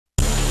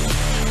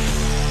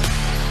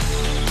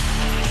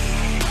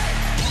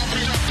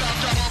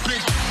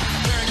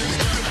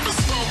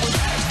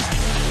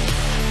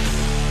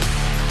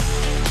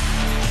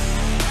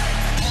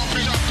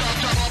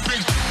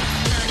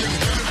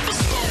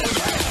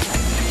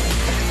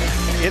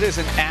It is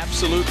an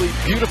absolutely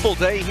beautiful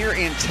day here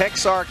in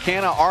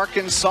Texarkana,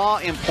 Arkansas.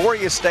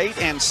 Emporia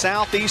State and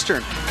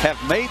Southeastern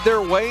have made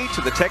their way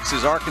to the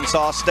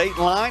Texas-Arkansas state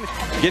line,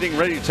 getting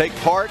ready to take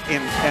part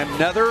in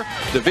another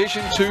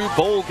Division II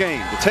bowl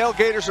game. The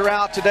Tailgaters are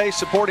out today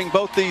supporting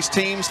both these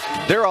teams.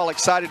 They're all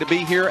excited to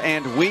be here,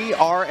 and we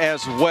are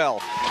as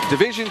well.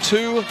 Division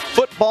II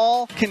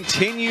football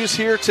continues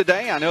here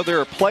today. I know there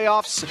are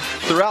playoffs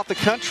throughout the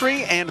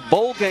country and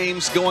bowl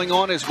games going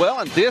on as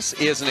well, and this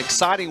is an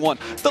exciting one.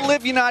 The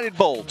Live United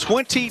Bowl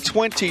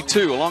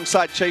 2022.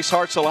 Alongside Chase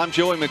Hartzell, I'm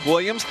Joey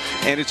McWilliams,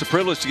 and it's a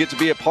privilege to get to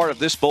be a part of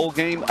this bowl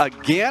game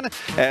again,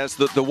 as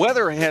the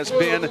weather has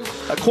been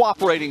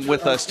cooperating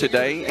with us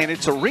today, and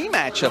it's a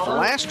rematch of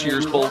last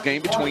year's bowl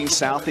game between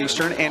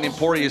Southeastern and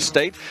Emporia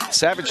State.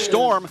 Savage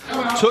Storm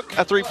took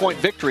a 3-point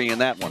victory in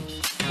that one.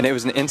 And it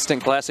was an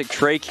instant classic.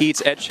 Trey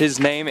Keats etched his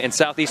name in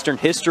Southeastern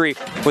history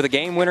with a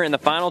game winner in the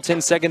final 10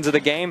 seconds of the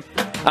game.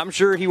 I'm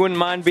sure he wouldn't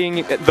mind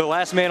being the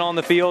last man on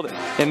the field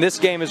in this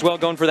game as well,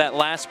 going for that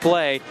last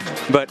play.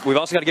 But we've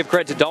also got to give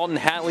credit to Dalton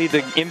Hatley,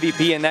 the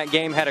MVP in that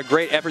game, had a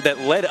great effort that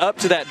led up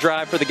to that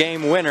drive for the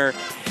game winner.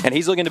 And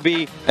he's looking to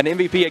be an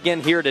MVP again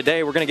here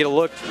today. We're going to get a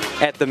look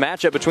at the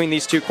matchup between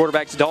these two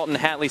quarterbacks. Dalton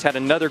Hatley's had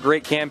another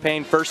great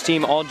campaign, first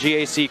team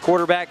All-GAC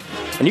quarterback.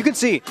 And you can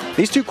see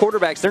these two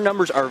quarterbacks, their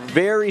numbers are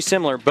very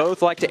similar.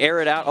 Both like to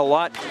air it out a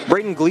lot.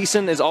 Braden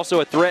Gleason is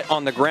also a threat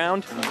on the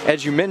ground.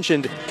 As you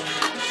mentioned,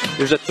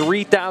 there's a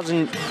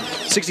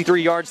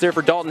 3,063 yards there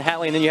for Dalton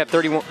Hatley, and then you have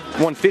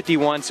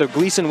 3,151. So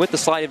Gleason with the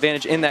slight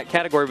advantage in that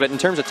category. But in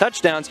terms of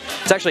touchdowns,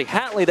 it's actually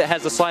Hatley that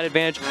has the slight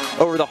advantage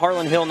over the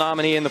Harlan Hill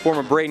nominee in the form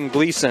of Braden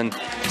Gleason.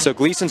 So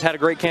Gleason's had a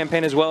great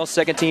campaign as well,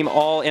 second team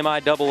all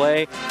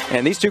MIAA.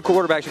 And these two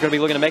quarterbacks are going to be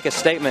looking to make a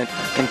statement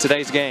in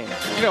today's game.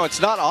 You know,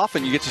 it's not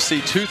often you get to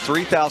see two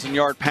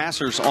 3,000-yard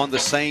passers on the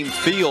same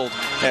field,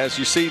 as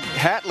you see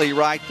Hatley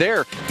right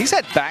there. He's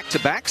had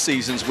back-to-back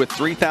seasons with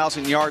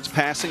 3,000 yards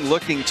passing,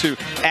 looking to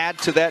add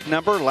to that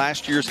number.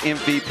 Last year's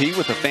MVP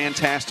with a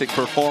fantastic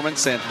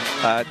performance, and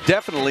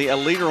definitely a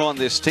leader on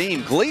this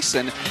team.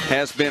 Gleason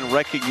has been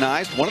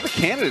recognized one of the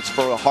candidates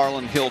for a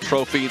Harlan Hill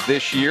Trophy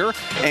this year,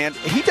 and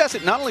he does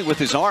it not only with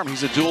his arm.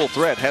 He's a dual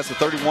threat, has the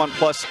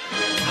 31-plus,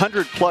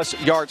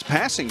 100-plus yards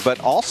passing, but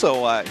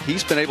also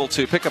he's been able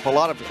to pick up a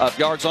lot of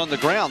yards on the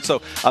ground.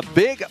 So a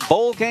big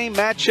bowl game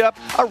matchup,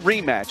 a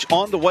rematch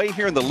on the way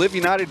here in the Live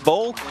United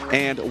Bowl,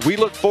 and we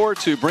look forward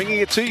to bringing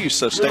it to you,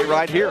 so stay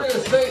right here.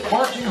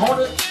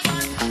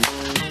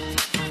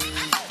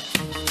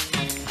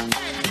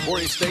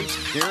 Emporia State's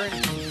Darren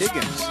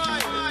Higgins,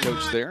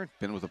 coach there,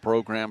 been with the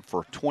program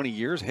for 20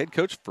 years,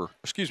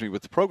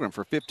 with the program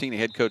for 15,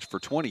 head coach for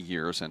 20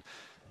 years, and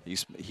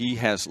he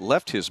has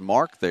left his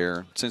mark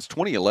there since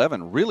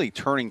 2011, really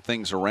turning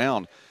things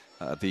around.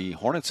 The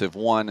Hornets have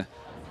won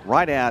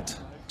right at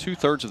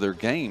 2/3 of their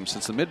games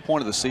since the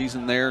midpoint of the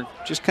season there.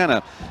 Just kind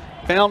of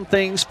found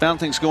things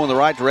going the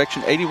right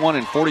direction,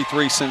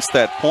 81-43 since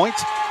that point.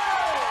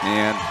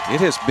 And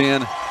it has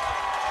been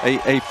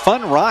a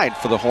fun ride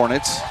for the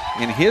Hornets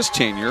in his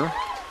tenure.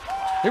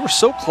 They were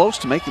so close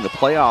to making the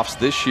playoffs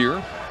this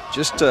year.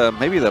 Just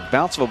maybe the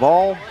bounce of a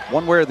ball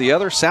one way or the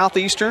other.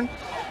 Southeastern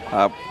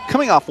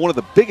coming off one of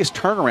the biggest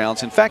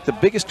turnarounds. In fact, the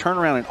biggest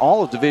turnaround in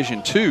all of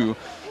Division II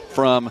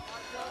from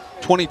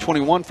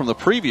 2021 from the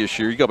previous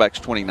year. You go back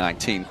to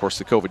 2019. Of course,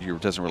 the COVID year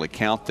doesn't really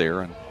count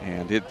there.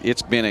 And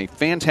it's been a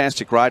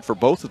fantastic ride for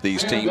both of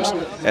these teams.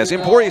 As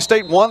Emporia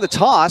State won the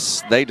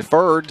toss, they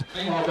deferred,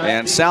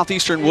 and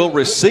Southeastern will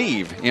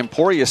receive.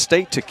 Emporia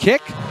State to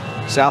kick.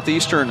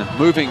 Southeastern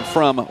moving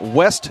from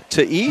west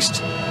to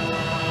east.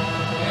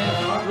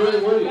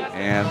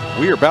 And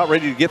we are about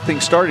ready to get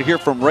things started here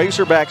from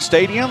Razorback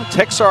Stadium.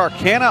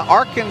 Texarkana,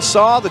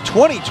 Arkansas, the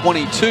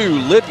 2022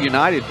 Live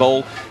United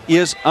Bowl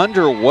is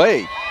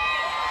underway.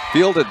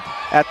 Fielded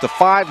at the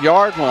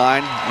 5-yard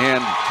line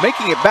and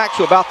making it back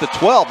to about the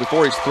 12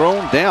 before he's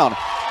thrown down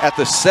at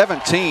the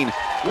 17.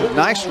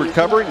 Nice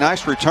recovery,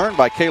 nice return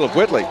by Caleb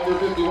Whitley.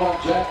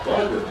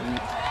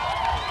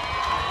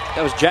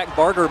 That was Jack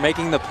Barger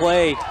making the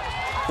play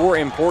for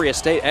Emporia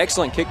State.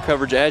 Excellent kick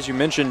coverage, as you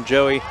mentioned,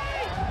 Joey.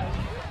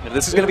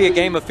 This is going to be a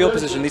game of field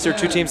position. These are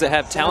two teams that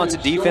have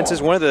talented defenses.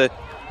 One of the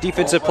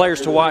defensive players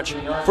to watch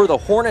for the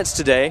Hornets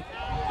today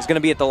is going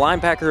to be at the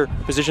linebacker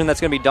position. That's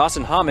going to be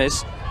Dawson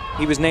Hamas.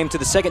 He was named to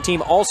the second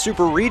team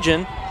All-Super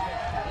Region,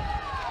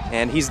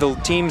 and he's the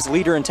team's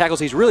leader in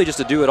tackles. He's really just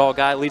a do-it-all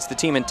guy, leads the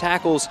team in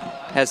tackles,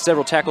 has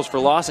several tackles for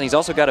loss, and he's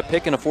also got a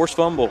pick and a forced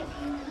fumble.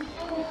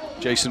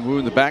 Jason Wu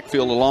in the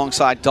backfield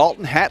alongside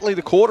Dalton Hatley,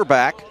 the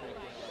quarterback,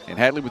 and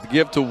Hatley with the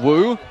give to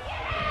Wu.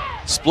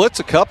 Splits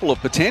a couple of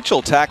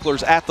potential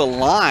tacklers at the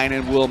line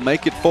and will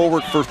make it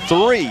forward for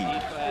 3.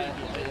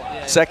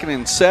 2nd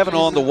and 7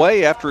 on the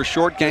way after a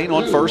short gain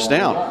on first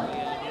down.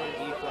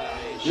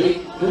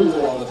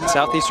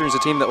 Southeastern is a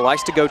team that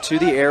likes to go to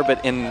the air,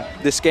 but in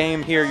this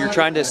game here, you're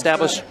trying to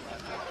establish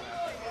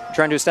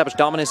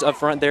dominance up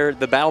front there.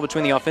 The battle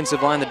between the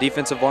offensive line, the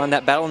defensive line,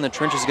 that battle in the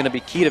trenches is going to be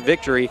key to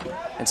victory.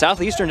 And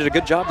Southeastern did a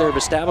good job there of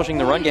establishing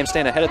the run game,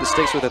 staying ahead of the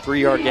sticks with a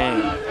 3-yard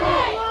gain.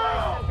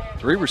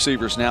 Three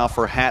receivers now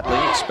for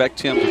Hatley.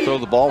 Expect him to throw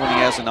the ball when he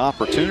has an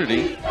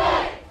opportunity.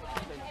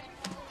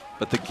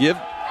 But the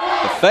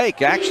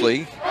fake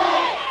actually,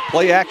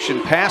 play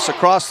action pass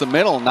across the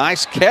middle.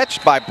 Nice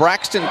catch by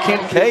Braxton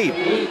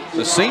Kincaid,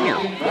 the senior.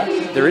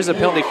 There is a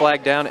penalty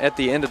flag down at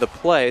the end of the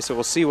play, so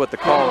we'll see what the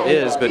call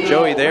is. But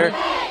Joey there,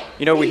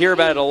 you know, we hear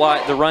about it a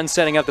lot, the run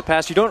setting up the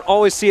pass. You don't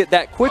always see it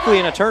that quickly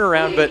in a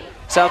turnaround, but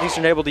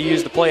Southeastern able to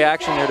use the play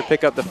action there to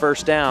pick up the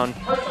first down.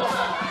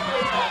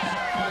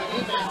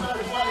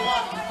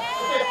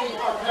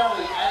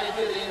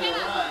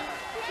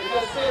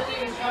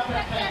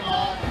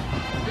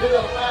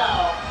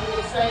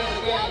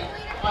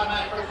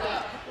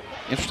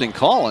 Interesting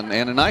call and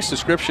a nice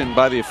description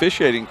by the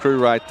officiating crew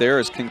right there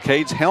as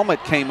Kincaid's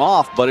helmet came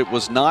off, but it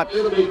was not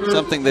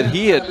something that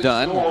he had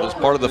done. It was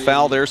part of the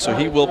foul there, so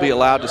he will be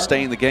allowed to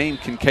stay in the game.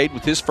 Kincaid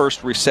with his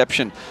first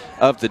reception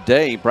of the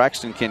day.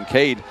 Braxton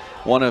Kincaid,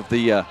 one of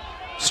the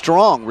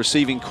strong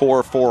receiving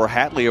core for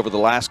Hatley over the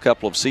last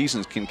couple of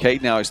seasons.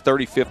 Kincaid now his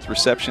 35th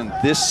reception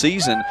this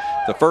season.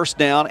 The first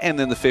down and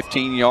then the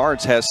 15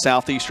 yards has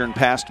Southeastern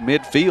past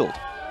midfield.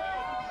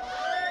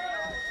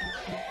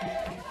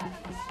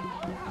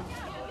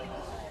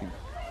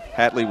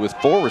 Hatley with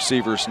four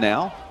receivers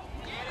now.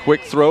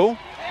 Quick throw.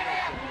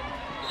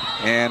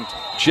 And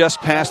just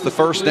past the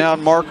first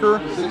down marker.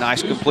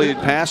 Nice completed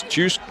pass.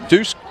 Deuce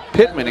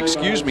Pittman,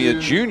 a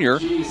junior.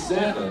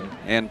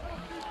 And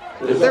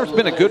there's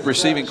been a good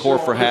receiving core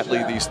for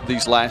Hatley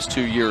these last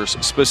 2 years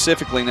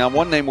specifically. Now,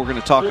 one name we're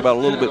going to talk about a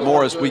little bit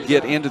more as we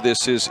get into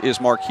this is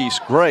Marquise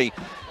Gray.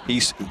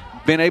 He's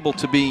been able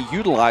to be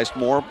utilized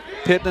more.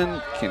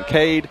 Pittman,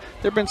 Kincaid,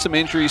 there have been some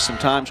injuries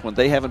sometimes when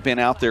they haven't been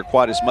out there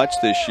quite as much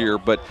this year,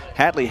 but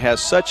Hatley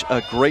has such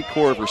a great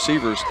core of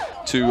receivers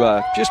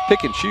to just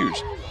pick and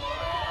choose.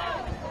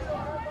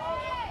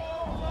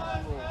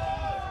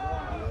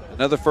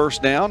 Another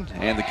first down,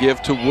 and the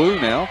give to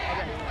Wu now.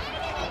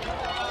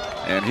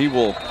 And he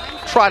will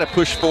try to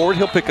push forward.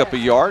 He'll pick up a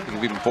yard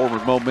and give him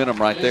forward momentum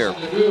right there.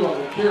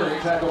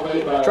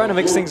 Trying to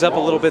mix things up a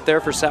little bit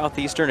there for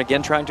Southeastern.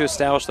 Again, trying to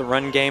establish the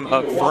run game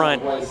up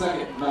front.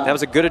 That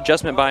was a good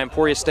adjustment by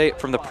Emporia State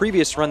from the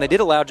previous run. They did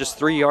allow just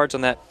 3 yards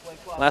on that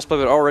last play,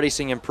 but already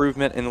seeing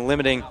improvement in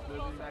limiting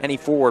any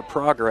forward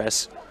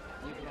progress.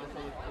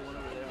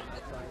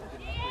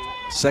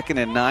 2nd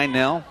and 9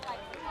 now.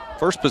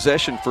 First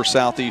possession for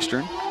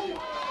Southeastern.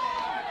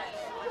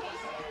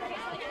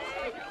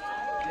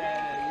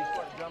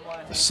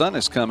 The sun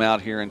has come out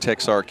here in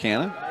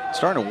Texarkana.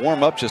 Starting to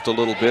warm up just a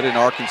little bit in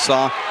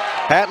Arkansas.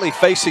 Hatley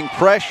facing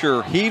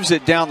pressure, heaves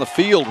it down the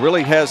field,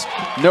 really has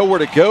nowhere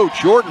to go.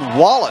 Jordan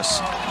Wallace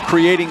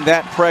creating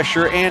that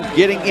pressure and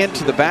getting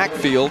into the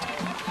backfield.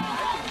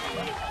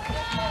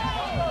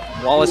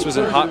 Wallace was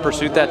in hot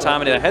pursuit that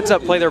time, and a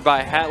heads-up play there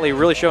by Hatley,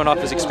 really showing off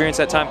his experience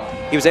that time.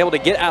 He was able to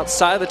get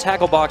outside of the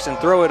tackle box and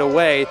throw it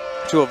away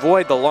to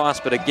avoid the loss.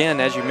 But again,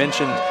 as you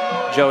mentioned,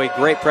 Joey,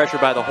 great pressure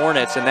by the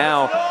Hornets, and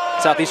now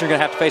Southeastern going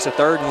to have to face a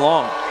 3rd and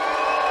long.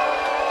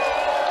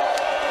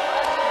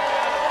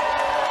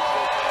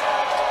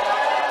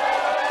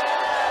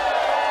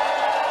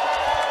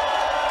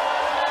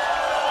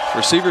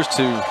 Receivers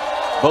to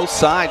both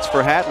sides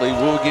for Hatley.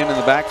 Wu again in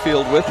the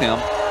backfield with him.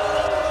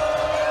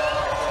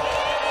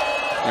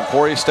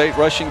 Emporia State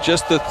rushing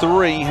just the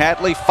 3.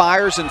 Hatley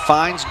fires and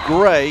finds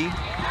Gray.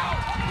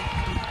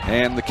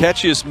 And the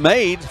catch is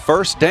made.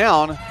 First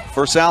down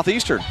for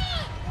Southeastern.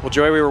 Well,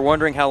 Joey, we were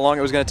wondering how long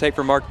it was going to take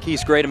for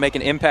Marquise Gray to make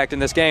an impact in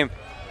this game.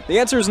 The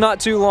answer is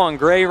not too long.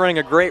 Gray running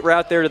a great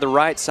route there to the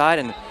right side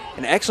and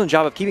an excellent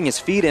job of keeping his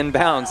feet in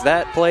bounds.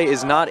 That play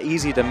is not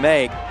easy to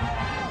make,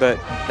 but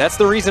that's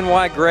the reason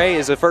why Gray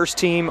is a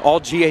first-team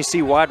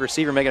all-GAC wide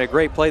receiver, making a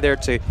great play there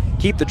to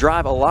keep the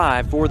drive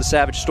alive for the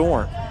Savage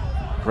Storm.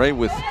 Gray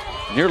with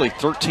nearly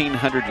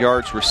 1,300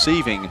 yards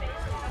receiving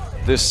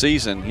this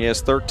season. He has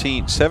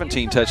 17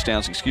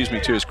 touchdowns,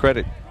 to his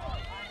credit.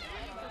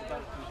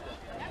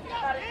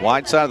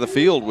 Wide side of the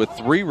field with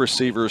 3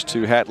 receivers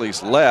to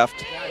Hatley's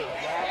left.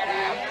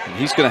 And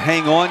he's going to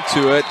hang on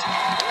to it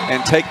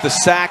and take the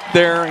sack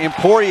there.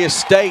 Emporia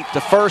State,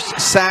 the first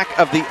sack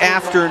of the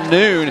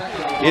afternoon.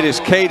 It is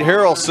Cade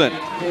Harrelson.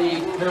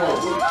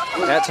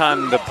 That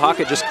time the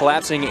pocket just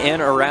collapsing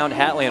in around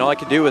Hatley, and all I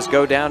could do was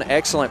go down.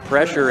 Excellent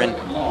pressure, and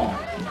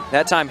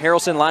that time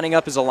Harrelson lining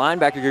up as a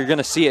linebacker. You're going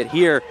to see it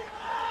here.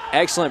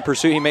 Excellent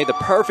pursuit. He made the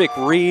perfect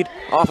read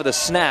off of the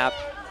snap.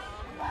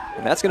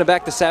 And that's going to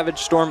back the Savage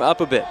Storm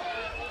up a bit.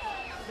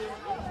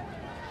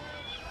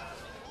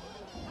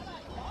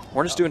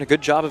 Hornets doing a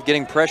good job of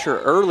getting pressure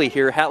early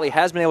here. Hatley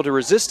has been able to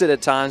resist it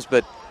at times,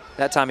 but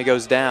that time he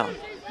goes down.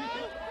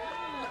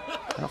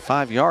 About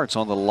 5 yards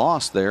on the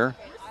loss there.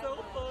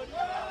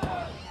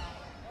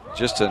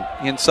 Just an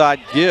inside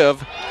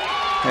give.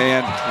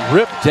 And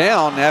ripped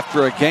down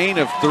after a gain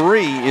of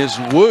 3 is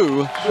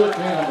Wu.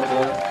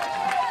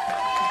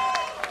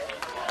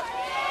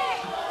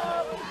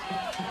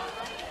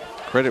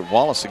 Credit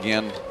Wallace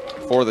again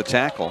for the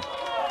tackle.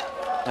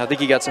 I think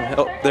he got some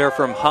help there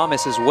from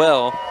Hamas as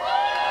well.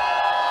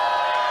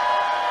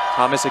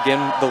 Thomas,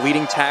 again, the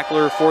leading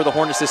tackler for the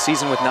Hornets this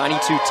season with 92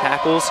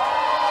 tackles.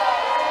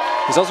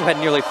 He's also had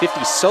nearly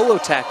 50 solo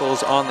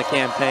tackles on the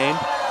campaign.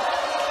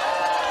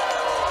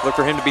 Look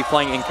for him to be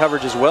playing in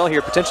coverage as well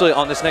here, potentially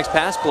on this next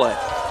pass play.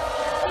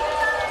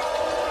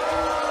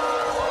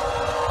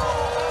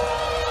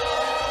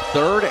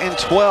 Third and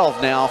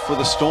 12 now for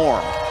the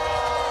Storm.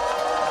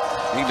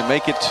 Need to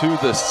make it to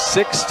the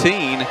 16,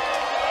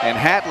 and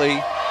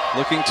Hatley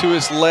looking to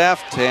his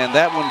left, and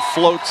that one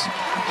floats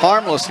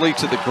harmlessly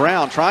to the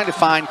ground, trying to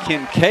find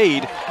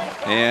Kincaid,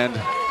 and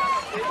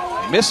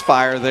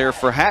misfire there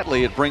for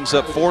Hatley. It brings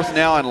up 4th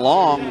now and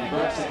long.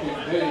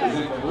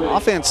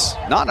 Offense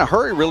not in a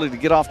hurry really to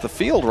get off the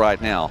field right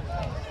now.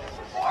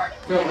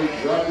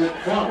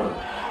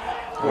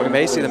 We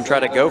may see them try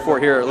to go for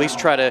it here, or at least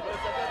try to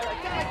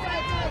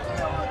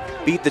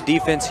beat the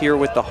defense here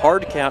with the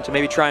hard count to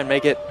maybe try and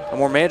make it a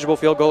more manageable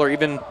field goal or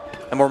even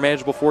a more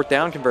manageable 4th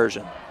down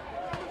conversion.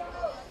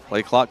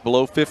 Play clock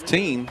below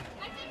 15.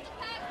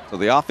 So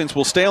the offense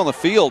will stay on the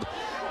field.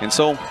 And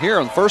so here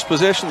on the first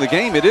possession of the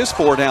game, it is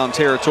 4-down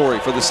territory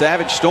for the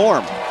Savage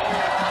Storm.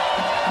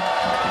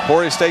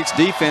 Emporia State's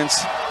defense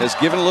has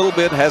given a little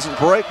bit, hasn't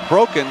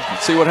broken.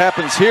 Let's see what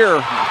happens here.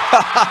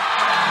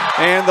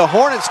 And the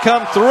Hornets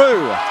come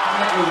through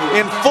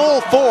in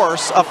full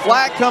force. A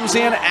flag comes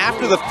in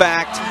after the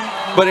fact,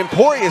 but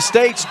Emporia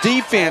State's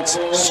defense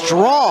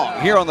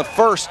strong here on the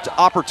first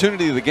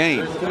opportunity of the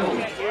game.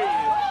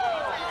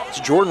 It's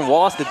Jordan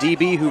Wallace, the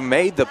DB, who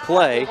made the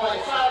play.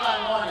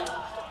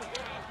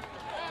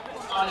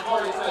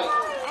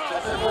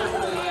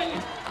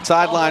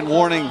 Sideline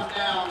warning.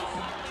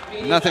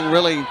 Nothing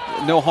really,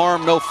 no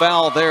harm, no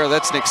foul there.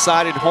 That's an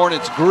excited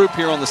Hornets group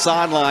here on the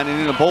sideline.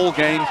 And in a bowl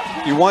game,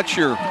 you want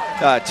your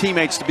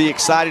teammates to be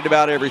excited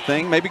about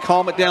everything. Maybe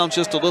calm it down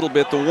just a little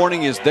bit. The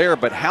warning is there,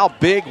 but how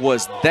big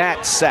was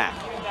that sack?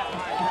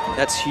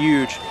 That's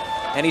huge.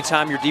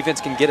 Anytime your defense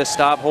can get a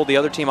stop, hold the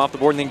other team off the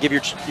board, and then give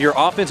your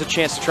offense a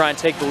chance to try and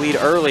take the lead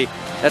early,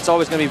 that's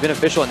always going to be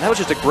beneficial. And that was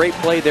just a great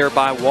play there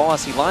by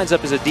Wallace. He lines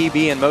up as a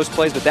DB in most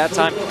plays, but that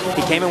time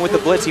he came in with the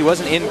blitz. He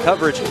wasn't in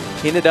coverage.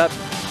 He ended up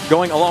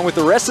going along with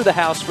the rest of the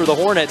house for the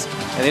Hornets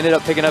and ended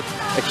up picking up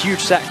a huge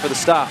sack for the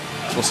stop.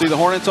 We'll see the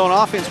Hornets on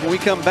offense when we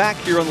come back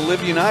here on the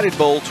Live United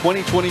Bowl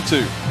 2022.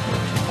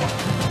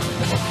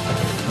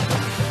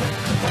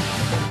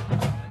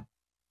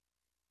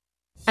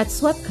 At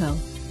SWEPCO,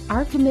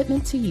 our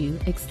commitment to you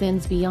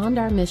extends beyond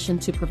our mission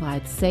to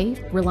provide safe,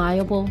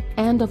 reliable,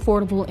 and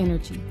affordable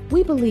energy.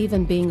 We believe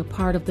in being a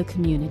part of the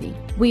community.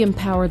 We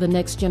empower the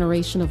next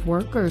generation of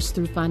workers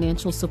through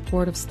financial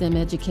support of STEM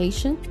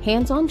education,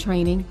 hands-on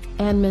training,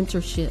 and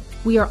mentorship.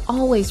 We are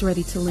always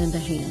ready to lend a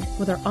hand,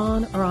 whether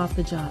on or off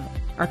the job.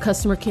 Our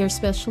customer care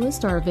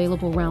specialists are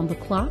available round the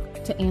clock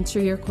to answer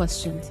your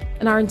questions,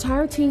 and our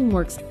entire team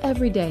works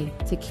every day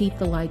to keep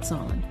the lights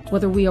on.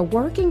 Whether we are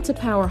working to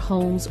power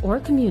homes or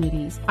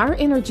communities, our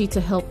energy to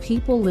help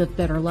people live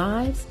better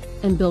lives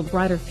and build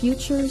brighter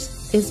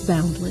futures is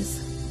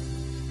boundless.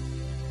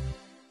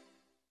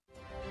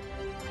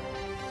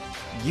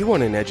 You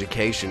want an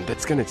education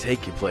that's going to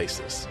take you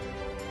places.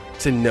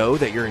 To know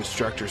that your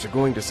instructors are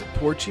going to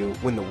support you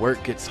when the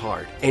work gets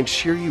hard and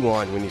cheer you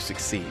on when you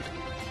succeed.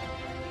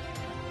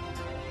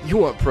 You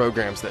want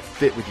programs that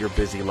fit with your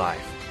busy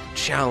life,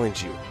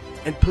 challenge you,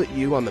 and put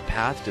you on the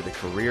path to the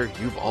career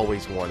you've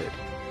always wanted.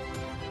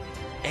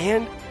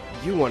 And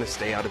you want to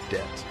stay out of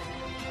debt.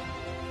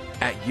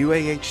 At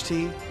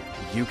UAHT,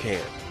 you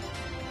can.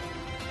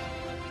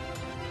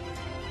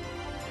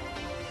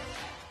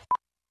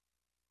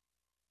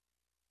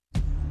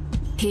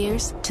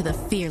 Here's to the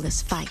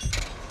fearless fight,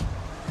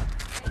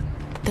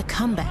 the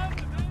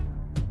comeback,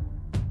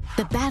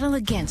 the battle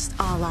against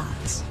all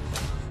odds.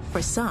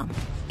 For some,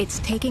 it's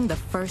taking the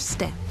first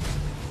step.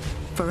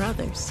 For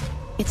others,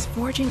 it's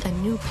forging a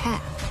new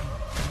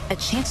path, a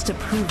chance to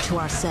prove to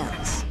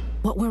ourselves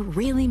what we're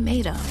really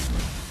made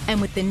of. And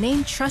with the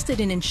name trusted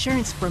in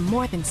insurance for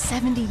more than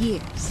 70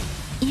 years,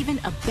 even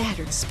a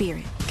battered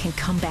spirit can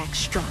come back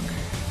stronger.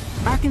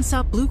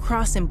 Arkansas Blue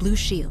Cross and Blue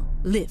Shield,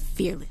 live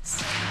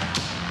fearless.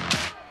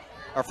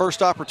 Our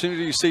first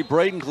opportunity to see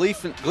Braden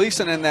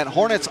Gleason and that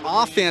Hornets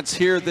offense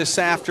here this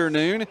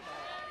afternoon.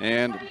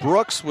 And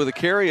Brooks with a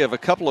carry of a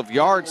couple of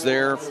yards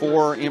there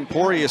for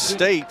Emporia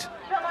State.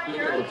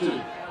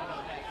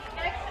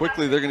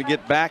 Quickly they're going to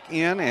get back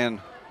in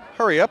and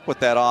hurry up with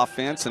that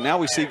offense. And now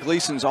we see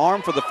Gleason's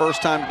arm for the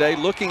first time today,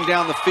 looking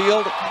down the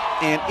field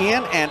and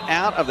in and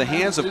out of the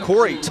hands of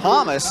Corey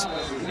Thomas.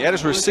 He had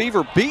his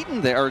receiver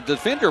beaten there, or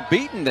defender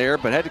beaten there,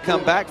 but had to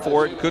come back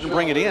for it, couldn't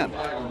bring it in.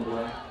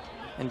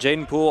 And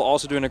Jaden Poole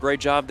also doing a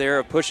great job there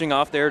of pushing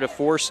off there to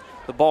force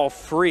the ball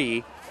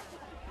free.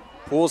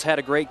 Poole's had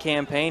a great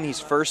campaign. He's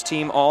first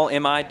team all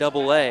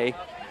MIAA.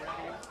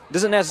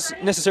 Doesn't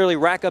necessarily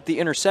rack up the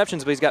interceptions,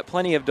 but he's got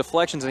plenty of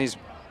deflections, and he's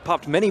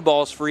popped many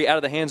balls free out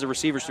of the hands of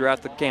receivers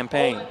throughout the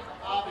campaign.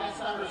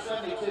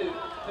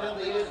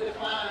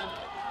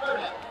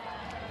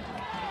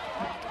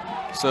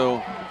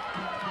 So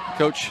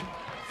Coach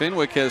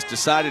Fenwick has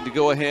decided to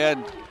go ahead,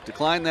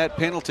 decline that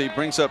penalty,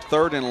 brings up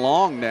 3rd and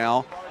long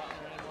now.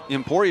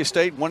 Emporia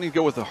State wanting to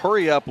go with a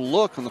hurry-up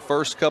look on the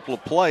first couple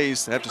of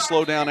plays. They have to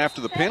slow down after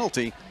the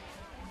penalty.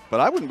 But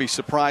I wouldn't be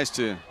surprised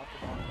to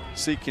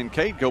see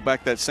Kincaid go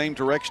back that same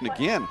direction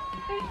again.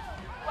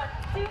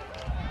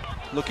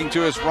 Looking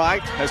to his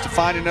right, has to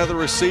find another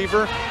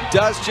receiver.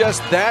 Does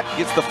just that,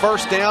 gets the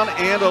first down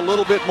and a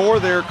little bit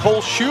more there.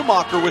 Cole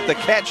Schumacher with the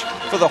catch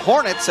for the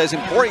Hornets as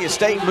Emporia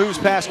State moves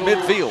past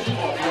midfield.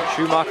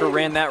 Schumacher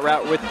ran that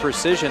route with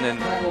precision, and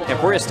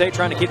Emporia State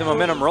trying to keep the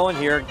momentum rolling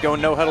here,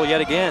 going no huddle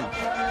yet again.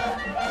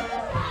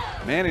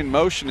 Man in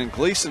motion, and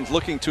Gleason's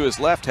looking to his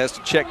left, has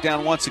to check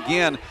down once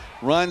again.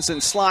 Runs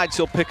and slides,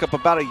 he'll pick up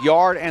about 1.5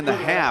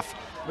 yards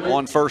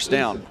on first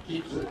down.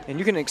 And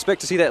you can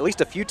expect to see that at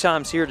least a few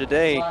times here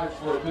today.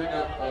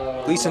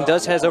 Gleason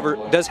does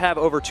have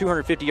over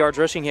 250 yards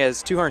rushing. He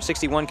has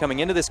 261 coming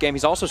into this game.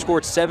 He's also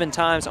scored 7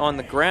 times on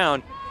the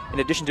ground in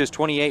addition to his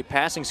 28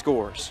 passing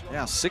scores.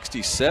 Yeah,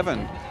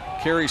 67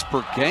 carries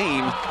per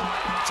game.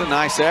 It's a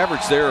nice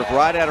average there of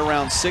right at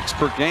around 6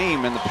 per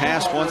game. And the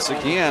pass once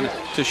again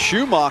to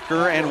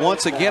Schumacher, and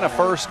once again a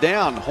first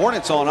down.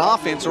 Hornets on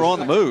offense are on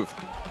the move.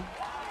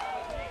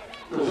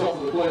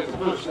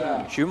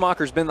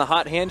 Schumacher's been the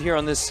hot hand here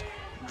on this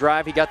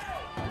drive. He got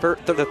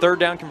the third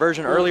down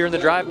conversion earlier in the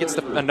drive, gets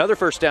another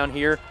first down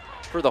here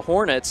for the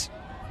Hornets.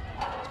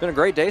 It's been a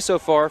great day so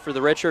far for the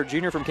redshirt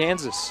junior from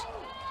Kansas.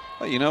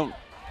 Well, you know,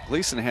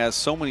 Gleason has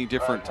so many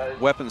different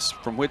weapons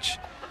from which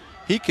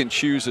he can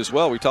choose as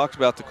well. We talked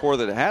about the core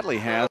that Hadley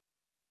has.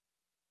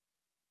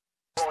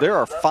 There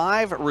are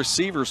 5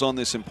 receivers on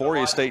this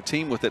Emporia State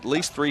team with at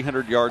least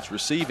 300 yards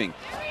receiving.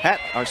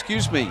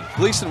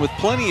 Gleason with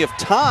plenty of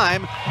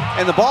time,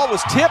 and the ball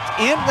was tipped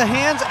in the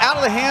hands, out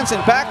of the hands,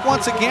 and back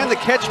once again. The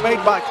catch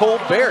made by Cole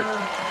Baird.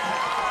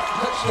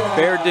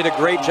 Baird did a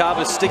great job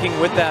of sticking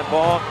with that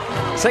ball.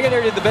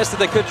 Secondary did the best that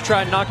they could to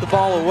try and knock the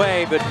ball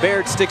away, but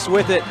Baird sticks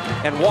with it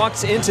and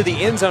walks into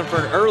the end zone for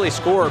an early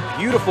score.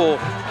 Beautiful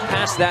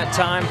pass that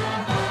time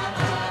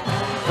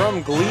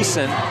from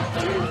Gleason.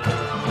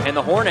 And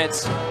the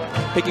Hornets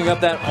picking up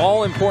that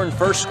all-important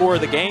first score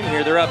of the game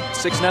here. They're up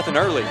 6-0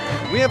 early.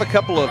 We have a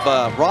couple of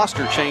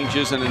roster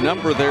changes and a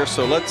number there,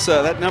 so let's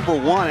that number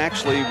 1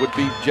 actually would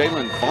be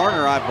Jalen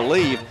Varner, I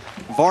believe.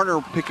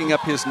 Varner picking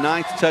up his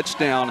 9th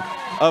touchdown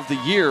of the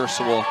year,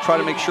 so we'll try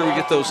to make sure we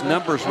get those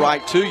numbers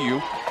right to you.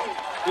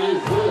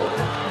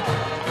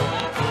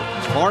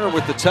 Varner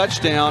with the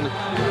touchdown,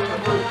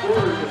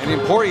 and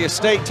Emporia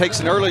State takes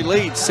an early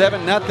lead,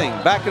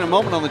 7-0. Back in a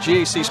moment on the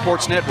GAC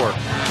Sports Network.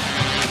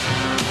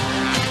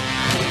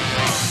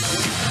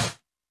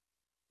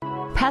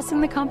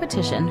 Passing the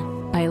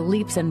competition by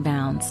leaps and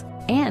bounds,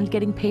 and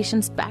getting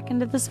patients back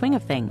into the swing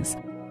of things.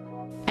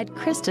 At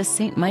Christus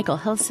St. Michael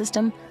Health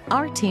System,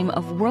 our team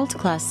of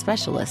world-class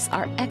specialists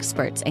are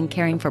experts in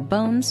caring for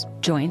bones,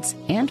 joints,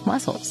 and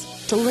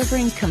muscles,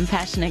 delivering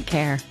compassionate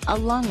care,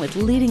 along with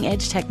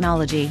leading-edge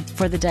technology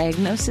for the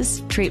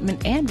diagnosis,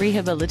 treatment, and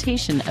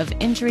rehabilitation of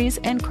injuries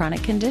and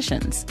chronic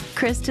conditions.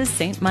 Christus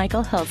St.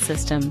 Michael Health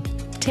System,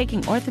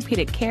 taking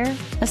orthopedic care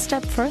a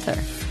step further.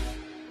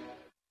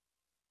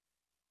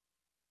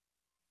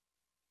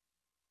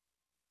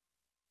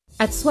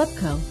 At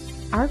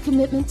SWEPCO, our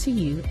commitment to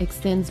you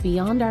extends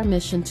beyond our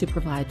mission to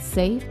provide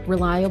safe,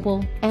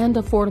 reliable, and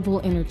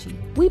affordable energy.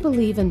 We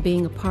believe in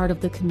being a part of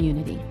the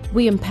community.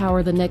 We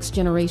empower the next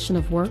generation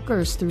of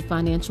workers through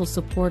financial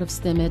support of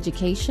STEM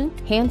education,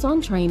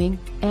 hands-on training,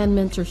 and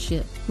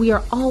mentorship. We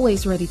are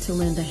always ready to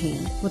lend a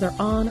hand, whether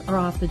on or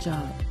off the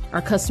job.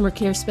 Our customer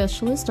care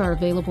specialists are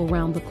available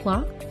round the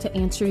clock to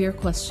answer your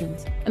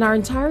questions, and our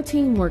entire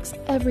team works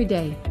every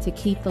day to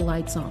keep the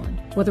lights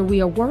on. Whether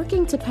we are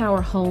working to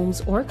power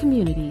homes or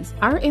communities,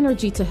 our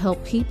energy to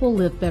help people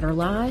live better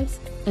lives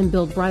and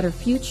build brighter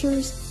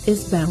futures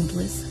is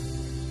boundless.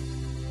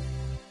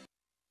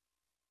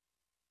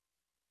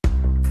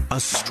 A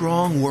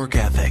strong work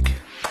ethic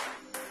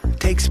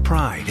takes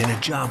pride in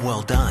a job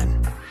well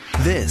done.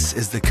 This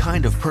is the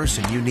kind of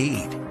person you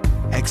need.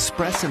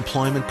 Express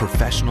Employment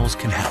Professionals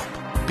can help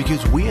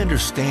because we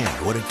understand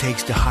what it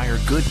takes to hire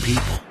good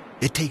people.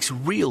 It takes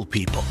real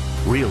people,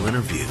 real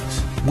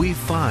interviews. We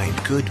find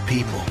good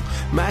people,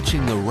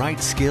 matching the right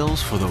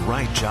skills for the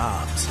right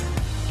jobs.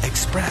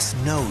 Express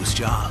knows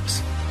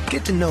jobs.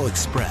 Get to know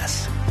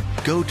Express.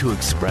 Go to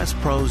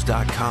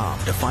expresspros.com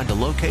to find a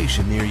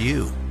location near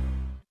you.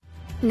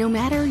 No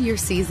matter your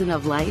season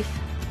of life,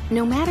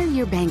 no matter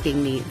your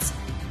banking needs,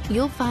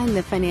 you'll find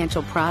the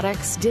financial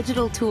products,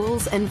 digital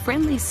tools, and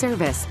friendly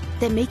service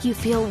that make you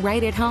feel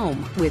right at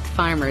home with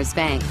Farmers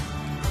Bank.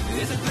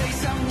 There's a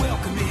place I'm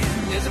welcome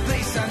in. There's a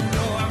place I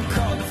know I'm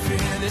called to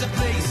fit. There's a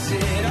place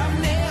that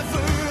I'm never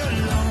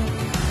alone.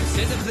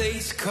 There's a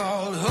place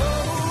called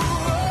home.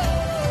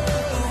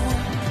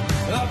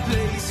 A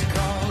place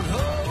called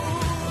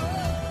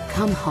home.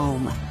 Come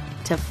home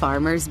to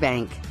Farmers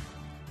Bank.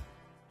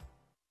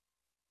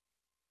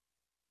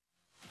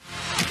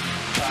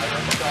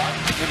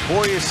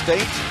 Emporia State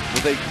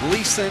with a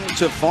Gleason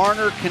to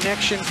Varner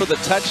connection for the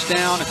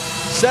touchdown.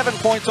 7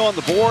 points on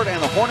the board,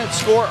 and the Hornets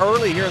score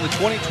early here in the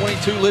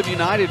 2022 Live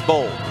United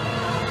Bowl.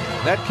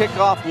 That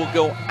kickoff will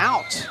go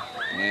out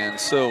And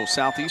so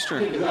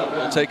Southeastern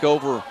will take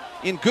over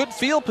in good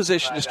field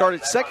position to start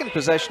its second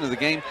possession of the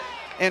game.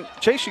 And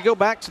Chase, you go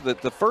back to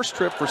the first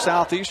trip for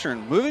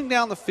Southeastern, moving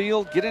down the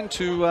field, get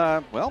into,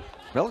 well,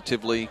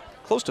 relatively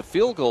close to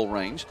field goal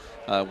range.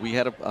 We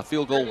had a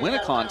field goal win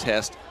a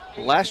contest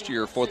last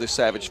year for the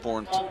Savage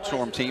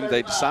Storm team.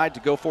 They decided to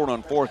go for it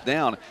on fourth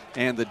down,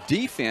 and the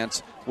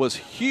defense was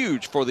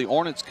huge for the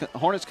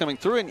Hornets coming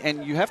through,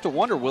 and you have to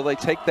wonder, will they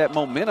take that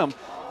momentum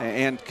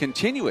and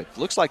continue it?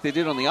 Looks like they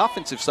did on the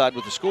offensive side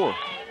with the score.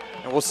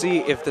 And we'll see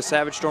if the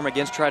Savage Storm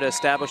again try to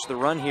establish the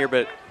run here,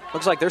 but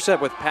looks like they're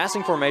set with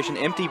passing formation,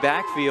 empty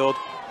backfield,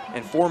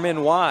 and 4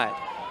 men wide.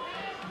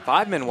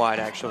 5 men wide,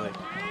 actually.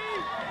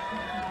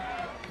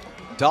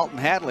 Dalton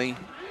Hadley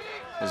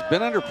has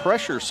been under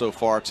pressure so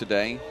far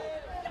today.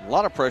 A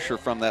lot of pressure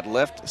from that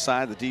left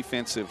side of the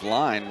defensive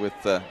line with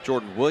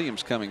Jordan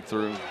Williams coming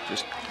through.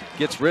 Just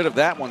gets rid of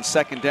that one,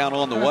 second down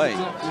on the way.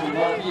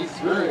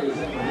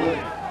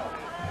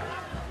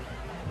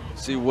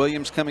 See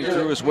Williams coming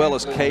through as well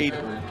as Cade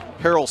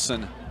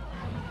Harrelson.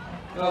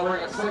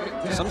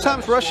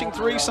 Sometimes rushing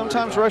 3,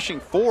 sometimes rushing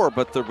 4,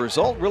 but the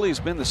result really has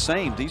been the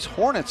same. These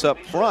Hornets up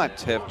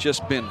front have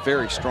just been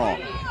very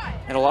strong.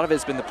 And a lot of it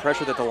has been the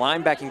pressure that the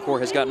linebacking core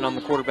has gotten on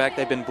the quarterback.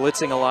 They've been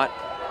blitzing a lot,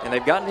 and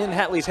they've gotten in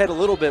Hatley's head a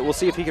little bit. We'll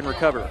see if he can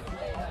recover.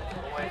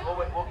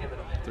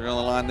 They're on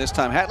the line this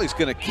time. Hatley's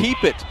going to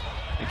keep it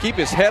and keep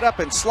his head up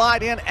and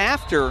slide in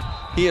after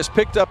he has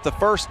picked up the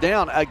first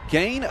down. A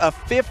gain of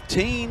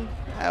 15.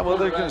 Well,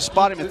 they're going to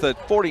spot him at the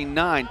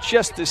 49,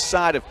 just this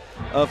side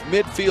of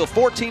midfield.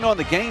 14 on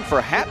the game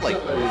for Hatley.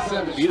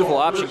 Beautiful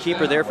option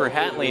keeper there for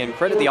Hatley, and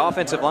credit the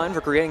offensive line for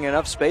creating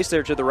enough space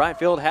there to the right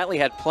field. Hatley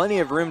had plenty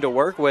of room to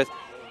work with,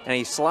 and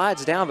he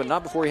slides down, but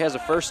not before he has a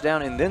first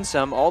down and then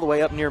some, all the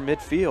way up near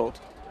midfield.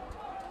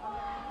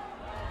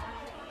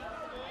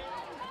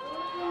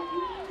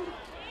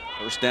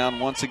 First down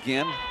once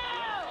again.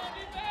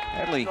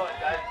 Hatley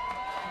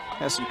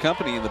has some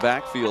company in the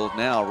backfield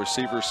now.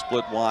 Receivers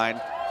split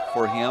wide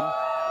for him.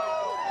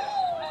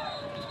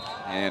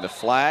 And a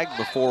flag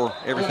before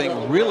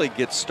everything really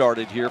gets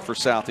started here for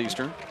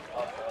Southeastern.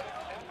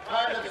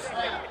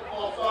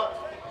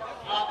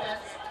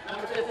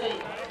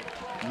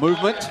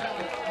 Movement.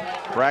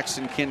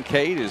 Braxton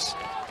Kincaid is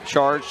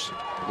charged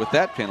with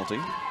that penalty.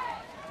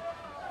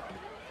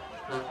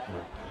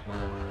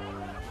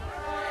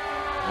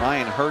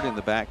 Ryan Hurt in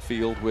the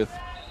backfield with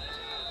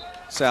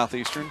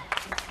Southeastern.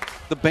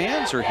 The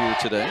bands are here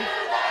today.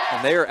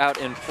 And they are out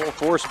in full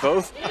force.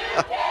 Both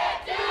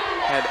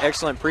had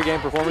excellent pregame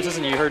performances,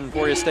 and you heard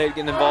Emporia State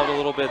getting involved a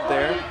little bit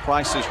there.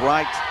 Price is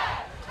Right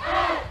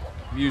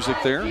music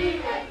there.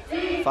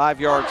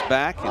 5 yards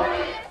back. And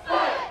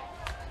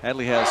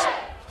Hadley has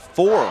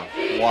 4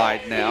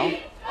 wide now.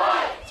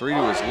 3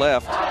 to his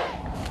left.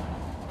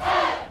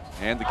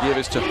 And the give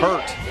is to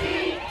Hurt.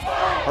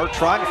 Hurt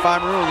trying to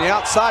find room on the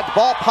outside. The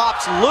ball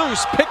pops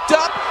loose, picked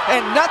up,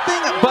 and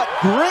nothing but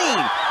green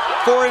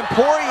for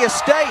Emporia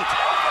State.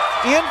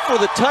 In for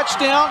the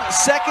touchdown,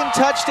 second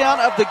touchdown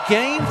of the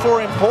game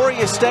for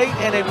Emporia State.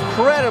 An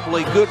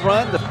incredibly good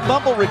run. The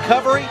fumble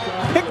recovery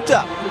picked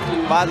up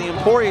by the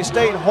Emporia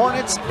State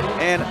Hornets.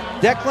 And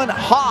Declan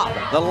Hobb,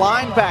 the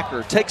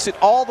linebacker, takes it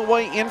all the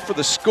way in for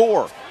the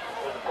score.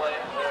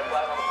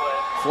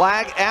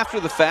 Flag after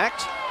the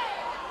fact.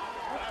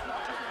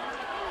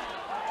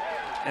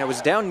 And it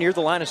was down near the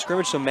line of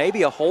scrimmage, so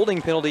maybe a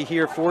holding penalty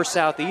here for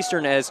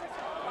Southeastern as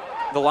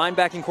the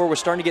linebacking core was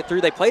starting to get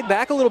through. They played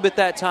back a little bit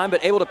that time,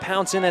 but able to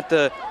pounce in at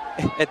the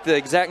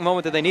exact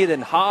moment that they needed.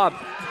 And Hobb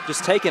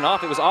just taken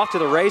off. It was off to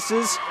the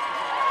races.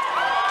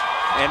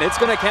 And it's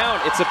going to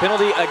count. It's a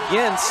penalty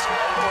against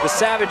the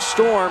Savage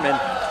Storm. And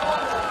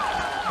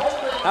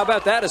how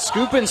about that? A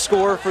scoop and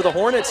score for the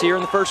Hornets here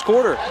in the first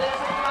quarter.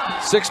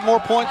 6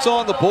 more points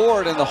on the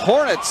board, and the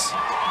Hornets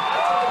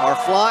are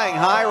flying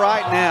high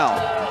right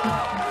now.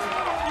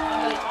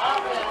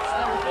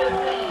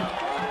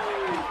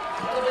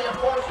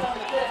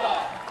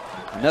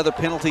 Another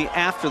penalty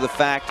after the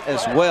fact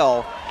as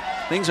well.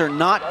 Things are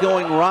not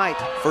going right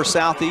for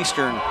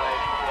Southeastern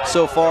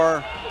so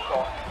far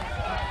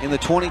in the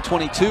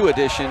 2022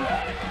 edition.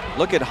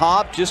 Look at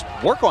Hobb just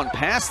work on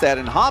past that,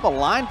 and Hobb, a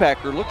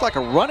linebacker, looked like a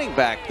running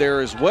back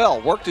there as well.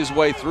 Worked his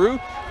way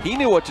through. He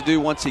knew what to do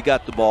once he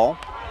got the ball.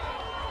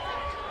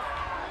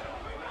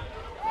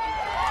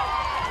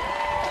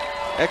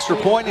 Extra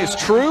point is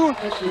true,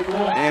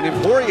 and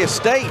Emporia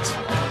State,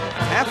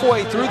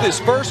 halfway through this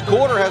first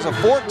quarter, has a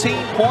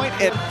 14-point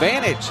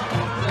advantage.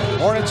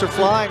 Hornets are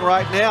flying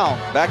right now.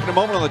 Back in a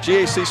moment on the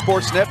GAC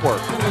Sports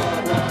Network.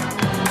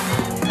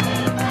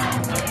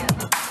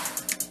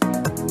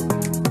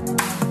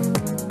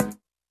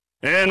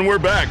 And we're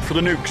back for the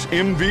Nukes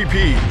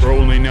MVP. For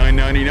only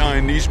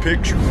 $9.99, these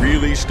picks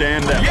really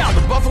stand out. Yeah,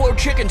 the buffalo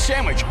chicken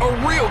sandwich,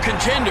 a real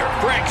contender.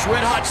 Frank's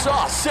red hot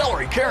sauce,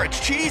 celery, carrots,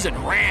 cheese, and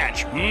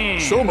ranch.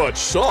 So much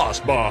sauce,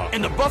 Bob.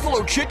 And the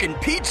buffalo chicken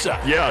pizza.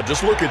 Yeah,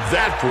 just look at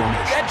that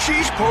formation. That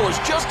cheese pull is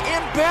just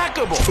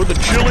impeccable. For the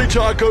chili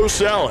taco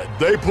salad,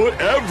 they put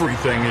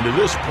everything into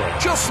this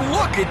plate. Just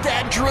look at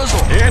that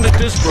drizzle. And at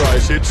this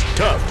price, it's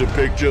tough to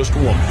pick just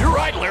one. You're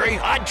right, Larry.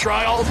 I'd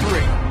try all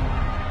three.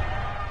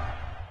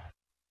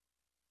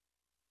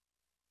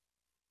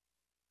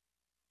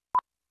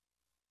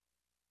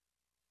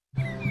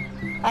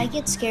 I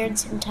get scared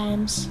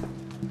sometimes.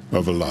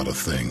 Of a lot of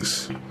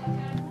things.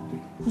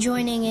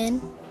 Joining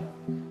in.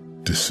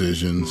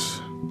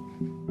 Decisions.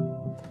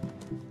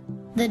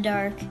 The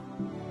dark.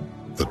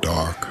 The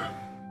dark.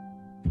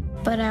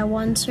 But I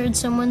once heard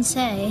someone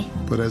say,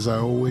 But as I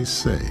always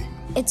say,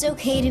 it's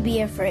okay to be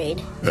afraid.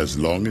 as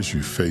long as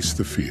you face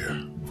the fear.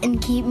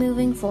 And keep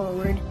moving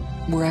forward.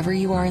 Wherever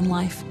you are in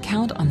life,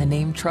 count on the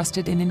name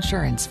trusted in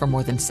insurance for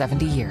more than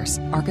 70 years.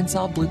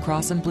 Arkansas Blue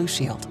Cross and Blue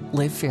Shield.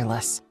 Live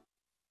fearless.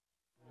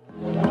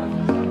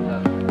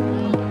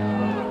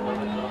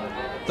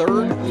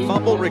 Third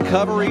fumble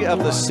recovery of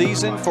the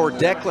season for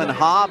Declan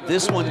Hobb.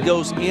 This one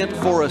goes in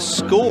for a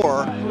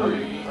score.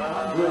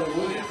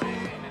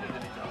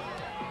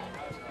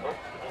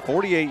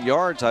 48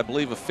 yards, I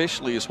believe,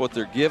 officially is what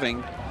they're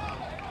giving.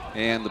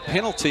 And the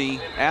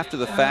penalty after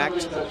the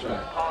fact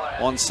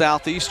on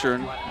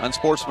Southeastern,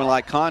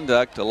 unsportsmanlike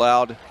conduct,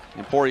 allowed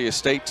Emporia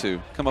State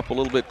to come up a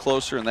little bit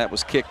closer, and that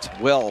was kicked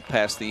well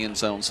past the end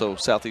zone. So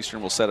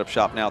Southeastern will set up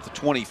shop now at the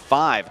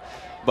 25.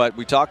 But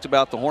we talked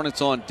about the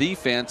Hornets on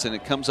defense, and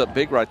it comes up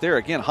big right there.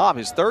 Again, Hobb,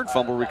 his third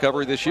fumble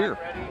recovery this year.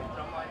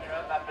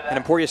 And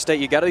Emporia State,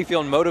 you got to be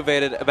feeling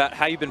motivated about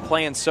how you've been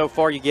playing so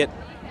far. You get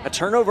a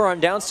turnover on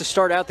downs to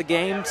start out the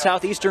game.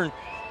 Southeastern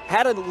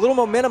had a little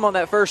momentum on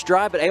that first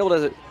drive, but able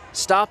to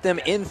stop them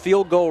in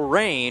field goal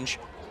range.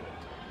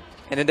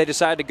 And then they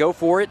decided to go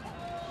for it.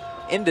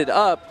 Ended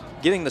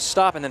up getting the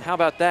stop, and then how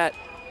about that?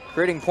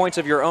 Creating points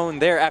of your own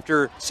there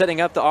after setting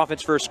up the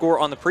offense for a score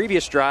on the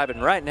previous drive.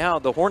 And right now,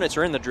 the Hornets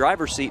are in the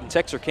driver's seat in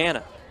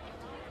Texarkana.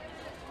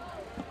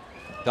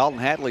 Dalton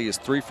Hadley is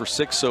 3 for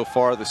 6 so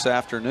far this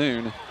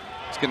afternoon.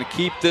 He's going to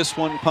keep this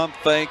one, pump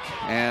fake,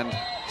 and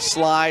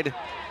slide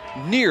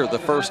near the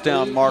first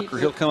down marker.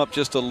 He'll come up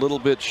just a little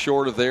bit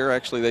short of there.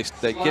 Actually,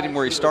 they get him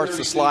where he starts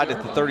the slide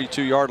at the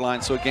 32-yard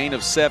line, so a gain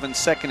of 7,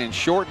 second and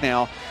short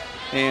now.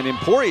 And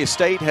Emporia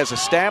State has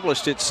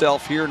established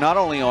itself here not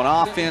only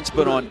on offense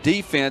but on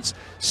defense,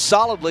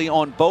 solidly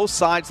on both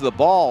sides of the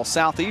ball.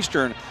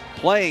 Southeastern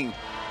playing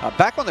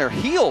back on their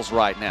heels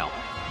right now.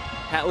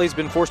 Hatley's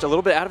been forced a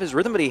little bit out of his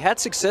rhythm, but he had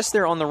success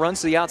there on the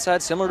runs to the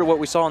outside, similar to what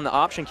we saw in the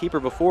option keeper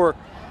before.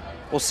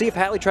 We'll see if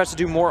Hatley tries to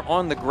do more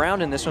on the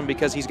ground in this one,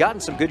 because he's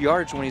gotten some good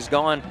yardage when he's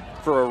gone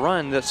for a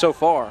run so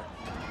far.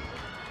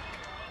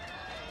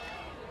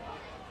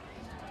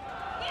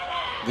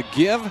 The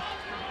give.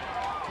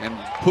 And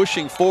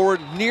pushing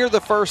forward near the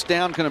first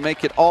down, going to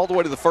make it all the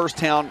way to the first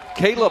down.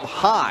 Caleb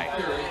High.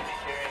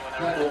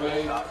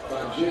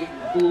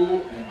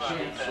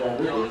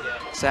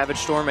 Savage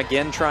Storm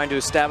again trying to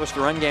establish the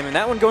run game, and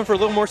that one going for a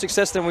little more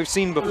success than we've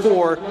seen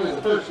before,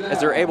 as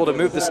they're able to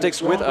move the sticks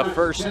with a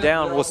first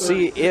down. We'll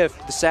see if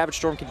the Savage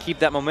Storm can keep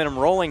that momentum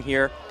rolling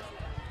here.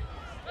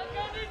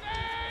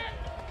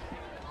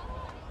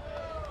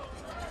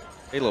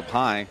 Caleb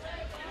High,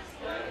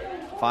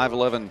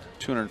 5'11",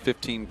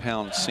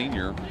 215-pound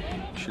senior.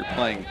 You're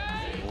playing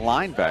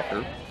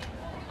linebacker.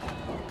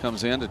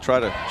 Comes in to try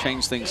to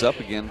change things up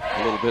again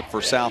a little bit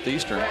for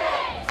Southeastern.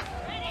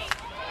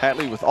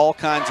 Hatley with all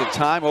kinds of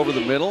time over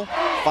the middle.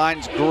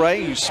 Finds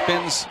Gray, who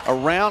spins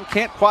around.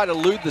 Can't quite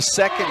elude the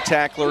second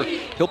tackler.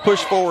 He'll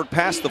push forward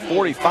past the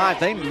 45.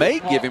 They may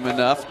give him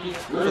enough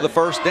for the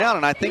first down,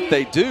 and I think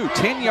they do.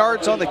 10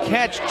 yards on the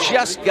catch,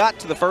 just got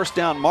to the first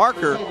down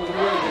marker.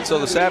 And so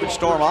the Savage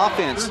Storm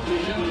offense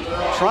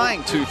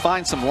trying to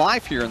find some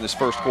life here in this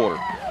first quarter.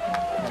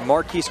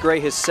 Marquise Gray,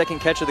 his second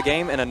catch of the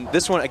game, and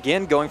this one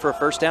again going for a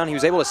first down. He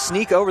was able to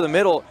sneak over the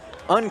middle,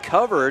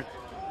 uncovered,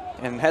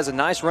 and has a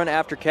nice run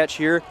after catch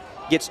here.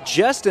 Gets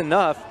just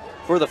enough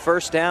for the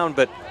first down,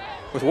 but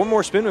with one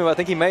more spin move, I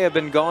think he may have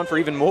been gone for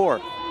even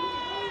more.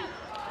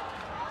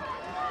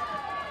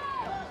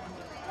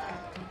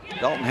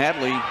 Dalton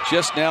Hadley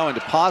just now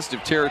into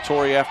positive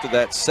territory after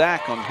that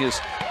sack on his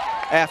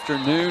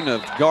afternoon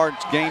of yards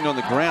gained on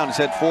the ground. He's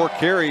had 4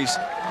 carries,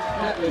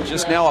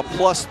 just now a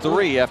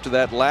 +3 after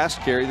that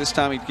last carry. This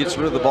time he gets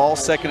rid of the ball,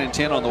 2nd and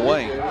 10 on the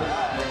way.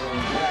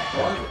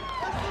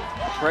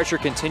 Pressure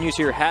continues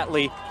here.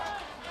 Hatley,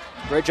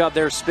 great job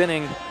there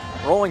spinning,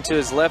 rolling to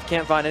his left,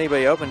 can't find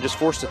anybody open, just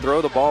forced to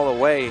throw the ball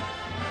away.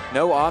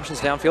 No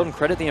options downfield, and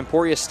credit the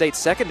Emporia State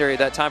secondary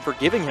that time for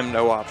giving him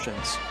no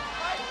options.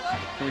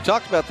 And we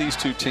talked about these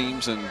two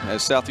teams, and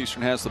as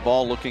Southeastern has the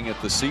ball, looking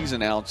at the season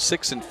now,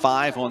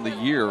 6-5 on the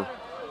year.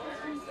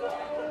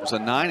 It was a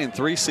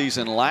 9-3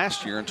 season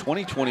last year in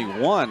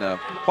 2021.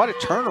 Quite a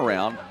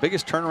turnaround,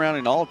 biggest turnaround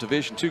in all of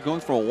Division II, going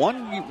from a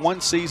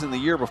 1-1 season the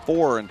year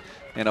before and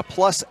and a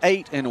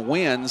 +8 in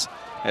wins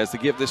as they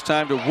give this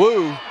time to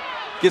Wu.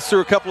 Gets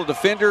through a couple of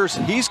defenders.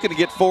 He's going to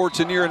get forward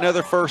to near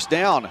another first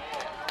down.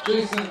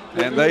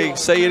 And they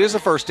say it is a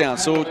first down.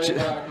 So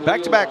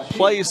back-to-back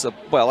plays,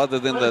 well, other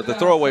than the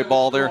throwaway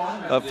ball there,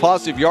 of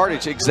positive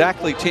yardage,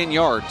 exactly 10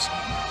 yards.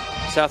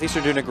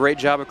 Southeastern doing a great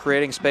job of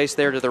creating space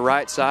there to the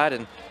right side,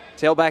 and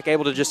tailback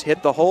able to just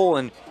hit the hole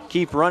and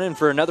keep running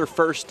for another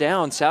first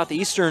down.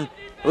 Southeastern,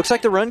 looks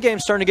like the run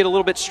game's starting to get a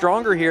little bit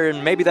stronger here,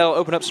 and maybe that'll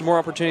open up some more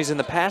opportunities in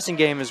the passing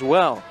game as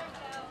well.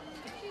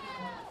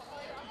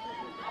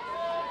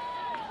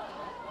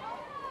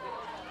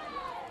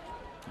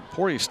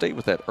 Emporia State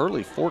with that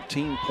early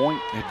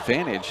 14-point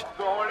advantage.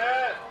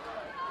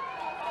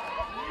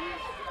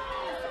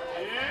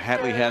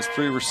 Hatley has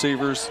 3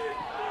 receivers.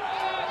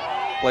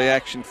 Play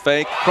action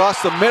fake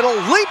across the middle,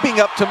 leaping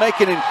up to make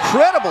an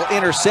incredible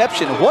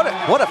interception. What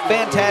a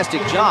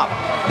fantastic job.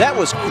 That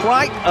was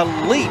quite a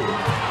leap.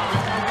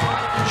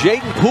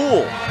 Jaden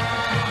Poole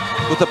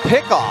with a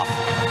pickoff.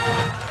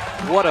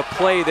 What a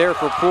play there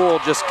for Poole,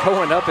 just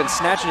going up and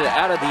snatching it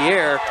out of the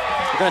air.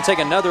 We're going to take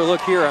another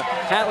look here.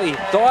 Hatley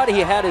thought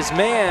he had his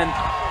man.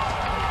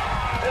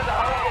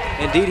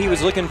 Indeed, he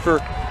was looking for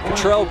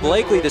Cottrell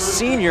Blakely, the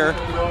senior,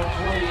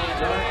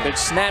 but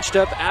snatched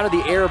up out of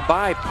the air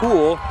by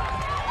Poole.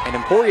 And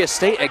Emporia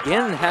State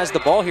again has the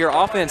ball here.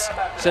 Offense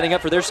setting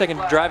up for their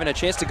second drive and a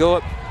chance to go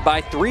up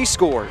by 3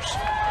 scores.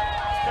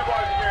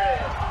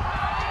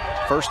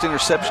 First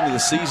interception of the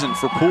season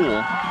for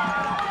Poole.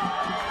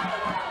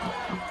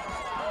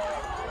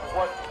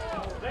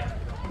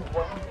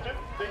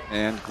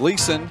 And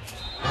Gleason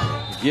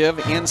give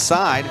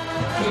inside.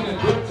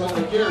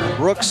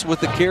 Brooks with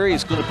the carry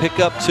is going to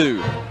pick up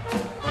 2.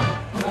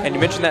 And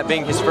you mentioned that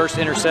being his first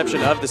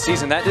interception of the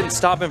season. That didn't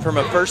stop him from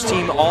a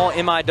first-team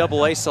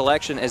All-MIAA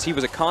selection, as he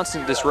was a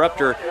constant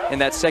disruptor in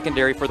that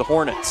secondary for the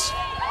Hornets.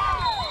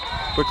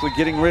 Quickly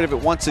getting rid of it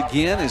once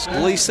again is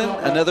Gleason.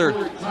 Another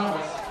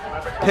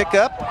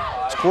pickup.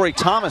 It's Corey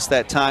Thomas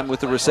that time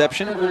with the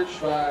reception.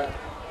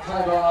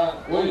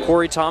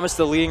 Corey Thomas,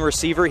 the leading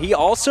receiver. He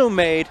also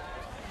made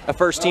a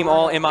first-team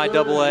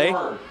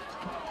All-MIAA.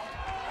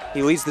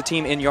 He leads the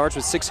team in yards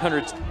with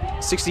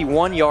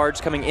 661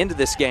 yards coming into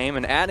this game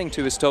and adding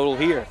to his total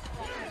here.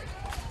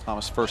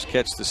 Thomas' first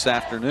catch this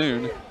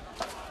afternoon.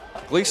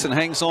 Gleason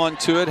hangs on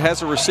to it,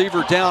 has a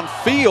receiver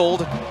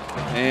downfield,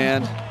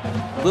 and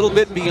a little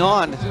bit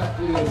beyond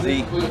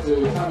the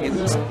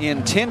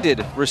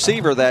intended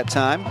receiver that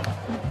time.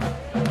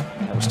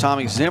 That was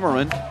Tommy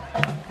Zimmerman.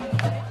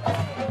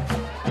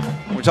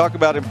 We talk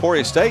about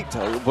Emporia State.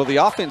 Well, the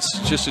offense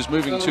just is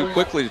moving too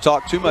quickly to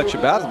talk too much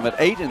about them. But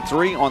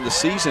 8-3 on the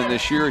season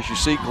this year, as you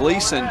see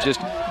Gleason just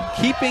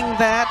keeping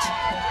that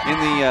in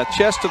the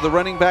chest of the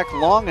running back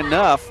long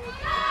enough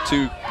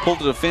to pull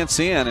the defense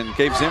in and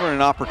gave Zimmerman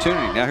an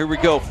opportunity. Now here we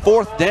go,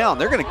 4th down.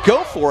 They're going to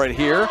go for it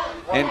here,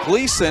 and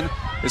Gleason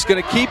is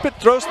going to keep it,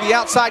 throws to the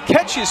outside.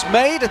 Catch is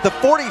made at the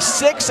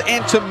 46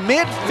 and to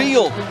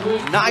midfield.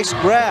 Nice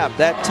grab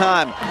that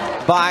time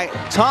by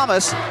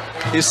Thomas.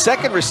 His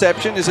second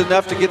reception is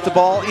enough to get the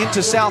ball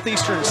into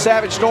Southeastern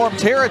Savage Storm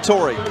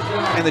territory.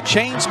 And the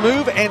chains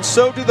move, and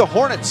so do the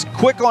Hornets.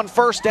 Quick on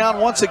first down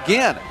once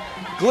again.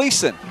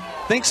 Gleason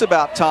thinks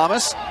about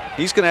Thomas.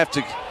 He's going to have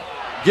to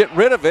get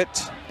rid of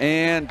it,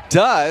 and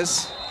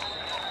does.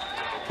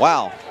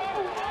 Wow.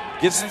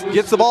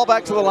 Gets the ball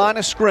back to the line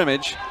of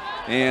scrimmage,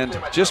 and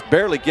just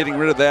barely getting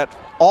rid of that.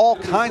 All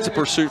kinds of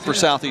pursuit for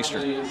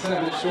Southeastern.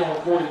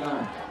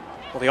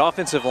 Well, the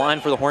offensive line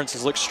for the Hornets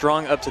has looked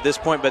strong up to this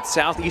point, but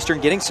Southeastern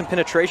getting some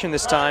penetration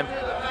this time.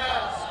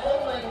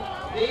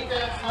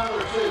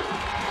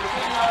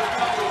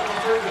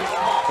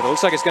 But it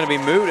looks like it's going to be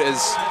moot,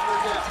 as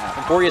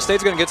Emporia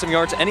State's going to get some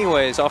yards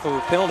anyways off of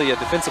a penalty, a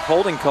defensive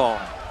holding call.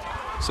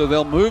 So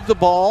they'll move the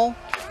ball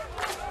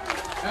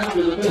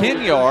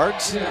 10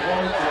 yards.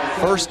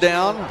 First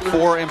down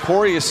for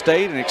Emporia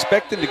State, and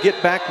expect them to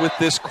get back with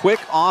this quick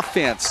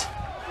offense.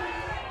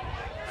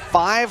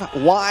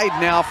 5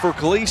 wide now for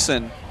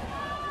Gleason.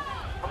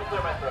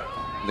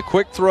 The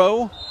quick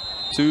throw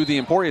to the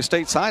Emporia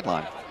State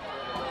sideline.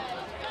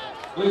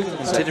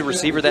 Intended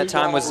receiver that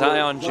time was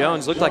Zion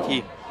Jones. Looked like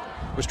he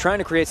was trying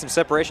to create some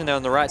separation there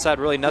on the right side,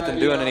 really nothing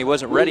doing, and he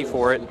wasn't ready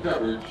for it.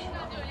 So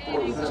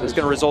it's going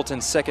to result in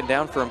second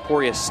down for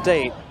Emporia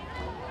State.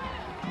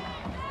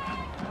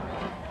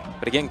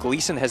 But again,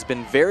 Gleason has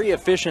been very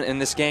efficient in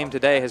this game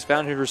today, has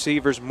found his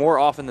receivers more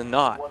often than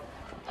not.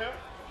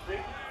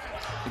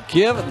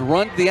 Give and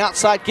run to the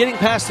outside, getting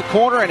past the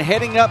corner and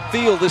heading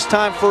upfield this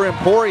time for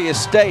Emporia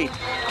State.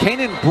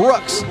 Kanan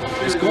Brooks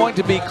is going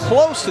to be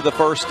close to the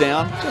first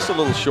down, just a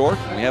little short.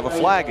 We have a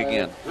flag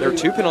again. There are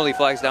 2 penalty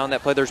flags down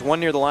that play. There's one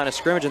near the line of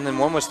scrimmage, and then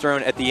one was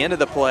thrown at the end of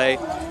the play,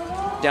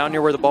 down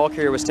near where the ball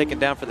carrier was taken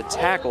down for the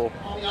tackle.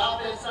 On the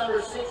offense,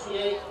 number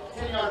 68,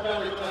 10-yard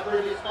penalty from the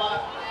previous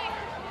spot.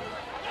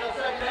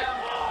 Second down.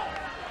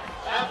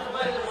 After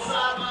play, there's a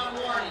sideline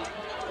warning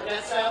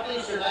against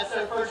Southeastern. That's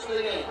their first of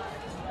the game.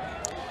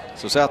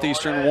 So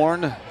Southeastern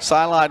warned,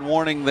 sideline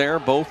warning there.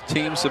 Both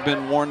teams have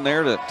been warned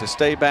there to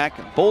stay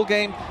back. Bowl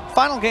game,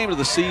 final game of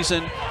the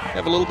season.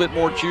 have a little bit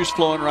more juice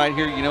flowing right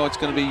here. You know it's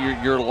going to be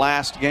your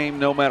last game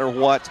no matter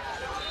what.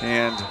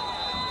 And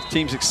the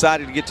team's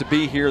excited to get to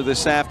be here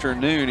this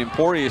afternoon.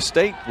 Emporia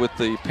State with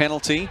the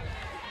penalty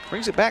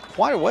brings it back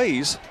quite a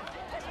ways.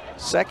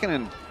 Second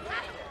and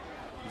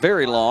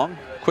very long.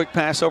 Quick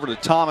pass over to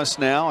Thomas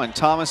now, and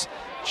Thomas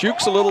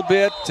jukes a little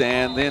bit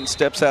and then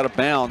steps out of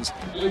bounds,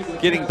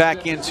 getting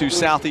back into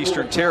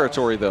Southeastern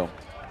territory though.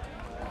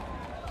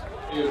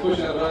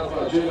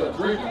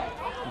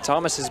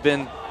 Thomas has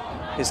been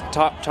his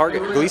top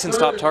target, Gleason's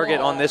top target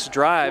on this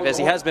drive, as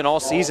he has been all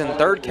season.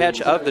 Third catch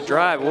of the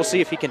drive. We'll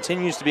see if he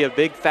continues to be a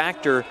big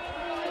factor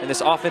in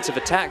this offensive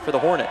attack for the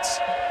Hornets.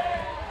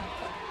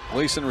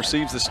 Gleason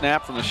receives the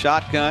snap from the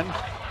shotgun.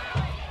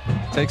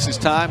 Takes his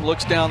time,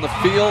 looks down the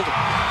field.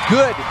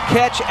 Good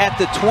catch at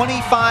the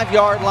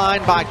 25-yard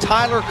line by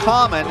Tyler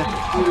Common.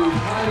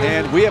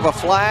 And we have a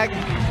flag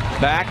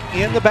back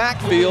in the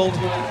backfield.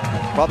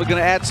 Probably going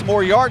to add some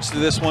more yards to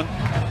this one.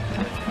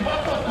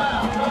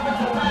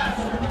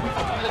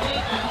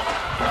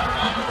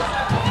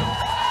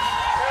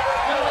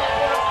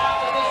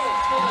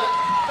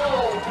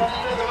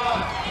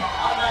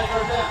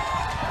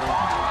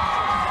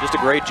 Just a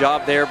great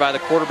job there by the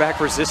quarterback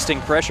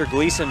resisting pressure.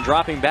 Gleason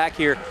dropping back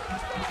here.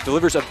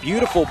 Delivers a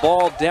beautiful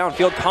ball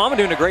downfield. Common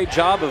doing a great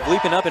job of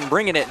leaping up and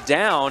bringing it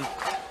down.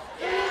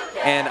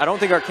 And I don't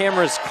think our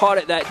cameras caught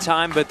it that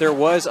time, but there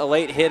was a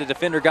late hit. A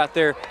defender got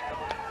there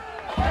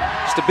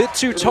just a bit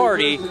too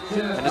tardy,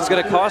 and it's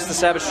going to cost the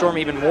Savage Storm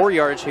even more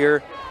yards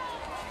here.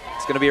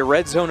 It's going to be a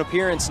red zone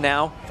appearance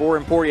now for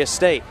Emporia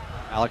State.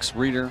 Alex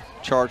Reeder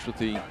charged with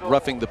the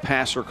roughing the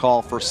passer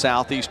call for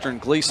Southeastern.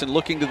 Gleason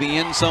looking to the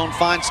end zone,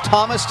 finds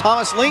Thomas.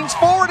 Thomas leans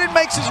forward and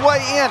makes his way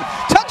in.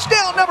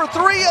 Touchdown number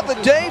 3 of the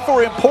day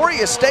for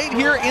Emporia State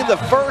here in the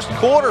first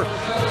quarter.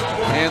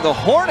 And the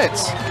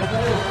Hornets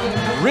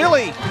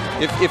really,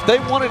 if they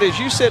wanted, as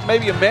you said,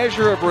 maybe a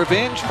measure of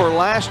revenge for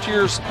last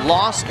year's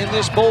loss in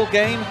this bowl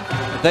game,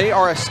 they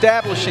are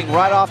establishing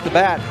right off the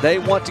bat they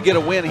want to get a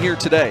win here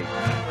today.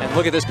 And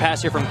look at this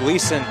pass here from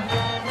Gleason.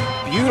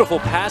 Beautiful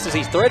passes.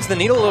 He threads the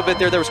needle a little bit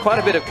there. There was quite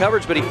a bit of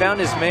coverage, but he found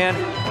his man.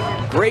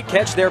 Great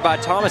catch there by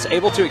Thomas,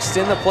 able to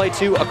extend the play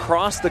too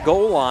across the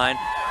goal line.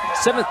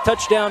 7th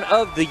touchdown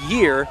of the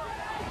year.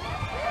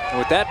 And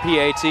with that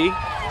PAT,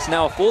 it's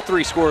now a full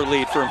 3-score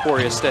lead for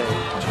Emporia State.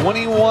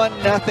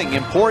 21-0.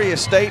 Emporia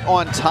State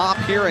on top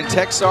here in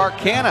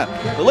Texarkana.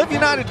 The Live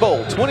United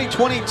Bowl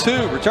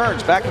 2022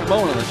 returns back in a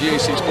moment on the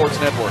GAC Sports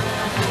Network.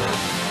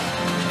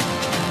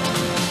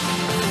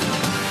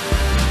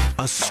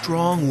 A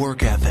strong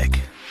work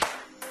ethic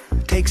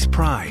takes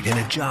pride in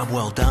a job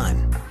well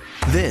done.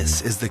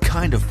 This is the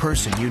kind of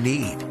person you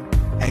need.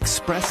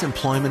 Express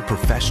Employment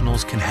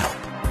Professionals can help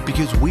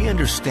because we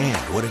understand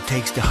what it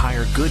takes to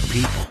hire good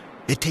people.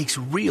 It takes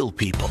real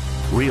people,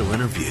 real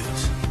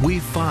interviews. We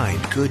find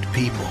good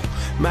people,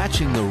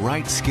 matching the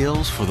right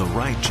skills for the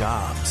right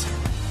jobs.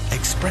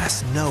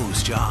 Express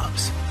knows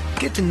jobs.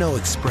 Get to know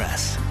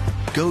Express.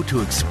 Go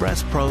to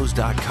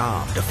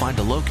expresspros.com to find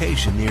a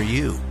location near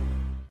you.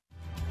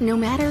 No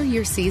matter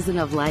your season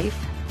of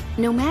life,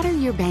 no matter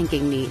your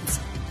banking needs,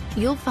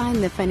 you'll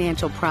find the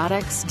financial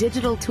products,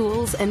 digital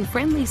tools, and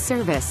friendly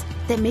service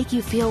that make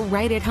you feel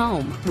right at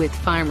home with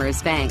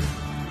Farmers Bank.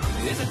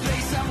 There's a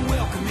place I'm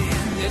welcome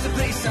in. There's a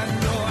place I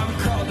know I'm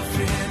called a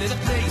friend. There's a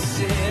place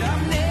that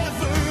I'm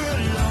never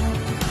alone.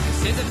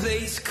 There's a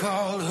place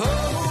called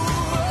home.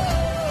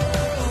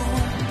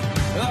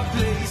 A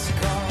place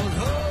called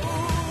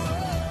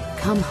home.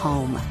 Come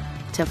home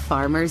to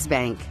Farmers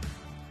Bank.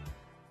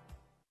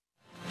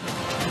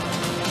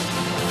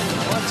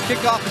 Let's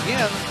kick off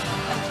again.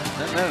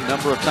 Done that a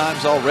number of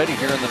times already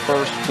here in the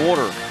first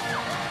quarter.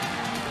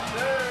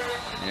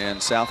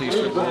 And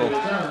Southeastern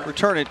will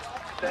return it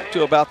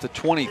to about the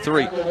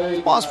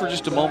 23. Pause for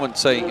just a moment and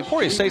say,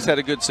 Emporia State's had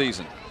a good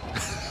season.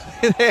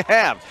 They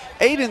have.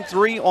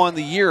 8-3 on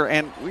the year,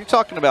 and we're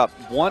talking about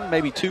 1,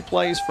 maybe 2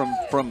 plays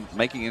from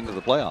making it into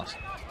the playoffs.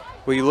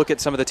 Well, you look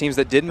at some of the teams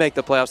that did make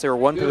the playoffs. They were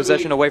 1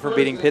 possession away from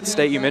beating Pitt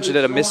State. You mentioned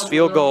it, a missed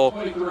field goal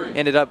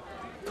ended up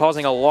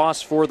causing a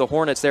loss for the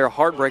Hornets there, a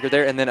heartbreaker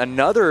there, and then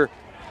another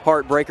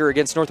heartbreaker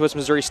against Northwest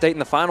Missouri State in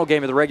the final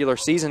game of the regular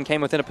season,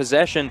 came within a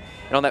possession,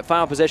 and on that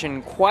final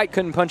possession quite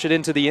couldn't punch it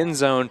into the end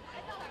zone.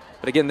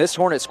 But again, this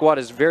Hornet squad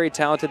is very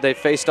talented. They've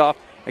faced off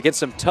against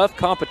some tough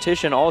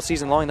competition all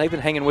season long. They've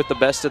been hanging with the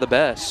best of the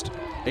best.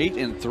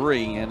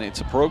 8-3, and it's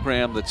a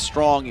program that's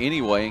strong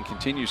anyway and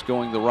continues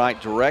going the right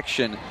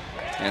direction.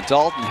 And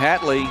Dalton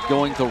Hatley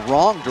going the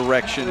wrong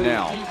direction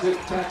now.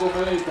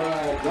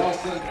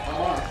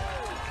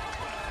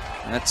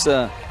 That's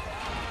a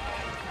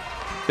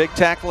big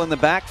tackle in the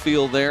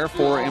backfield there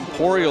for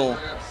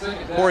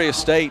Emporia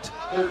State.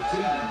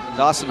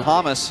 Dawson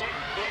Hamas.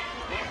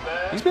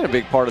 He's been a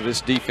big part of this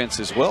defense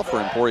as well for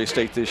Emporia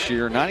State this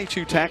year.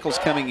 92 tackles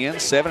coming in,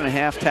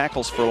 7.5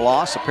 tackles for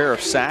loss, a pair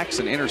of sacks,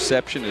 an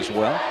interception as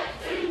well.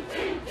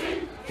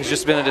 He's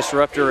just been a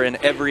disruptor in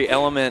every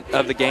element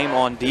of the game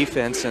on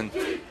defense, and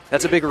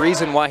that's a big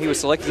reason why he was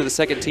selected to the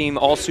second team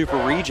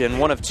All-Super Region,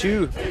 one of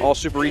 2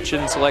 All-Super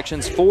Region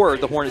selections for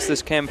the Hornets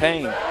this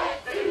campaign.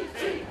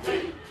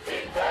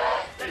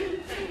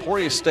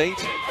 Emporia State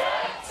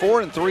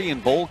 4-3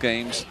 in bowl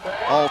games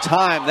all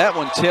time. That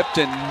one tipped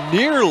and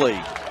nearly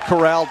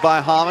corralled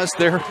by Hamas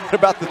there at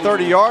about the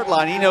 30-yard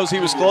line. He knows he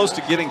was close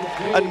to getting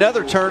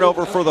another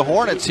turnover for the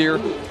Hornets here,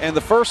 and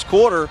the first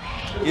quarter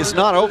is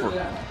not over.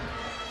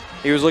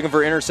 He was looking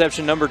for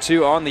interception number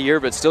 2 on the year,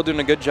 but still doing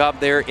a good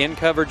job there in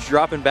coverage,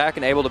 dropping back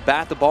and able to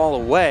bat the ball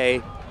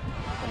away.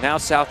 And now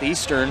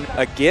Southeastern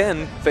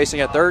again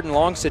facing a 3rd and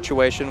long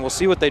situation. We'll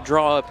see what they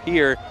draw up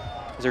here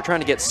as they're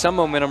trying to get some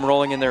momentum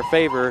rolling in their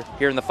favor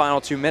here in the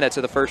final 2 minutes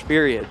of the first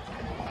period.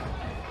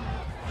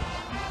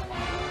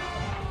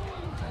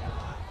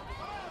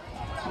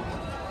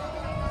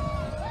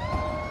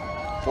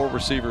 Four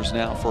receivers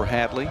now for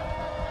Hadley.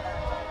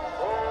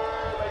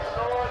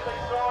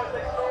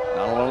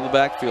 Not alone in the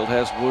backfield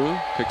has Wu.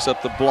 Picks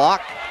up the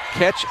block.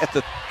 Catch at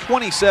the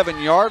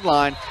 27-yard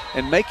line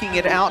and making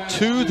it out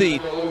to the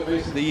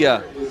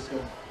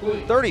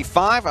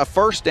 35, a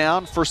first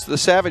down for the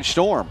Savage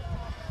Storm.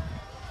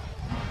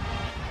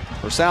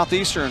 For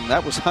Southeastern,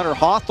 that was Hunter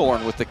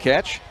Hawthorne with the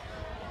catch.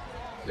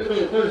 It'll be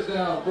a first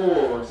down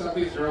for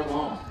Southeastern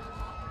Oklahoma.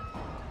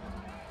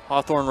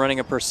 Hawthorne running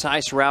a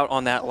precise route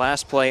on that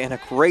last play and a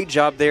great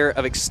job there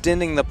of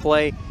extending the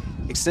play.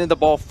 Extended the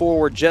ball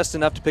forward just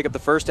enough to pick up the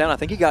first down. I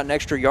think he got an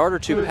extra yard or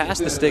 2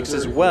 past the sticks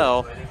as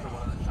well.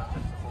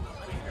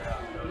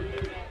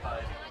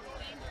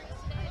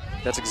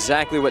 That's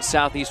exactly what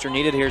Southeastern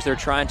needed here as they're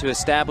trying to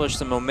establish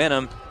some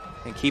momentum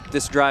and keep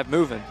this drive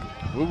moving.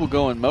 We will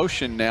go in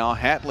motion now.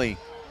 Hatley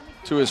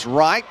to his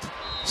right,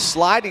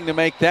 sliding to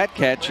make that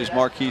catch is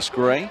Marquise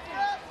Gray.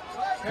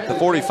 The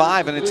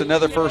 45, and it's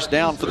another first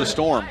down for the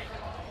Storm.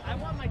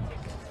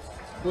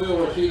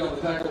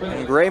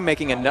 And Gray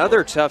making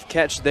another tough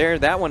catch there.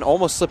 That one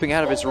almost slipping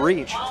out of his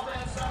reach.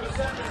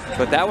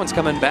 But that one's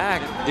coming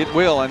back. It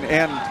will, and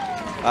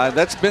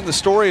that's been the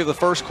story of the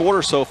first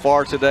quarter so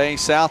far today.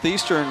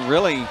 Southeastern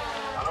really,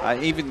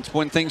 even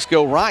when things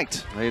go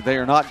right, they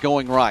are not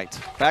going right.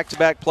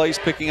 Back-to-back plays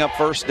picking up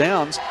first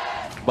downs,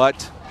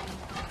 but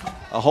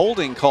a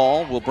holding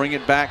call will bring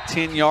it back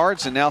 10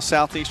 yards, and now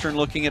Southeastern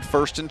looking at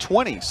 1st and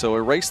 20. So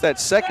erase that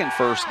second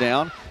first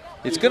down.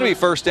 It's going to be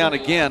first down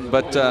again,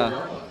 but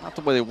not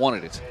the way they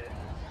wanted it.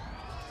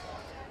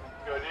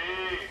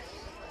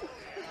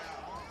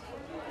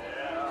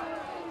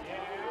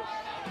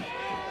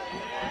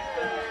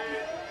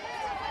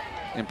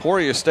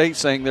 Emporia State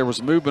saying there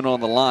was movement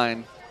on the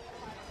line.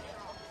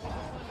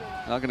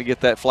 Not going to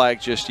get that flag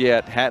just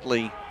yet.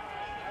 Hatley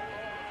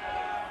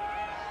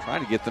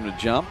trying to get them to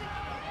jump.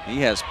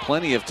 He has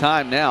plenty of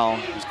time now.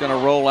 He's going to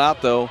roll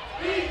out, though,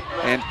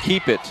 and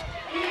keep it.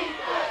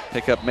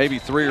 Pick up maybe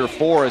 3 or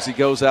 4 as he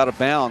goes out of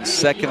bounds.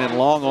 2nd and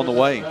long on the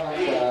way.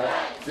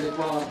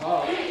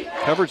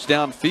 Coverage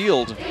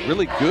downfield,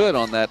 really good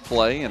on that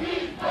play, and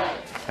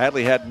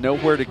Hadley had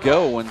nowhere to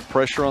go when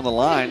pressure on the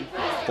line.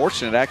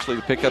 Fortunate, actually,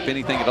 to pick up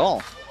anything at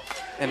all.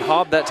 And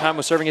Hobb that time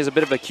was serving as a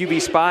bit of a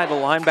QB spy. The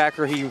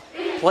linebacker, he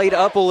played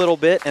up a little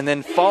bit and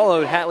then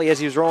followed Hatley as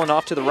he was rolling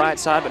off to the right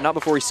side, but not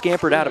before he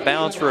scampered out of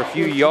bounds for a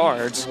few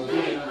yards.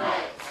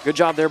 Good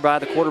job there by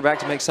the quarterback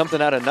to make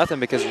something out of nothing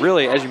because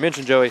really, as you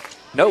mentioned, Joey,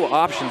 no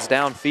options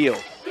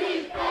downfield.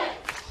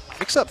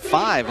 Picks up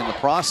 5 in the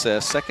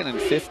process. 2nd and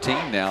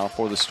 15 now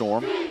for the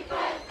Storm.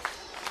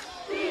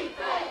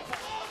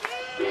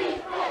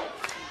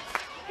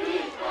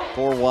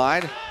 Four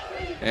wide,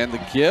 and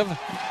the give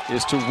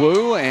is to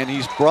Wu, and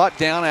he's brought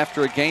down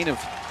after a gain of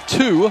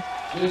 2,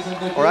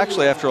 or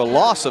actually after a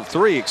loss of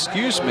 3,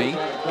 excuse me.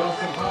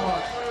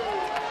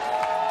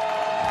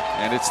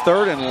 And it's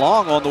 3rd and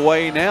long on the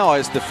way now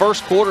as the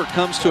first quarter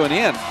comes to an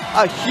end.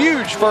 A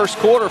huge first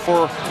quarter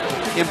for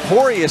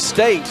Emporia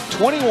State.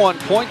 21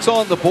 points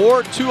on the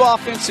board, 2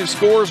 offensive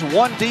scores,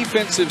 1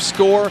 defensive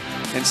score.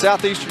 And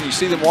Southeastern, you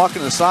see them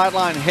walking the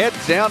sideline,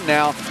 heads down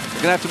now.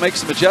 They're going to have to make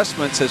some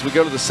adjustments as we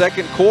go to the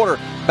second quarter.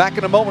 Back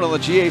in a moment on the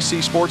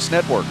GAC Sports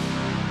Network.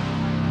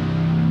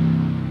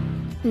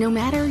 No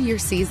matter your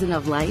season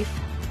of life,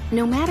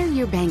 no matter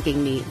your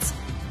banking needs,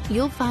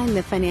 you'll find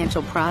the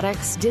financial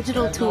products,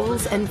 digital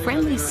tools, and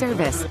friendly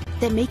service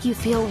that make you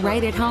feel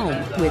right at home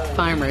with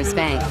Farmers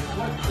Bank.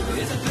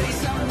 There's a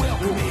place I'm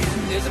welcome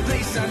in. There's a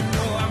place I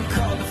know I'm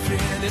called a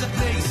friend. There's a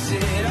place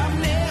that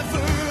I'm never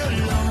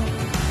alone.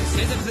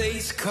 There's a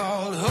place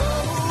called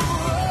home.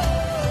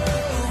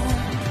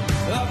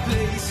 A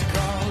place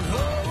called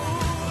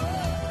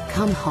home.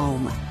 Come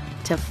home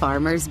to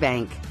Farmers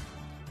Bank.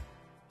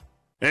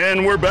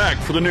 And we're back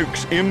for the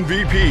Nukes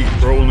MVP.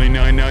 For only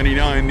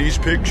 $9.99, these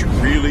picks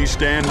really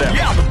stand out.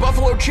 Yeah, the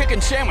buffalo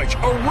chicken sandwich,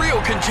 a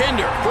real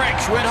contender.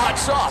 Frank's Red Hot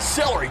Sauce,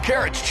 celery,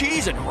 carrots,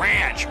 cheese, and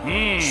ranch.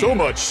 So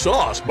much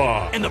sauce,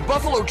 Bob. And the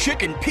buffalo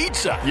chicken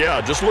pizza.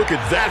 Yeah, just look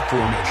at that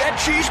formation. That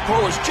cheese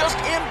pull is just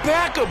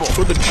impeccable.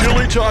 For the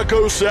chili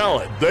taco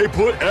salad, they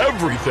put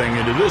everything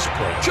into this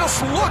plate.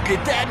 Just look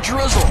at that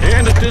drizzle.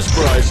 And at this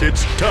price,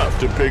 it's tough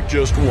to pick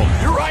just one.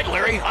 You're right,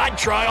 Larry. I'd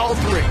try all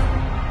 3.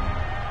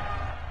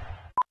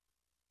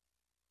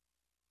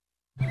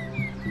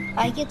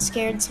 I get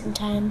scared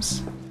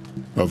sometimes.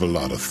 Of a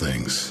lot of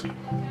things.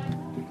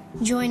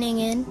 Joining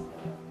in.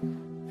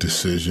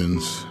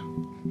 decisions,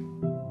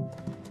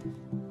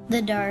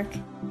 The dark.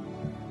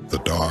 the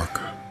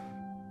dark.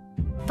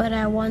 But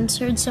I once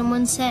heard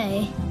someone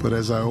say, But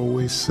as I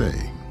always say,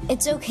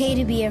 it's okay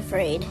to be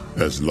afraid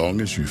as long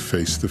as you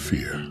face the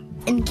fear.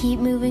 and keep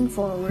moving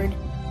forward.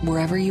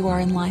 Wherever you are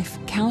in life,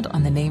 count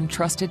on the name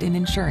trusted in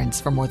insurance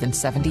for more than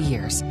 70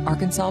 years.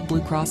 Arkansas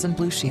Blue Cross and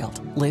Blue Shield.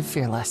 Live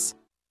fearless.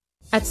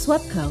 At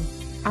SWEPCO,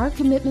 our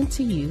commitment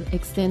to you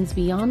extends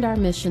beyond our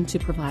mission to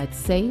provide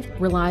safe,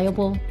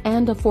 reliable,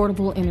 and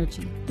affordable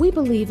energy. We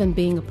believe in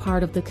being a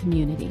part of the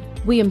community.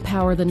 We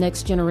empower the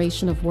next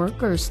generation of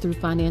workers through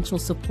financial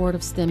support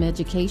of STEM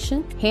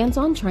education,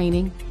 hands-on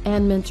training,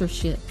 and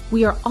mentorship.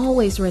 We are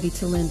always ready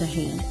to lend a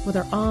hand,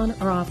 whether on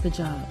or off the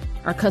job.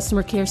 Our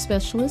customer care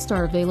specialists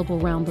are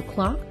available around the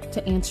clock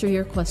to answer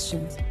your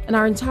questions, and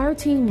our entire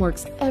team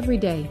works every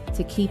day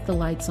to keep the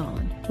lights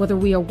on. Whether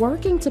we are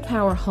working to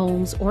power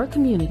homes or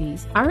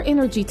communities, our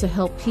energy to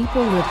help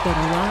people live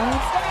better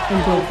lives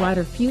and build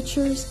brighter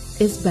futures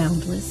is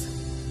boundless.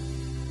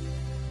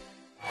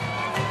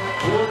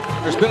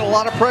 There's been a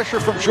lot of pressure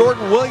from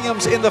Jordan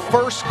Williams in the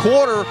first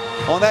quarter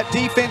on that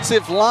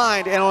defensive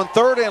line, and on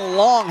 3rd and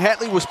long,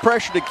 Hatley was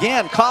pressured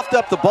again, coughed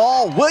up the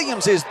ball.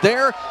 Williams is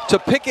there to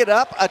pick it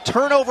up. A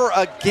turnover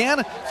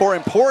again for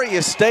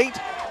Emporia State,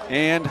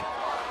 and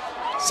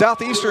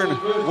Southeastern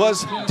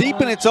was deep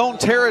in its own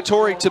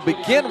territory to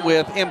begin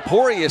with.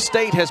 Emporia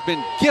State has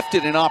been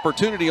gifted an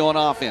opportunity on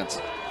offense.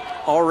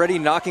 Already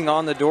knocking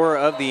on the door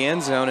of the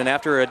end zone, and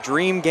after a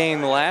dream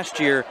game last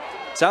year,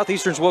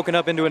 Southeastern's woken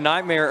up into a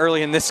nightmare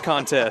early in this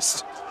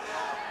contest.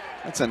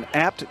 That's an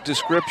apt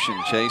description,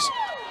 Chase.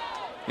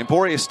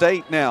 Emporia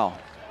State now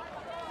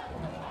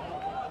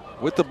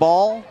with the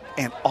ball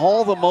and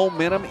all the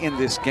momentum in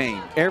this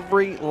game.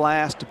 Every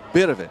last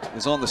bit of it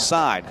is on the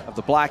side of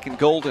the black and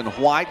gold and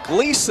white.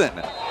 Gleason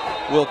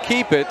will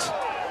keep it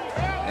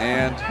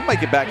and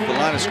make it back to the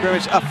line of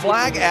scrimmage. A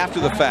flag after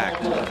the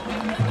fact.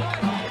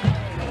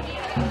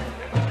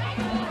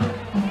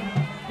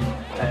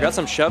 Got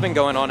some shoving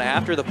going on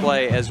after the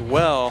play as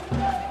well.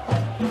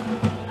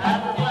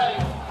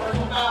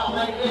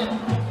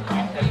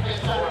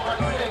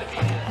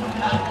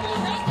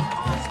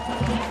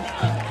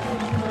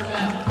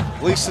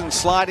 Gleason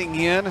sliding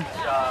in,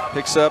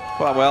 picks up,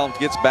 well,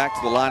 gets back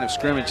to the line of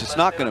scrimmage. It's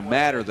not going to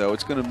matter, though.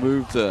 It's going to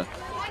move the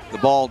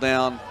ball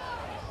down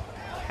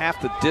half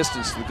the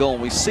distance to the goal.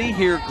 And we see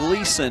here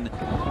Gleason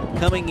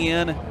coming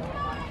in,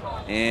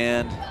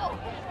 and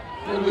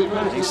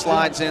he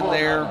slides in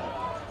there.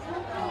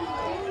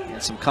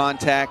 Some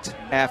contact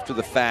after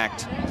the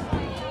fact.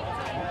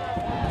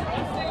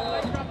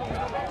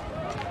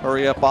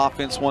 Hurry up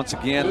offense once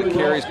again. The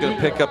carry's going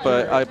to pick up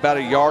about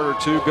a yard or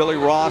two. Billy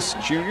Ross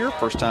Jr.,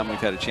 first time we've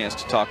had a chance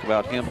to talk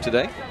about him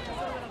today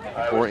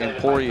for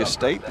Emporia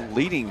State,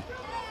 leading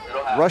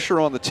rusher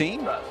on the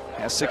team.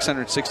 Has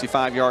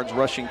 665 yards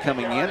rushing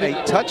coming in,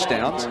 8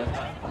 touchdowns.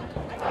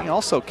 He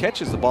also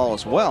catches the ball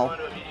as well.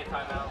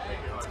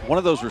 One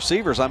of those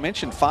receivers, I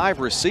mentioned 5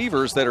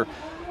 receivers that are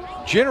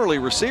generally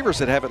receivers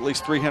that have at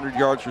least 300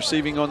 yards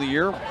receiving on the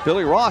year.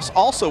 Billy Ross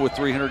also with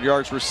 300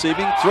 yards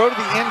receiving. Throw to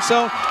the end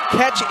zone.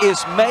 Catch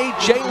is made.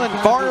 Jalen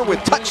Varner with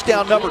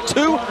touchdown number 2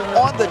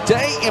 on the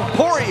day.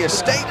 Emporia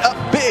State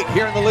up big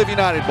here in the Live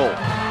United Bowl.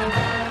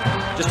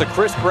 Just a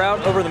crisp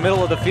route over the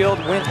middle of the field,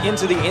 went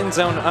into the end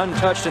zone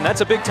untouched, and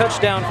that's a big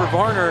touchdown for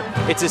Varner.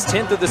 It's his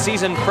 10th of the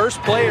season,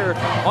 first player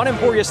on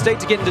Emporia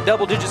State to get into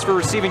double digits for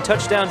receiving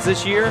touchdowns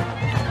this year.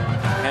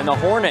 And the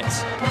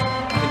Hornets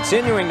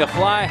continuing to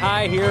fly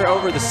high here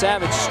over the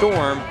Savage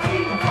Storm.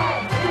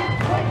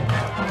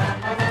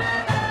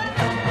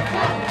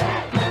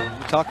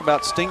 We talk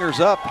about stingers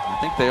up. I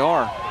think they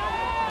are,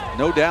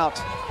 no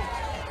doubt.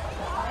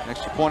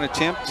 Extra point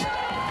attempt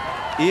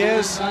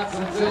is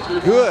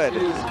good.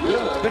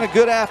 It's been a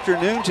good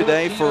afternoon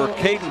today for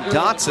Caden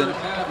Dotson.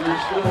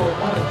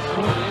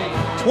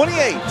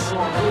 28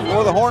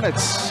 for the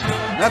Hornets.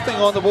 Nothing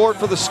on the board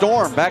for the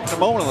Storm. Back in a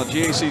moment on the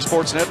GAC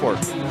Sports Network.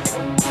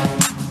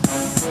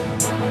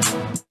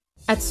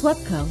 At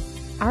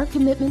SWEPCO, our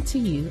commitment to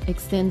you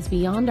extends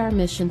beyond our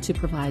mission to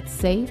provide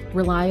safe,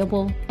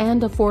 reliable,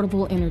 and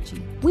affordable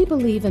energy. We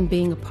believe in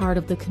being a part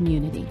of the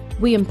community.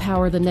 We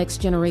empower the next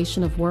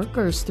generation of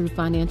workers through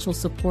financial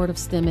support of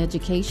STEM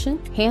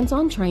education,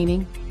 hands-on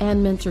training,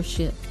 and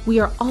mentorship. We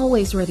are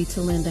always ready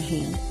to lend a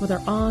hand,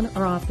 whether on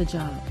or off the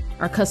job.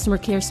 Our customer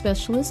care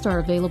specialists are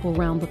available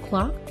round the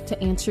clock to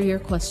answer your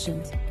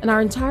questions, and our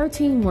entire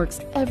team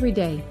works every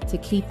day to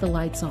keep the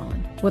lights on.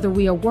 Whether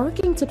we are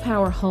working to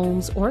power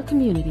homes or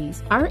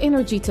communities, our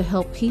energy to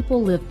help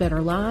people live better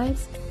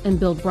lives and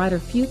build brighter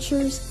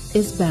futures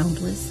is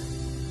boundless.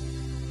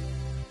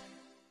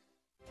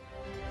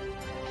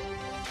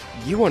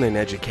 You want an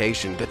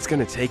education that's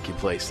going to take you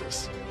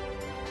places.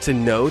 To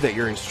know that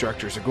your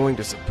instructors are going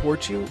to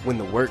support you when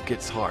the work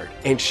gets hard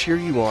and cheer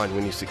you on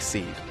when you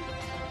succeed.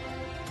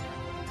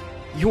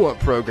 You want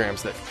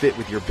programs that fit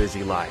with your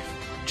busy life,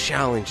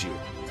 challenge you,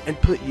 and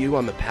put you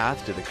on the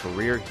path to the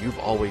career you've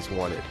always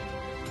wanted.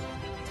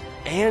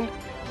 And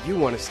you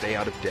want to stay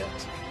out of debt.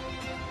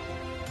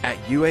 At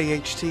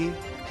UAHT,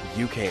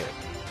 you can.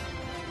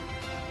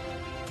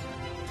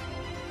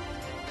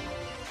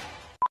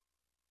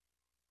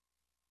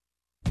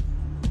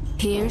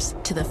 Here's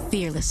to the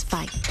fearless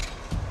fight,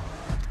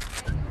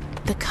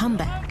 the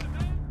comeback,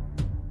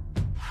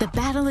 the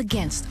battle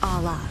against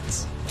all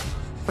odds.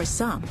 For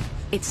some,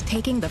 it's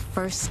taking the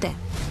first step.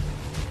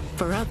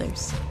 For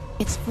others,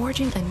 it's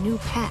forging a new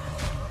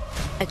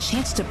path, a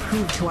chance to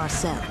prove to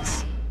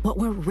ourselves what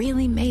we're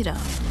really made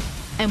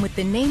of. And with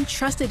the name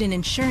trusted in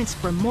insurance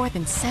for more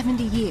than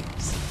 70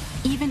 years,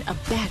 even a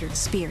battered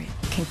spirit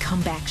can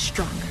come back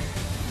stronger.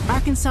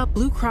 Arkansas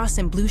Blue Cross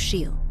and Blue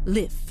Shield.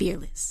 Live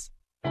fearless.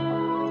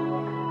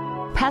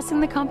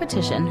 Passing the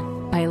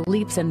competition by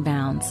leaps and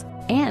bounds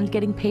and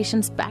getting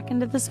patients back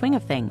into the swing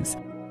of things.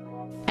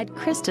 At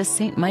Christus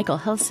St. Michael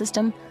Health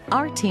System,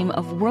 our team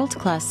of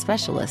world-class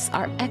specialists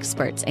are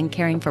experts in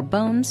caring for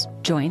bones,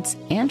 joints,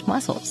 and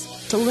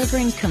muscles,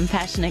 delivering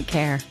compassionate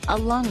care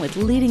along with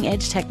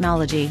leading-edge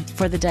technology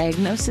for the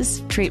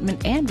diagnosis,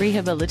 treatment, and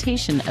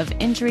rehabilitation of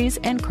injuries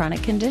and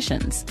chronic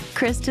conditions.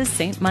 Christus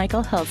St.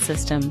 Michael Health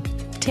System,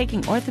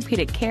 taking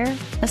orthopedic care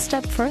a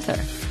step further.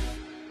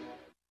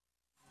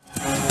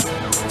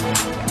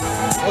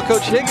 Well,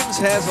 Coach Higgins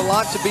has a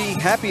lot to be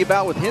happy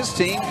about with his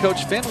team.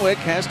 Coach Fenwick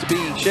has to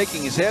be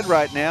shaking his head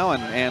right now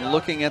and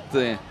looking at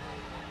the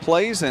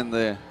plays and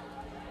the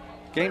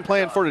game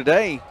plan for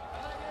today.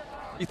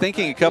 You're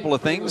thinking a couple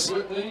of things.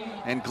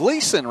 And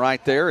Gleason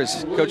right there,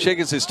 as Coach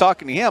Higgins is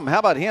talking to him. How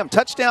about him?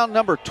 Touchdown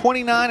number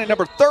 29 and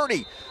number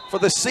 30 for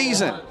the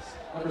season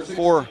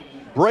for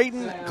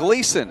Braden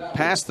Gleason.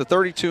 Passed the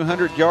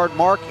 3,200-yard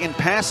mark in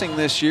passing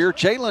this year.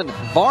 Jalen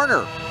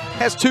Varner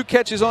has 2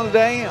 catches on the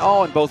day.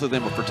 Oh, and both of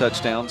them are for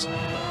touchdowns.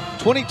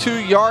 22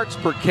 yards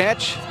per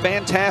catch.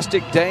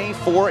 Fantastic day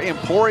for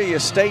Emporia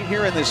State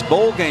here in this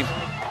bowl game.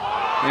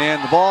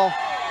 And the ball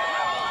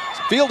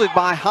fielded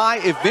by High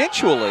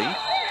eventually.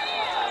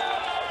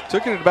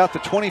 Took it at about the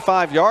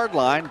 25-yard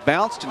line.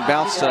 Bounced and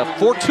bounced a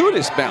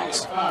fortuitous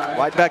bounce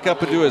right back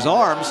up into his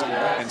arms.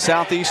 And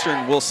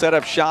Southeastern will set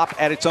up shop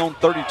at its own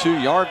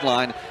 32-yard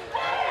line.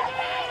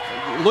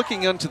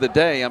 Looking into the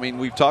day, I mean,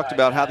 we've talked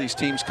about how these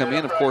teams come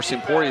in. Of course,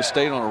 Emporia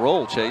State on a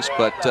roll, Chase,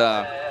 but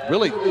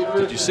really,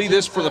 did you see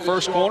this for the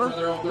first quarter?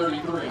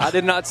 I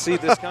did not see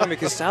this coming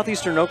because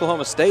Southeastern and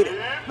Oklahoma State,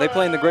 they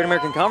play in the Great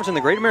American Conference, and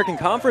the Great American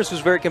Conference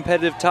was very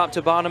competitive top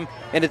to bottom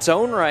in its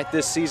own right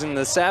this season.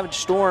 The Savage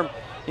Storm,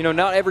 you know,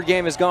 not every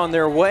game has gone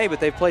their way, but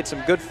they've played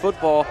some good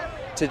football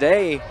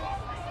today.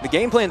 The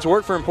game plans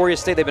work for Emporia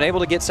State. They've been able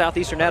to get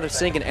Southeastern out of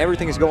sync, and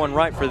everything is going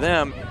right for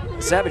them.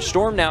 The Savage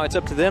Storm now, it's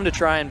up to them to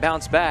try and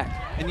bounce back.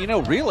 And, you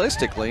know,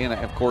 realistically, and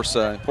of course,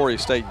 Emporia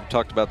State, you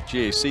talked about the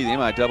GAC, the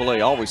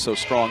MIAA, always so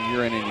strong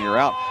year in and year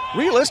out.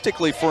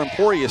 Realistically, for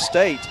Emporia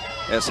State,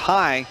 as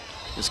High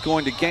is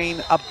going to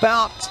gain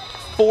about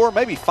 4,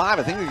 maybe 5.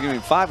 I think they're giving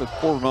 5 with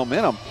forward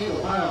momentum.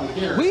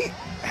 We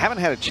haven't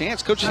had a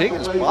chance. Coach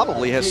Higgins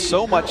probably has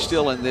so much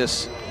still in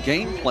this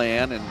game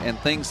plan and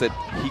things that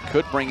he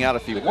could bring out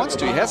if he wants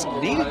to. He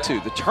hasn't needed to.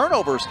 The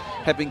turnovers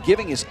have been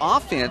giving his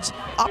offense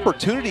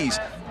opportunities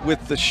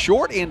with the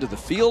short end of the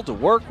field to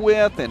work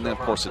with, and of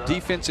course a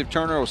defensive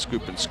turnover,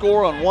 scoop and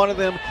score on one of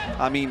them.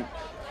 I mean,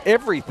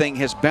 everything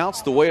has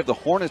bounced the way of the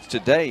Hornets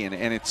today, and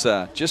it's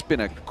just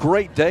been a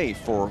great day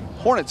for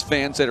Hornets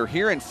fans that are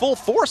here in full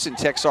force in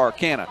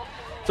Texarkana.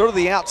 Throw to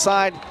the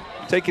outside,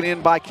 taken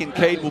in by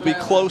Kincaid, will be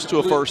close to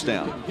a first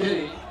down.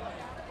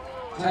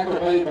 Tackle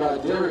made by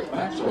Derek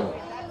Maxwell.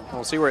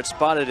 We'll see where it's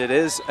spotted. It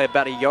is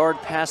about a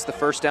yard past the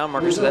first down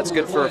marker, so that's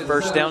good for a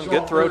first down.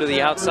 Good throw to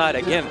the outside.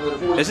 Again,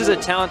 this is a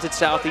talented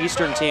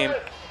Southeastern team.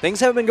 Things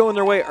haven't been going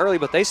their way early,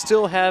 but they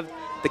still have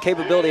the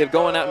capability of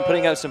going out and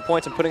putting up some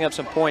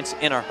points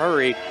in a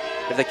hurry.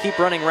 If they keep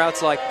running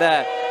routes like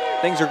that,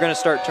 things are going to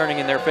start turning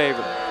in their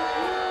favor.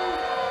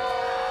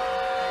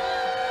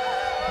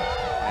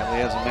 He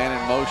has a man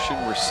in motion.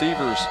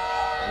 Receivers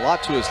a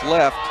lot to his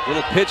left.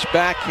 Little pitch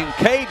back.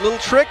 Kincaid, little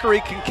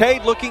trickery.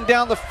 Kincaid looking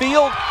down the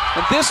field.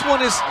 And this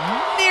one is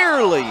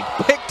nearly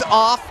picked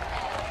off.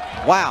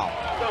 Wow.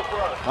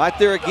 Right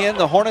there again,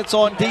 the Hornets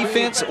on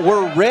defense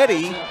were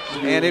ready.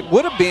 And it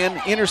would have been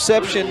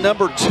interception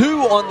number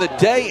 2 on the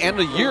day and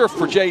the year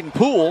for Jaden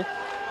Poole.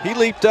 He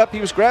leaped up.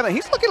 He was grabbing.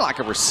 He's looking like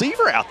a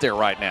receiver out there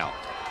right now.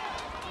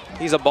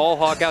 He's a ball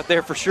hawk out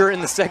there for sure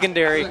in the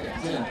secondary.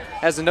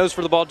 Has the nose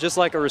for the ball just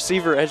like a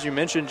receiver, as you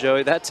mentioned,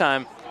 Joey. That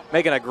time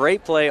making a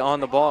great play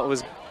on the ball. It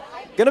was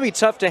going to be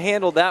tough to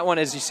handle that one,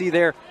 as you see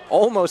there.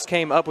 Almost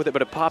came up with it,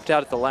 but it popped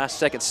out at the last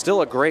second.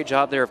 Still a great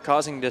job there of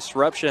causing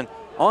disruption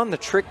on the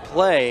trick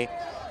play.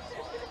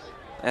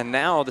 And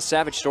now the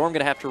Savage Storm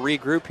going to have to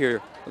regroup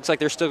here. Looks like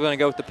they're still going to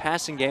go with the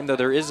passing game, though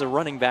there is a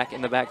running back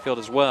in the backfield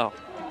as well.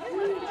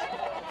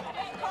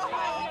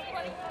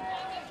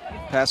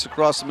 Pass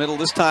across the middle.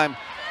 This time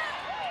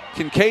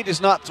Kincaid is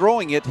not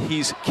throwing it,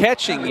 he's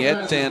catching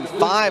it, and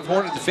 5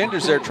 Hornet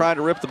defenders there trying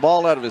to rip the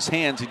ball out of his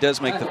hands. He does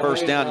make the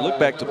first down. Look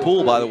back to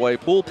Poole, by the way.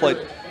 Poole played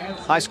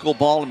high school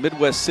ball in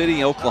Midwest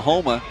City,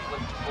 Oklahoma.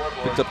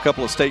 Picked up a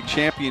couple of state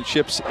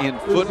championships in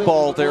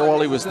football there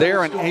while he was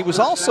there, and he was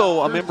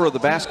also a member of the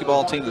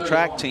basketball team, the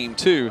track team,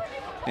 too.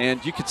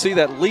 And you can see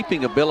that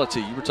leaping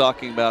ability. You were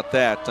talking about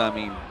that. I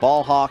mean,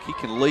 ball hawk, he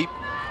can leap.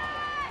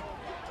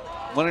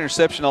 One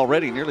interception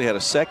already, nearly had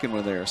a second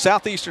one there.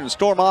 Southeastern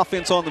Storm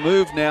offense on the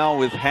move now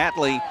with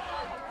Hatley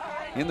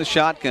in the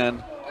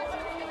shotgun.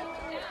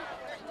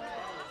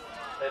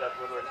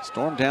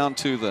 Storm down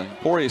to the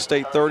Emporia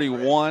State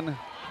 31.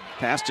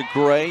 Pass to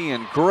Gray,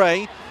 and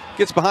Gray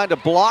gets behind a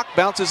block,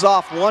 bounces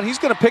off one. He's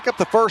going to pick up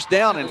the first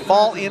down and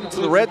fall into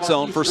the red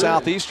zone for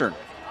Southeastern.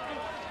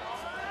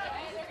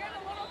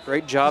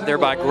 Great job there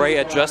by Gray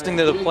adjusting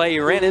to the play. He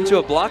ran into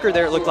a blocker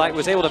there, it looked like,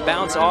 was able to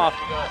bounce off.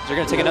 They're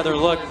going to take another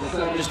look.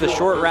 Just a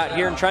short route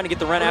here and trying to get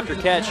the run after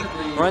catch.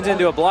 Runs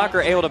into a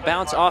blocker, able to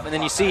bounce off, and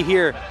then you see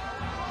here,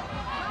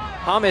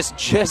 Thomas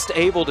just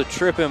able to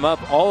trip him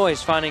up,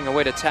 always finding a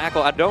way to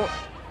tackle. I don't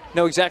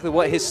know exactly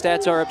what his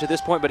stats are up to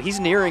this point, but he's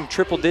nearing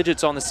triple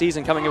digits on the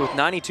season, coming in with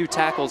 92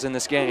 tackles in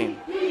this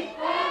game.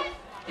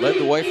 Led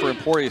the way for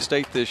Emporia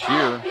State this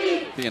year.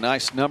 Be a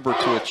nice number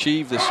to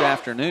achieve this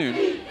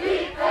afternoon.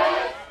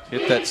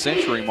 Hit that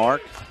century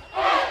mark.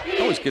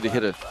 Always good to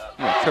hit a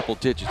triple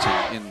digits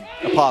in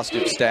a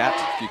positive stat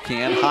if you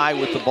can. High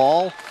with the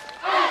ball.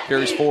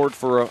 Carries forward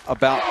for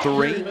about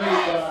 3.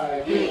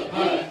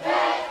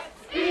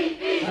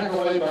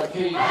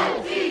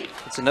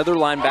 It's another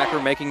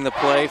linebacker making the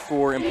play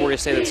for Emporia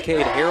State. It's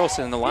Cade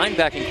Harrelson. The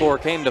linebacking core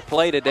came to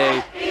play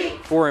today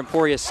for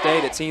Emporia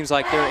State. It seems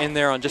like they're in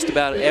there on just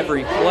about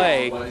every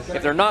play.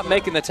 If they're not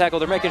making the tackle,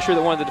 they're making sure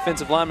that one of the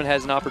defensive linemen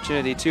has an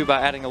opportunity too by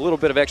adding a little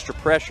bit of extra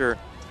pressure.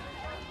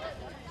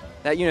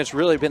 That unit's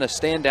really been a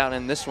standout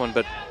in this one,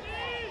 but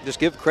just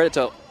give credit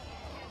to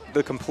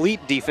the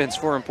complete defense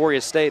for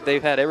Emporia State.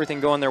 They've had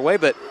everything going their way,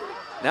 but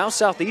now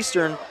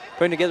Southeastern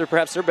putting together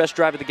perhaps their best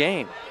drive of the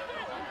game.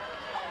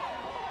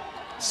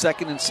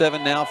 2nd and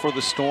 7 now for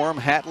the Storm.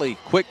 Hatley,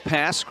 quick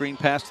pass, screen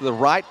pass to the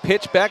right,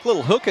 pitch back,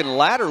 little hook and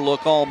ladder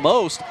look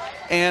almost.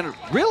 And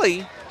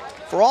really,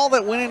 for all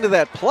that went into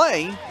that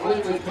play,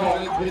 I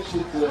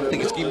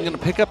think it's even going to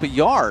pick up a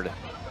yard.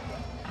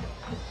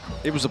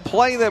 It was a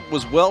play that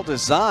was well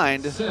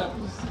designed,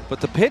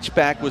 but the pitch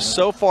back was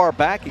so far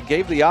back it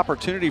gave the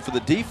opportunity for the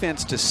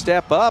defense to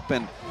step up.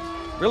 And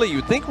really,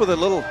 you'd think with a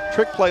little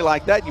trick play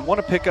like that, you want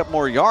to pick up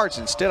more yards.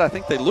 Instead, I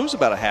think they lose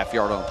about a half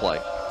yard on the play.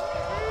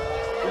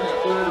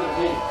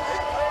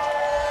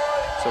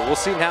 So we'll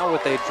see now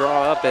what they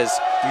draw up, as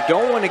you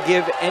don't want to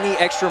give any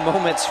extra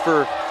moments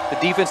for the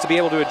defense to be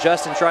able to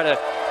adjust and try to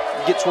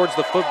get towards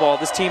the football.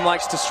 This team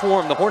likes to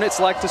swarm. The Hornets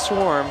like to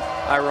swarm,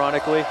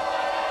 ironically.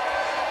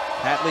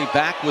 Hatley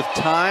back with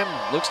time,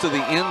 looks to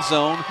the end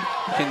zone.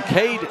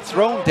 Kincaid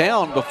thrown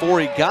down before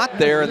he got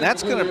there, and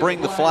that's going to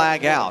bring the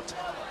flag out.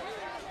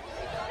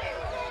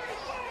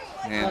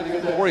 And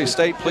Emporia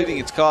State pleading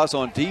its cause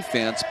on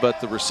defense, but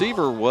the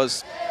receiver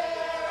was,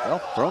 well,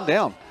 thrown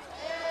down.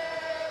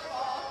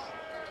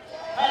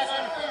 Pass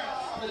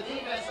interference for the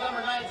defense,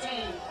 number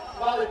 19,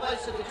 while we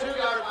place at the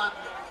 2-yard line.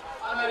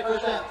 Automatic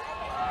first down.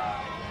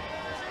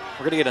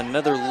 We're going to get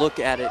another look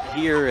at it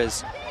here,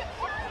 as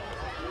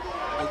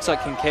looks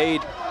like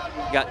Kincaid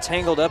got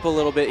tangled up a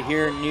little bit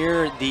here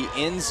near the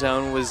end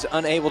zone, was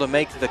unable to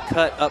make the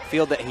cut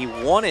upfield that he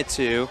wanted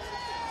to.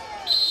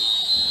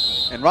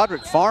 And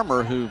Roderick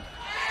Farmer, who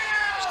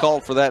was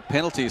called for that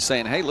penalty, is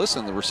saying, hey,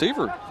 listen, the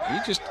receiver, he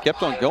just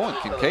kept on going.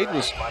 Kincaid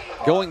was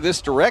going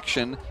this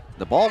direction.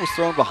 The ball was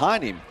thrown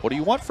behind him. What do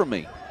you want from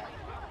me?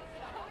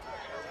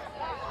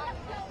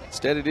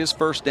 Instead, it is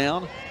first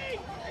down.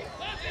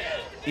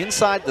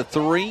 Inside the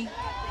 3.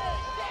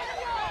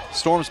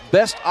 Storm's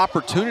best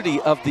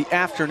opportunity of the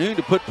afternoon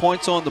to put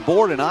points on the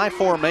board. An I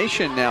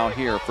formation now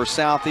here for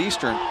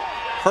Southeastern.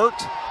 Hurt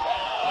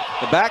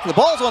the back. The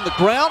ball's on the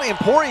ground.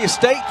 Emporia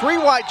State, 3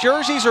 white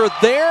jerseys are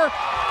there.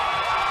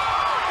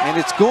 And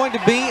it's going to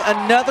be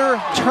another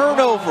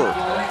turnover,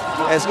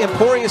 as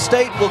Emporia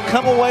State will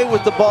come away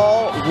with the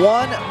ball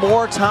one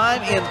more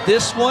time in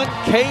this one.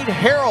 Cade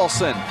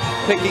Harrelson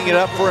picking it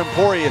up for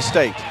Emporia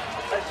State.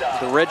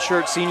 The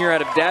redshirt senior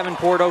out of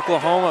Davenport,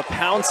 Oklahoma,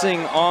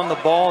 pouncing on the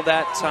ball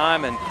that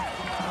time. And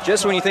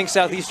just when you think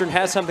Southeastern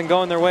has something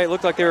going their way, it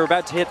looked like they were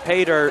about to hit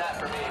pay dirt.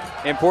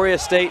 Emporia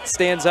State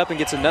stands up and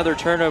gets another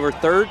turnover.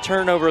 3rd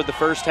turnover of the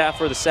first half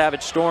for the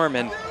Savage Storm.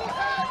 And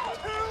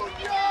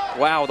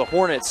wow, the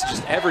Hornets,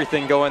 just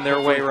everything going their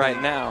way right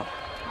now.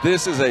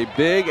 This is a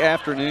big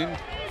afternoon.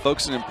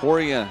 Folks in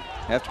Emporia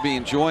have to be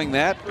enjoying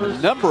that. A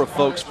number of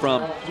folks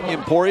from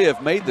Emporia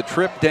have made the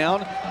trip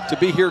down to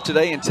be here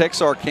today in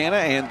Texarkana,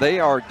 and they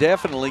are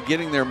definitely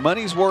getting their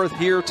money's worth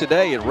here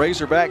today at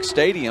Razorback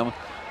Stadium.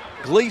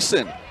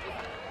 Gleason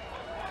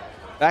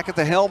back at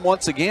the helm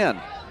once again.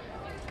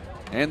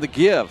 And the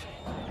give.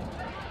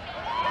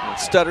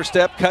 Stutter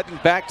step, cutting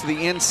back to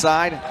the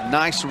inside.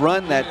 Nice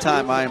run that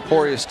time by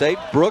Emporia State.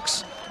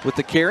 Brooks with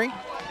the carry.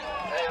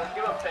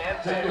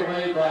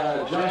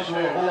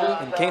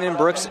 And Kanan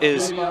Brooks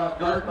is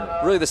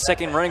really the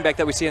second running back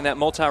that we see in that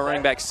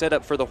multi-running back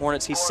setup for the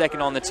Hornets. He's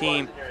second on the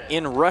team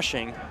in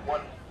rushing.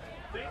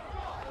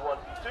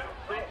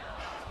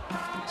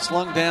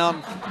 Slung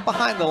down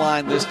behind the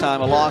line this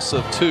time, a loss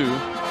of 2.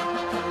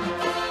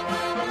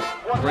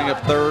 bring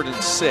up 3rd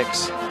and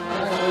 6.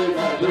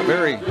 A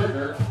very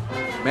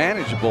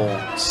manageable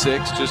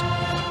 6, just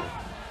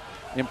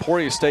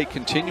Emporia State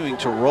continuing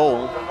to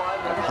roll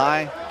at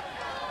high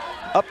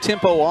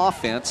up-tempo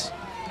offense.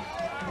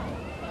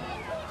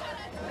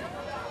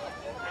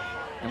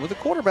 And with a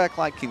quarterback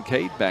like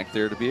Kincaid back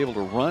there to be able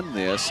to run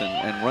this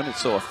and run it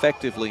so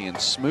effectively and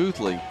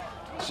smoothly,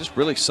 it's just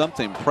really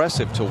something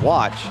impressive to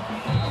watch.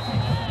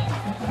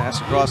 Pass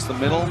across the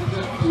middle.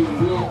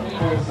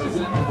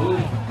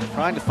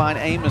 Trying to find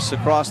Amos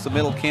across the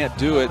middle, can't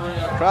do it.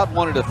 Crowd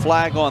wanted a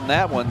flag on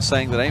that one,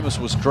 saying that Amos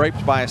was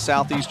draped by a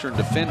Southeastern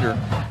defender.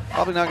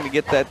 Probably not going to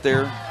get that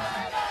there.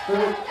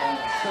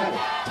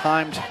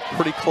 Timed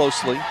pretty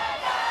closely.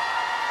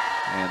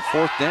 And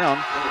 4th down.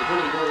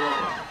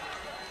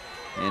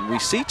 And we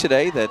see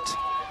today that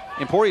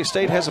Emporia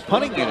State has a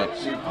punting unit.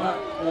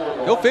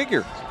 Go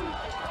figure.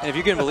 And if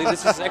you can believe,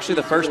 this is actually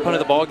the first punt of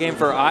the ball game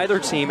for either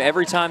team.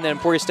 Every time that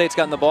Emporia State's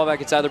gotten the ball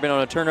back, it's either been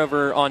on a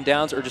turnover on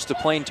downs or just a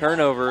plain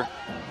turnover.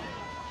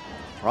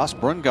 Ross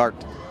Brungart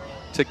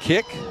to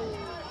kick,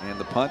 and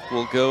the punt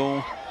will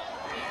go,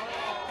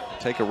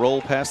 take a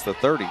roll past the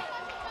 30.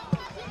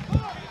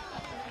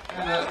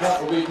 And that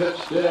punt will be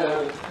touched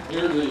dead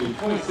near the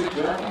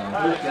 26-yard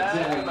line. 1st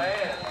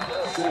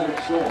and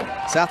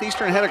 10.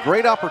 Southeastern had a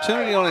great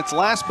opportunity on its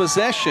last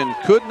possession,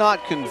 could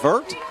not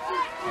convert,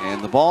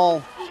 and the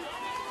ball,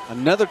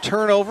 another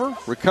turnover,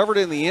 recovered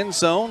in the end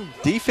zone.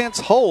 Defense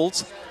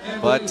holds,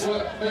 but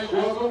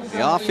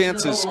the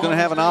offense is going to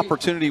have an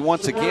opportunity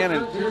once again.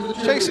 And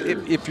Chase,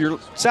 if you're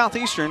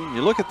Southeastern,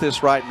 you look at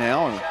this right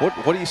now, and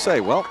what do you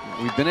say? Well,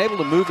 we've been able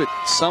to move it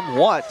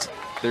somewhat.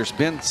 There's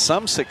been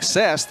some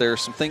success. There are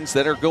some things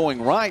that are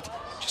going right.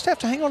 Just have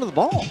to hang on to the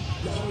ball.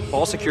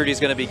 Ball security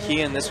is going to be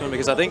key in this one,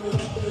 because I think,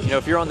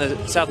 if you're on the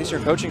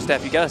Southeastern coaching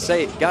staff, you got to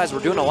say, guys, we're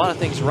doing a lot of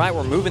things right.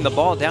 We're moving the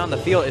ball down the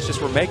field. It's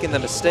just we're making the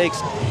mistakes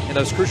in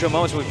those crucial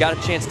moments. We've got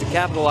a chance to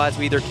capitalize.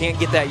 We either can't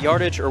get that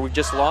yardage or we've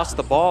just lost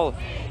the ball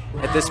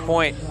at this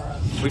point.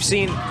 We've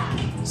seen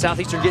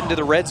Southeastern get into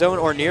the red zone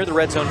or near the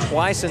red zone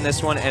twice in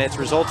this one, and it's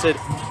resulted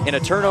in a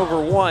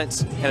turnover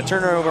once and a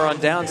turnover on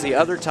downs the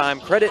other time.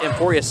 Credit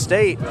Emporia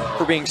State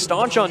for being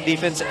staunch on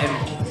defense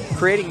and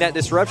creating that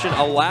disruption,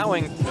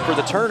 allowing for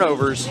the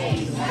turnovers.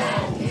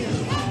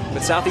 But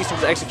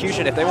Southeastern's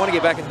execution, if they want to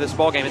get back into this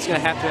ballgame, it's going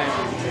to have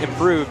to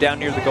improve down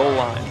near the goal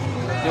line.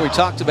 We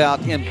talked about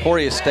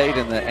Emporia State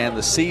and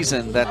the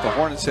season that the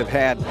Hornets have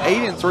had.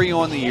 8-3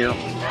 on the year.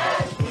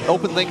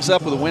 Opened things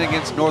up with a win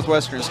against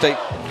Northwestern State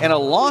and a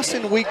loss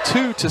in week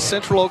 2 to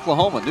Central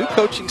Oklahoma. New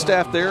coaching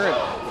staff there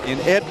in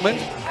Edmond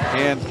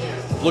and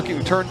looking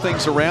to turn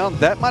things around.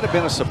 That might have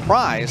been a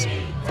surprise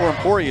for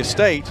Emporia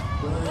State.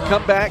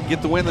 Come back,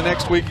 get the win the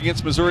next week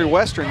against Missouri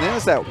Western. Then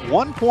it's that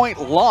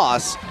 1-point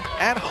loss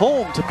at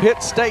home to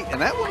Pitt State,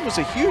 and that one was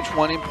a huge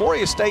one.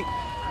 Emporia State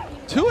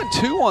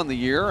 2-2 on the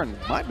year and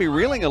might be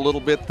reeling a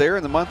little bit there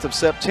in the month of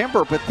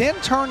September, but then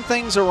turn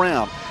things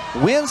around.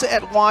 Wins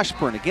at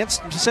Washburn,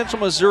 against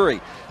Central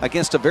Missouri,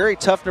 against a very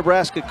tough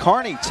Nebraska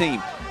Kearney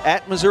team,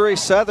 at Missouri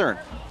Southern,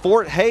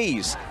 Fort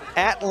Hays,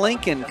 at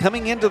Lincoln,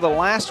 coming into the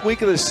last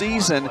week of the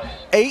season,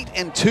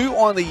 8-2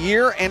 on the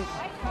year, and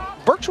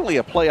virtually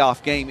a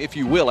playoff game, if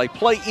you will, a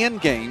play-in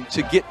game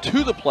to get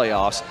to the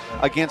playoffs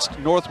against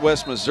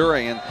Northwest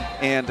Missouri.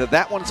 And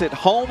that one's at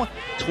home,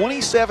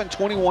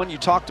 27-21. You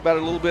talked about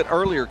it a little bit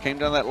earlier. Came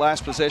down that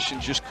last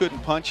possession, just couldn't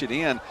punch it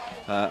in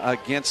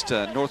against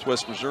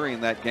Northwest Missouri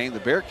in that game. The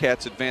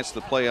Bearcats advanced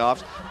to the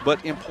playoffs,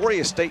 but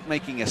Emporia State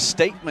making a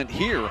statement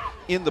here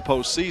in the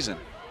postseason.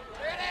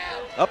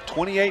 Up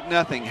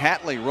 28-0.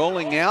 Hatley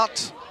rolling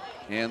out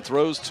and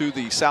throws to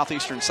the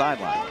Southeastern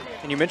sideline.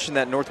 And you mentioned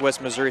that Northwest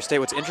Missouri State.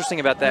 What's interesting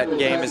about that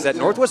game is that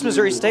Northwest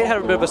Missouri State had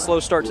a bit of a slow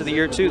start to the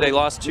year, too. They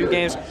lost 2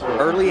 games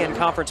early in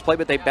conference play,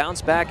 but they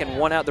bounced back and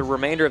won out the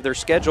remainder of their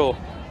schedule.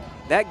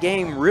 That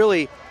game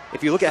really,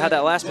 if you look at how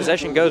that last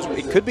possession goes,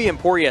 it could be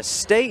Emporia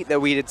State that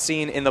we had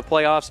seen in the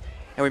playoffs,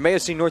 and we may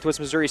have seen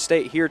Northwest Missouri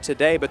State here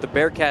today, but the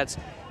Bearcats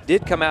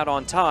did come out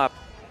on top,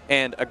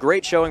 and a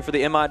great showing for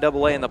the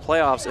MIAA in the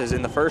playoffs is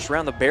in the first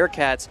round, the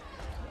Bearcats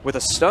with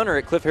a stunner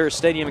at Cliff Harris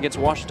Stadium against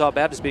Ouachita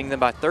Baptist, beating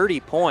them by 30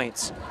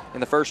 points in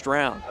the first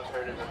round.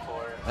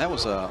 That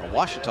was a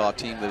Ouachita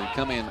team that had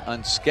come in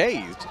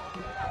unscathed,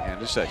 and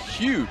just a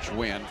huge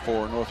win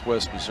for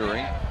Northwest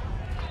Missouri.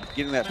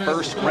 Getting that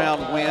first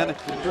round win,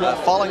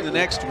 falling the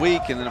next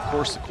week, and then of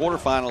course the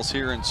quarterfinals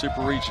here in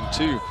Super Region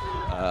 2.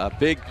 A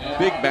big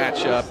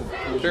matchup.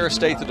 Ferris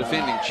State, the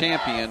defending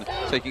champion,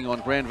 taking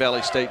on Grand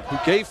Valley State, who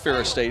gave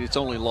Ferris State its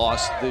only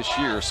loss this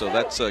year. So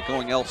that's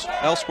going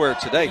elsewhere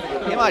today.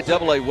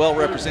 MIAA well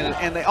represented,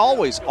 and they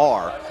always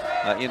are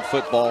in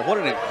football. What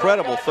an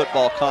incredible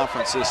football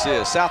conference this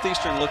is.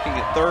 Southeastern looking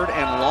at 3rd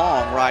and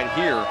long right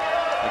here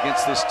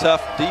against this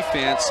tough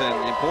defense, and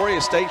Emporia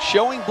State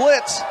showing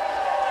blitz.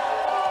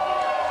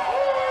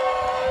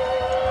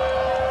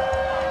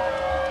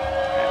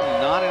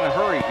 And not in a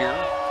hurry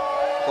here.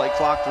 Play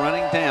clock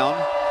running down.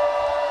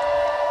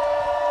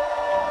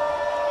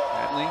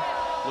 Hadley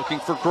looking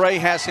for Gray,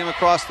 has him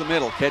across the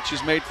middle. Catch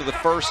is made for the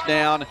first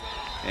down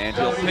And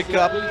he'll pick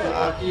up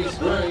out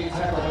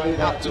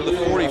to the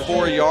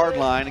 44-yard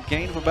line, a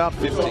gain of about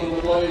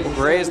 15.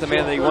 Gray is the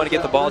man that you want to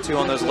get the ball to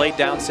on those late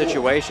down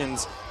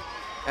situations,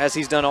 as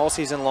he's done all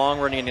season long,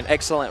 running an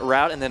excellent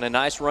route and then a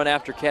nice run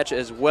after catch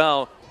as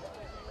well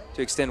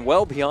to extend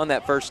well beyond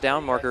that first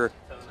down marker.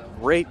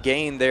 Great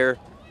gain there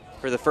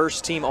for the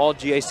first team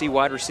all-GAC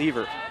wide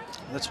receiver.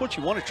 That's what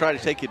you want to try to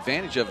take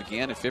advantage of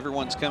again. If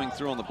everyone's coming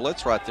through on the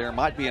blitz right there,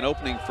 might be an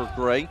opening for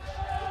Gray.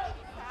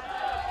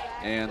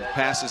 And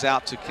passes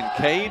out to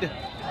Kincaid.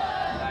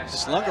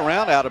 Slung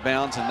around out of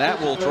bounds, and that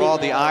will draw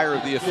the ire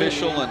of the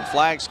official, and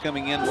flags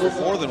coming in from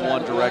more than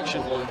one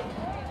direction.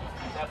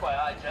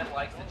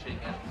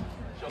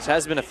 This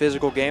has been a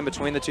physical game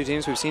between the two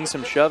teams. We've seen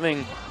some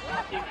shoving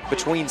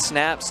between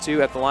snaps,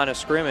 too, at the line of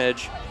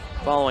scrimmage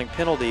following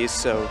penalties.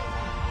 So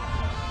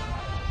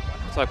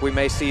it's like we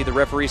may see the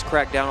referees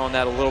crack down on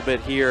that a little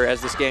bit here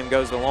as this game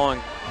goes along.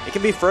 It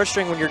can be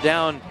frustrating when you're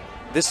down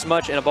this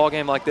much in a ball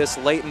game like this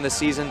late in the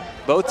season.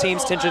 Both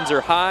teams' tensions are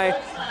high.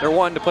 They're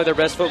wanting to play their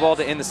best football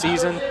to end the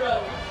season.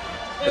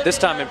 But this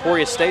time,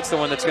 Emporia State's the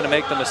one that's going to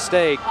make the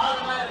mistake.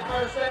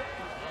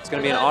 It's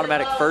going to be an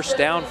automatic first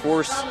down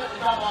for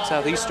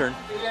Southeastern.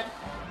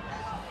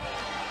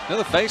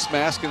 Another face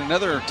mask, and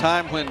another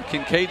time when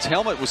Kincaid's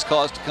helmet was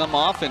caused to come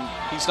off, and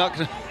he's not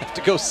going to have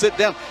to go sit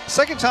down.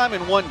 Second time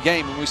in one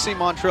game, and we see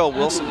Montrell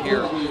Wilson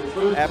here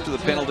after the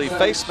penalty.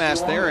 Face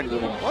mask there, and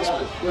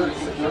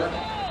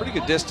pretty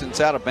good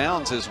distance out of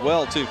bounds as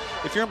well, too.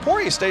 If you're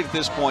Emporia State at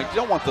this point, you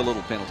don't want the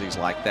little penalties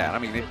like that. I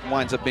mean, it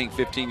winds up being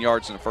 15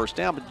 yards and a first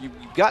down, but you've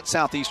got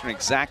Southeastern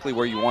exactly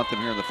where you want them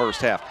here in the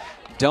first half.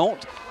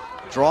 Don't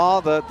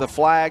draw the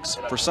flags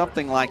for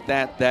something like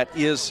that. That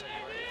is,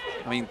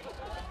 I mean,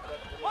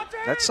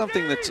 that's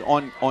something that's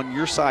on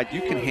your side.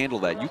 You can handle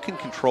that. You can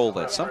control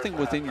that. Something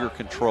within your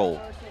control.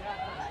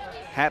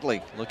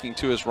 Hatley looking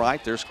to his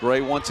right. There's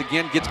Gray once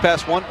again. Gets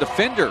past one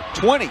defender.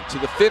 20 to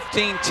the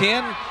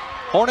 15-10.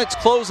 Hornets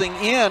closing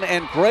in,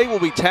 and Gray will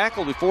be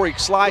tackled before he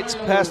slides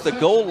past the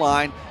goal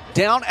line.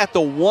 Down at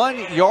the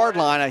 1 yard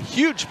line. A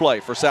huge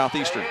play for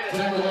Southeastern.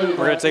 We're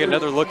going to take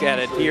another look at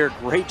it here.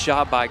 Great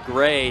job by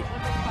Gray.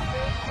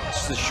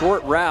 Just a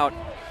short route.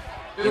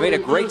 He made a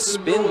great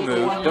spin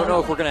move. Don't know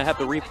if we're going to have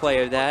the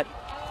replay of that.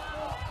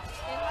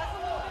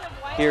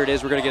 Here it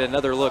is. We're going to get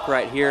another look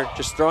right here.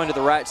 Just throwing to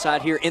the right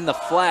side here in the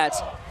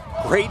flats.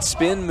 Great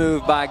spin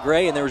move by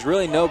Gray, and there was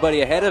really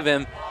nobody ahead of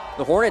him.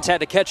 The Hornets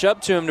had to catch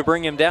up to him to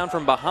bring him down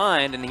from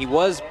behind, and he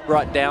was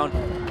brought down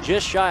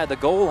just shy of the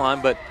goal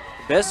line, but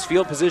best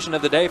field position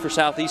of the day for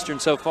Southeastern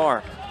so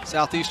far.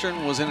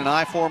 Southeastern was in an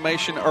I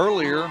formation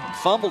earlier,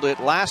 fumbled it,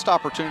 last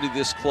opportunity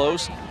this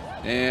close.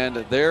 And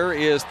there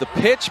is the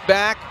pitch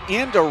back,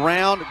 end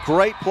around,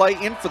 great play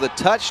in for the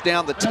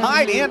touchdown. The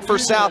tight end for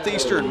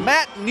Southeastern,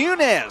 Matt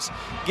Nunez,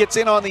 gets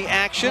in on the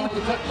action.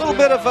 A little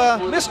bit of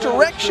a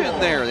misdirection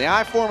there. The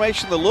I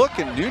formation, the look,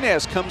 and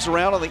Nunez comes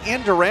around on the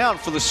end around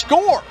for the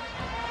score.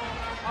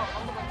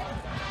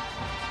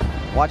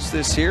 Watch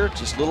this here,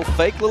 just a little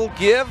fake little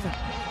give.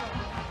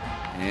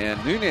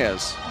 And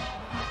Nunez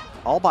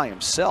all by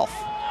himself,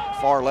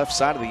 far left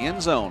side of the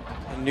end zone.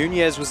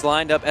 Nunez was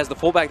lined up as the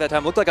fullback that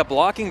time. Looked like a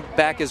blocking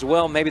back as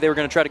well. Maybe they were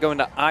going to try to go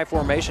into I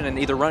formation and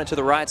either run it to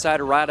the right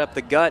side or right up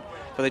the gut.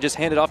 But they just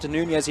hand it off to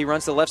Nunez. He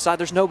runs to the left side.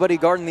 There's nobody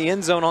guarding the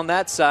end zone on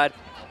that side.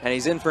 And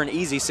he's in for an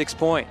easy 6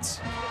 points.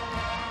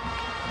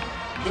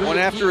 One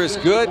after is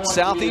good.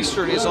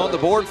 Southeastern is on the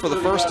board for the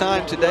first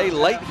time today,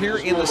 late here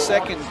in the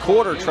second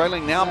quarter,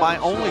 trailing now by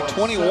only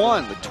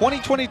 21. The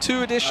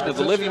 2022 edition of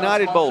the Live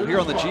United Bowl here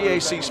on the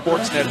GAC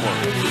Sports Network.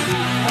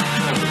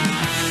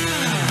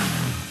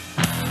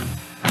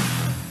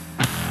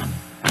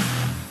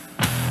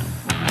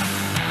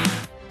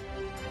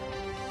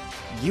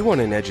 You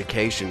want an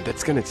education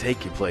that's going to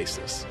take you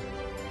places.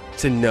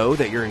 To know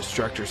that your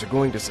instructors are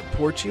going to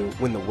support you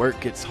when the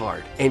work gets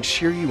hard and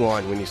cheer you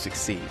on when you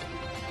succeed.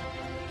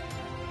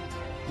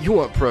 You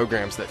want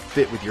programs that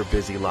fit with your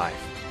busy life,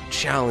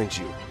 challenge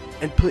you,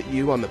 and put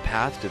you on the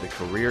path to the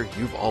career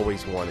you've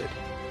always wanted.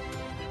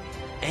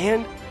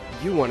 And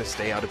you want to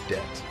stay out of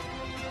debt.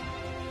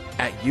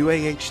 At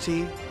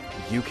UAHT,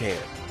 you can.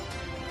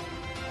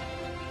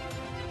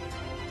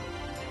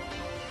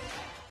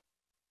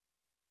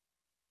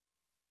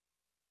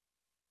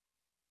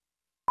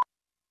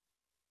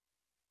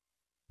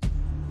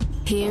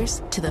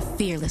 Here's to the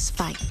fearless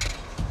fight.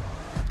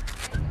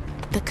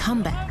 The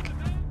comeback.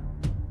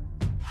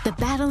 The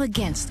battle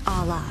against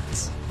all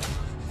odds.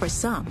 For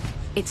some,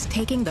 it's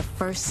taking the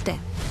first step.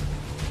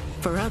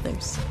 For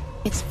others,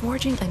 it's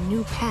forging a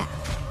new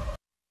path.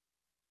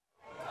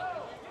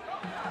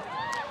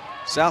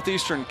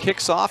 Southeastern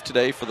kicks off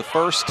today for the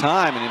first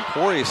time, and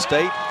Emporia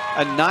State,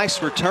 a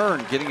nice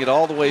return, getting it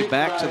all the way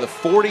back to the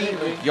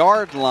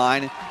 40-yard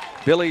line.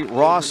 Billy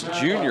Ross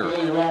Jr.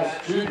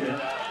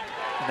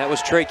 That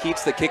was Trey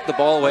Keats that kicked the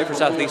ball away for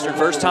Southeastern.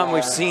 First time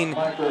we've seen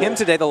him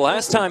today. The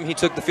last time he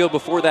took the field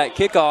before that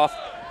kickoff,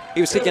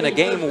 he was kicking a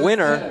game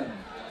winner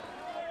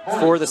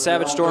for the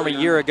Savage Storm a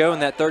year ago in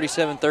that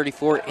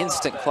 37-34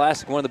 instant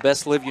classic, one of the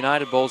best Live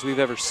United Bowls we've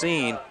ever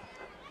seen.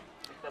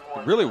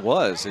 It really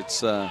was.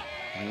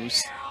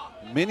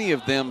 Many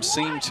of them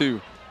seem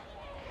to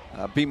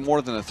be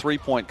more than a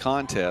three-point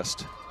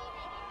contest.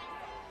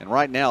 And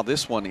right now,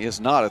 this one is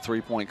not a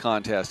three-point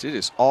contest. It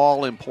is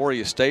all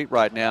Emporia State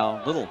right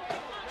now. Little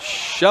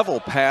shovel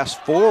pass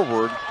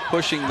forward,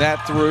 pushing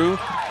that through.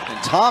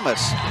 And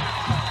Thomas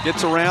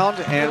gets around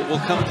and will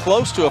come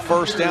close to a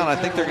first down. I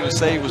think they're going to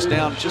say he was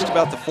down just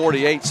about the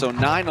 48, so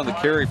 9 on the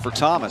carry for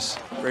Thomas.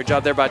 Great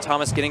job there by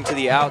Thomas getting to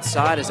the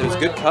outside, as it was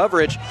good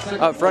coverage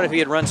up front. If he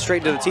had run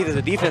straight into the teeth of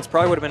the defense,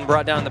 probably would have been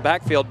brought down in the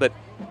backfield, but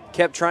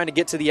kept trying to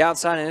get to the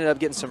outside and ended up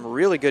getting some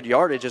really good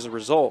yardage as a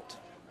result.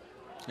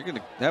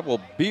 That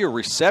will be a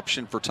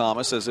reception for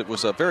Thomas, as it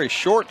was a very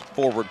short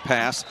forward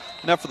pass.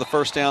 Enough for the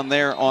first down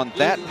there on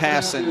that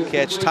pass and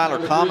catch.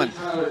 Tyler Common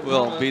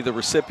will be the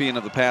recipient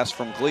of the pass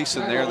from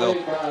Gleason there.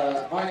 They'll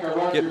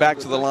get back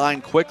to the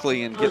line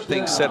quickly and get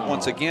things set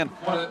once again.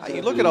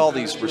 You look at all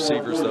these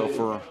receivers,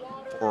 though,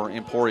 for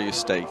Emporia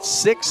State.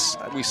 6,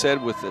 we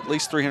said, with at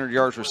least 300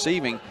 yards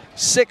receiving.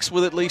 6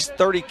 with at least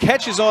 30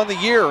 catches on the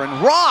year.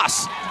 And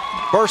Ross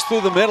burst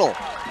through the middle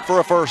for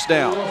a first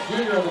down.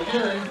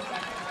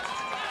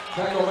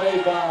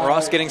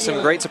 Ross getting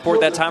some great support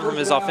that time from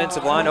his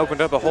offensive line,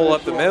 opened up a hole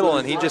up the middle,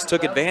 and he just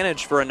took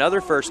advantage for another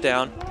first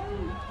down.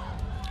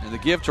 And the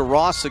give to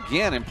Ross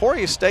again.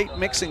 Emporia State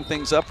mixing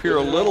things up here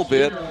a little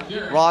bit.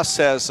 Ross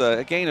has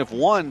a gain of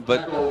 1,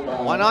 but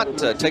why not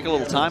take a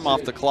little time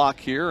off the clock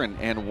here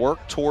and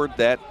work toward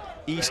that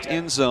east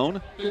end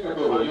zone.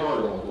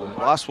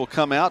 Ross will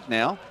come out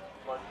now.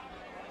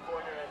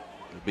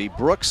 It'll be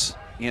Brooks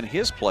in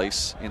his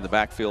place in the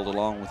backfield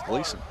along with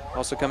Gleason.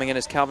 Also coming in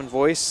is Calvin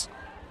Boyce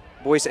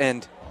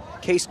and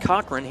Case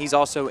Cochran. He's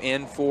also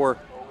in for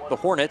the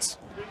Hornets.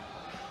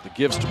 The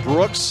gives to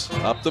Brooks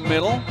up the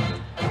middle.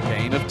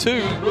 Gain of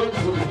 2.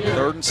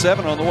 3rd and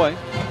 7 on the way.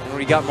 And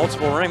when you got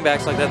multiple running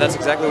backs like that, that's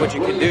exactly what you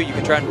can do. You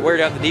can try and wear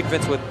down the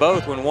defense with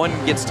both. When one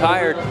gets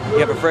tired, you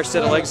have a fresh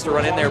set of legs to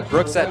run in there.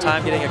 Brooks that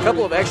time getting a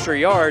couple of extra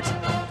yards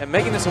and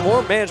making this a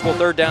more manageable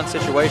 3rd down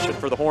situation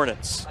for the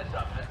Hornets.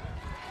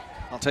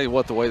 I'll tell you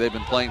what, the way they've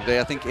been playing today,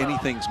 I think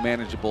anything's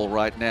manageable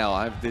right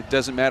now. It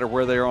doesn't matter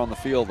where they are on the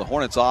field. The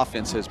Hornets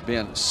offense has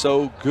been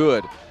so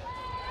good.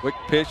 Quick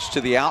pitch to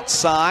the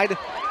outside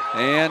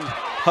and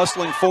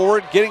hustling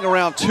forward, getting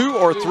around 2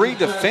 or 3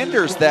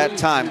 defenders that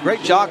time.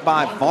 Great job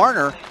by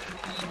Varner.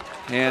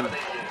 And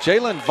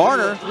Jalen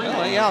Varner,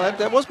 well, yeah,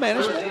 that was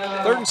manageable.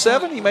 3rd and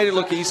 7, he made it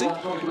look easy.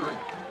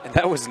 And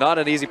that was not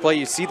an easy play.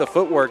 You see the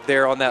footwork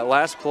there on that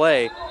last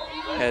play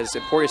as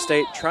Emporia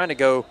State trying to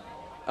go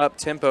up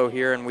tempo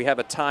here, and we have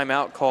a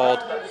timeout called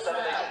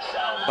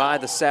by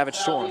the Savage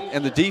Storm.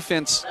 And the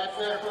defense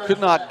could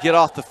not get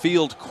off the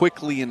field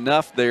quickly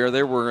enough there.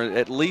 There were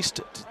at least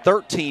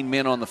 13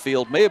 men on the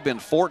field, may have been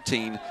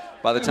 14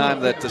 by the time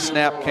that the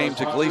snap came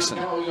to Gleason.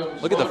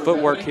 Look at the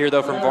footwork here,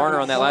 though, from Varner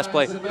on that last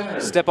play.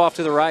 Step off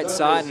to the right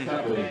side and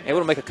able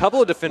to make a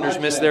couple of defenders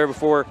miss there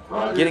before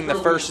getting the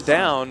first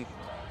down.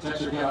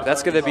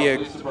 That's going to be a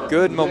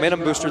good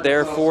momentum booster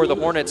there for the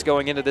Hornets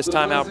going into this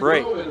timeout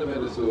break.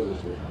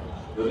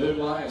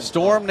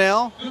 Storm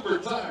now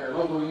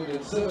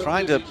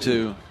trying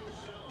to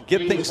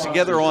get things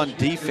together on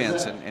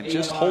defense and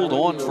just hold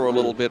on for a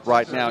little bit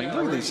right now. You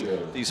look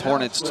at these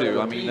Hornets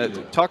too. I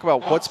mean, talk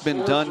about what's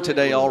been done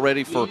today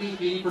already for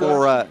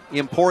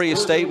Emporia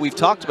State. We've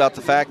talked about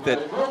the fact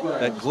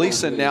that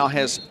Gleason now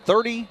has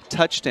 30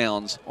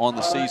 touchdowns on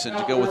the season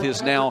to go with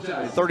his now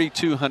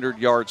 3,200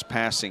 yards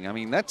passing. I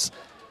mean, that's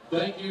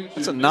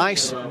a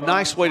nice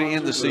way to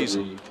end the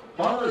season.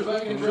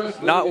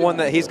 Not one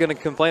that he's going to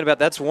complain about.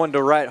 That's one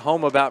to write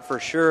home about for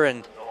sure.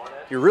 And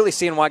you're really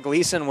seeing why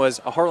Gleason was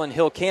a Harlan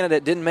Hill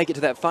candidate. Didn't make it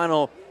to that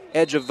final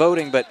edge of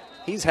voting, but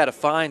he's had a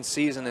fine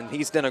season, and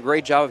he's done a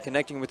great job of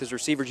connecting with his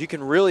receivers. You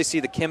can really see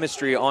the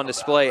chemistry on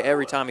display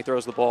every time he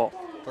throws the ball.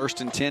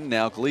 1st and 10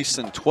 now.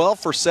 Gleason 12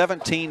 for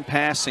 17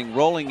 passing,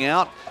 rolling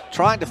out,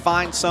 trying to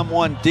find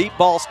someone deep.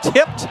 Ball's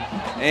tipped,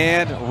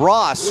 and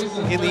Ross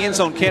in the end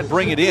zone can't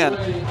bring it in.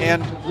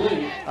 And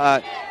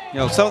you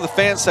know, some of the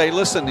fans say,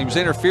 listen, he was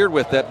interfered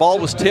with. That ball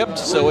was tipped,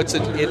 so it's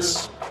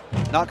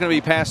not going to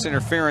be pass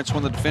interference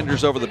when the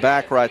defender's over the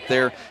back right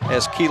there,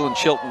 as Keelan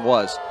Chilton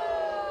was.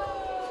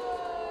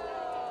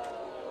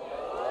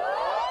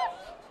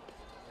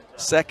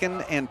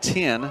 2nd and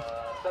 10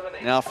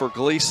 now for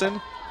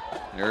Gleason.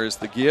 There is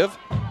the give.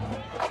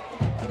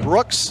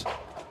 Brooks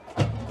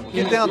will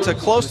get down to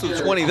close to the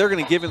 20. They're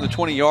going to give him the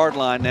 20-yard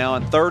line now,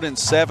 and 3rd and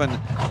 7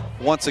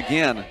 once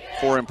again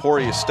for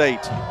Emporia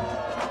State.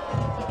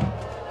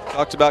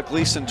 Talked about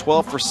Gleason,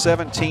 12 for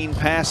 17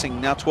 passing,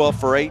 now 12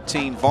 for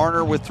 18.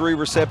 Varner with 3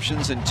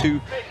 receptions and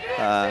 2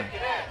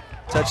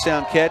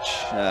 touchdown catch.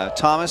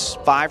 Thomas,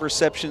 5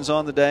 receptions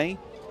on the day.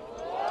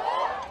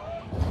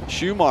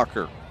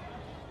 Schumacher,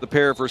 the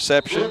pair of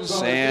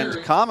receptions,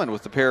 and Common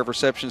with the pair of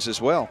receptions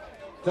as well.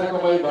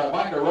 Tackle made by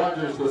Micah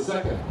Rogers II.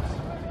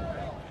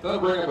 That'll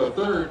bring up a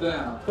 4th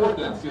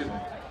down, excuse me.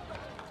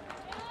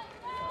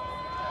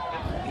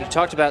 You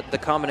talked about the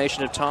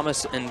combination of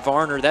Thomas and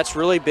Varner. That's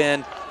really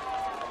been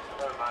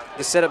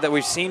the setup that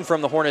we've seen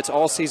from the Hornets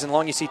all season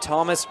long. You see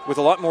Thomas with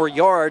a lot more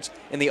yards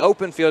in the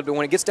open field, but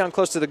when it gets down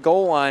close to the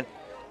goal line,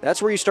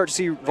 that's where you start to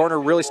see Varner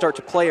really start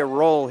to play a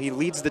role. He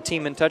leads the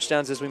team in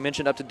touchdowns, as we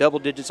mentioned, up to double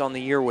digits on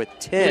the year with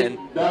 10.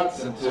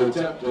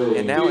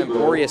 And now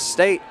Emporia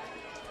State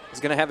is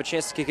going to have a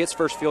chance to kick its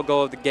first field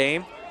goal of the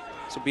game.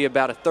 This will be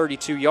about a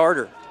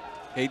 32-yarder.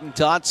 Hayden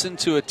Dodson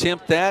to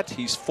attempt that.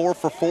 He's 4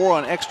 for 4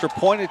 on extra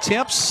point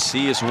attempts.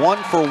 He is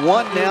 1 for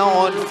 1 now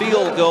on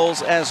field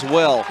goals as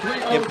well.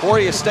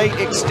 Emporia State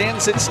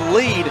extends its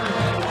lead.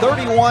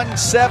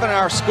 31-7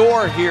 our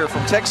score here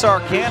from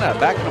Texarkana.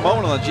 Back in a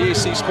moment on the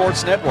GAC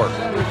Sports Network.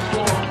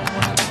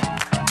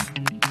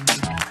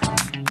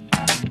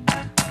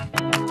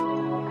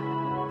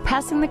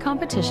 Passing the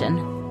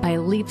competition by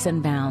leaps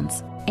and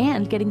bounds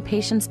and getting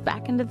patients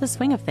back into the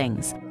swing of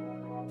things.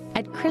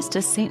 At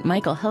Christus St.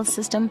 Michael Health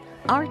System,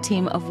 our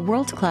team of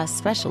world-class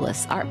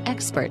specialists are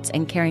experts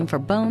in caring for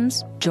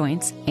bones,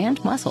 joints,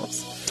 and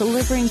muscles,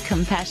 delivering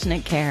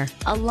compassionate care,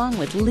 along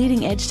with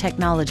leading-edge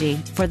technology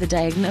for the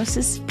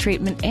diagnosis,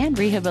 treatment, and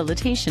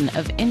rehabilitation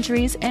of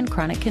injuries and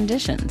chronic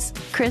conditions.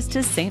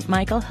 Christus St.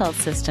 Michael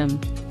Health System,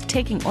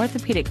 taking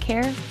orthopedic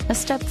care a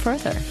step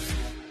further.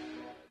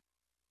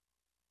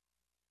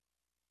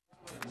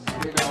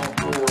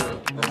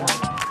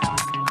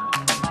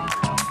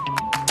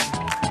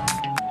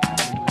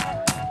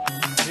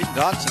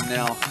 Dodson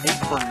now 8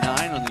 for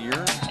 9 on the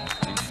year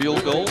in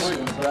field goals.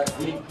 And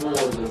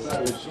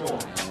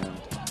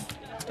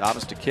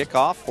Dobbs to kick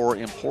off for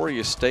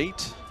Emporia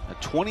State. A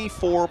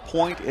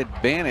 24-point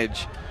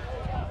advantage.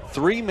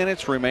 3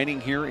 minutes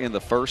remaining here in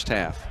the first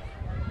half.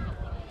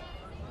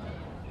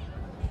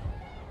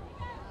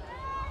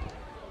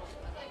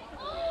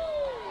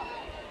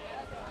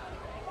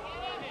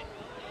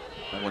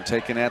 We're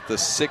taken at the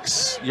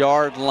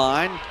 6-yard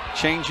line,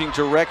 changing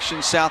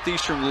direction.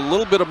 Southeastern with a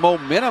little bit of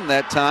momentum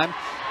that time,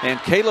 and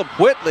Caleb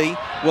Whitley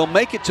will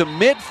make it to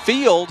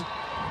midfield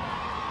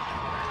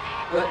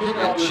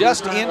and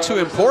just into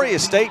Emporia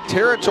State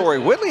territory.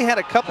 Whitley had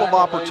a couple of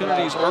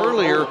opportunities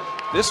earlier.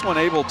 This one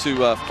able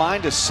to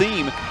find a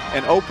seam,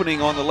 an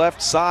opening on the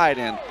left side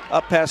and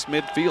up past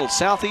midfield.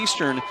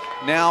 Southeastern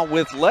now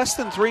with less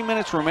than 3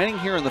 minutes remaining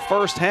here in the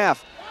first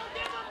half.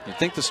 You'd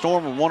think the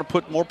Storm would want to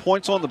put more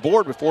points on the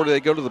board before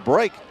they go to the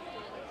break.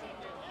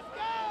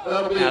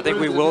 I think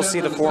we will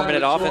see the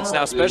 4-minute offense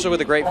now, especially with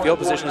the great field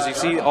positions. You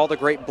see all the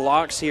great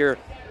blocks here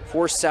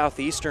for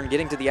Southeastern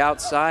getting to the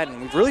outside.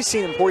 And we've really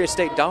seen Emporia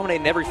State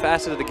dominate in every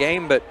facet of the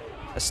game, but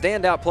a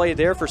standout play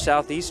there for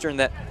Southeastern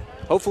that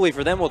hopefully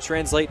for them will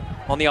translate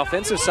on the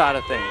offensive side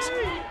of things.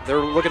 They're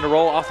looking to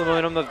roll off the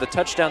momentum of the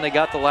touchdown they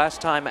got the last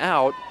time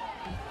out.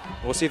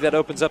 We'll see if that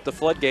opens up the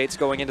floodgates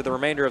going into the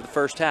remainder of the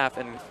first half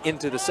and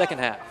into the second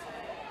half.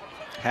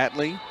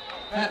 Hatley,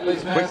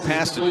 quick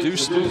pass to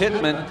Deuce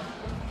Pittman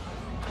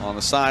on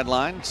the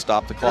sideline.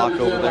 Stop the clock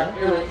over there.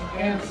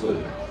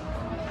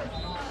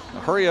 A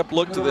hurry-up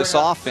look to this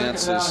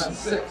offense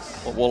is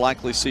what we'll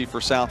likely see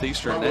for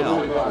Southeastern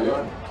now.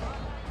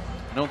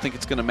 I don't think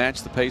it's going to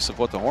match the pace of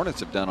what the Hornets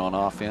have done on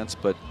offense,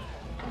 but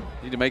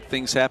need to make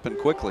things happen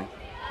quickly.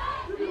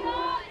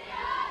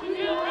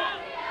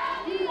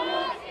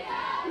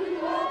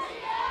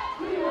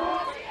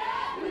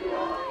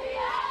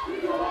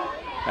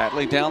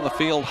 Hatley down the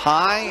field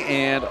high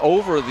and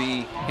over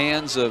the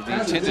hands of the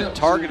intended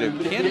target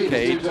of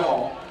Kincaid.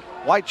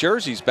 White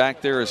jerseys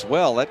back there as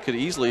well. That could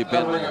easily have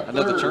been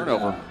another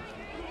turnover.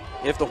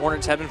 If the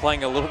Hornets had been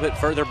playing a little bit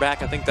further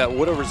back, I think that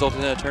would have resulted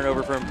in a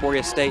turnover for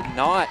Emporia State.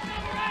 Not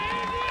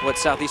what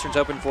Southeastern's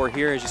open for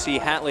here. As you see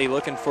Hatley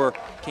looking for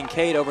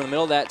Kincaid over the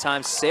middle of that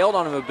time. Sailed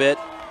on him a bit.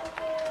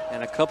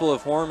 And a couple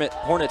of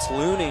Hornets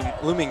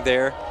looming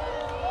there.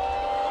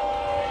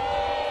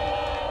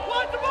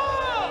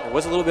 There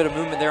was a little bit of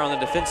movement there on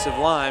the defensive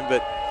line, but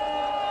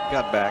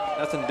got back.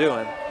 Nothing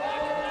doing.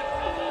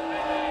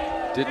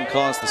 Didn't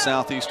cause the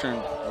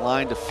Southeastern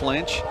line to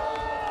flinch.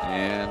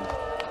 And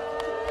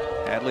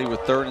Hadley with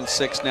 3rd and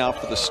 6 now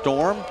for the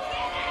Storm.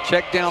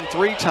 Check down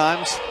 3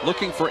 times,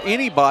 looking for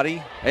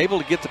anybody,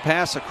 able to get the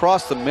pass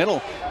across the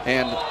middle,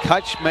 and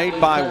catch made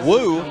by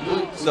Wu.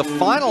 The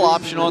final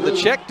option on the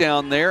check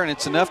down there, and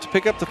it's enough to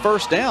pick up the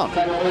first down.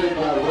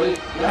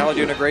 Hadley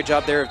doing a great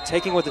job there of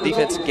taking what the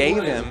defense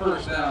gave him.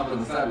 Looks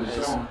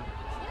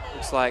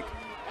like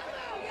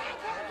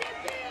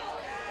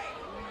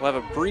we'll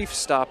have a brief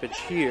stoppage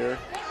here.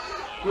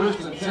 Both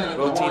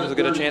teams will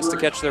get a chance to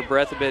catch their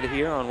breath a bit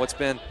here on what's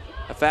been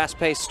a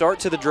fast-paced start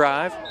to the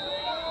drive.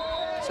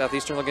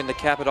 Southeastern looking to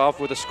cap it off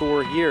with a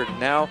score here.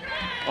 Now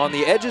on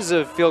the edges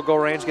of field goal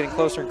range, getting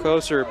closer and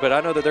closer, but I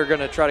know that they're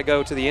going to try to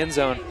go to the end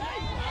zone.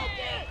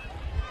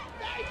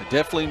 They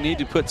definitely need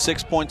to put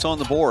 6 points on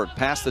the board,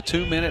 past the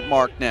 2-minute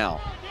mark now.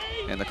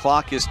 And the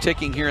clock is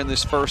ticking here in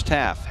this first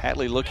half.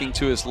 Hatley looking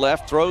to his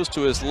left, throws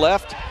to his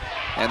left,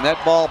 and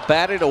that ball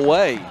batted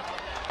away.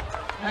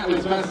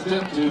 Hatley's pass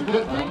attempt to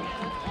Pittman.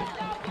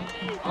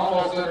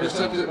 Almost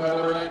intercepted by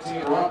number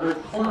 19, Roderick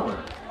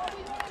Farmer.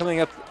 Coming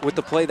up with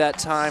the play that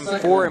time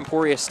for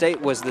Emporia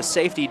State was the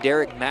safety,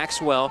 Derek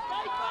Maxwell.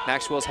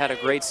 Maxwell's had a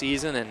great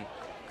season and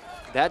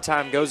that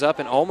time goes up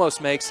and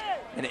almost makes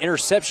an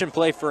interception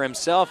play for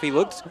himself. He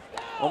looked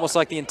almost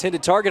like the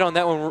intended target on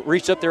that one,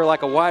 reached up there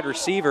like a wide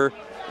receiver,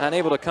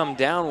 unable to come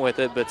down with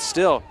it, but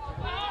still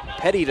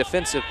petty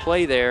defensive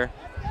play there.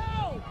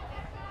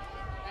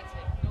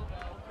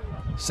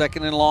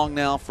 Second and long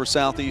now for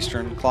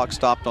Southeastern. Clock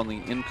stopped on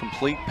the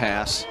incomplete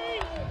pass.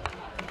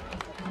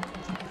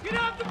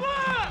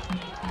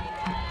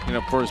 You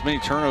know, for as many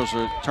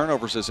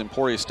turnovers as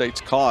Emporia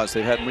State's caused,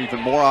 they've had even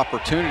more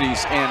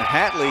opportunities, and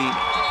Hatley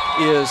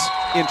is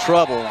in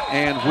trouble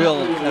and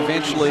will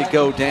eventually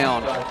go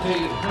down.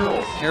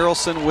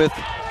 Harrelson with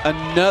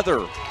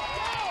another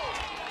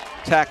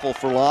tackle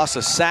for loss,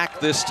 a sack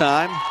this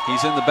time.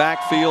 He's in the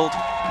backfield.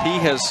 He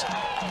has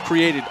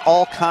created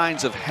all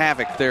kinds of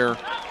havoc there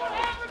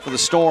for the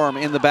Storm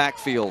in the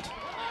backfield.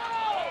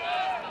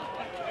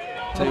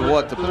 Tell you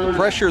what, the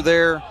pressure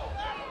there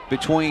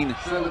between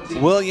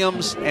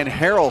Williams and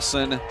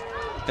Harrelson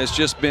has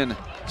just been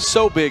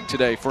so big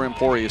today for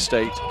Emporia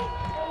State.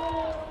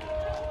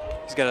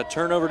 He's got a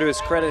turnover to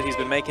his credit. He's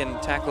been making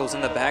tackles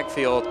in the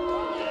backfield.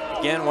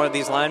 Again, one of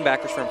these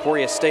linebackers for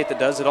Emporia State that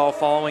does it all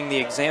following the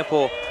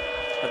example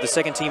of the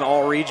second team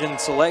all-region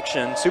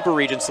selection, super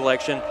region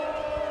selection,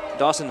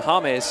 Dawson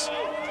James.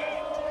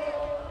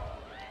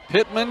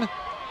 Pittman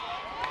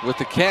with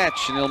the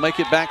catch, and he'll make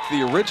it back to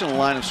the original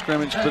line of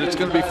scrimmage, but it's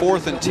going to be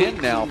 4th and 10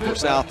 now for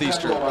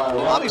Southeastern.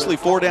 Obviously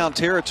 4-down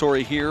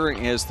territory here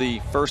as the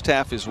first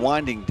half is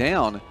winding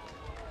down.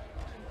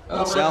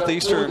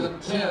 Southeastern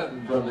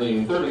from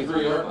the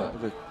 33-yard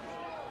line.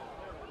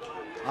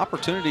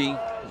 Opportunity,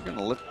 we're going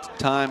to let the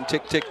time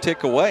tick, tick,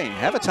 tick away.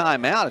 Have a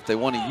timeout if they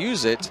want to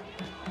use it.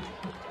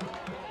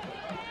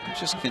 I'm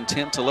just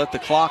content to let the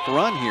clock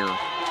run here.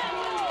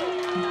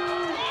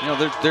 You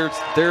know,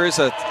 there is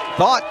a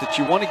thought that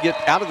you want to get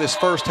out of this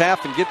first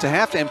half and get to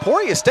half.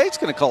 Emporia State's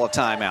going to call a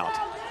timeout.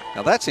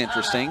 Now that's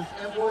interesting.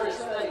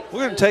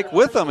 We're going to take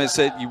with them is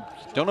that you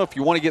don't know if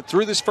you want to get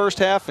through this first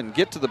half and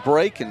get to the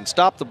break and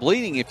stop the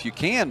bleeding if you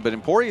can, but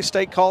Emporia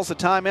State calls a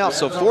timeout.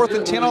 So 4th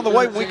and 10 on the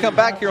way when we come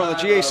back here on the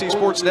GAC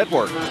Sports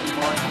Network.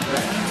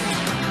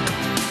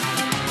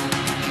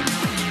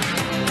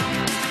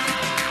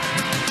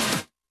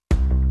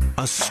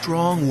 A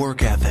strong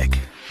work ethic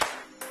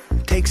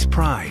takes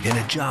pride in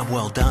a job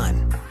well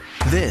done.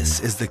 This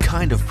is the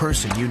kind of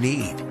person you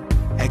need.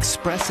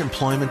 Express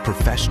Employment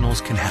Professionals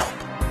can help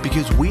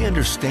because we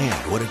understand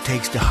what it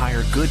takes to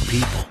hire good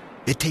people.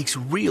 It takes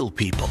real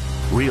people,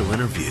 real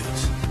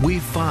interviews. We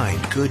find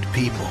good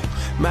people,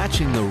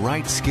 matching the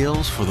right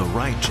skills for the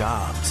right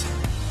jobs.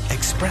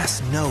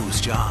 Express knows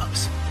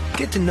jobs.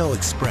 Get to know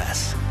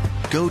Express.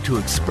 Go to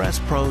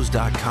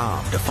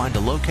expresspros.com to find a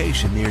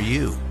location near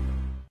you.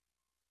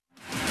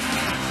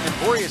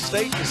 Emporia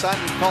State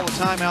decided to call a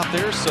timeout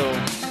there, so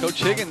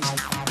Coach Higgins,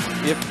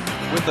 if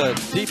with a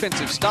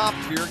defensive stop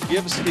here,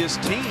 gives his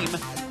team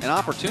an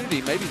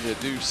opportunity maybe to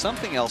do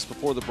something else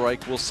before the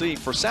break. We'll see.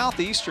 For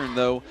Southeastern,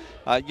 though,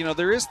 you know,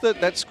 there is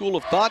that school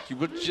of thought you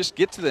would just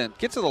get to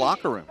the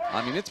locker room.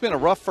 I mean, it's been a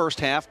rough first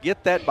half.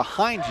 Get that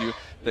behind you.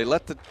 They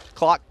let the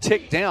clock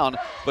tick down,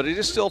 but it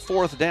is still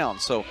 4th down.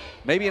 So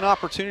maybe an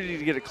opportunity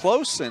to get it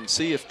close and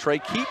see if Trey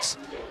Keats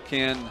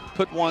can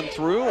put one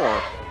through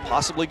or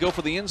possibly go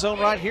for the end zone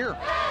right here.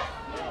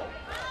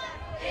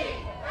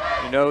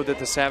 You know that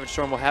the Savage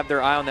Storm will have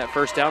their eye on that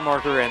first down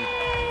marker, and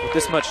with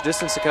this much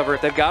distance to cover,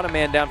 if they've got a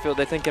man downfield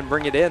they think can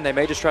bring it in, they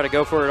may just try to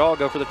go for it all,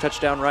 go for the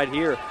touchdown right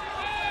here.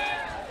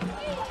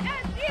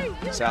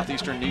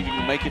 Southeastern needing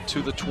to make it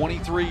to the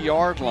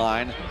 23-yard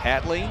line.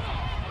 Hatley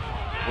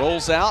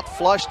rolls out,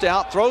 flushed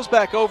out, throws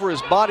back over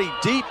his body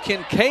deep.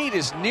 Kincaid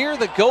is near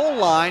the goal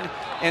line,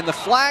 and the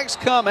flags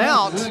come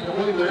out.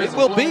 It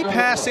will be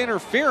pass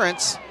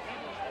interference.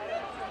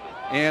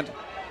 And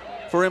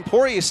for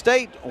Emporia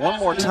State, one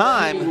more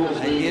time,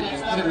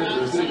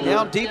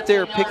 down deep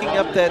there picking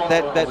up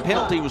that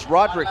penalty was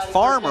Roderick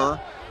Farmer.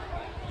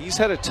 He's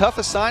had a tough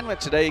assignment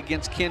today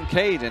against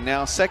Kincaid, and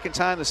now second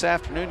time this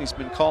afternoon he's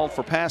been called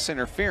for pass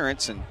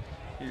interference, and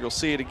you'll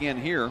see it again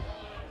here.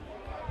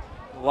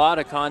 A lot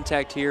of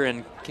contact here,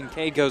 and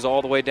Kincaid goes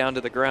all the way down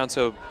to the ground,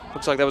 so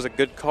looks like that was a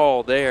good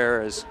call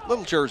there. As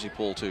little jersey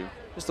pull too.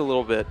 Just a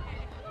little bit.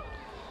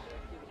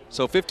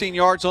 So 15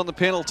 yards on the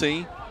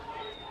penalty,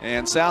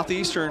 and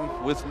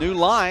Southeastern with new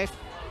life.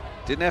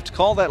 Didn't have to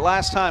call that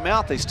last time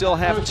out. They still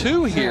have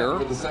 2 here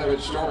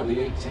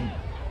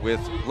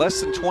with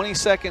less than 20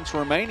 seconds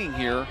remaining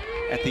here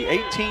at the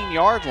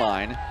 18-yard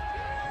line.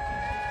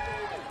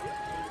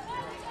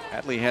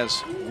 Hatley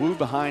has Wu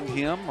behind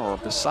him or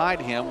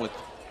beside him with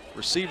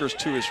receivers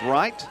to his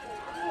right.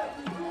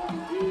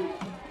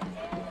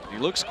 He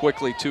looks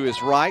quickly to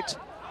his right.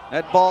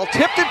 That ball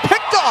tipped and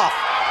picked off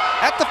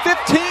at the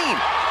 15.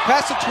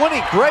 Past the 20,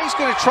 Gray's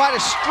going to try to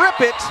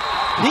strip it.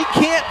 He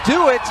can't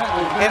do it,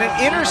 and an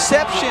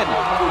interception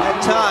that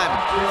time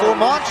for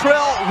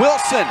Montrell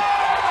Wilson.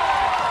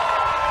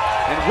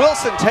 And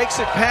Wilson takes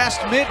it past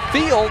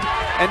midfield,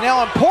 and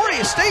now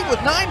Emporia State with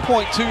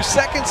 9.2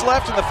 seconds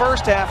left in the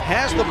first half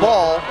has the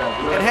ball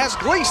and has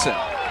Gleason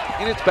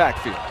in its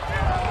backfield.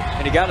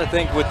 And you got to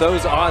think with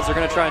those odds, they're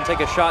going to try and take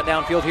a shot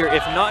downfield here.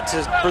 If not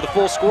for the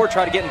full score,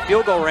 try to get in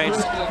field goal range.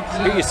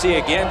 Here you see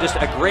again just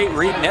a great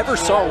read. Never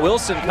saw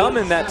Wilson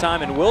coming that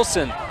time, and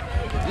Wilson,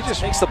 he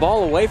just takes the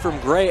ball away from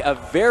Gray, a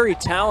very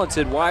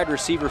talented wide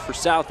receiver for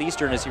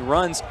Southeastern as he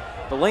runs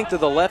the length of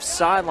the left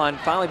sideline,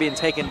 finally being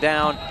taken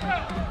down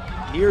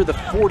near the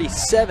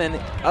 47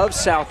 of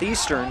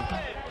Southeastern.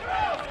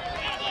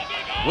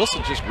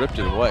 Wilson just ripped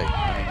it away.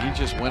 I mean, he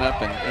just went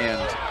up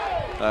and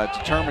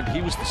determined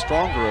he was the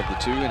stronger of the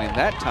two, and in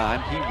that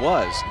time he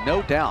was,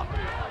 no doubt.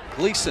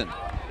 Gleason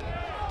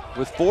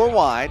with 4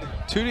 wide,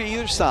 2 to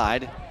either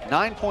side,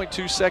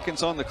 9.2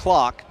 seconds on the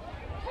clock.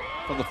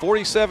 From the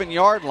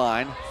 47-yard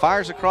line,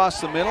 fires across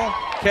the middle,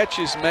 catch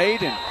is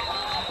made, and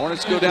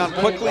Hornets go down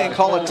quickly and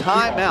call a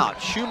timeout.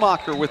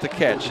 Schumacher with the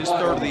catch, his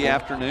third of the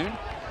afternoon.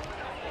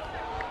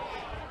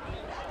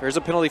 There's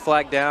a penalty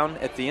flag down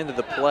at the end of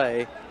the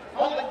play.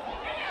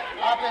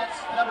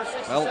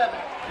 Well,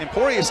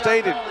 Emporia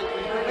State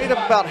had made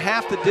up about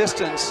half the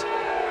distance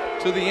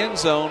to the end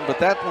zone, but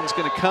that one's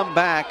going to come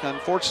back,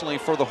 unfortunately,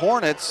 for the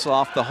Hornets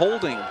off the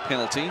holding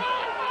penalty.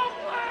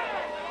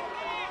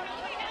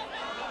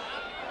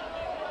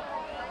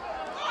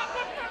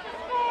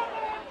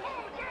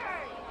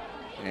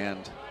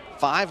 And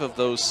 5 of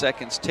those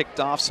seconds ticked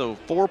off, so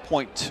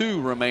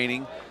 4.2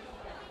 remaining.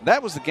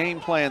 That was the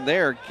game plan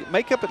there.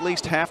 Make up at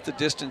least half the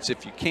distance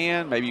if you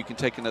can. Maybe you can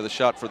take another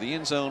shot for the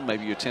end zone.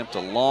 Maybe you attempt a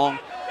long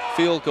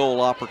field goal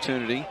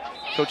opportunity.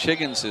 Coach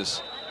Higgins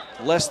is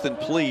less than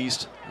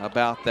pleased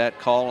about that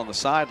call on the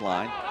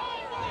sideline.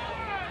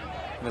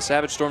 And the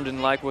Savage Storm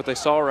didn't like what they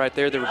saw right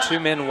there. There were 2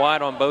 men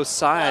wide on both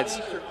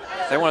sides.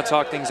 They want to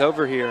talk things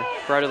over here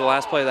prior to the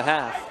last play of the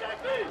half.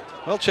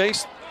 Well,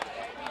 Chase,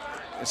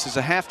 this is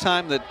a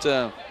halftime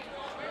that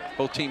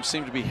both teams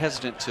seem to be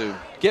hesitant to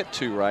get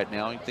to right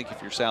now. You think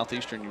if you're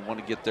Southeastern, you want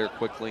to get there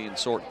quickly and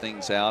sort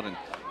things out and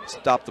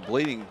stop the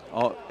bleeding.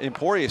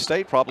 Emporia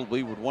State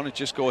probably would want to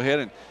just go ahead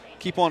and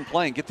keep on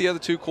playing. Get the other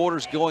 2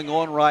 quarters going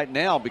on right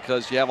now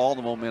because you have all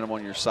the momentum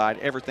on your side.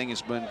 Everything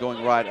has been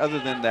going right other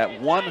than that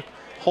one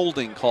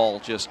holding call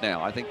just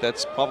now. I think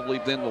that's probably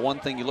been the one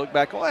thing you look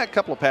back, a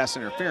couple of pass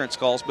interference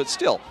calls, but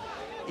still,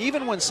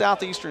 even when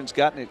Southeastern's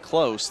gotten it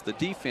close, the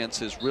defense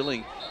has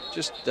really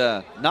just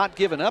not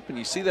given up, and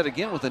you see that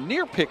again with a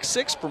near pick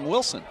 6 from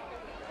Wilson.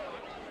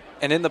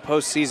 And in the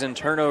postseason,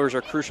 turnovers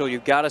are crucial.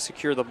 You've got to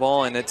secure the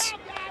ball, and it's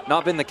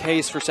not been the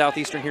case for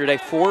Southeastern here today.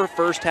 4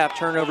 first-half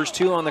turnovers,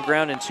 2 on the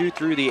ground and 2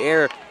 through the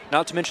air,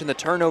 not to mention the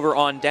turnover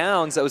on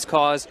downs that was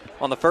caused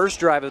on the first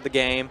drive of the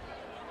game.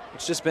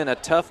 It's just been a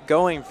tough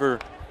going for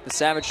the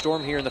Savage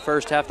Storm here in the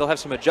first half. They'll have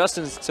some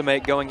adjustments to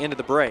make going into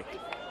the break.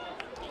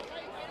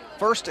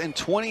 1st and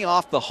 20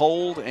 off the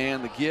hold,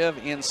 and the give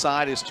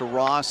inside is to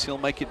Ross. He'll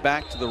make it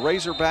back to the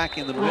Razorback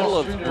in the middle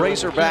of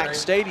Razorback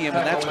Stadium,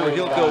 and that's where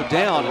he'll go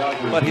down.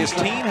 But his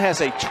team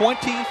has a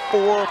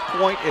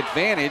 24-point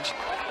advantage,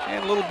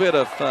 and a little bit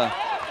of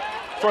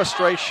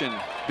frustration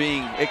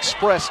being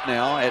expressed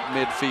now at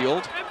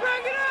midfield.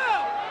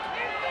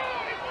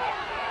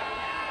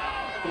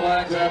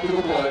 Flags after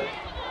the play.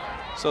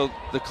 So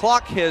the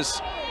clock has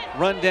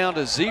run down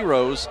to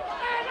zeros,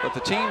 but the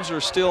teams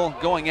are still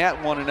going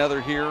at one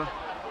another here.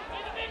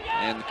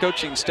 And the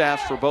coaching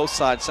staffs for both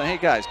sides saying, hey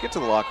guys, get to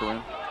the locker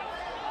room.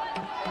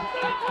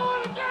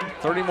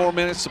 30 more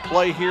minutes to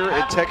play here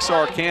at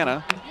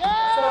Texarkana.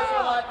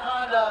 Sportsmanlike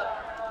conduct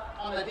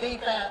on the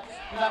defense,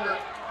 number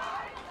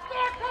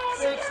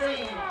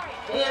 16,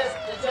 is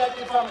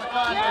ejected from the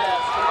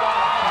contest.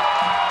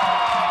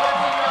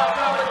 13-yard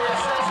penalty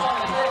assist on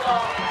the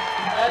kickoff.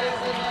 That is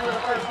the end of the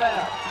first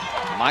half.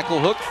 Michael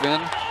Hookfin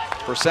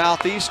for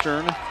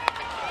Southeastern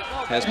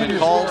has been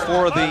called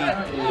for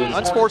the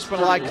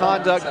unsportsmanlike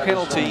conduct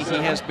penalty. He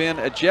has been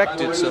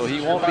ejected, so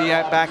he won't be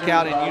back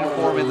out in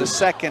uniform in the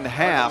second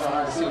half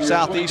for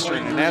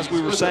Southeastern. And as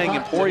we were saying,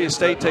 Emporia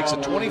State takes a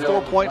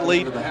 24-point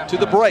lead to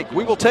the break.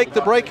 We will take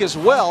the break as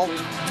well.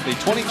 The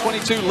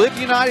 2022 Live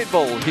United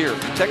Bowl here in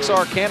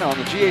Texarkana on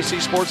the GAC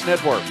Sports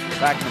Network.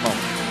 Back in a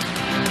moment.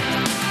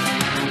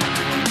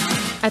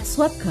 At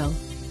SWEPCO,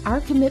 our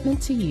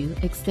commitment to you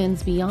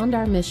extends beyond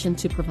our mission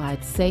to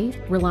provide safe,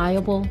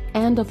 reliable,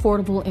 and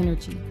affordable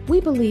energy. We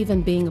believe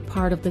in being a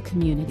part of the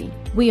community.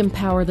 We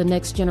empower the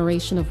next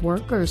generation of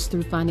workers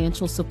through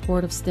financial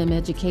support of STEM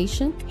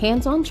education,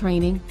 hands-on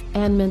training,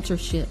 and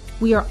mentorship.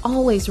 We are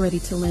always ready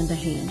to lend a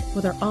hand,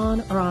 whether on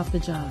or off the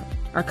job.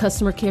 Our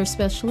customer care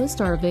specialists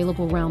are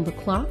available round the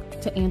clock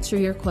to answer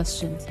your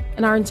questions,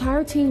 and our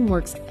entire team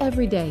works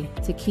every day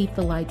to keep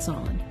the lights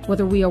on.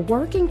 Whether we are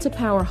working to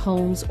power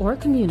homes or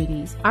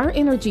communities, our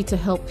energy to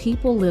help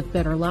people live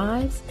better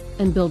lives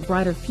and build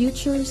brighter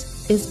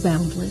futures is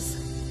boundless.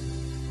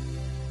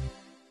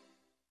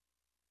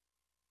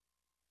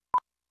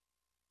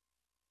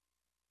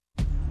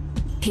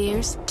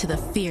 Here's to the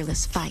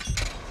fearless fight,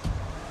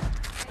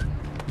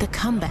 the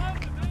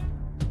comeback,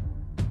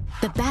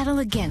 the battle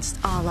against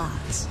all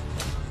odds.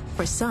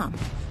 For some,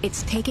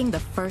 it's taking the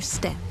first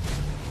step.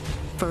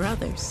 For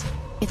others,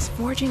 it's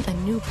forging a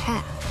new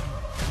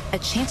path, a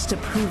chance to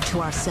prove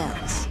to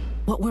ourselves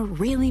what we're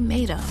really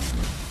made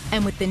of.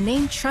 And with the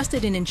name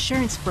trusted in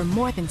insurance for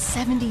more than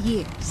 70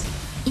 years,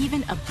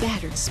 even a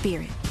battered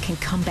spirit can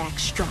come back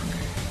stronger.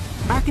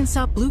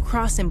 Arkansas Blue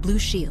Cross and Blue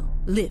Shield.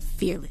 Live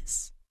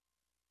fearless.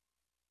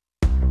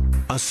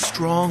 A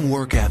strong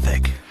work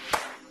ethic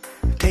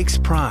takes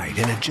pride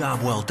in a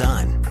job well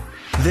done.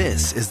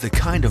 This is the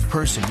kind of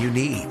person you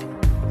need.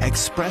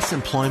 Express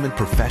Employment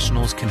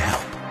Professionals can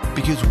help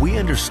because we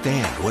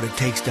understand what it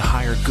takes to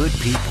hire good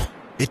people.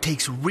 It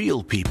takes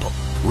real people,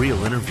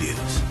 real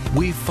interviews.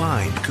 We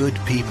find good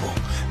people,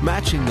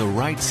 matching the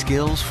right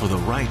skills for the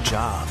right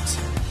jobs.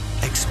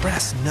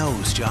 Express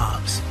knows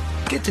jobs.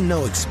 Get to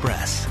know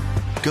Express.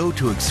 Go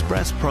to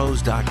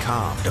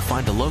expresspros.com to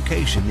find a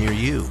location near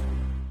you.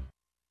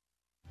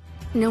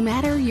 No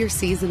matter your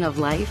season of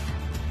life,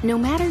 no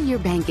matter your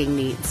banking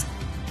needs,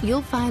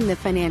 you'll find the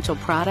financial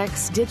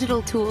products,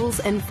 digital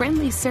tools, and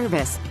friendly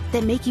service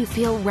that make you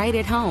feel right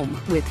at home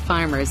with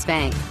Farmers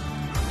Bank.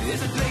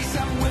 There's a place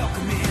I'm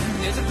welcome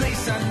in. There's a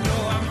place I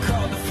know I'm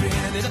called a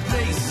friend. There's a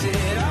place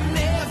that I'm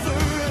never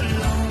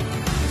alone.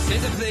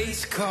 There's a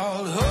place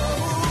called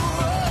home.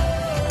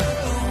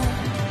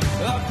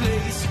 A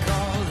place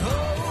called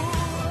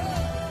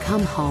home.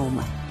 Come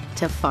home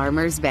to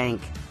Farmers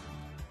Bank.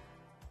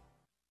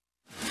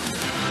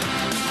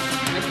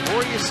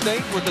 Emporia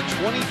State with a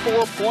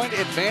 24-point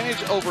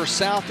advantage over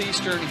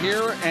Southeastern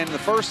here, and the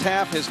first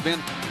half has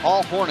been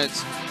all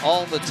Hornets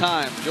all the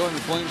time. Joey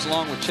McWilliams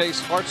along with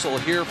Chase Hartzell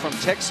here from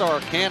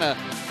Texarkana.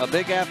 A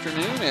big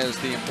afternoon as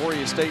the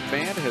Emporia State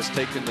band has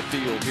taken the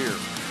field here.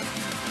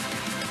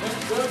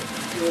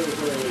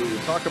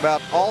 Talk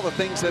about all the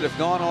things that have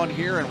gone on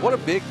here and what a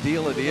big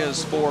deal it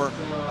is for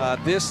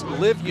this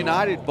Live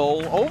United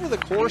Bowl. Over the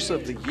course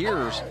of the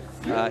years,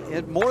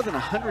 more than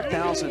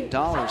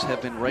 $100,000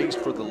 have been raised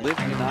for the Live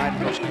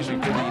United, for the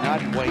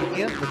United Way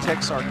in the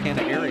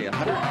Texarkana area.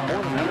 More than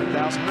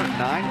 100,000,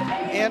 109.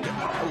 And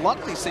a lot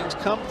of these things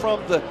come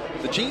from the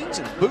Jeans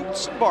and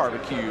Boots and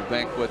Barbecue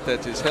banquet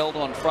that is held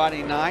on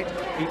Friday night.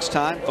 Each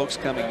time, folks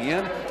coming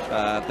in,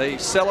 they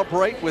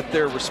celebrate with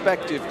their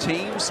respective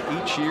teams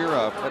each year.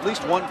 At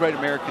least one Great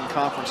American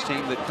Conference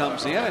team that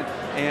comes in,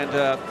 and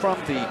from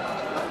the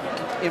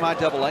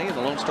MIAA and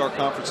the Lone Star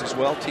Conference as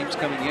well, teams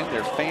coming in,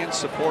 their fan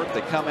support,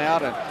 they come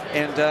out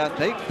and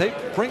they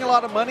bring a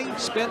lot of money,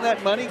 spend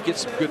that money, get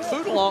some good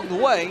food along the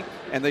way,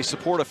 and they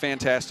support a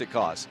fantastic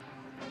cause.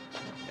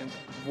 And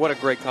what a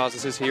great cause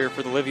this is here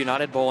for the Live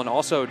United Bowl, and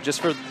also just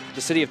for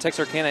the city of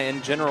Texarkana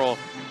in general.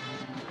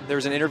 There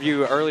was an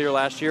interview earlier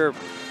last year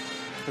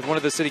with one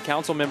of the city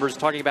council members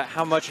talking about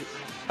how much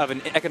of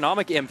an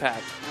economic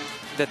impact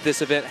that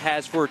this event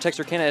has for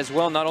Texarkana as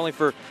well, not only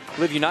for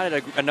Live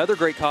United, another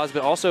great cause,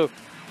 but also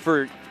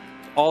for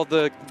all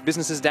the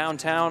businesses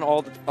downtown,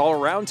 all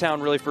around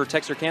town really for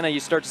Texarkana.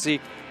 You start to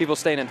see people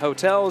staying in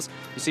hotels,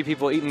 you see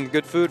people eating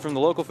good food from the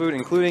local food,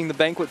 including the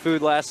banquet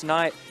food last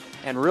night,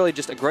 and really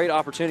just a great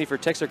opportunity for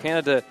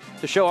Texarkana to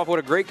show off what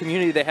a great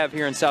community they have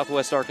here in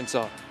Southwest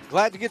Arkansas.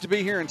 Glad to get to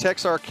be here in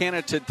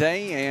Texarkana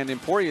today, and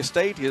Emporia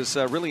State is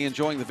really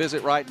enjoying the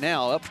visit right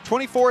now. Up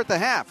 24 at the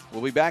half.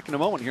 We'll be back in a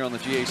moment here on the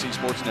GAC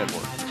Sports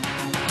Network.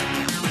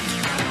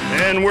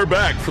 And we're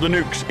back for the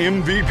Nukes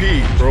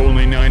MVP. For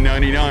only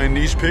 $9.99,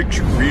 these picks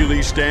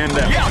really stand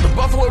out. Yeah, the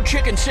buffalo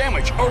chicken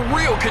sandwich, a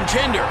real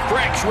contender.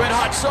 Frank's Red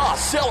Hot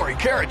Sauce, celery,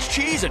 carrots,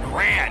 cheese, and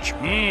ranch.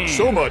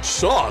 So much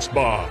sauce,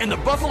 Bob. And the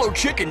buffalo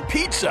chicken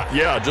pizza.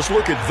 Yeah, just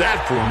look at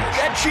that furnish.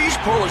 That cheese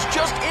pull is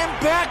just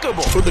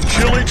impeccable. For the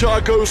chili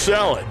taco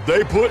salad,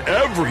 they put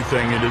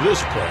everything into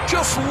this plate.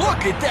 Just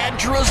look at that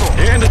drizzle.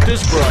 And at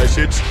this price,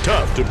 it's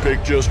tough to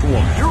pick just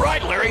one. You're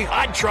right, Larry.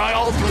 I'd try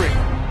all three.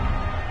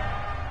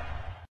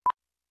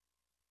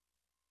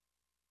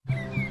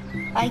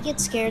 I get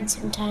scared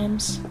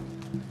sometimes.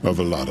 Of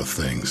a lot of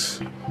things.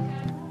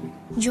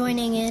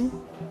 Joining in.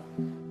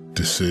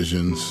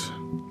 Decisions.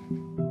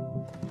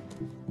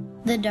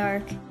 The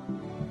dark.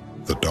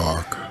 The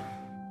dark.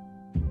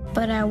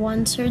 But I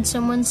once heard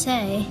someone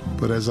say,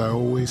 But as I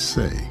always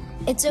say,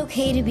 it's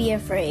okay to be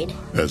afraid.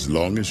 as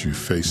long as you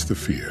face the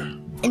fear.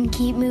 And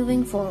keep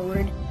moving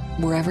forward.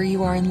 Wherever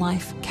you are in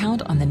life,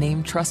 count on the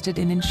name trusted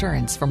in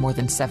insurance for more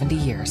than 70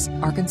 years.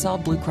 Arkansas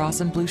Blue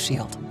Cross and Blue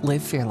Shield.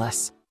 Live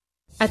fearless.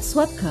 At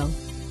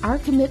SWEPCO, our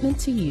commitment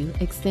to you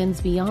extends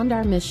beyond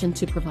our mission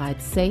to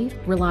provide safe,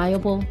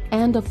 reliable,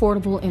 and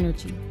affordable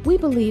energy. We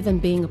believe in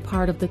being a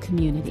part of the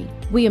community.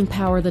 We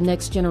empower the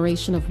next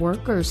generation of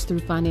workers through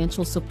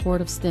financial support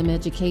of STEM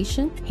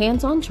education,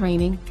 hands-on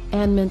training,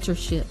 and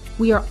mentorship.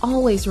 We are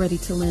always ready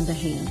to lend a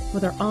hand,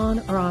 whether on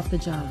or off the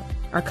job.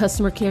 Our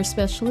customer care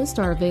specialists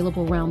are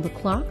available round the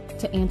clock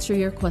to answer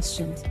your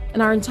questions,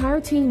 and our entire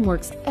team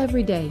works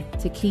every day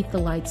to keep the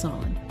lights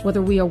on.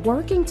 Whether we are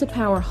working to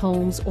power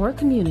homes or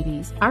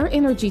communities, our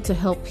energy to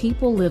help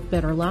people live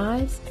better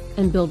lives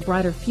and build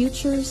brighter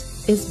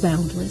futures is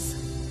boundless.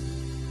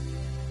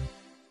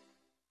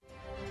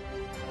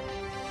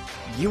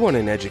 You want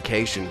an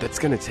education that's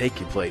going to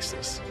take you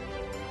places.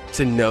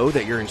 To know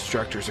that your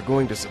instructors are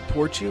going to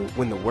support you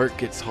when the work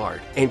gets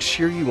hard and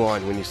cheer you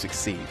on when you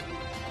succeed.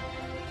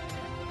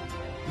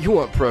 You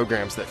want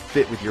programs that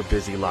fit with your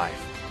busy life,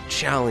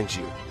 challenge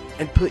you,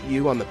 and put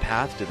you on the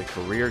path to the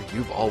career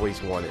you've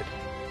always wanted.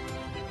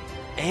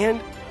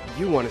 And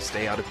you want to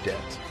stay out of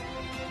debt.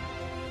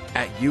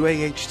 At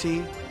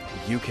UAHT,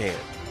 you can.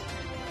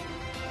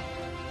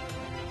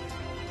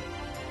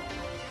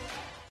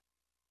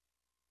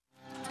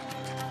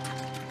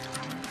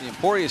 The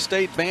Emporia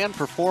State Band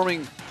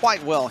performing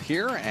quite well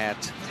here at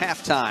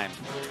halftime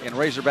in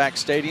Razorback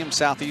Stadium.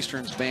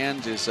 Southeastern's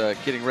band is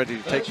getting ready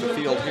to take the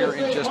field here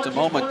in just a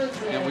moment.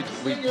 And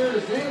we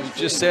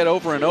just said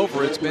over and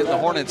over it's been the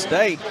Hornets'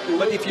 day.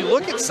 But if you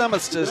look at some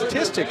of the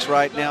statistics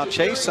right now,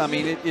 Chase, I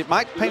mean, it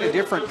might paint a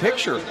different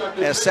picture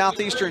as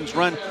Southeastern's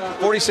run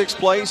 46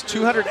 plays,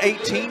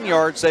 218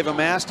 yards they've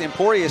amassed.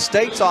 Emporia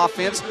State's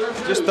offense,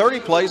 just 30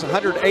 plays,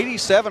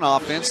 187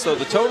 offense. So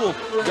the total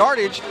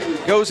yardage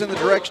goes in the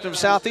direction of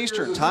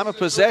Southeastern. Time of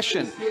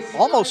possession,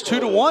 almost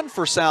 2-1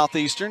 for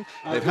Southeastern.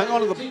 They've hung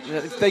on to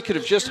if they could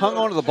have just hung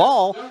on to the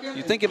ball,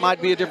 you'd think it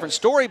might be a different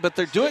story, but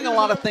they're doing a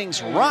lot of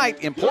things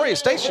right. Emporia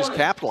State's just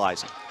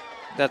capitalizing.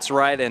 That's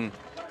right, and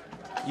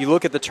you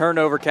look at the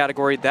turnover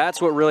category,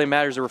 that's what really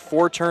matters. There were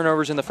 4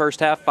 turnovers in the first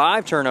half,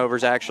 5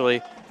 turnovers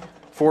actually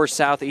for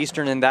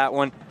Southeastern in that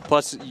one,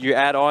 plus you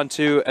add on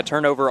to a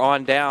turnover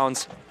on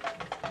downs.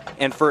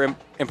 And for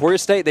Emporia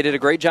State, they did a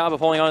great job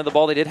of holding on to the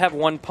ball. They did have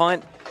 1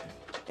 punt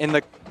in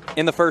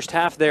the first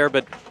half there,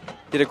 but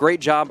did a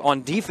great job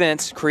on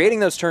defense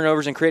creating those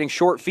turnovers and creating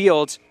short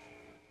fields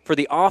for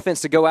the offense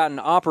to go out and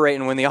operate.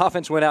 And when the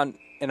offense went out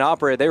and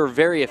operated, they were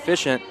very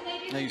efficient.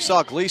 Now you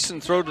saw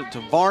Gleason throw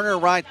to Varner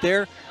right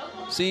there.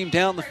 See him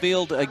down the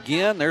field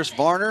again. There's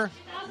Varner,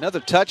 another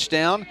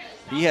touchdown.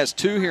 He has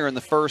 2 here in the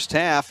first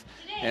half.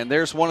 And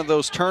there's one of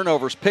those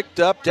turnovers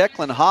picked up.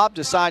 Declan Hobb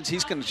decides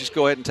he's going to just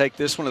go ahead and take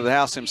this one to the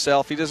house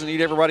himself. He doesn't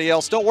need everybody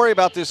else. Don't worry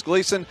about this,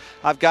 Gleason.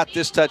 I've got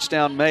this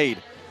touchdown made.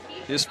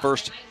 His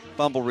first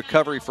fumble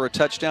recovery for a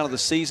touchdown of the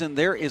season.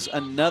 There is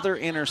another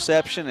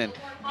interception, and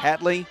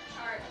Hatley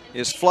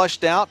is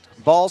flushed out.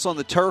 Ball's on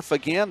the turf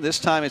again. This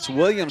time it's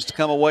Williams to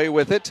come away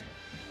with it.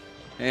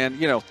 And,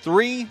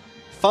 3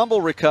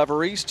 fumble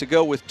recoveries to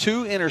go with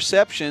 2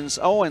 interceptions.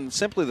 Oh, and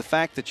simply the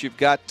fact that you've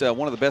got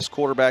one of the best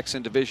quarterbacks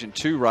in Division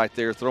II right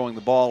there throwing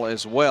the ball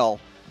as well.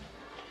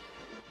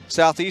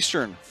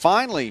 Southeastern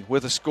finally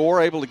with a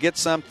score, able to get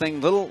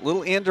something,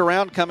 little end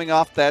around coming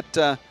off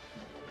that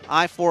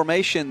I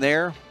formation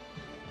there.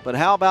 But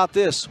how about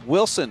this?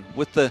 Wilson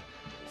with the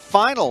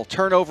final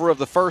turnover of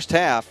the first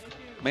half.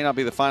 May not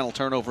be the final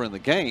turnover in the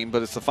game,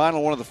 but it's the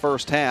final one of the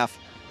first half.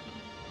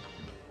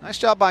 Nice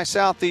job by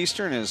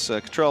Southeastern as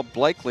Cottrell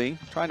Blakely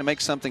trying to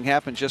make something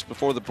happen just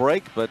before the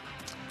break, but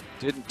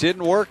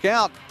didn't work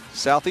out.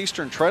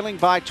 Southeastern trailing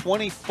by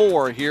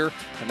 24 here,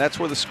 and that's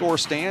where the score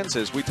stands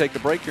as we take a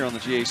break here on the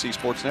GAC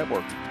Sports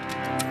Network.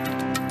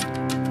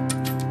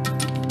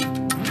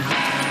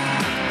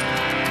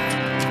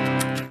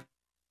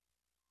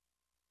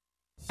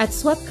 At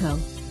SWEPCO,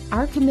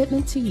 our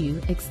commitment to you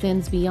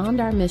extends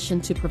beyond our mission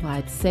to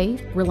provide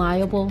safe,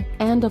 reliable,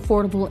 and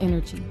affordable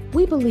energy.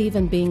 We believe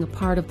in being a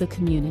part of the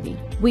community.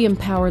 We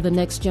empower the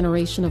next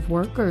generation of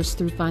workers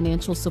through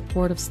financial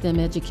support of STEM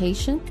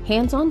education,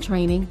 hands-on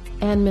training,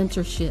 and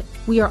mentorship.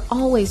 We are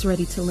always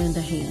ready to lend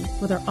a hand,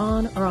 whether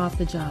on or off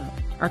the job.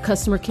 Our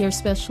customer care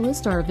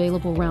specialists are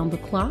available round the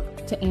clock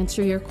to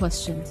answer your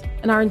questions,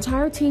 and our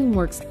entire team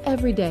works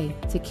every day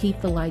to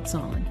keep the lights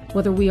on.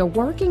 Whether we are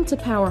working to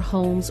power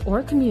homes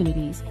or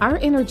communities, our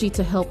energy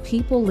to help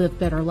people live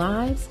better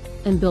lives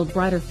and build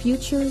brighter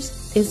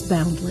futures is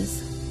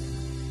boundless.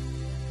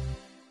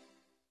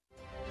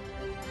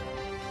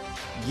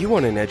 You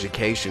want an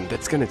education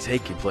that's going to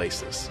take you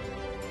places.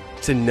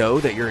 To know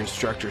that your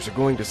instructors are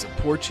going to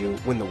support you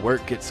when the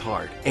work gets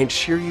hard and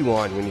cheer you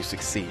on when you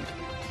succeed.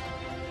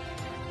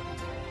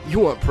 You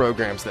want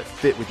programs that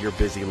fit with your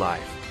busy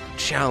life,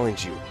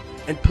 challenge you,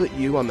 and put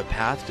you on the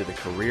path to the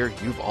career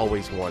you've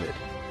always wanted.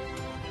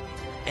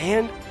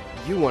 And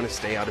you want to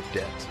stay out of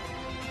debt.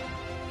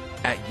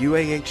 At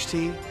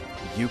UAHT,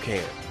 you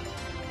can.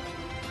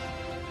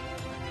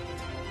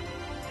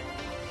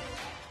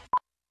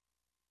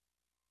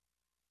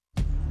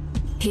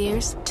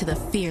 Here's to the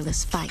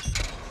fearless fight.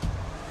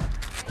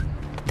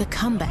 The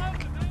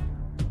comeback.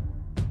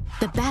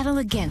 The battle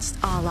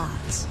against all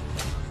odds.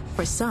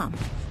 For some,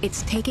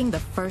 it's taking the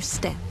first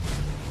step.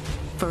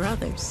 For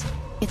others,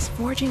 it's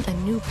forging a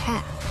new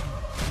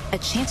path. A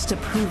chance to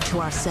prove to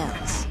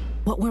ourselves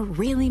what we're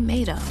really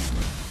made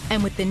of.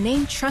 And with the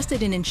name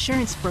trusted in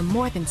insurance for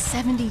more than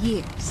 70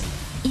 years,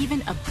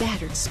 even a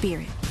battered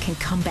spirit can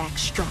come back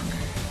stronger.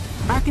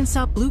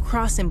 Arkansas Blue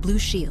Cross and Blue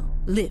Shield.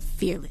 Live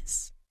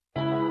fearless.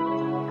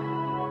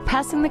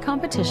 Passing the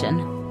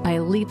competition by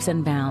leaps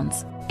and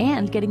bounds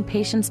and getting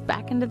patients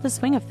back into the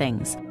swing of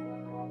things.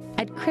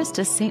 At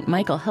Christus St.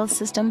 Michael Health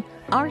System,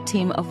 our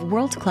team of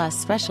world-class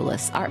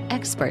specialists are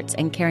experts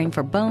in caring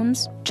for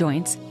bones,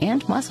 joints,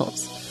 and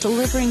muscles,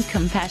 delivering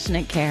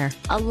compassionate care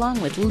along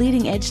with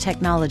leading-edge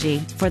technology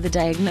for the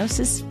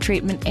diagnosis,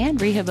 treatment,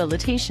 and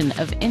rehabilitation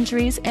of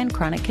injuries and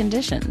chronic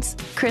conditions.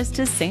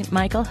 Christus St.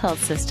 Michael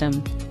Health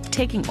System,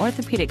 taking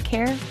orthopedic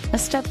care a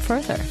step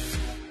further.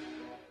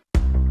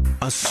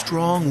 A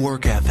strong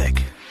work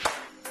ethic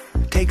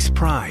takes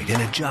pride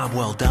in a job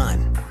well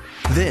done.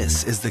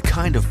 This is the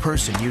kind of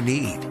person you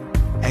need.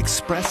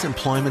 Express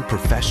Employment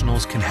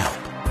Professionals can help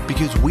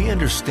because we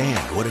understand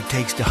what it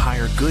takes to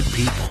hire good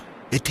people.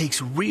 It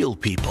takes real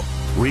people,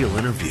 real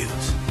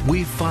interviews.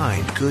 We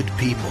find good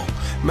people,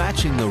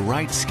 matching the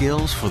right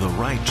skills for the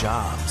right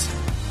jobs.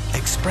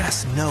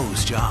 Express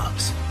knows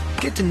jobs.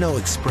 Get to know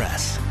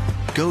Express.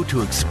 Go to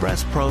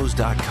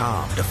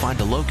expresspros.com to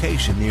find a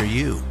location near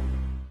you.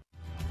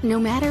 No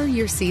matter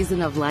your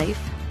season of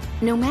life,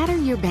 no matter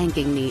your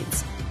banking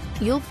needs,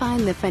 you'll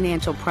find the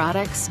financial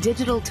products,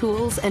 digital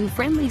tools, and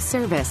friendly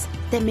service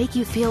that make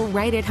you feel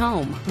right at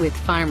home with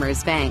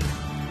Farmers Bank.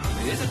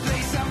 There's a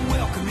place I'm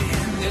welcome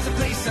in. There's a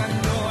place I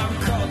know I'm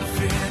called a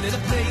friend. There's a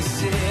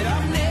place that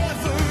I'm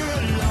never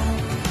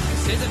alone.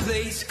 There's a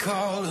place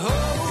called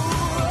home.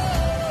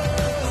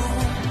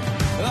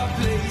 A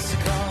place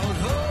called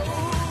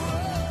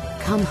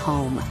home. Come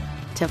home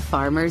to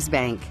Farmers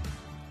Bank.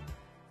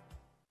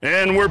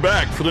 And we're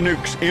back for the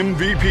Nukes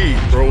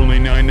MVP. For only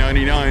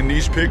 $9.99,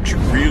 these picks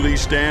really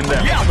stand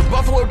out. Yeah, the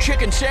buffalo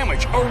chicken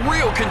sandwich, a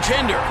real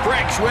contender.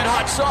 Frank's Red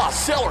Hot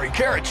Sauce, celery,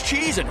 carrots,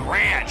 cheese, and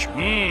ranch.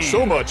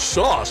 So much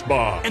sauce,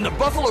 Bob. And the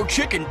buffalo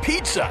chicken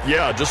pizza.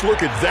 Yeah, just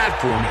look at that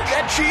formation.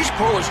 That cheese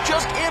pull is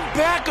just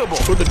impeccable.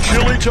 For the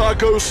chili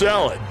taco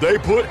salad, they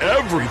put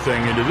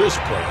everything into this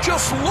plate.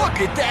 Just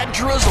look at that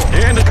drizzle.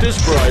 And at this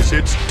price,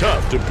 it's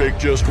tough to pick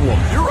just one.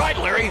 You're right,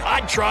 Larry.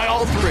 I'd try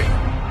all three.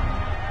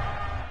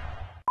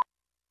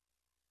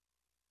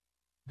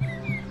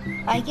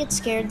 I get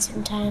scared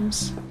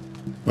sometimes.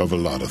 Of a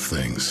lot of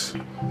things.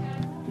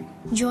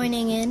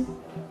 Joining in.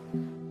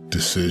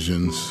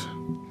 Decisions.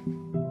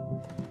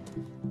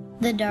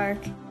 The dark.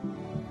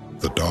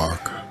 The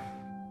dark.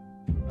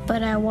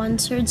 But I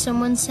once heard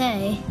someone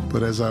say,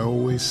 But as I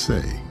always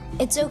say,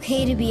 it's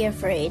okay to be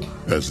afraid.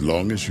 As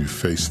long as you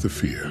face the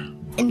fear.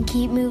 And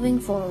keep moving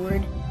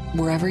forward.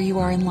 Wherever you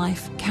are in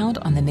life, count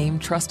on the name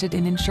trusted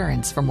in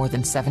insurance for more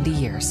than 70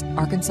 years.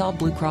 Arkansas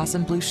Blue Cross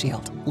and Blue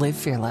Shield. Live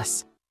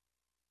fearless.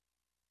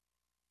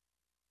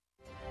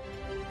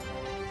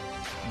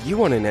 You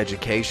want an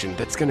education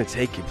that's going to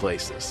take you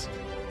places.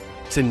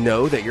 To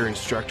know that your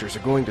instructors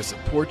are going to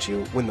support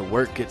you when the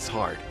work gets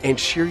hard and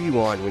cheer you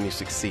on when you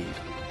succeed.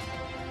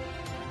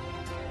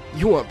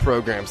 You want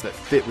programs that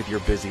fit with your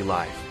busy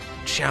life,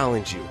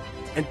 challenge you,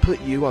 and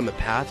put you on the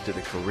path to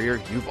the career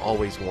you've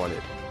always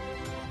wanted.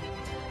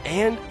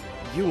 And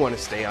you want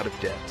to stay out of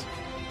debt.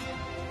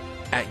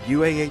 At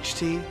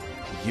UAHT,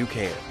 you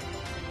can.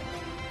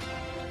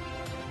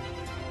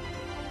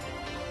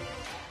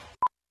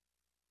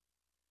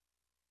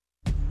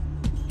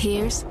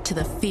 Here's to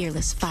the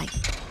fearless fight.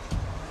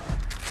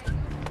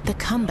 The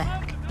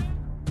comeback.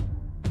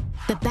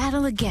 The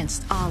battle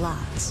against all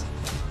odds.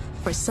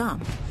 For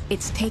some,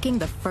 it's taking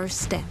the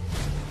first step.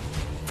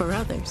 For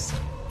others,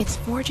 it's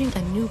forging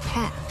a new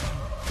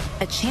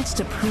path. A chance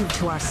to prove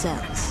to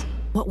ourselves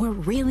what we're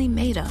really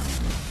made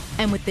of.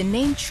 And with the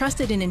name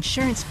trusted in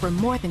insurance for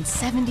more than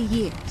 70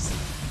 years,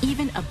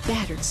 even a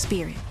battered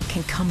spirit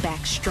can come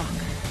back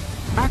stronger.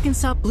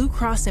 Arkansas Blue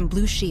Cross and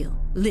Blue Shield.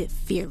 Live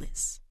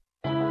fearless.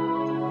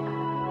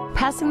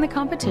 Passing the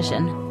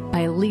competition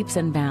by leaps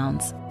and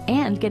bounds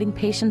and getting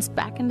patients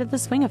back into the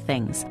swing of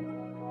things.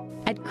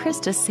 At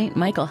Christus St.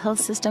 Michael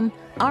Health System,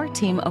 our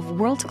team of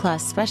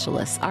world-class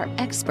specialists are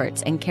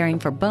experts in caring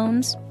for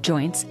bones,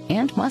 joints,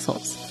 and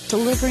muscles,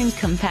 delivering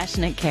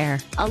compassionate care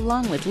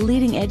along with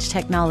leading-edge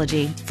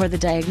technology for the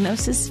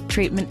diagnosis,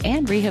 treatment,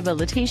 and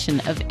rehabilitation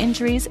of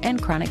injuries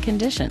and chronic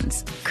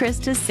conditions.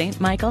 Christus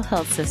St. Michael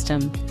Health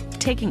System,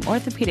 taking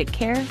orthopedic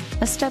care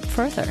a step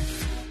further.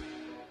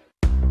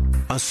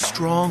 A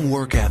strong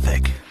work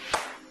ethic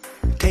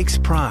takes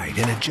pride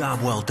in a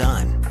job well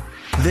done.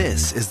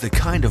 This is the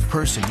kind of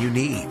person you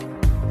need.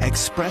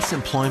 Express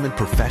Employment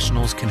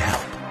Professionals can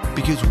help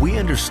because we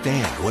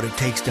understand what it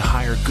takes to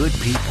hire good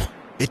people.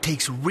 It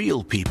takes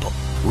real people,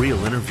 real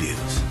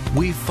interviews.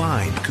 We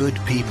find good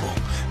people,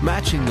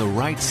 matching the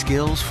right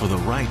skills for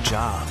the right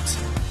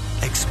jobs.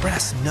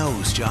 Express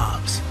knows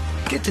jobs.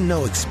 Get to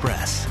know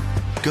Express.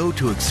 Go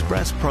to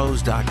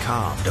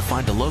expresspros.com to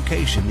find a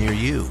location near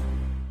you.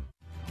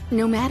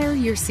 No matter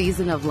your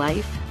season of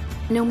life,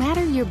 no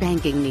matter your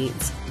banking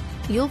needs,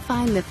 you'll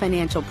find the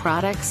financial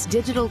products,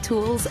 digital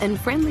tools, and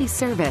friendly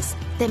service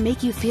that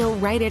make you feel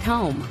right at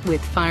home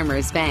with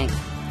Farmers Bank.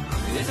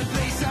 There's a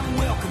place I'm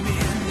welcome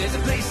in. There's a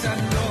place I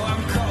know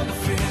I'm called a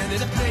friend.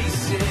 There's a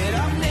place that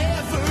I'm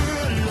never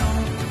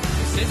alone.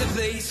 There's a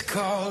place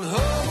called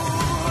home.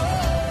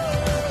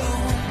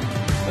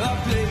 A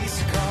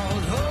place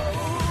called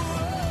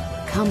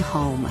home. Come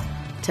home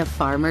to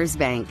Farmers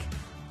Bank.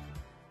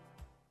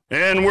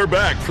 And we're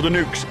back for the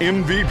Nukes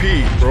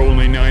MVP. For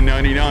only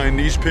 $9.99,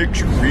 these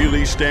picks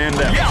really stand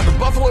out. Yeah, the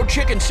buffalo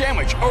chicken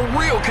sandwich, a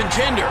real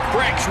contender.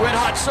 Frank's Red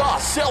Hot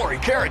Sauce, celery,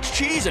 carrots,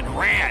 cheese, and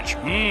ranch.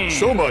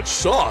 So much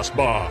sauce,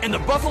 Bob. And the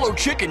buffalo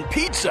chicken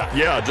pizza.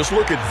 Yeah, just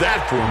look at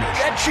that formation.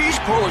 That cheese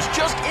pull is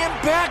just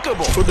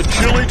impeccable. For the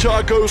chili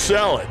taco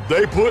salad,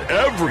 they put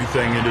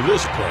everything into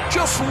this plate.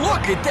 Just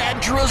look at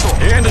that drizzle.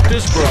 And at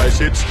this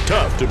price, it's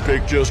tough to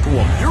pick just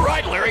one. You're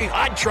right, Larry.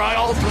 I'd try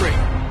all three.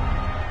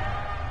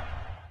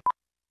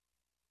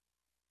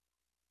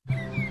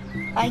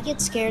 I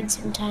get scared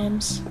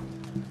sometimes.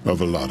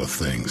 Of a lot of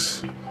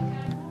things.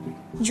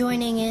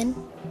 Joining in.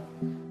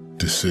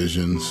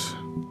 Decisions.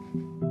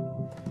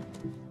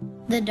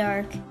 The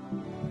dark.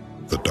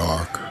 The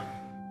dark.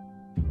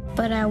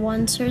 But I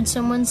once heard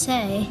someone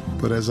say,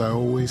 But as I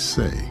always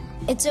say,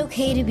 it's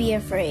okay to be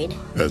afraid.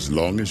 as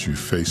long as you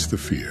face the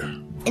fear.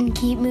 And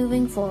keep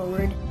moving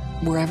forward.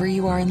 Wherever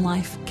you are in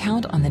life,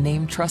 count on the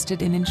name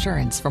trusted in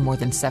insurance for more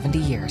than 70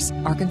 years.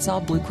 Arkansas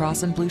Blue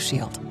Cross and Blue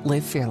Shield.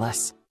 Live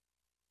fearless.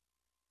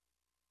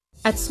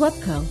 At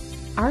SWEPCO,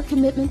 our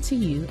commitment to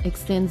you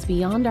extends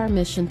beyond our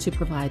mission to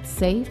provide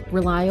safe,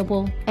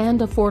 reliable, and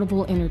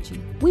affordable energy.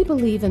 We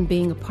believe in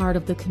being a part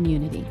of the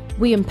community.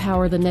 We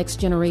empower the next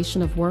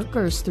generation of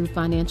workers through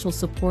financial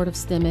support of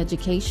STEM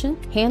education,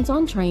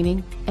 hands-on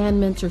training,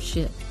 and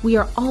mentorship. We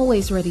are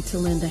always ready to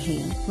lend a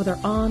hand, whether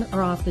on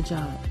or off the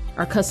job.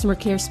 Our customer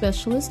care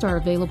specialists are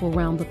available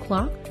round the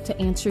clock to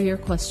answer your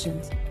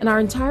questions, and our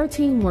entire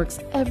team works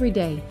every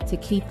day to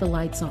keep the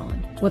lights on.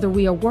 Whether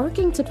we are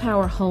working to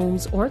power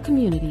homes or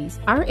communities,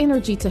 our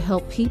energy to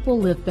help people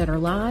live better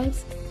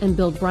lives and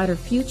build brighter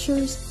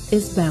futures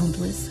is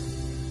boundless.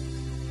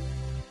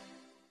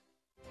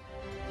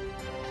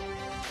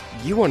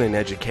 You want an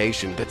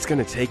education that's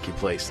going to take you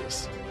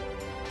places.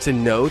 To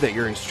know that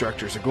your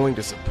instructors are going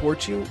to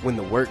support you when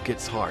the work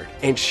gets hard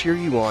and cheer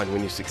you on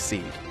when you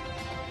succeed.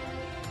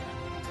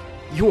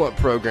 You want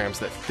programs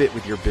that fit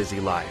with your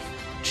busy life,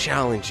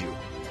 challenge you,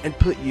 and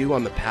put you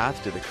on the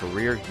path to the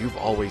career you've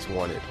always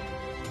wanted.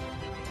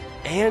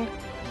 And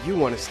you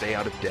want to stay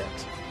out of debt.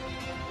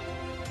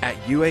 At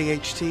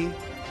UAHT,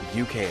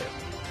 you can.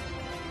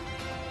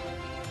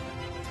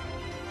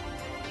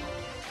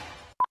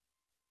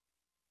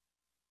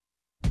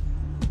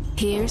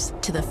 Here's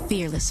to the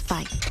fearless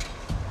fight.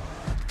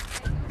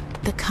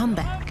 The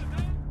comeback.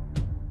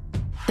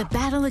 The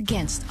battle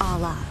against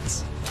all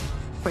odds.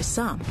 For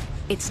some,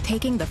 it's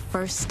taking the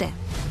first step.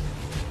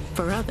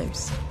 For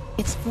others,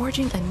 it's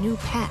forging a new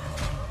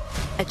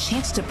path. A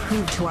chance to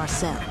prove to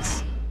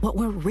ourselves what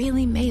we're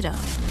really made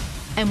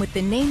of. And with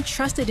the name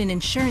trusted in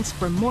insurance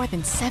for more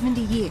than 70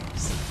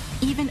 years,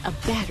 even a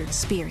battered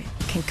spirit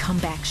can come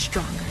back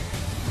stronger.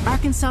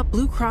 Arkansas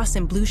Blue Cross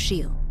and Blue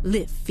Shield.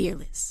 Live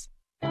fearless.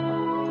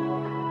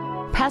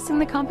 Passing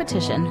the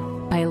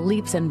competition by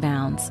leaps and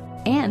bounds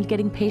and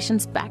getting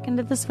patients back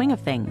into the swing of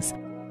things.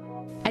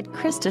 At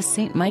Christus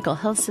St. Michael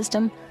Health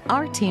System,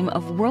 our team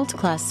of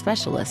world-class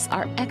specialists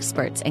are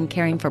experts in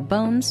caring for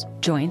bones,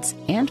 joints,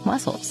 and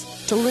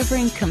muscles,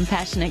 delivering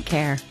compassionate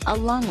care,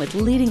 along with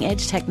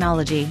leading-edge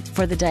technology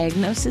for the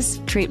diagnosis,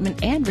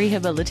 treatment, and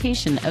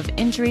rehabilitation of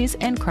injuries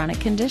and chronic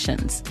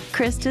conditions.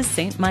 Christus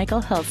St.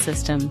 Michael Health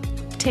System,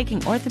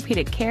 taking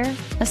orthopedic care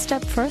a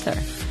step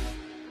further.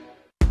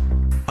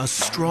 A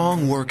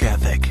strong work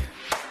ethic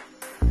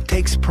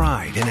takes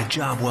pride in a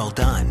job well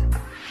done.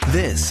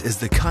 This is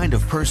the kind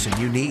of person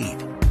you need.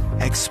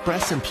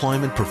 Express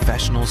Employment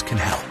Professionals can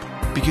help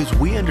because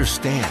we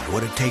understand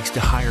what it takes to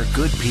hire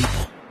good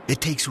people.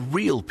 It takes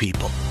real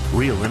people,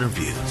 real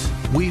interviews.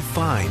 We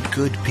find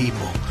good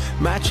people,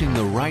 matching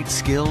the right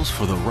skills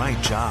for the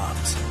right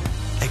jobs.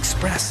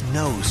 Express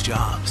knows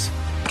jobs.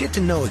 Get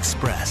to know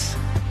Express.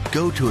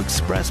 Go to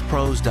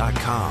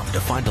expresspros.com to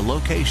find a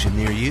location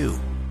near you.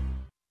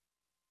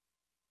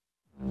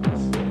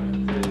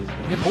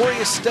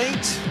 Emporia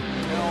State,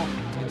 well,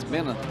 it's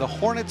been the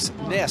Hornets'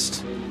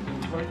 nest.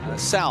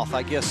 South,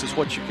 I guess, is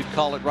what you could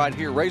call it right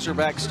here.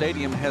 Razorback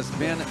Stadium has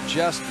been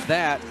just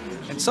that.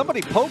 And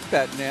somebody poked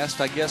that nest,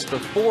 I guess,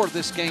 before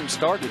this game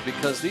started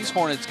because these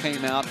Hornets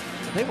came out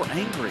and they were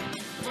angry.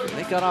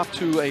 They got off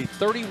to a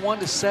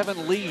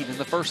 31-7 lead in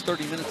the first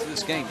 30 minutes of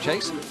this game.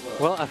 Chase?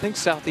 Well, I think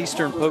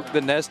Southeastern poked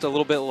the nest a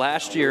little bit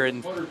last year,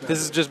 and this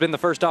has just been the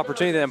first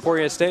opportunity that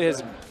Emporia State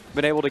has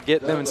been able to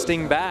get them and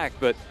sting back.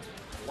 But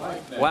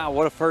wow,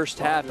 what a first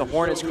half. The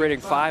Hornets creating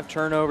 5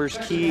 turnovers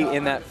key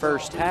in that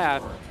first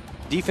half.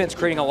 Defense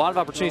creating a lot of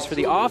opportunities for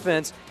the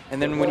offense,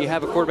 and then when you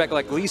have a quarterback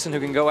like Gleason who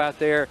can go out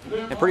there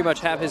and pretty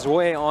much have his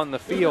way on the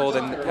field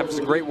and have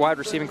a great wide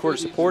receiving core to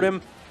support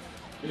him,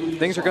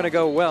 things are going to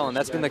go well, and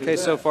that's been the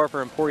case so far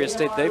for Emporia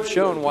State. They've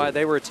shown why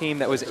they were a team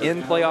that was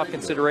in playoff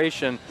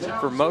consideration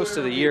for most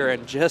of the year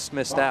and just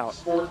missed out.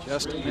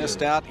 Just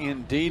missed out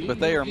indeed, but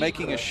they are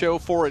making a show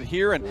for it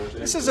here. And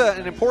this is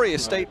an Emporia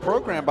State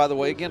program, by the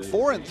way. Again,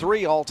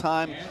 4-3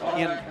 all-time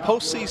in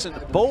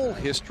postseason bowl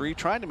history,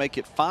 trying to make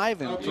it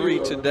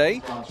 5-3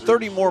 today.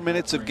 30 more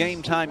minutes of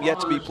game time yet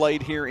to be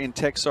played here in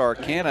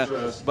Texarkana.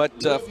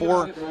 But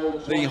for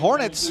the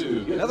Hornets,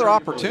 another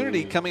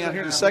opportunity coming out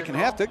here in the second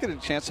half. They'll get a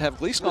chance to have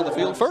Gleason on the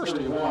field first.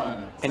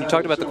 And you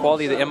talked about the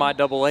quality of the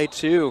MIAA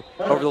too.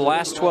 Over the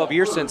last 12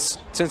 years over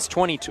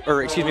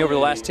the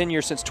last 10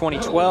 years since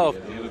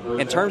 2012,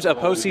 in terms of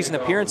postseason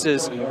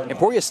appearances,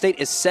 Emporia State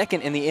is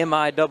second in the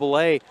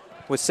MIAA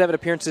with 7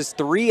 appearances,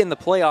 3 in the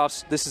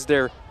playoffs. This is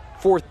their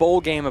 4th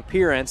bowl game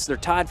appearance. They're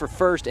tied for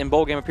first in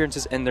bowl game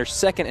appearances, and they're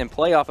second in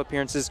playoff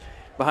appearances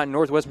behind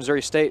Northwest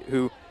Missouri State,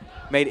 who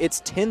made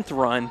its 10th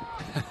run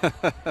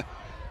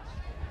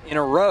in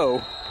a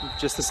row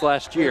just this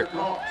last year.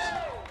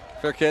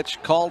 Fair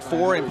catch called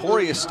for.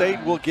 Emporia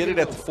State will get it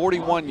at the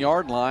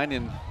 41-yard line,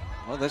 and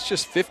well, that's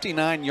just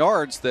 59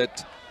 yards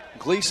that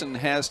Gleason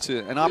has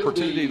an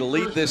opportunity to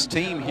lead this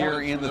team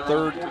here in the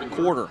third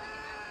quarter.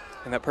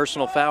 And that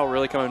personal foul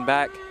really coming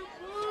back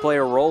to play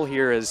a role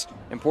here as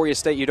Emporia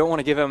State. You don't want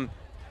to give them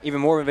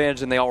even more advantage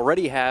than they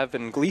already have,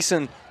 and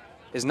Gleason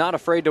is not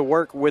afraid to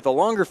work with a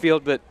longer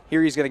field, but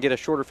here he's going to get a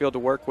shorter field to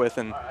work with,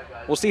 and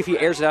we'll see if he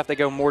airs it out if they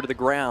go more to the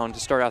ground to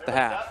start out the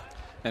half.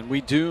 And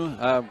we do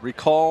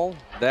recall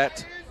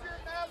that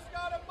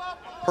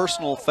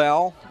personal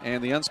foul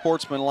and the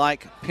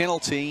unsportsmanlike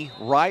penalty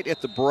right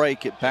at the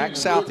break. It backed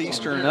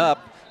Southeastern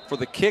up for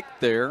the kick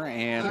there,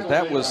 and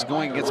that was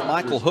going against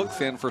Michael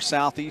Hookfin for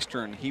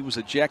Southeastern. He was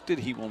ejected.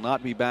 He will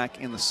not be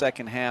back in the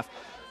second half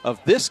of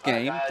this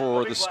game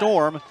for the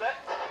Storm.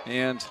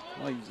 And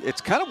well, it's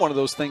kind of one of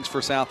those things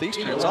for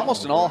Southeastern. It's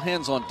almost an all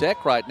hands on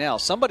deck right now.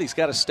 Somebody's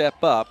got to step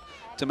up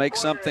to make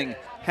something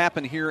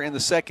happen here in the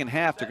second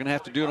half. They're going to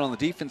have to do it on the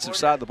defensive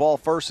side of the ball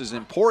first, as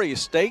Emporia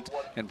State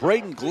and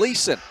Braden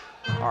Gleason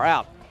are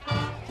out.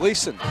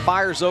 Gleason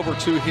fires over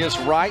to his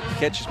right. The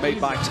catch is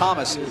made by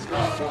Thomas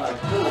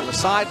on the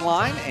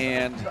sideline,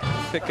 and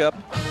pick up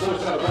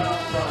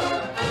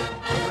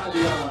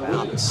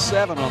about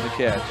 7 on the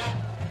catch.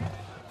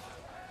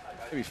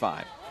 Maybe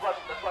 5.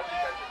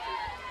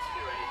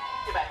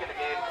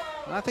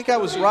 I think I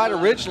was right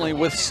originally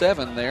with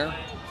 7 there.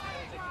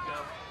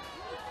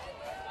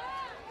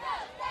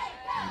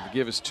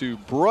 Give us to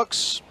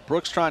Brooks.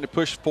 Brooks trying to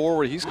push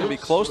forward. He's going to be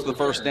close to the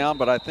first down,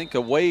 but I think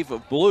a wave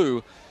of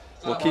blue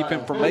will keep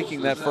him from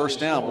making that first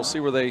down. We'll see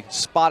where they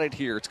spot it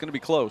here. It's going to be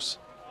close.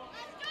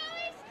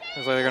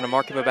 Looks like they're going to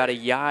mark him about a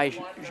yard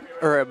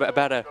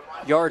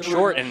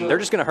short, and they're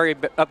just going to hurry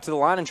up to the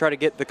line and try to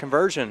get the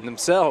conversion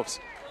themselves.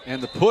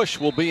 And the push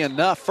will be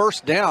enough.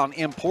 First down,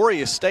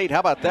 Emporia State. How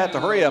about that? The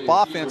hurry-up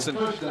offense, and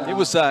it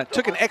was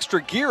took an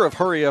extra gear of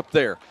hurry up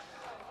there.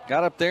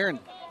 Got up there and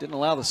didn't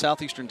allow the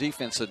Southeastern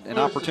defense an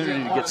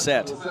opportunity to get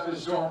set.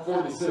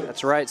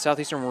 That's right.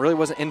 Southeastern really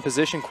wasn't in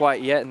position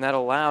quite yet, and that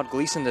allowed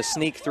Gleason to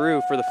sneak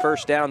through for the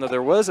first down, though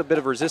there was a bit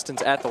of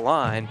resistance at the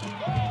line.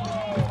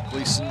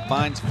 Gleason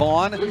finds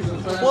Vaughn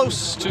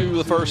close to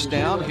the first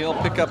down. He'll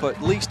pick up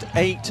at least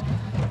 8.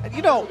 And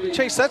you know,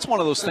 Chase, that's one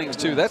of those things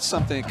too. That's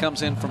something that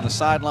comes in from the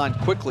sideline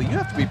quickly. You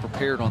have to be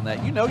prepared on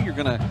that. You know you're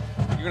gonna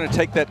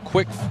take that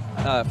quick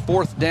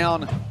fourth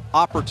down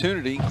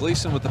opportunity.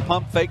 Gleason with the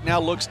pump fake now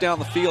looks down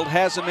the field,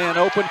 has a man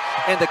open,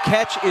 and the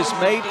catch is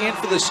made in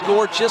for the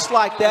score. Just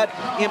like that,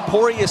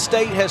 Emporia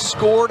State has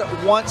scored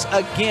once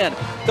again.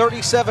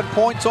 37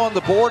 points on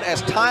the board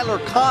as Tyler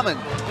Common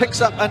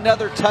picks up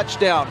another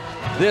touchdown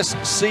this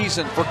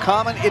season. For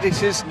Common, it is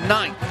his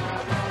 9th.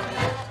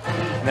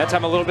 And that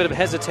time a little bit of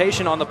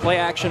hesitation on the play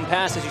action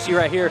pass, as you see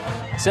right here,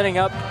 setting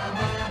up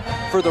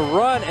for the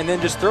run and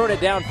then just throwing it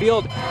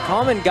downfield.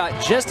 Common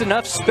got just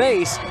enough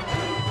space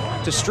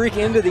to streak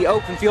into the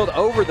open field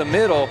over the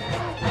middle.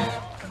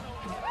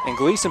 And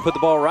Gleason put the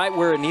ball right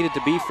where it needed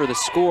to be for the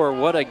score.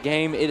 What a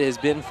game it has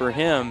been for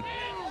him,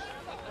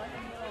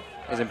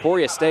 as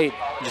Emporia State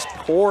just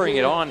pouring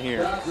it on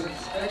here.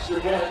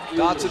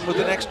 Dotson with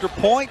an extra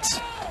point.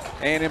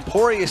 And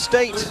Emporia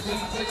State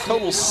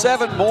total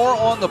 7 more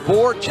on the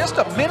board. Just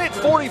a minute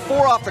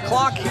 44 off the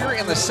clock here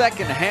in the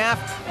second half.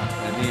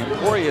 And the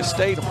Emporia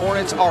State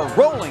Hornets are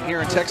rolling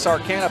here in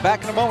Texarkana.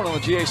 Back in a moment on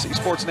the GAC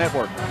Sports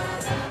Network.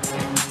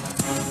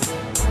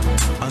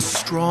 A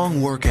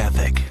strong work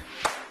ethic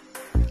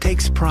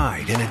takes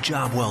pride in a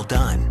job well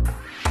done.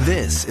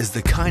 This is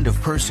the kind of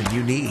person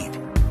you need.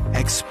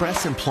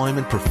 Express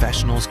Employment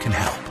Professionals can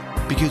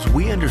help, because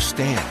we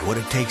understand what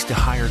it takes to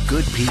hire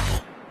good people.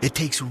 It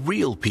takes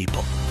real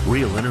people,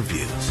 real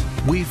interviews.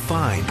 We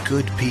find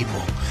good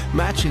people,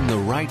 matching the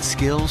right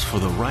skills for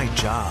the right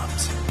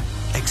jobs.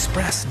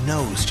 Express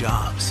knows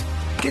jobs.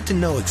 Get to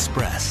know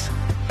Express.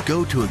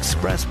 Go to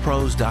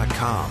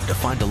expresspros.com to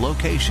find a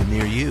location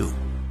near you.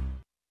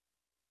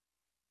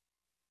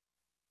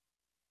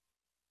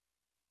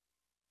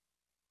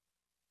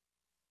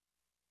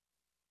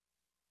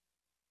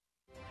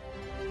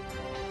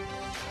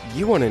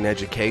 you want an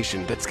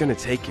education that's going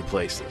to take you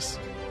places.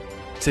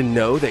 To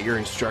know that your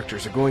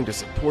instructors are going to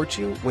support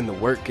you when the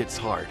work gets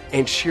hard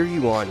and cheer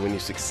you on when you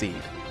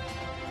succeed.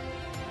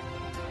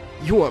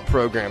 You want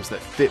programs that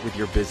fit with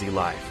your busy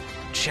life,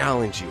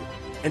 challenge you,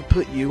 and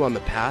put you on the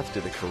path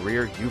to the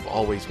career you've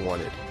always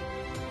wanted.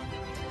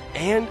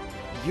 And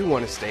you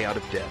want to stay out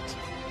of debt.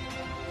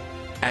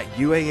 At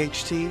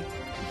UAHT,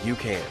 you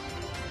can.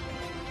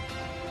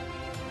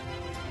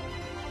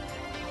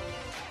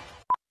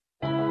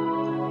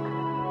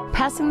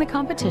 Passing the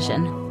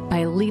competition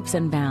by leaps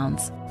and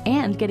bounds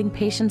and getting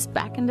patients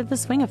back into the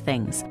swing of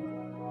things.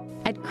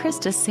 At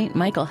Christus St.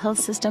 Michael Health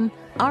System,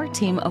 our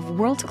team of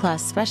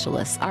world-class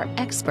specialists are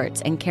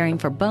experts in caring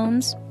for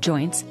bones,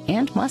 joints,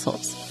 and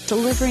muscles,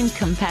 delivering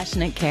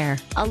compassionate care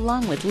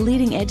along with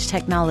leading-edge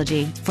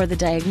technology for the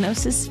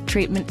diagnosis,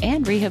 treatment,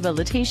 and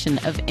rehabilitation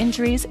of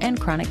injuries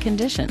and chronic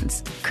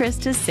conditions.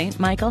 Christus St.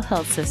 Michael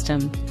Health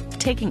System,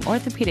 taking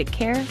orthopedic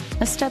care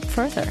a step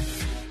further.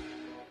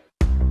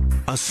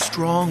 A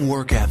strong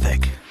work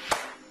ethic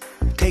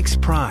takes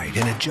pride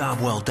in a job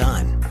well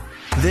done.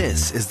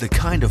 This is the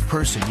kind of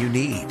person you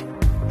need.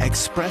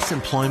 Express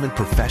Employment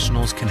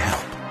Professionals can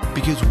help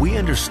because we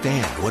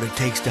understand what it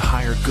takes to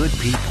hire good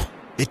people.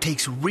 It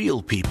takes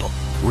real people,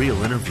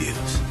 real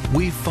interviews.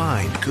 We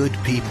find good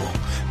people,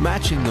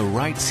 matching the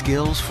right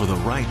skills for the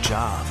right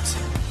jobs.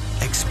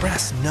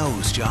 Express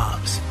knows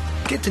jobs.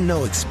 Get to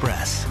know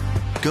Express.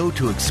 Go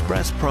to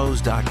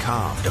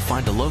expresspros.com to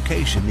find a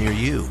location near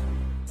you.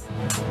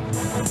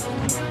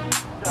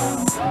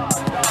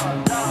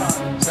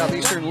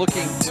 Southeastern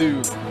looking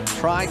to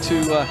try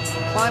to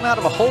climb out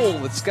of a hole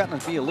that's gotten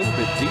to be a little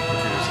bit deeper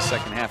here as the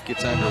second half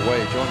gets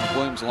underway. Jordan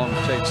Blooms along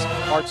with Chase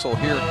Hartzell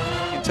here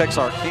in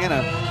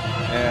Texarkana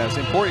as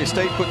Emporia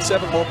State put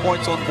 7 more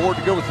points on the board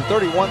to go with the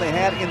 31 they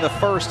had in the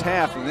first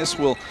half, and this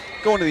will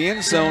go into the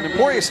end zone.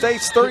 Emporia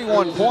State's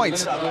 31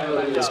 points.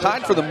 It's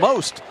tied for the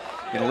most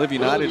in a Live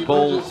United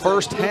Bowl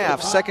first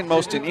half, second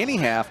most in any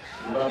half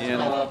in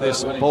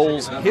this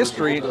Bowl's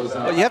history.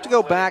 But you have to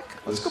go back,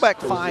 let's go back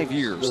 5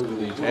 years,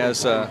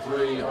 as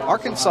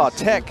Arkansas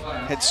Tech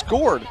had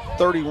scored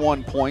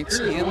 31 points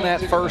in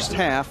that first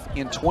half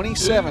in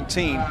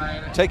 2017,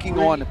 taking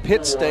on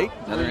Pitt State,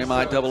 another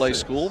MIAA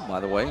school, by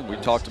the way. We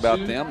talked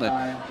about them,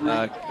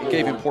 that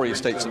gave Emporia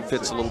State some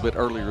fits a little bit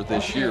earlier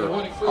this year.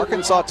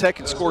 Arkansas Tech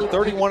had scored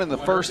 31 in the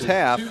first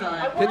half.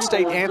 Pitt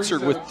State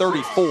answered with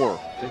 34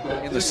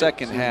 in the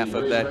second half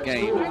of that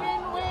game.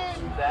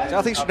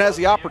 Southeastern has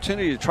the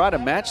opportunity to try to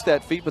match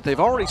that feat, but they've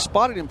already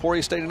spotted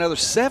Emporia State another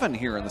 7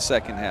 here in the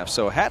second half.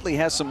 So Hatley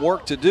has some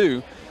work to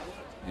do.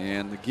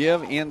 And the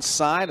give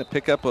inside, a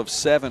pickup of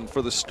 7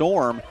 for the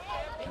Storm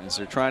as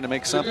they're trying to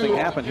make something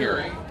happen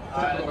here.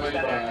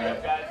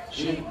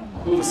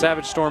 The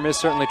Savage Storm is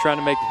certainly trying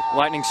to make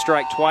lightning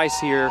strike twice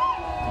here.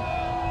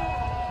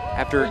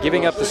 After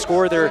giving up the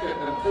score, they're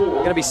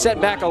going to be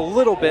set back a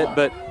little bit,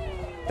 but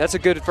that's a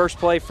good first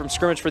play from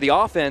scrimmage for the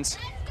offense.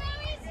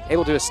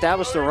 Able to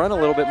establish the run a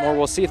little bit more.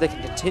 We'll see if they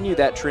can continue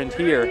that trend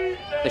here.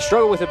 They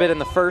struggled with a bit in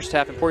the first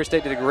half. Emporia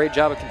State did a great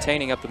job of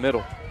containing up the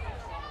middle.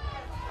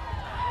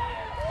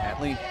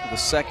 Hatley with a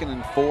 2nd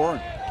and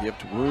 4. Give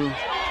to Wu.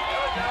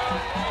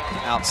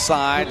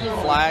 Outside.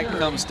 Flag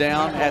comes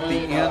down at the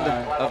end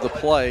of the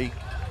play.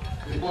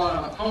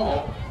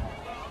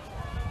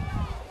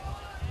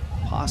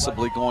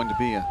 Possibly going to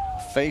be a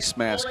face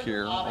mask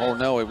here. Oh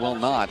no, it will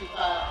not.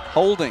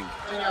 Holding.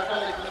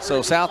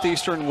 So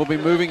Southeastern will be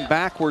moving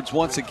backwards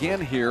once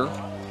again here.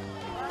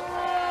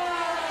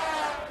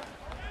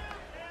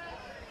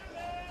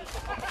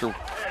 After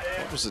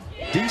what was a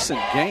decent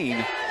gain,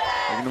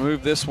 they're going to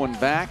move this one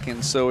back,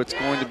 and so it's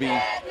going to be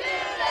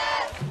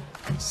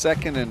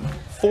 2nd and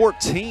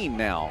 14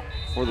 now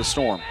for the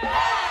Storm.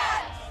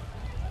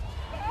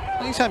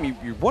 Anytime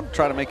you want to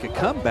try to make a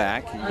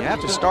comeback, you have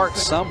to start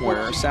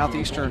somewhere.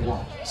 Southeastern,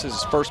 this is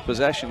his first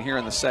possession here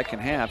in the second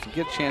half. You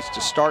get a chance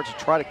to start to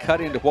try to cut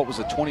into what was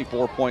a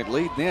 24-point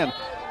lead then,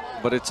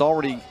 but it's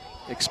already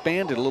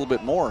expanded a little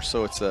bit more,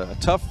 so it's a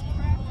tough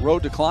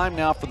road to climb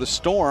now for the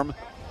Storm.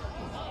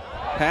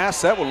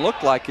 Pass, that would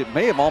look like it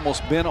may have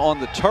almost been on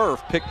the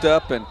turf, picked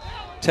up and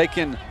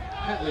taken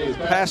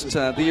past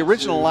the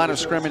original line of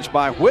scrimmage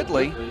by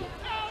Whitley.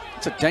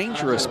 It's a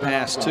dangerous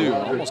pass too,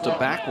 almost a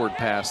backward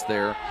pass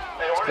there.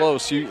 It's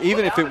close.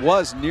 Even if it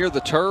was near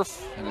the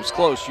turf and it's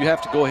close, you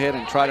have to go ahead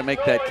and try to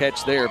make that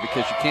catch there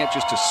because you can't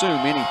just assume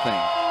anything.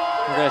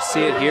 We're going to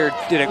see it here.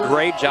 Did a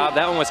great job.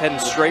 That one was heading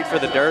straight for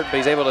the dirt, but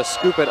he's able to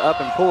scoop it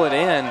up and pull it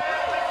in.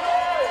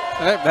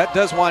 That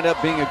does wind up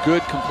being a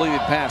good completed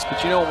pass,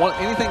 but you know,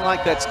 anything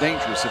like that's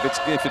dangerous. If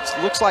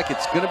it looks like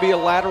it's going to be a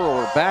lateral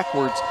or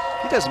backwards,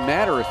 it doesn't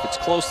matter if it's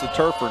close to the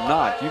turf or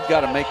not. You've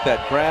got to make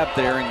that grab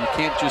there, and you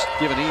can't just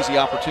give an easy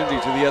opportunity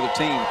to the other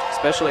team.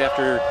 Especially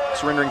after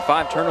surrendering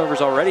 5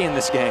 turnovers already in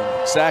this game.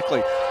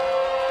 Exactly.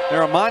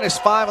 They're a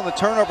 -5 on the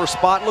turnover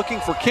spot, looking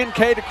for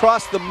Kincaid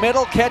across the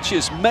middle. Catch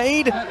is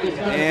made,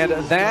 and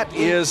that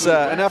is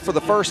enough for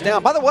the first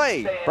down. By the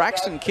way,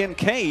 Braxton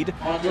Kincaid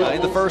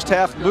in the first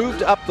half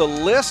moved up the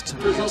list,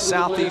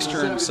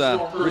 Southeastern's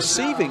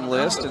receiving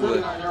list, and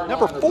the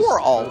number 4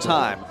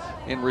 all-time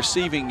in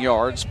receiving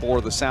yards for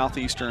the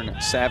Southeastern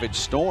Savage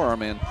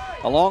Storm. And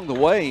along the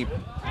way,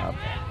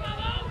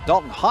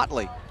 Dalton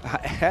Hatley,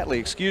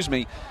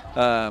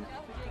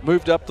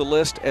 moved up the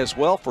list as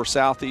well for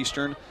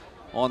Southeastern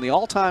on the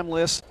all-time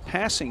list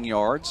passing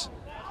yards,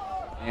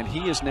 and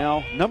he is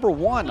now number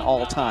 1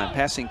 all-time,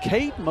 passing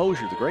Cade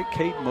Mosier, the great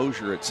Cade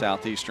Mosier at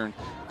Southeastern.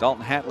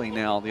 Dalton Hatley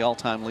now the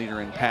all-time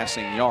leader in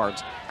passing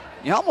yards.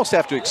 You almost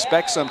have to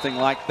expect something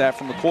like that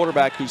from the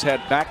quarterback who's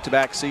had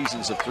back-to-back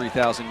seasons of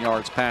 3,000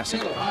 yards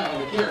passing.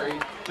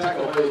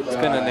 It's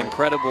been an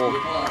incredible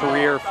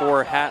career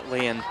for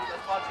Hatley, and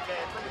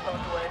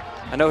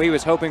I know he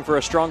was hoping for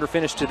a stronger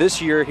finish to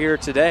this year here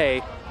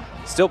today.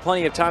 Still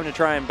plenty of time to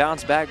try and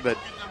bounce back, but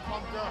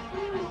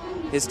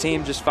his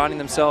team just finding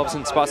themselves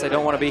in spots they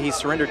don't want to be. He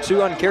surrendered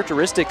 2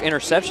 uncharacteristic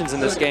interceptions in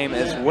this game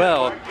as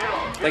well,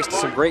 thanks to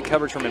some great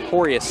coverage from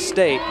Emporia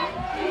State.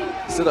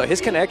 So though, his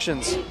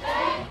connections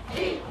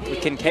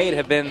with Kincaid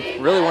have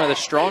been really one of the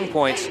strong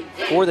points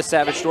for the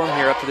Savage Storm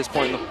here up to this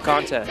point in the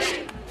contest.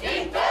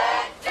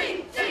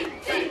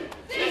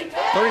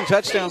 30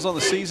 touchdowns on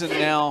the season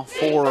now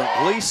for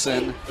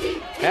Gleason.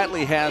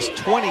 Hatley has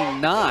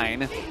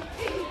 29.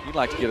 He'd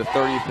like to get a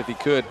 30th if he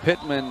could.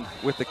 Pittman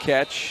with the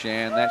catch,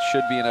 and that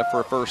should be enough for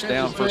a first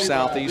down for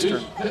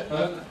Southeastern.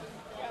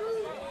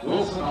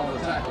 Wilson on the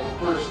tackle,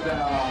 first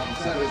down,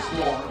 Savage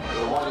Storm.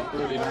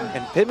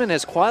 And Pittman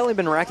has quietly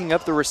been racking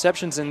up the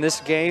receptions in this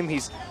game.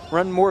 He's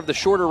run more of the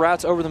shorter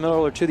routes over the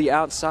middle or to the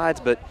outsides,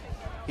 but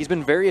he's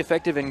been very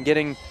effective in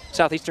getting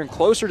Southeastern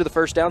closer to the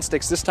first down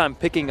sticks, this time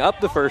picking up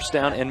the first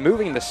down and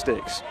moving the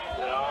sticks.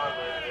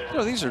 You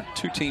know, these are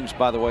 2 teams,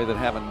 by the way, that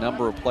have a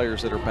number of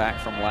players that are back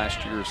from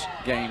last year's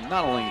game.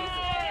 Not only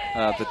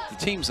the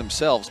teams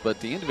themselves,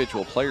 but the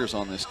individual players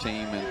on this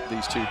team and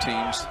these 2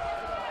 teams.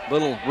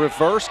 Little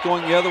reverse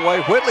going the other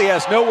way. Whitley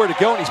has nowhere to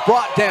go, and he's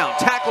brought down.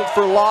 Tackled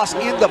for loss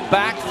in the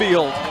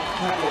backfield.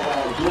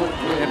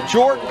 And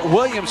Jordan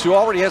Williams, who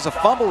already has a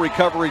fumble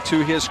recovery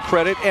to his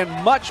credit and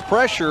much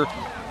pressure,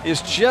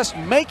 is just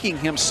making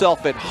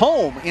himself at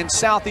home in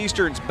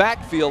Southeastern's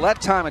backfield.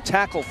 That time a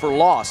tackle for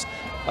loss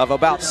of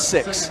about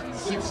 6.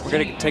 We're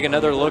going to take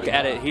another look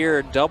at it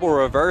here. Double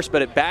reverse,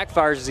 but it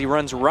backfires as he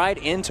runs right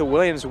into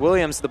Williams.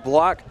 Williams, the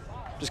block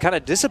just kind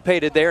of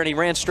dissipated there, and he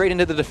ran straight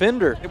into the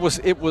defender. It was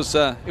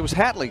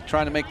Hatley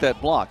trying to make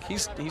that block.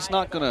 He's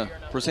not going to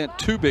present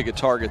too big a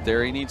target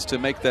there. He needs to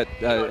make that,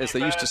 as they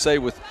used to say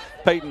with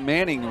Peyton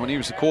Manning when he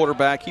was a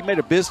quarterback, he made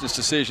a business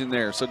decision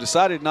there. So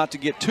decided not to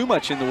get too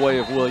much in the way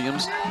of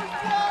Williams.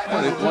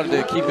 Wanted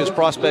to keep his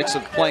prospects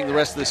of playing the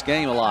rest of this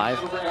game alive.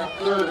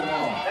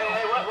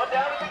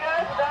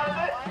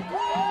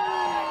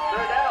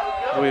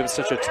 Williams,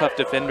 such a tough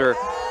defender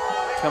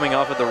coming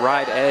off of the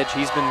right edge.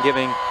 He's been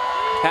giving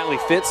Hatley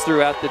fits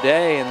throughout the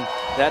day, and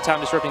that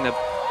time disrupting the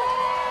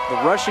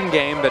rushing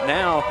game, but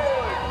now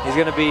he's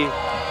going to be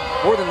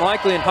more than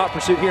likely in hot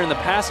pursuit here in the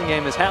passing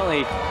game, as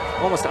Hatley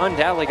almost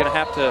undoubtedly going to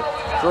have to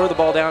throw the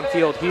ball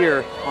downfield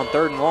here on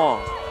 3rd and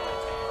long.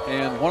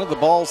 And one of the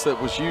balls that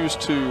was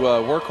used to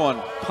work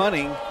on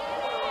punting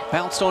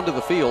bounced onto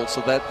the field,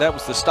 so that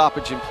was the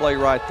stoppage in play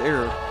right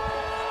there.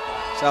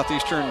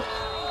 Southeastern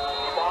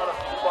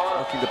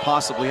looking to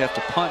possibly have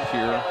to punt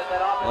here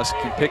unless it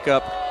can pick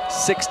up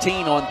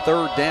 16 on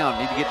 3rd down.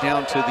 Need to get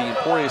down to the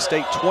Emporia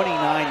State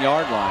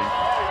 29-yard line.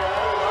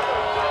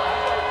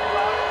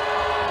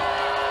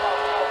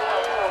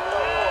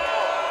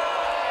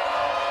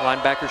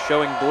 Linebacker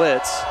showing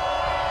blitz.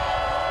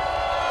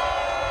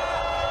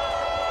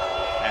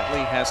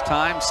 Hatley has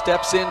time,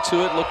 steps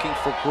into it, looking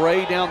for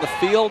Gray down the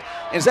field,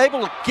 and is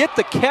able to get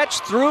the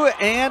catch through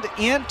and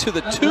into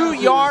the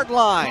 2-yard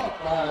line.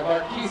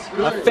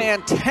 A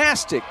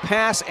fantastic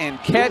pass and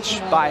catch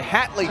by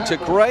Hatley to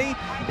Gray.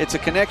 It's a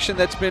connection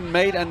that's been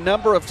made a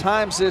number of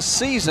times this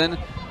season.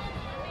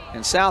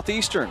 And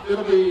Southeastern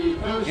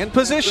in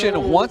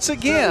position once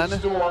again,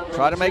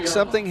 try to make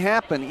something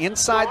happen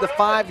inside the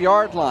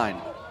 5-yard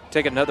line.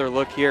 Take another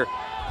look here.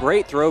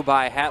 Great throw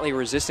by Hatley,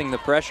 resisting the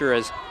pressure,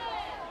 as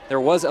there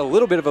was a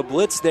little bit of a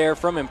blitz there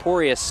from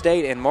Emporia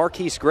State, and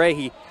Marquise Gray,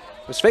 he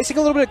was facing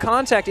a little bit of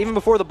contact even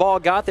before the ball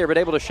got there, but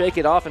able to shake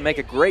it off and make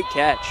a great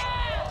catch.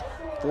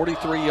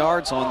 43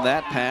 yards on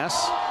that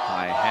pass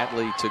by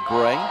Hatley to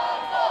Gray.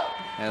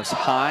 Has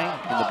High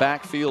in the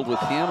backfield with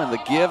him, and the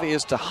give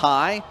is to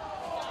High.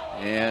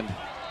 And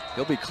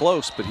he'll be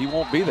close, but he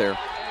won't be there.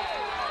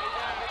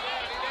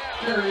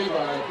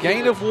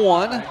 Gain of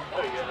 1.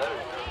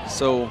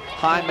 So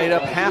High made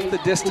up half the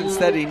distance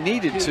that he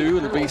needed to.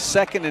 It'll be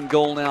 2nd and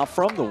goal now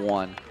from the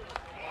 1.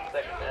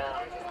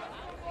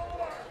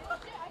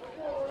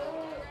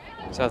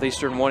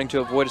 Southeastern wanting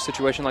to avoid a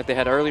situation like they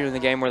had earlier in the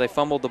game where they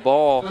fumbled the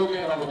ball.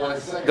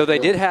 Though they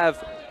did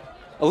have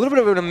a little bit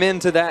of an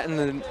amend to that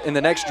in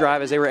the next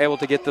drive, as they were able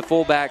to get the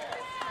fullback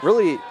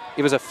really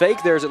it was a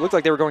fake there, as it looked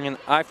like they were going in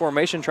I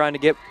formation trying to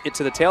get it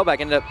to the tailback,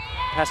 ended up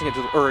passing it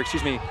to,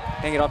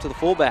 handing it off to the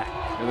fullback.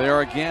 Here they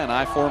are again,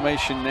 I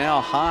formation now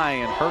high,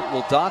 and Hurt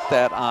will dot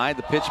that I.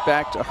 The pitch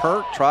back to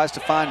Hurt, tries to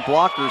find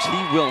blockers,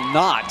 he will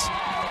not.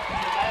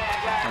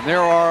 And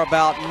there are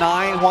about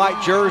 9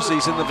 white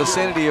jerseys in the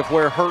vicinity of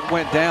where Hurt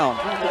went down.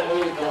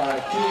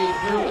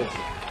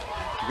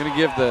 We're going to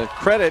give the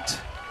credit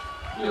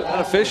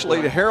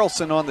unofficially to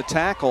Harrelson on the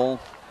tackle,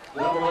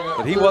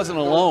 but he wasn't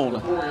alone.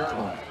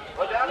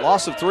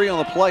 Loss of 3 on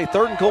the play.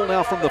 3rd and goal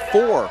now from the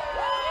 4.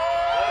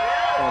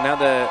 Well, now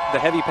the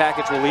heavy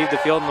package will leave the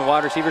field, and the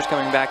wide receivers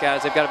coming back out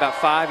as they've got about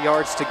 5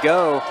 yards to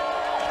go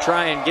to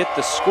try and get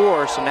the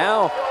score. So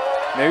now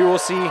maybe we'll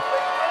see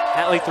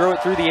Hatley throw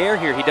it through the air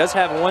here. He does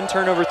have 1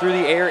 turnover through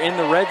the air in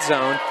the red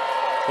zone,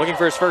 looking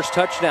for his first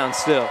touchdown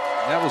still.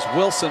 That was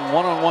Wilson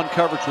one-on-one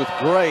coverage with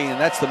Gray, and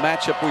that's the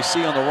matchup we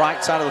see on the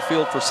right side of the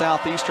field for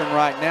Southeastern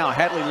right now.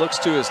 Hatley looks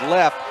to his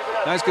left.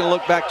 Now he's going to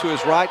look back to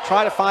his right,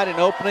 try to find an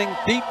opening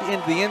deep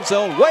into the end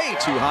zone, way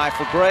too high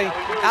for Gray,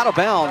 out of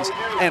bounds,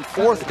 and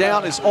 4th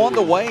down is on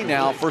the way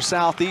now for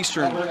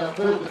Southeastern.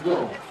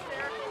 And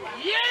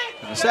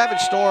the Savage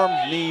Storm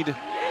need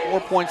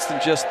more points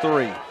than just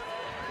 3.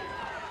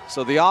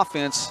 So the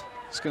offense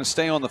is going to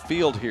stay on the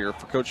field here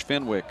for Coach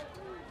Fenwick.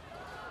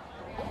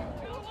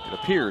 It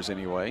appears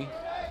anyway.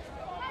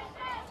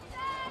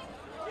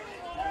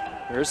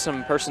 There's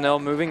some personnel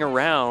moving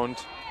around.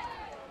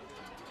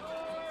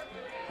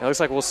 It looks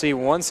like we'll see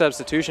 1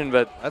 substitution,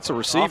 but that's a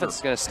receiver. Offense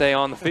is going to stay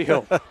on the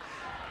field.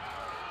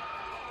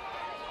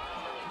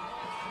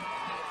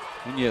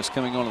 Nunez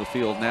coming onto the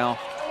field now.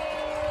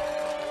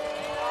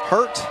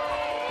 Hurt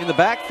in the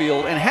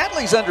backfield, and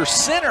Hatley's under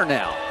center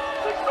now.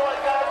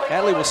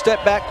 Hatley will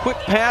step back, quick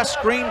pass,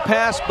 screen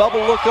pass,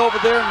 bubble look over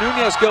there.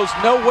 Nunez goes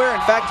nowhere.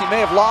 In fact, he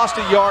may have lost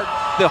a yard.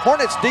 The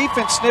Hornets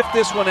defense sniffed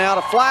this one out.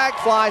 A flag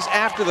flies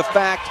after the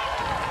fact.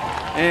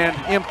 And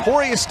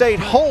Emporia State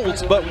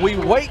holds, but we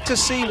wait to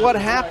see what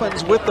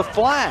happens with the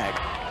flag.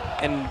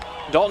 And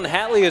Dalton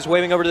Hatley is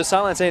waving over to the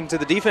sideline saying to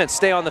the defense,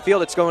 stay on the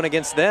field, it's going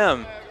against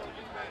them.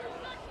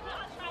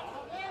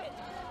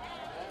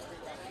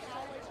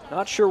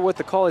 Not sure what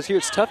the call is here.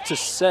 It's tough to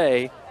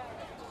say.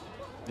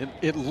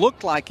 It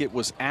looked like it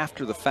was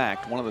after the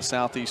fact. One of the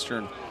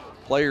Southeastern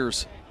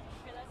players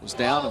was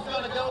down. It's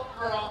going to go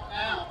for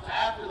out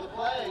after the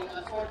play,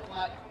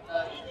 unfortunately,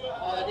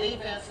 on the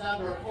defense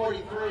number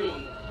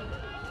 43.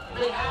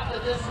 Big half the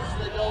distance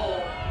to the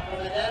goal from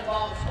the dead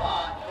ball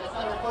spot. It's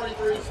number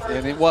 43's first.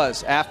 And it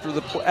was after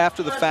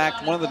the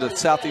fact. One of the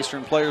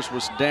Southeastern players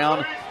was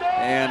down,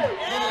 and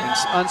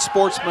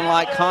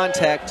unsportsmanlike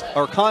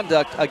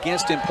conduct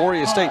against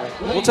Emporia State.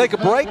 We'll take a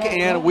break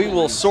and we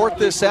will sort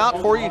this out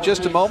for you in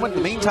just a moment. In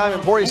the meantime,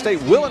 Emporia State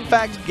will in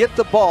fact get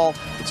the ball.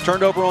 It's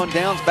turned over on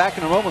downs. Back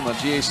in a moment on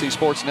GAC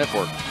Sports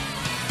Network.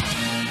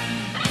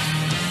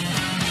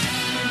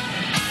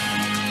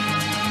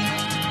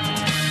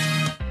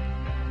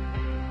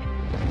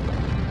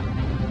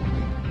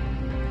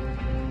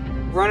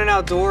 Running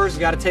outdoors, you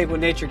got to take what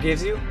nature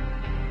gives you.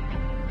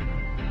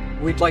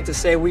 We'd like to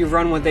say we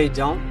run when they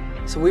don't.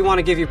 So we want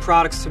to give you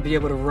products to be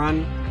able to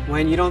run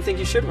when you don't think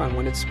you should run,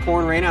 when it's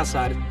pouring rain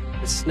outside,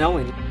 it's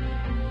snowing.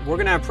 We're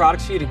going to have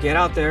products for you to get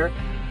out there.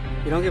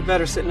 You don't get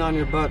better sitting on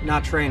your butt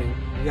not training.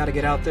 You got to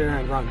get out there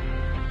and run.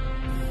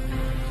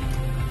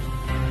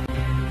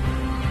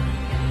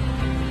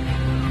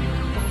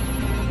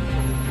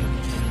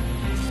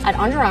 At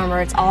Under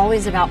Armour, it's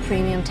always about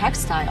premium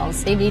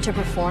textiles. They need to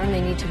perform, they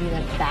need to be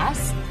the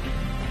best.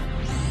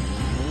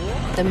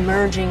 The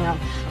merging of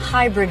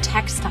hybrid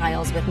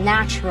textiles with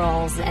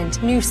naturals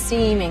and new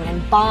seaming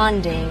and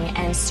bonding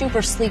and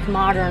super sleek,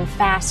 modern,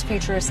 fast,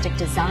 futuristic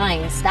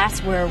designs,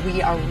 that's where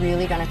we are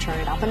really going to turn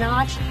it up a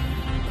notch.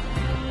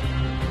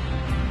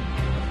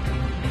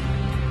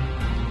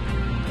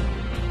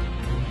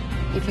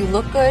 If you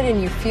look good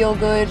and you feel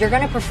good, you're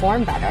going to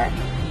perform better.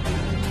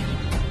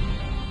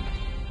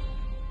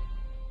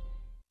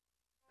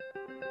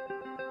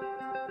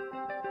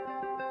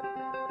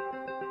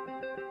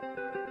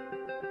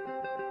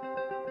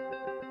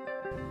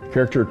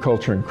 Character,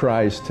 culture, and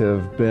Christ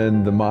have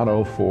been the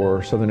motto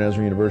for Southern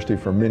Nazarene University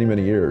for many,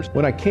 many years.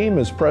 When I came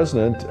as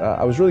president,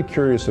 I was really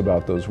curious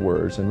about those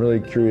words and really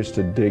curious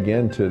to dig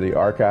into the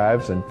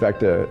archives. In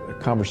fact, a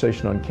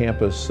conversation on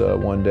campus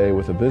one day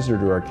with a visitor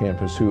to our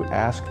campus who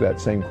asked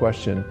that same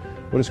question,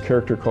 what does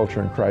character,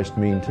 culture, and Christ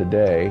mean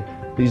today?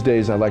 These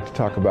days I like to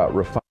talk about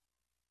refinement.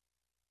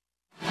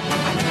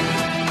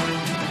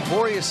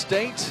 Emporia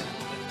State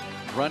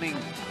running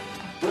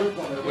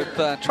with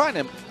trying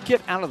to get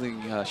out of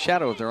the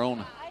shadow of their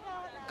own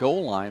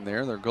goal line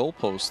there, their goal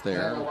post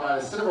there.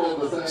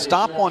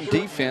 Stop on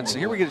defense, and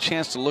here we get a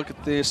chance to look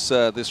at this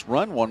this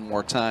run one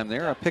more time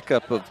there. A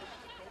pickup of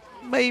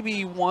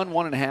maybe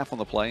 1.5 on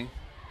the play.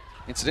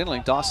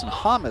 Incidentally, Dawson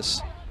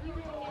Hamas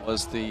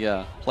was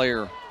the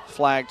player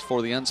flagged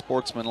for the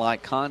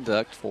unsportsmanlike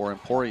conduct for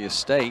Emporia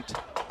State.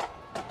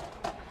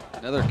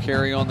 Another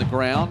carry on the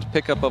ground,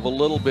 pickup of a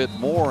little bit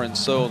more, and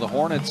so the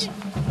Hornets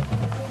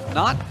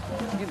not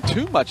in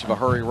too much of a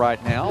hurry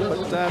right now,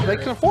 but they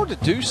can afford to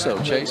do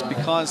so, Chase,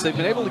 because they've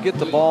been able to get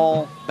the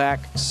ball back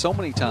so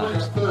many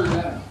times.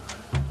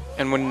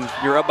 And when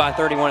you're up by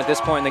 31 at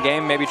this point in the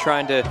game, maybe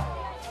trying to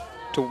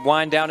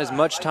wind down as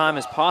much time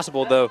as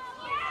possible, though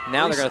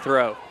now they're going to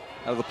throw.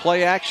 The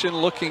play action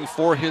looking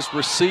for his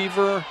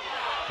receiver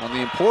on the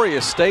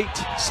Emporia State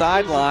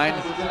sideline,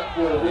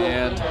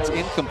 and it's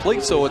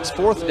incomplete, so it's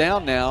 4th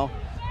down now.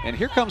 And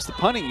here comes the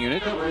punting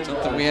unit,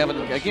 something we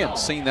haven't, again,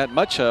 seen that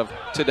much of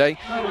today.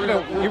 You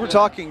know, you were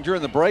talking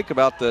during the break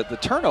about the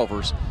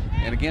turnovers.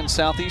 And again,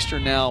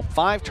 Southeastern now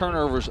 5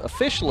 turnovers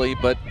officially,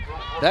 but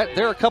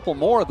there are a couple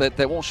more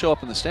that won't show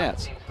up in the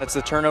stats. That's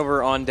the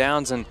turnover on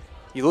downs, and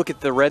you look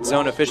at the red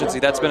zone efficiency.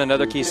 That's been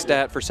another key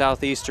stat for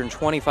Southeastern,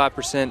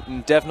 25%,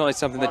 and definitely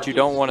something that you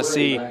don't want to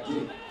see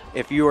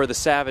if you are the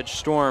Savage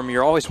Storm.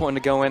 You're always wanting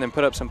to go in and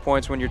put up some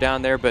points when you're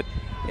down there, but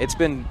it's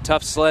been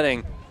tough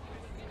sledding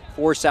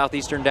for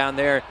Southeastern down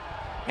there.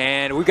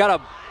 And we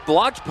got a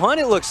blocked punt,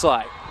 it looks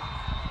like.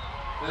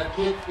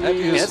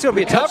 It's going to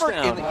be a covered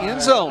touchdown. In the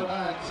end zone.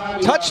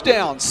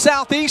 Touchdown,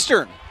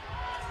 Southeastern.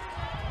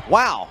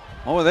 Wow.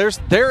 Oh, there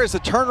is a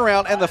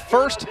turnaround, and the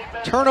first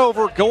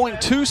turnover going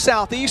to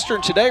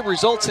Southeastern today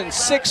results in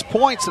 6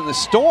 points, in the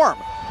Storm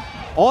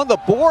on the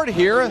board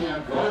here.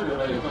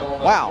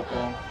 Wow.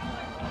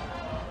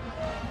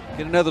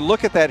 Get another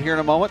look at that here in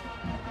a moment.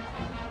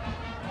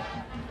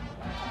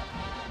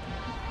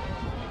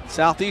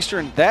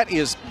 Southeastern, that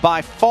is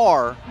by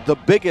far the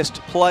biggest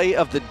play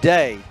of the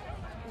day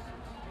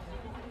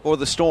for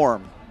the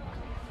Storm.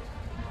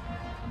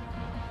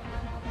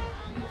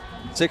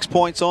 6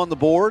 points on the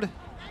board.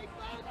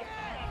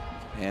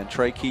 And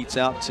Trey Keats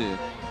out to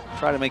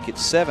try to make it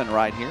 7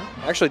 right here.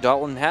 Actually,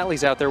 Dalton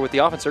Hatley's out there with the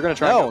offense. They're going to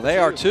try. No, they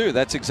are too.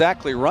 That's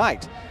exactly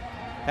right.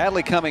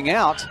 Hadley coming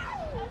out.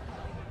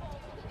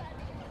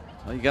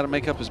 Well, you got to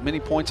make up as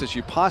many points as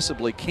you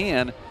possibly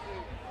can.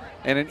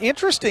 And an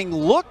interesting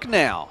look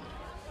now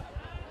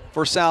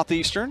for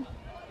Southeastern.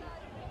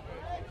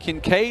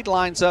 Kincaid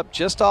lines up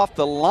just off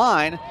the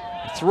line.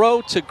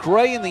 Throw to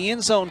Gray in the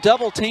end zone,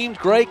 double teamed.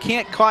 Gray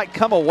can't quite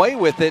come away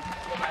with it.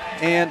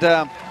 And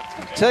I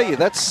tell you,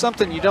 that's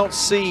something you don't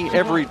see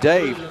every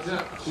day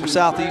from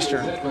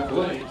Southeastern.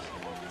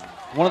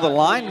 One of the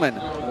linemen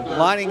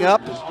lining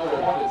up,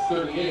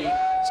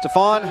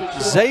 Stefan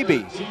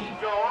Zabe.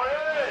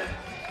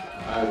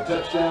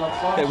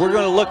 Okay, we're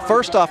going to look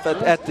first off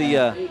at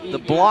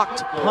the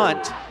blocked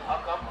punt.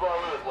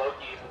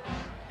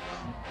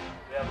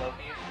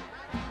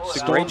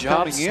 It's a great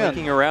job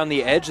sneaking around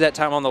the edge that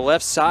time on the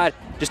left side,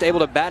 just able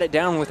to bat it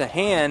down with a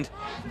hand.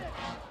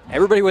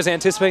 Everybody was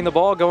anticipating the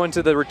ball going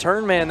to the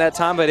return man that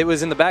time, but it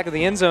was in the back of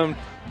the end zone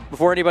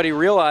before anybody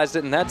realized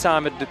it, and that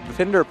time a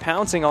defender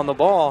pouncing on the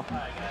ball.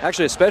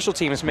 Actually a special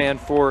teams man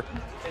for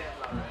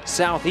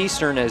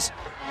Southeastern. Is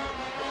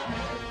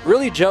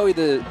really, Joey,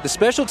 the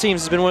special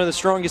teams has been one of the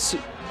strongest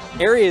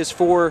areas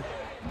for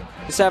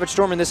the Savage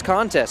Storm in this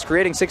contest,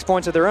 creating 6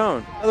 points of their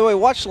own. By the way,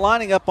 watch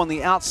lining up on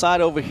the outside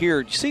over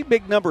here. You see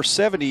big number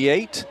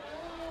 78?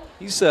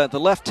 He's the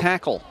left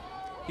tackle.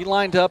 He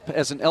lined up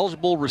as an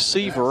eligible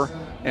receiver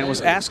and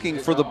was asking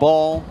for the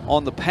ball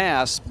on the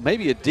pass,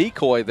 maybe a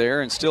decoy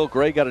there, and still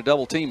Gray got a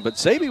double team. But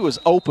Zabe was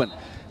open.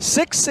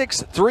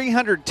 6'6",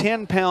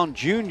 310-pound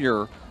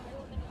junior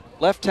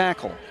left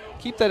tackle.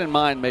 Keep that in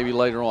mind maybe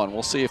later on.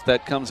 We'll see if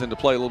that comes into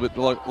play a little bit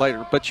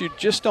later. But you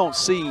just don't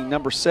see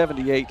number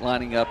 78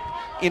 lining up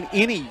in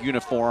any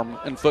uniform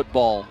in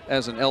football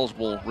as an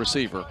eligible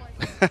receiver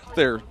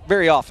there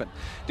very often.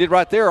 Did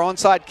right there,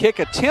 onside kick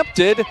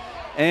attempted,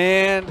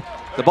 and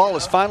the ball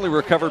is finally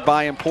recovered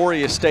by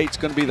Emporia State. It's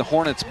going to be the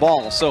Hornets'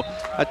 ball. So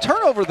a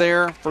turnover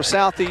there for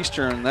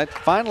Southeastern. That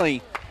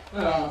finally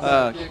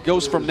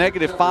goes from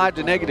 -5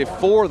 to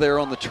 -4 there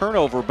on the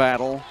turnover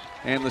battle.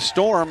 And the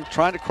Storm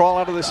trying to crawl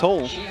out of this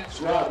hole.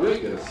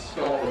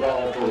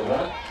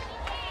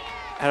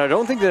 And I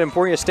don't think that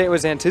Emporia State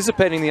was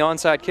anticipating the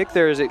onside kick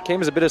there, as it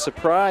came as a bit of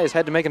surprise.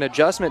 Had to make an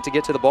adjustment to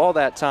get to the ball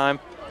that time.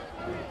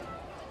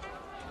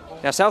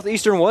 Now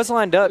Southeastern was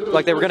lined up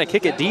like they were going to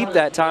kick it deep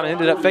that time and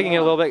ended up faking it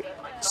a little bit.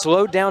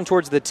 Slowed down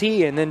towards the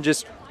tee and then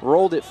just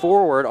rolled it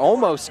forward.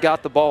 Almost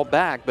got the ball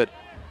back, but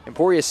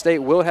Emporia State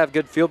will have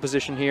good field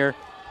position here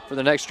for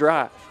the next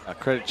drive. I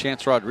credit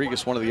Chance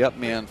Rodriguez, one of the up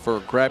men,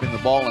 for grabbing the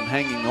ball and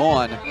hanging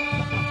on.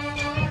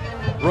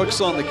 Brooks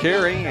on the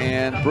carry,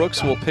 and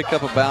Brooks will pick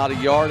up about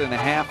 1.5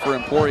 yards for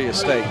Emporia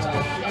State.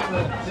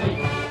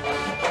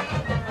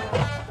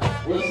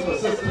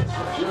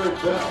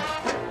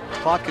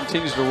 Clock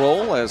continues to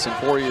roll as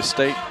Emporia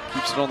State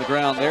keeps it on the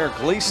ground there.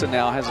 Gleason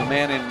now has a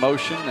man in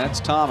motion. That's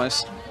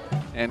Thomas.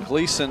 And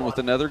Gleason with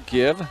another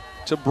give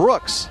to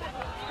Brooks.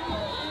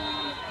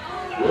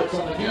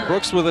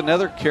 Brooks with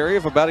another carry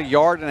of about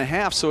 1.5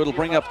 yards, so it'll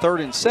bring up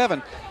 3rd and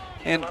 7.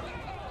 And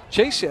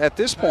Chase, at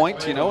this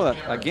point, you know,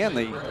 again,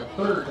 the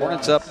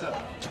Hornets up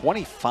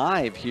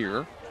 25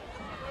 here.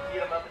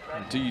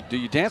 Do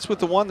you dance with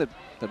the one that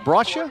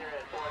brought you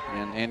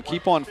and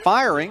keep on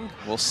firing?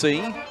 We'll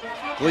see.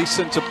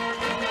 Gleason to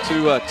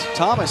to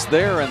Thomas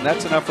there, and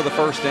that's enough for the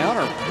first down,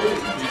 or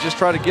you just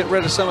try to get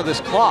rid of some of this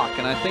clock.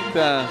 And I think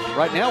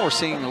right now we're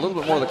seeing a little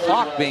bit more of the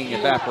clock being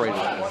evaporated.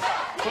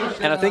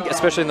 And I think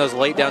especially in those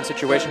late down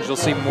situations, you'll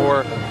see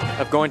more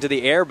of going to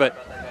the air, but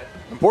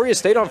Emporia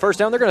State on first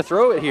down, they're going to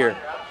throw it here.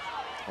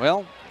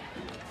 Well,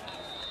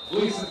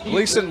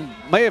 Gleason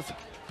may have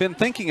been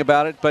thinking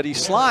about it, but he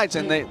slides,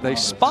 and they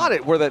spot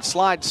it where that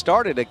slide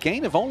started, a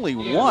gain of only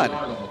 1.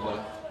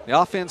 The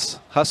offense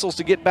hustles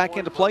to get back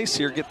into place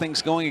here, get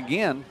things going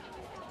again.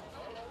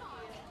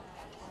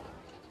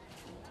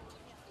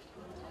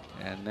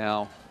 And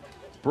now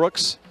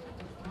Brooks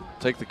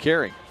take the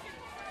carry.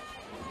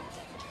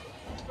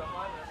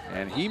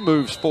 And he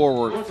moves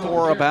forward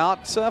for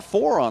about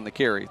 4 on the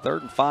carry.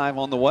 3rd and 5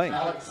 on the way.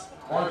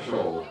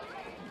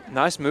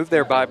 Nice move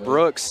there by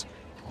Brooks.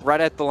 Right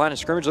at the line of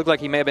scrimmage. Looked like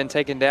he may have been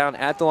taken down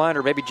at the line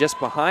or maybe just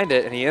behind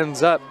it, and he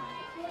ends up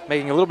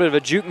making a little bit of a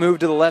juke move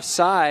to the left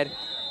side.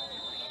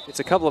 It's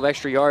a couple of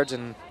extra yards,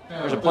 and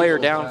there's a player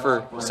down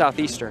for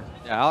Southeastern.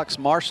 Yeah, Alex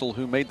Marshall,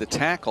 who made the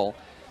tackle,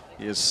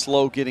 is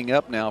slow getting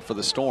up now for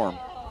the Storm.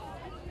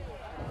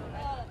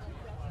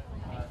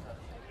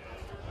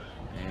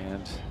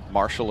 And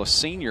Marshall, a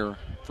senior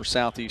for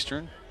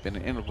Southeastern, been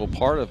an integral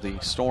part of the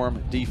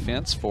Storm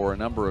defense for a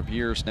number of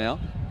years now.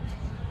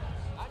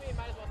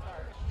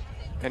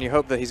 And you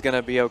hope that he's going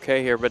to be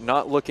okay here, but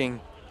not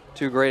looking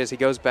too great as he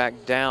goes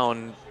back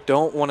down.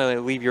 Don't want to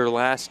leave your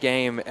last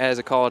game as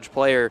a college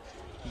player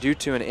due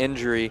to an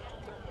injury.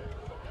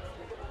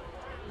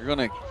 You're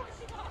going to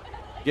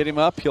get him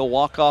up. He'll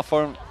walk off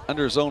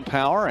under his own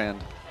power,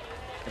 and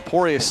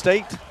Emporia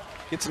State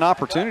gets an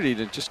opportunity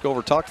to just go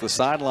over, talk to the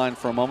sideline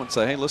for a moment and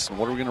say, hey, listen,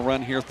 what are we going to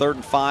run here? 3rd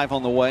and 5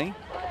 on the way.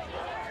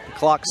 The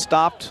clock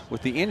stopped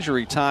with the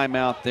injury time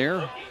out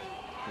there.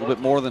 A little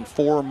bit more than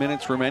 4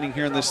 minutes remaining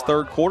here in this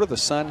 3rd quarter. The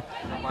sun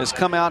has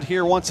come out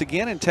here once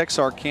again in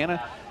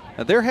Texarkana.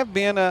 Now, there have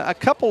been a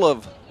couple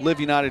of Live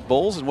United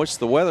Bowls in which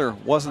the weather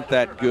wasn't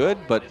that good,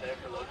 but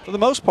for the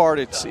most part,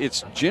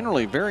 it's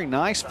generally very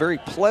nice, very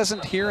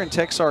pleasant here in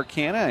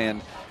Texarkana,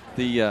 and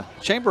the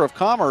Chamber of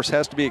Commerce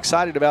has to be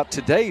excited about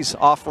today's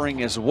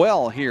offering as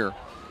well here.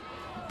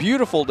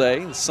 Beautiful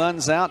day, the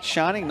sun's out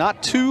shining,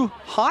 not too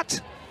hot,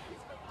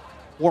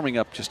 warming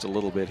up just a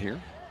little bit here.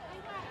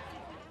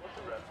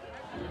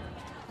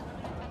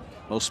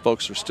 Most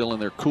folks are still in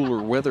their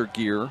cooler weather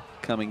gear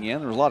coming in.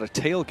 There's a lot of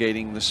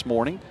tailgating this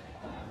morning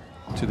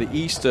to the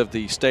east of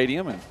the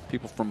stadium, and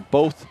people from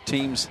both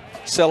teams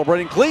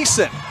celebrating.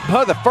 Gleason,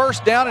 the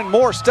first down and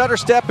more, stutter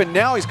step, and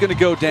now he's going to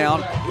go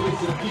down.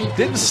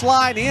 Didn't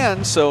slide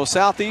in, so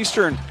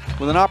Southeastern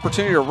with an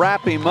opportunity to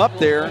wrap him up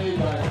there.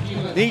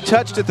 Knee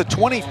touched at the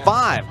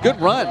 25. Good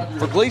run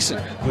for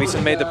Gleason.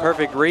 Gleason made the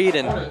perfect read,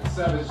 and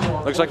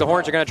looks like the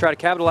Hornets are going to try to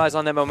capitalize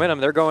on that momentum.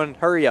 They're going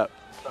hurry up.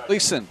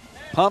 Gleason,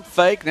 pump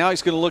fake. Now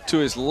he's going to look to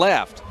his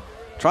left,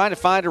 trying to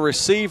find a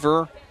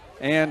receiver,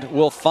 and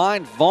will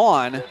find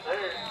Vaughn.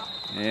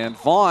 And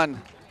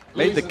Vaughn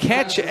made the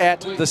catch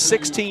at the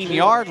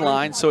 16-yard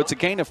line, so it's a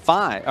gain of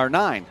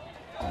 9.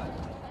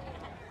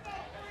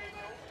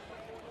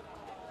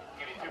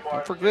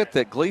 Don't forget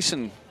that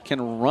Gleason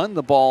can run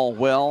the ball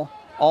well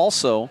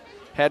also.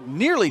 Had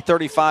nearly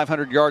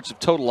 3,500 yards of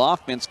total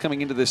offense coming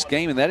into this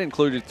game, and that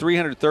included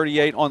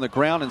 338 on the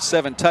ground and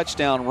 7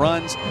 touchdown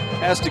runs.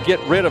 Has to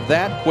get rid of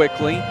that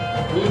quickly.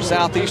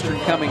 Southeastern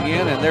coming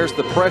in, and there's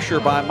the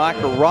pressure by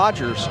Micah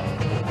Rogers.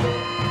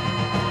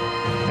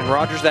 And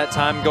Rogers that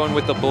time going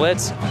with the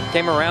blitz,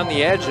 came around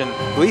the edge,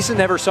 and Gleason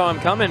never saw him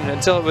coming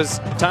until it was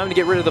time to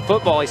get rid of the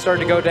football. He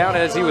started to go down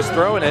as he was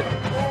throwing it,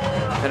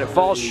 and it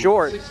falls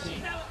short.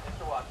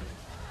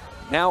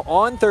 Now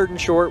on 3rd and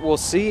short, we'll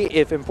see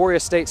if Emporia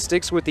State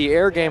sticks with the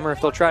air game or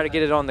if they'll try to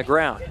get it on the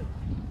ground.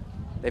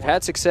 They've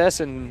had success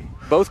in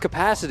both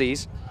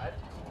capacities,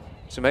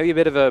 so maybe a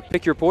bit of a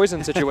pick your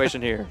poison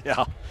situation here.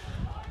 Yeah.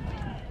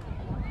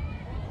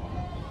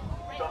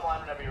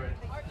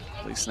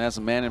 Gleason has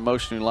a man in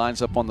motion who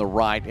lines up on the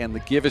right, and the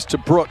give is to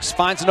Brooks.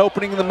 Finds an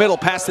opening in the middle,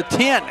 past the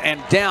 10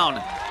 and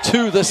down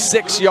to the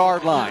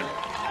 6-yard line.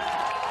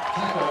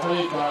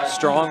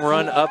 Strong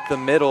run up the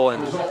middle,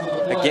 and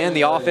again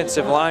the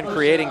offensive line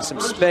creating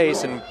some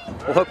space, and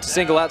we'll hope to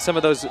single out some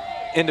of those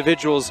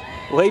individuals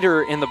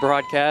later in the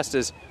broadcast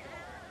as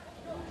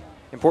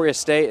Emporia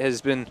State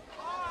has been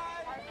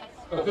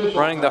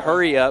running the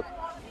hurry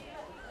up.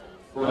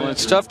 Well,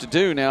 it's tough to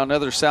do now.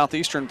 Another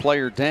Southeastern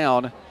player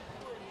down.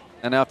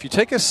 And now if you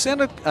take a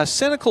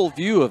cynical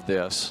view of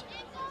this,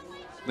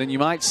 then you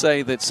might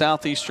say that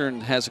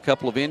Southeastern has a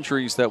couple of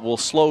injuries that will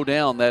slow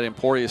down that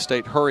Emporia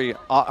State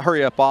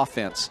hurry-up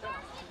offense.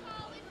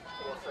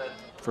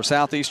 For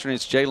Southeastern,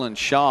 it's Jalen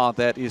Shaw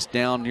that is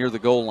down near the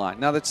goal line.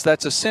 Now,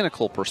 that's a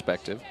cynical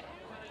perspective.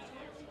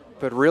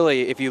 But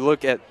really, if you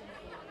look at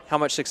how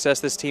much success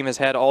this team has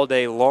had all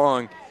day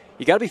long,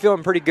 you got to be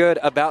feeling pretty good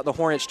about the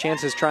Hornets'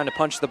 chances trying to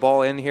punch the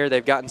ball in here.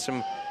 They've gotten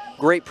some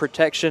great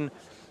protection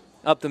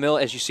up the middle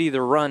as you see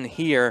the run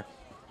here.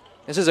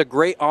 This is a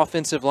great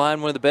offensive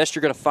line, one of the best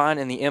you're going to find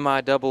in the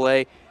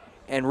MIAA.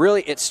 And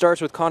really, it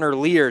starts with Connor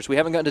Lears. We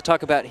haven't gotten to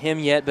talk about him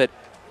yet, but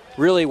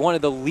really one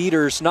of the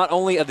leaders, not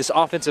only of this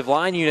offensive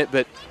line unit,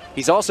 but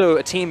he's also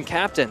a team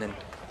captain. And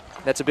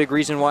that's a big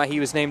reason why he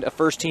was named a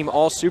first-team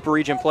All-Super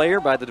Region player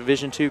by the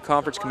Division II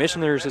Conference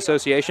Commissioners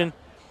Association.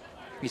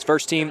 He's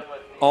first-team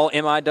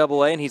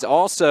All-MIAA, and he's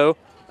also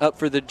up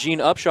for the Gene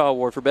Upshaw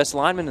Award for Best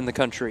Lineman in the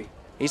country.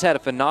 He's had a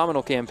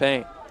phenomenal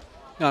campaign.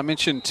 Now, I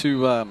mentioned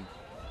to the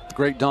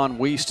great Don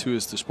Wiest, who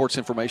is the Sports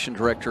Information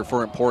Director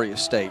for Emporia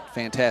State.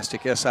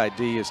 Fantastic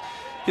SID.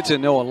 Get to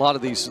know a lot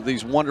of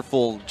these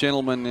wonderful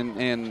gentlemen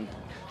and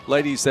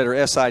ladies that are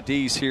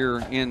SIDs here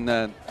in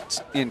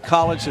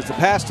college. As the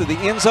pass to the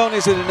end zone,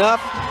 is it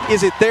enough?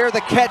 Is it there?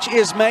 The catch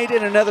is made,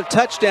 and another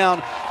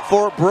touchdown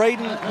for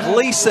Braden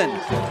Gleason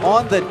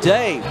on the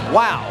day.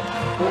 Wow,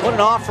 what an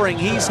offering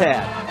he's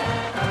had.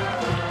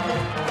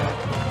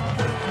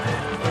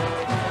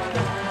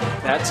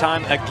 That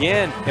time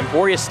again,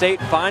 Emporia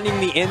State finding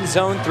the end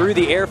zone through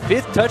the air.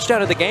 5th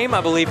touchdown of the game, I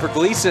believe, for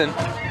Gleason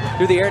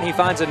through the air, and he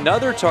finds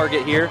another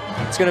target here.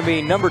 It's going to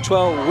be number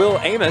 12, Will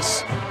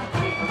Amos.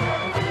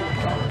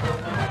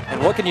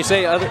 And what can you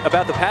say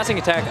about the passing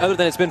attack other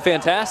than it's been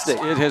fantastic?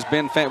 It has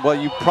been well,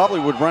 you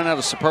probably would run out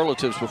of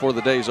superlatives before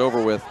the day's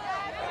over with.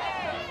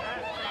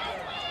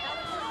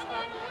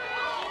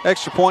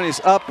 Extra point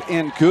is up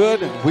and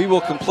good. We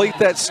will complete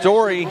that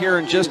story here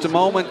in just a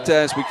moment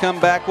as we come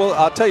back. Well,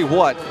 I'll tell you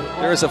what,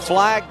 there is a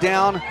flag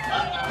down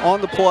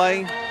on the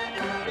play.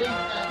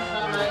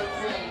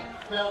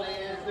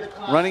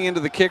 Running into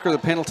the kicker, the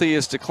penalty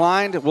is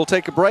declined. We'll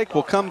take a break.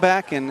 We'll come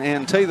back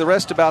and tell you the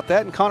rest about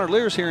that. And Connor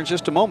Lear's here in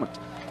just a moment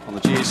on the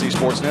GAC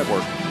Sports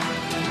Network.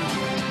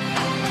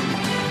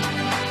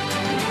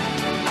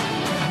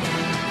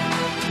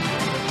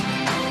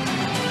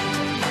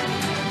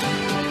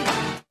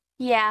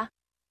 Yeah,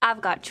 I've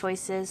got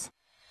choices.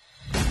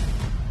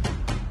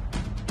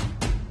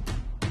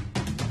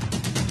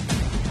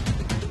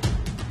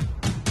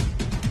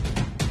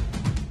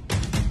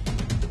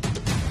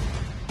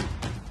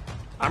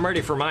 I'm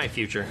ready for my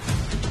future.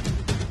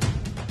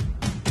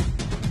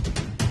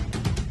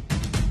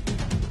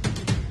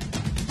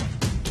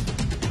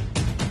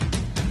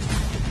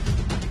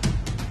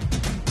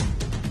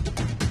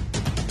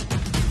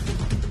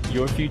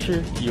 Your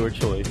future, your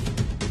choice.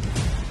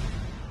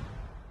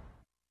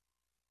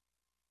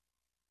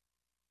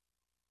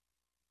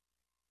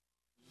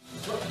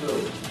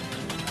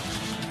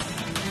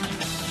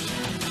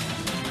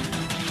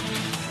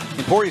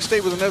 Emporia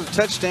State with another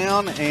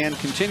touchdown and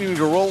continuing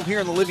to roll here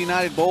in the Live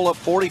United Bowl, up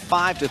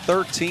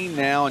 45-13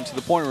 now. And to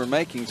the point we're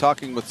making,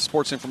 talking with the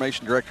Sports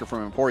Information Director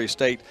from Emporia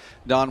State,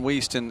 Don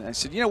Wiest, and I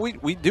said, you know,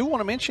 we do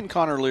want to mention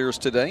Connor Lears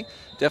today.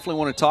 Definitely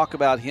want to talk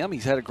about him.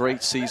 He's had a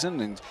great season,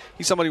 and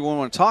he's somebody we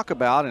want to talk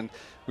about. And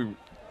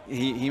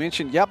he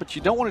mentioned, yeah, but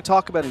you don't want to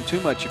talk about him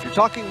too much. If you're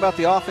talking about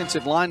the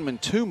offensive lineman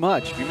too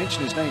much, if you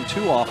mention his name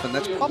too often,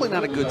 that's probably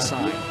not a good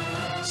sign.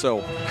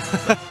 So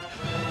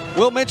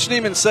we'll mention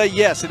him and say,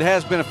 yes, it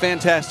has been a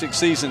fantastic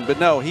season. But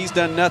no, he's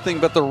done nothing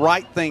but the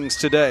right things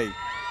today.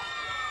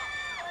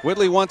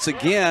 Whitley once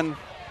again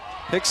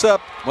picks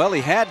up, well,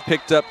 he had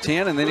picked up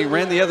 10, and then he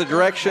ran the other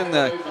direction.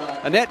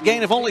 A net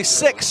gain of only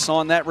 6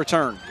 on that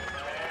return.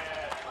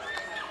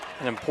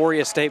 And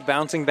Emporia State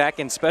bouncing back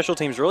in special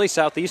teams. Really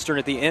Southeastern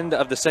at the end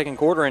of the second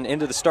quarter and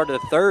into the start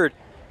of the third.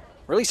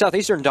 Really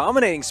Southeastern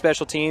dominating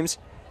special teams.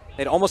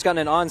 They'd almost gotten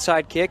an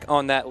onside kick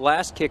on that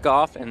last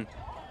kickoff, and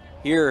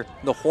here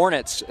the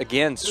Hornets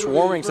again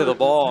swarming to the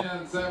ball.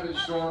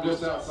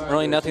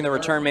 Really nothing the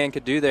return man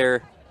could do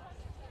there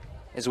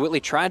as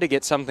Whitley tried to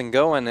get something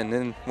going, and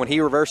then when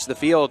he reversed the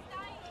field,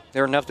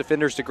 there were enough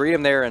defenders to greet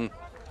him there and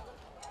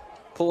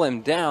pull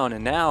him down.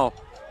 And now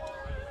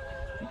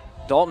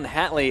Dalton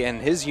Hatley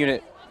and his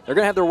unit, they're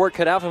going to have their work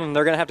cut out for them.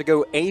 They're going to have to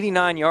go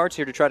 89 yards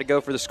here to try to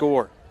go for the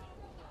score.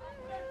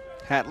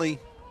 Hatley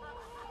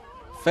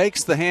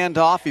fakes the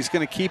handoff. He's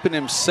going to keep it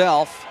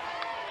himself.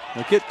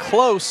 They'll get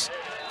close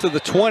to the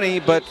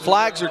 20, but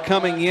flags are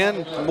coming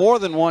in more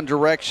than one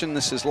direction.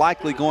 This is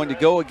likely going to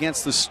go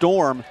against the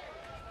Storm.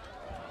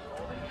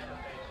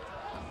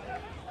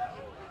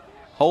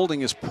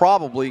 Holding is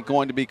probably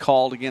going to be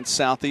called against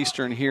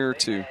Southeastern here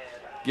to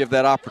give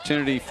that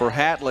opportunity for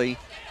Hatley.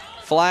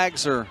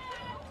 Flags are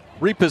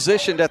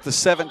repositioned at the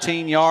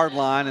 17-yard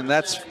line, and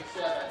that's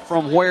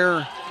from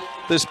where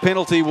this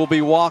penalty will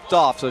be walked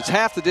off. So it's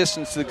half the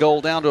distance to the goal,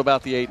 down to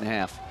about the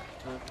 8.5.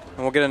 And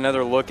we'll get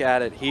another look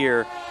at it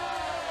here.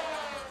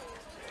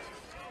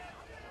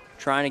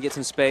 Trying to get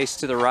some space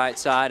to the right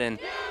side, and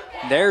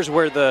there's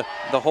where the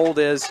hold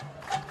is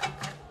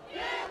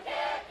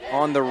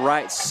on the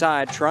right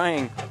side,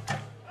 trying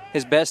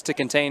his best to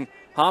contain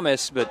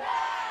Hamas, but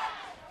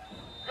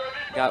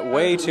got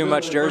way too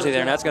much jersey there,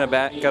 and that's going to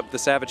back up the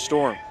Savage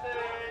Storm.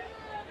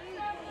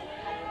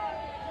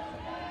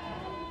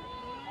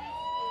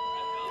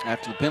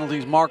 After the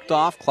penalty's marked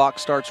off, clock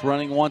starts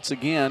running once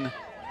again.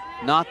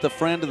 Not the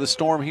friend of the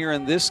Storm here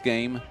in this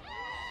game.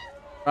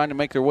 Trying to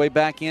make their way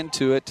back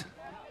into it.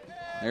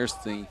 There's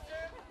the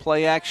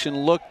play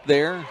action look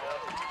there.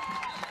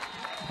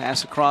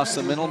 Pass across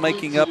the middle,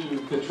 making up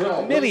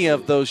many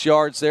of those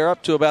yards there,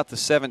 up to about the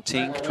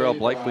 17. Cottrell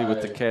Blakely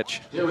with the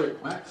catch.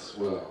 Derek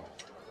Maxwell.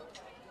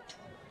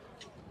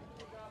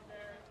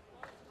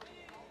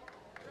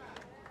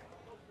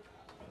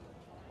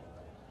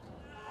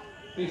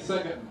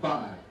 Second and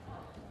 5.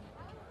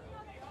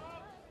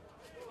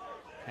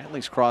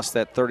 Hadley's crossed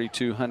that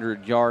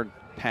 3,200-yard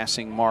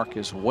passing mark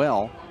as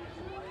well.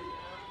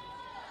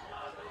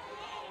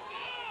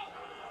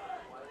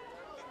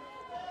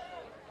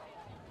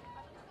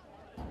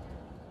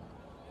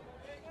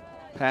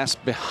 Pass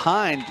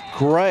behind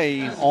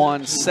Gray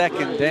on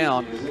second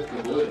down.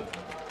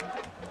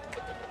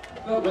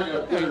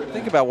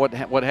 Think about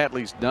what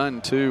Hadley's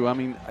done too. I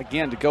mean,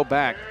 again, to go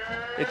back,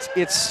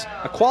 it's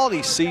a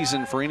quality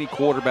season for any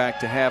quarterback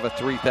to have a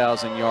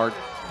 3,000-yard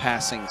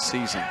passing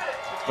season,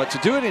 but to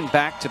do it in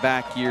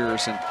back-to-back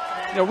years, and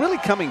really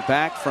coming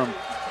back from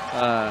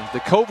the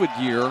COVID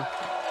year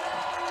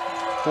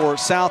for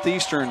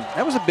Southeastern,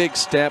 that was a big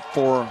step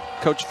for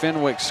Coach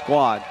Fenwick's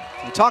squad.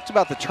 We talked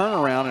about the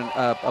turnaround and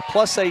a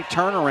 +8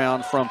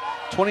 turnaround from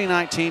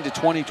 2019 to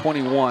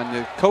 2021.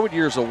 The COVID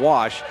year is a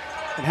wash.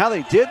 And how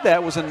they did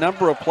that was a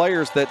number of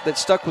players that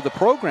stuck with the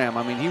program.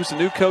 I mean, he was the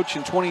new coach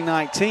in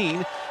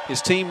 2019. His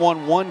team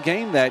won one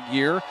game that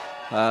year.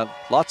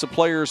 Lots of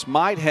players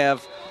might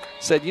have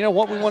said, you know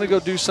what, we want to go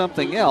do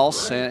something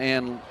else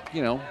and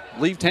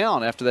leave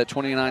town after that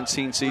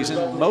 2019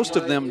 season. Most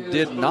of them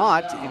did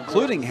not,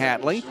 including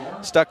Hadley.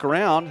 Stuck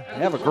around,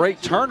 have a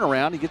great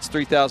turnaround. He gets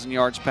 3,000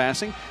 yards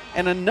passing.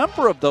 And a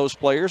number of those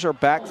players are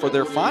back for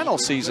their final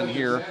season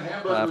here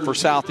for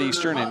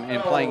Southeastern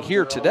and playing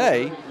here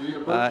today.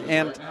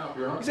 And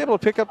he's able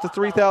to pick up the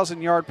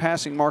 3,000-yard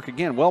passing mark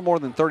again, well more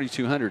than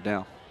 3,200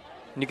 now.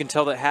 And you can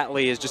tell that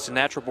Hadley is just a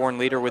natural-born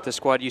leader with the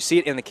squad. You see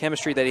it in the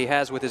chemistry that he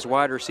has with his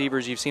wide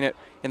receivers. You've seen it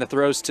in the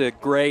throws to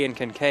Gray and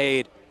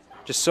Kincaid.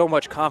 Just so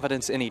much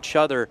confidence in each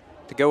other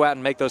to go out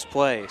and make those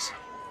plays.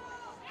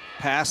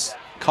 Pass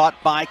caught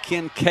by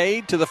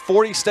Kincaid to the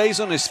 40,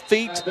 stays on his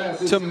feet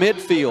to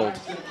midfield.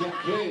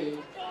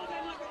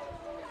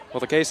 Well,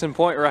 the case in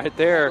point right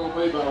there.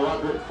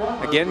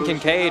 Again,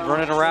 Kincaid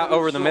running around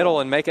over the middle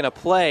and making a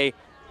play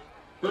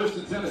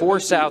for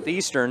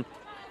Southeastern.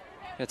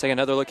 Going to take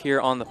another look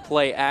here on the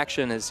play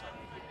action. Is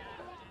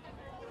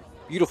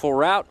beautiful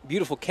route,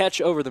 beautiful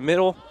catch over the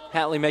middle.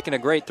 Hadley making a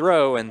great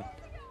throw, and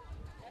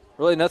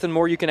really nothing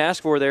more you can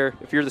ask for there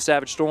if you're the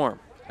Savage Storm.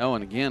 Oh,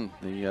 and again,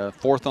 the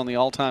fourth on the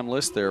all-time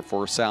list there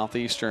for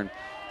Southeastern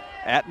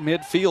at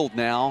midfield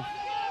now.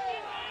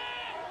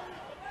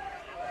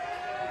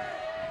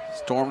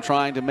 Storm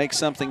trying to make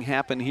something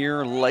happen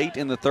here late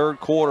in the third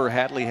quarter.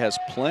 Hadley has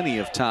plenty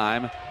of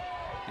time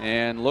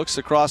and looks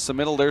across the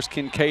middle. There's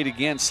Kincaid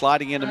again,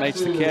 sliding in to make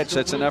the catch.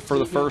 That's enough for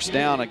the first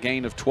down, a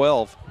gain of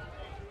 12.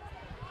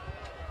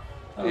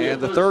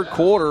 And the third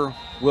quarter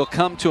will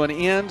come to an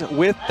end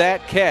with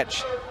that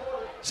catch.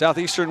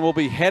 Southeastern will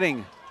be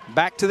heading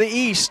back to the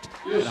east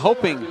and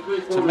hoping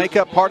to make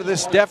up part of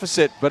this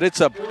deficit, but it's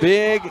a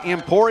big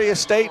Emporia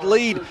State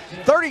lead.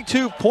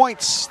 32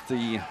 points.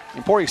 The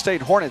Emporia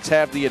State Hornets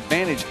have the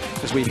advantage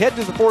as we head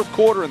to the fourth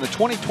quarter in the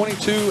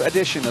 2022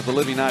 edition of the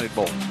Live United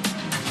Bowl.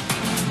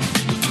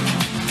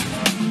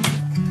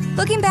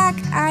 Looking back,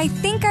 I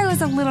think I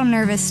was a little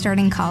nervous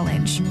starting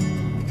college.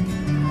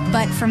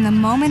 But from the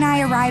moment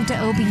I arrived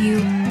at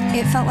OBU,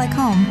 it felt like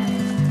home.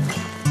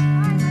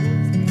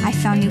 I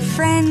found new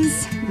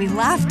friends, we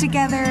laughed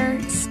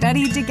together,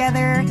 studied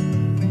together,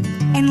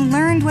 and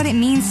learned what it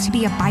means to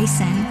be a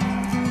bison.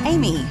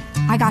 Amy.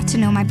 I got to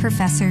know my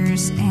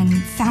professors and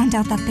found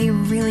out that they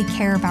really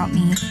care about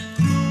me.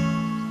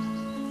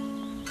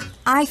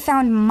 I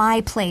found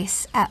my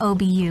place at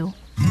OBU.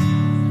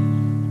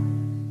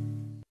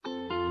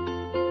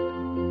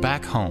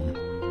 Back home,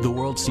 the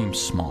world seems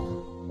small.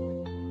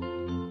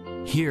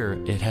 Here,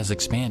 it has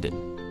expanded.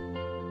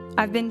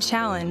 I've been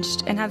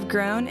challenged and have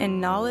grown in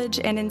knowledge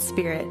and in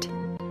spirit.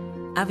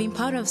 I've been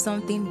part of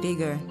something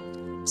bigger,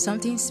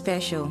 something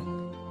special.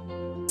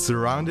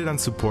 Surrounded and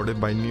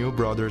supported by new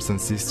brothers and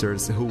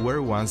sisters who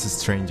were once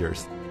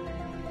strangers.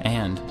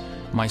 And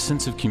my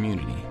sense of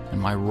community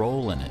and my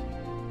role in it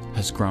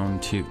has grown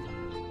too.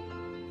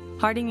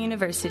 Harding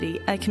University,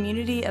 a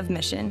community of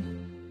mission.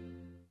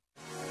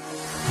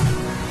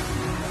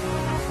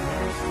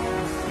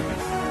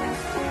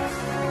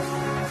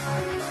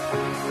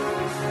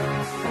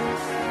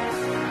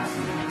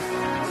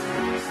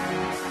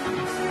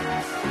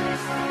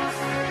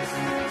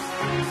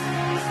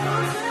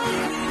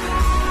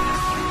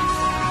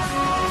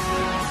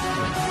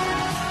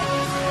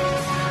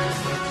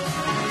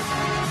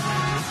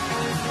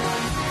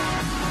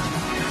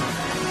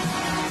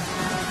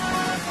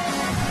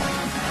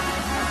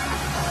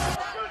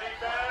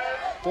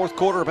 Fourth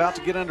quarter about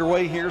to get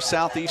underway here.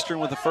 Southeastern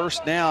with the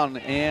first down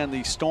and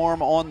the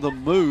Storm on the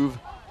move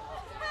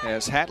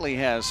as Hadley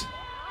has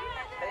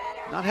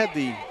not had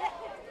the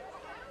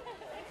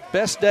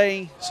best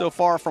day so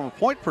far from a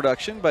point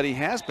production, but he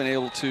has been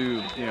able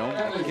to,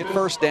 get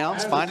first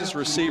downs, find his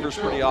receivers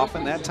pretty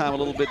often. That time a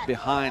little bit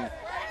behind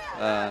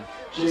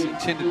his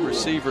intended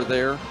receiver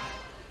there.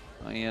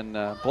 in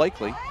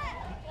Blakely.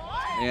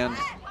 And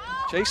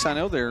Chase, I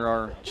know there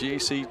are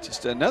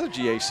just another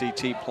GAC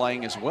team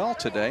playing as well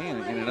today in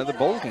another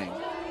bowl game.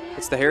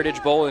 It's the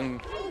Heritage Bowl in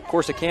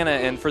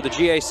Corsicana, and for the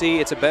GAC,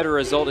 it's a better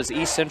result as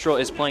East Central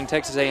is playing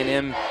Texas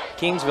A&M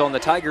Kingsville, and the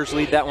Tigers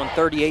lead that one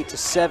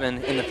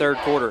 38-7 in the third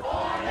quarter.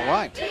 All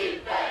right.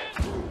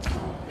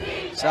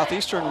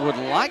 Southeastern would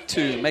like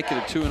to make it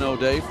a 2-0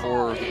 day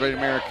for the Great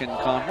American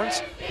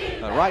Conference.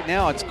 Right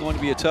now, it's going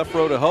to be a tough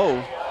row to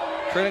hoe.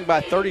 Trailing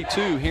by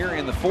 32 here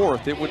in the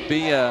fourth. It would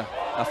be a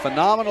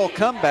phenomenal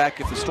comeback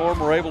if the Storm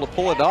were able to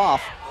pull it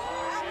off.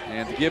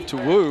 And to give to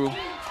Wu,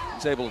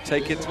 he's able to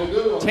take it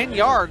 10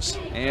 yards,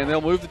 and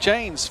they'll move the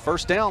chains.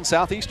 First down,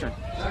 Southeastern.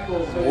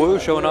 Wu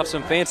showing off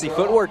some fancy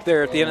footwork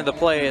there at the end of the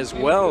play as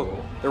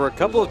well. There were a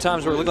couple of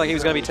times where it looked like he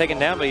was going to be taken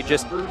down, but he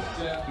just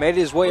made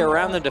his way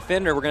around the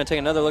defender. We're going to take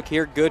another look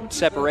here. Good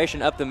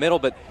separation up the middle,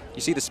 but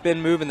you see the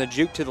spin move and the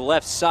juke to the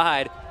left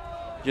side.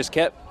 Just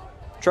kept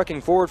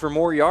trucking forward for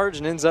more yards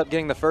and ends up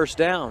getting the first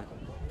down.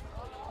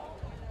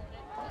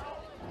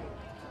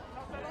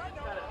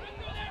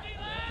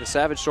 The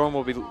Savage Storm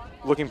will be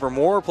looking for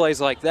more plays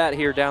like that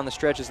here down the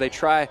stretch as they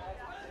try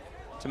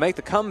to make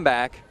the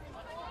comeback.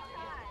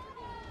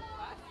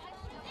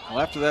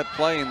 Well, after that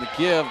play in the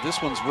give, this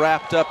one's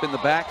wrapped up in the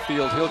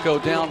backfield. He'll go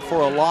down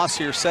for a loss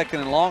here, second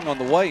and long on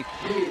the way.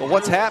 But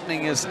what's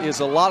happening is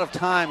a lot of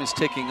time is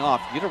ticking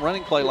off. You get a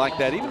running play like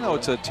that, even though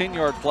it's a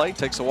 10-yard play, it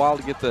takes a while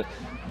to get the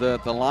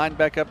line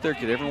back up there,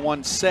 get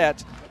everyone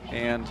set,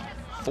 and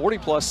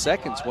 40-plus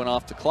seconds went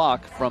off the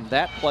clock from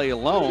that play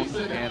alone,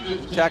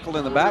 and tackled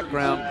in the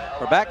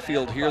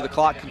backfield here. The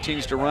clock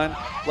continues to run,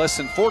 less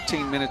than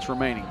 14 minutes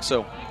remaining.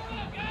 So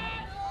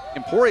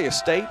Emporia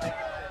State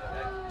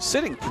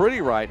sitting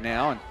pretty right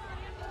now, and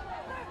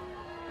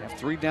have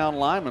three down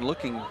linemen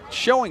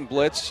showing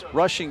blitz,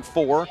 rushing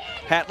four.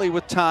 Hatley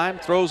with time,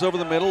 throws over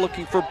the middle,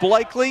 looking for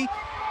Blakely,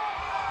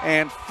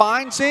 and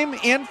finds him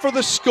in for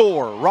the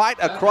score. Right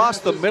across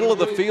the middle of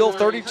the field,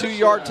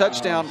 32-yard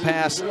touchdown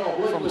pass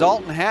from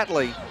Dalton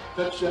Hatley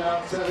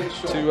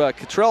to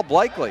Cottrell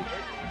Blakely.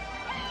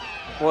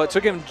 Well, it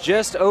took him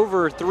just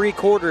over 3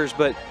 quarters,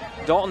 but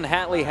Dalton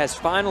Hatley has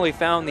finally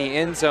found the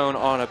end zone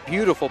on a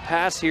beautiful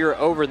pass here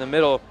over the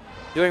middle,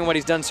 doing what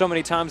he's done so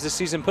many times this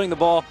season, putting the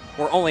ball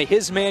where only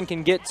his man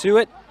can get to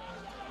it.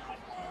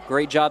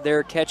 Great job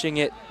there, catching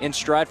it in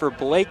stride for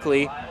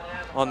Blakely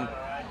on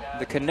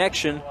the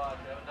connection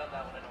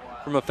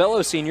from a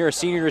fellow senior, a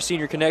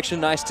senior-to-senior connection.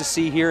 Nice to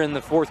see here in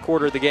the fourth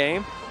quarter of the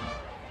game.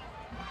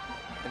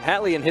 And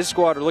Hatley and his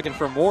squad are looking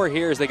for more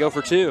here as they go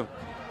for 2.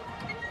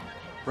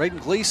 Braden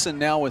Gleason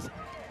now with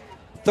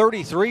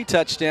 33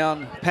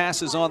 touchdown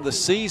passes on the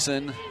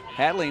season.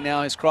 Hatley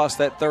now has crossed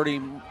that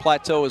 30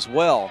 plateau as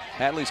well.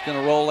 Hatley's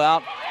going to roll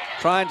out,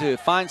 trying to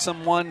find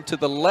someone to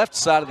the left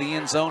side of the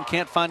end zone.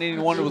 Can't find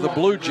anyone with a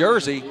blue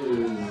jersey.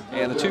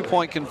 And the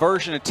 2-point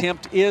conversion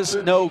attempt is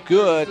no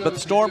good, but the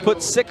Storm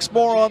puts 6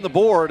 more on the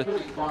board,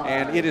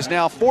 and it is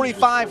now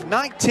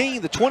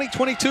 45-19, the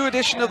 2022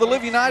 edition of the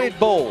Live United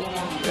Bowl.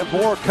 We have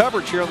more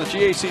coverage here on the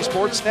GAC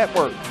Sports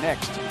Network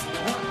next.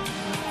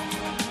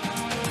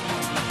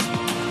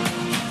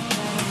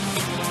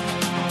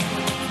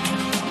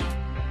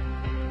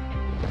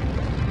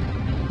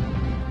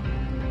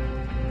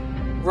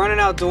 Running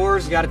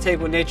outdoors, you got to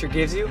take what nature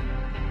gives you.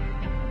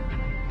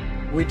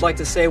 We'd like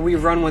to say we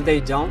run when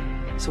they don't.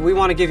 So we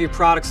want to give you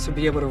products to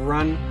be able to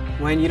run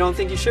when you don't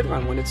think you should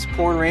run, when it's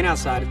pouring rain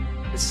outside,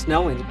 it's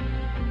snowing.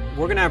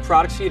 We're going to have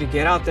products for you to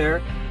get out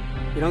there.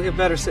 You don't get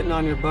better sitting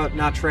on your butt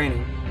not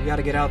training. You got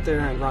to get out there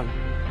and run.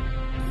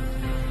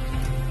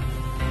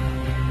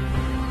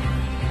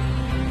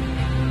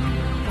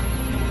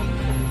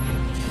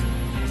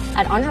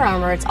 At Under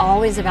Armour, it's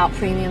always about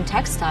premium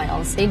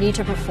textiles. They need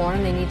to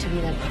perform, they need to be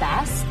the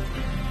best.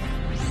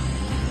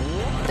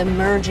 The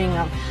merging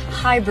of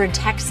hybrid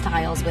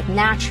textiles with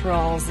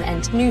naturals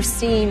and new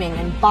seaming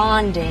and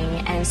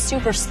bonding and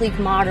super sleek,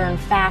 modern,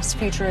 fast,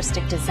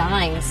 futuristic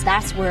designs,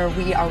 that's where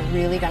we are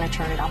really going to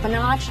turn it up a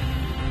notch.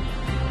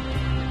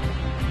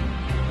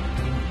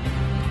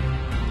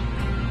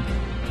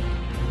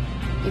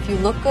 If you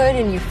look good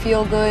and you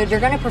feel good, you're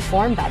going to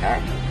perform better.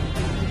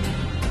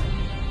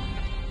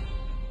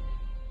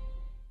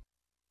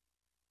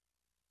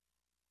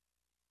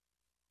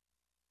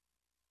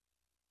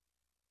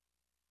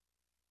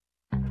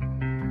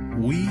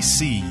 We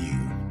see you.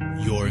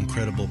 Your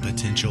incredible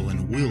potential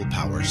and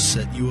willpower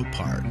set you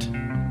apart.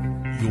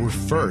 You're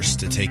first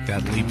to take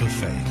that leap of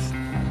faith.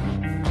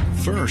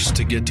 First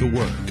to get to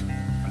work.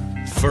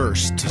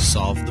 First to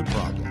solve the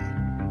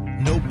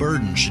problem. No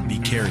burden should be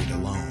carried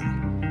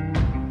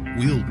alone.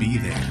 We'll be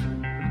there.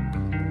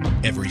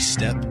 Every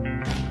step,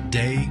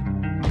 day,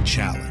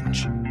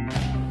 challenge.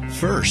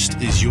 First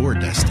is your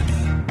destiny.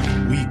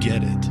 We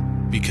get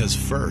it because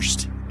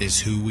first is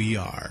who we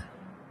are.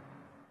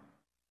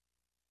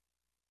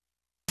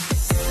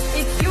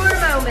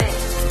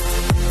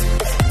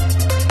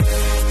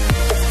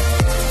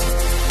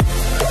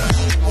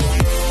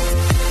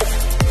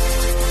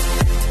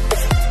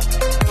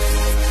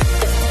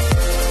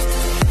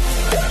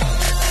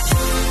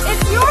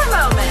 It's your moment.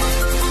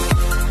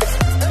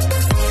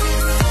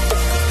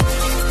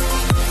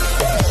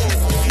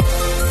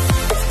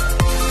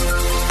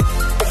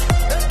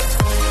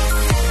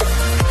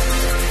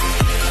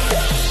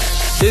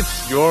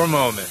 your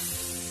moment.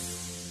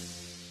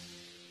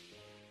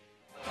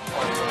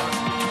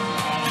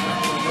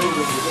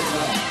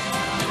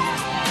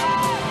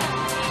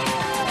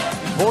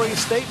 Emporia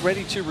State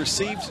ready to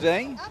receive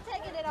today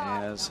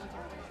as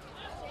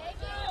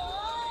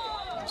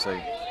there's a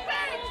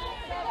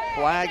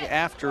flag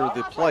after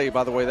the play.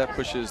 By the way, that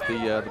pushes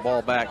the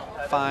ball back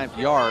 5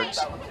 yards.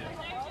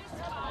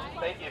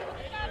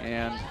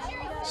 And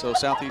so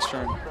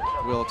Southeastern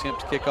will attempt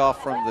to kick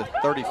off from the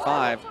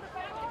 35.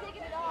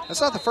 That's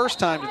not the first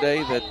time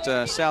today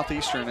that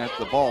Southeastern at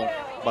the ball,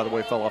 by the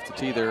way, fell off the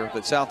tee there,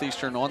 that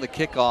Southeastern on the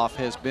kickoff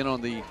has been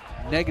on the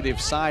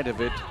negative side of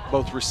it,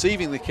 both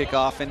receiving the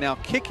kickoff and now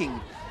kicking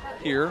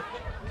here.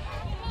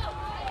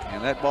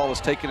 And that ball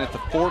is taken at the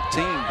 14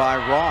 by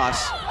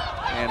Ross,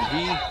 and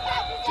he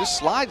just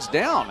slides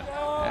down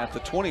at the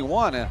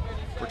 21, a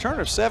return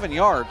of 7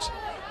 yards.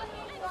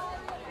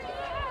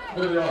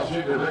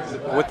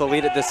 With the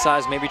lead at this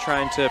size, maybe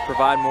trying to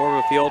provide more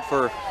of a field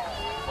for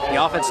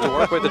the offense to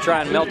work with to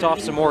try and melt off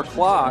some more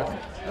clock.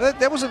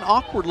 That was an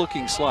awkward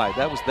looking slide.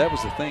 That was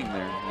the thing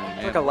there.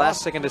 Like a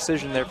last second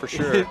decision there for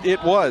sure.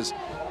 It was.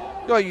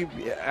 You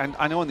know,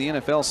 I know in the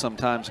NFL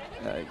sometimes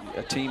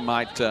a team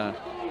might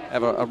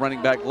have a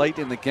running back late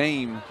in the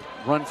game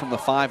run from the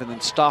 5 and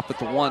then stop at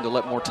the 1 to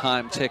let more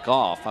time tick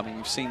off. I mean,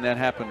 you've seen that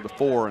happen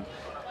before, and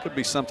could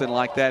be something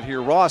like that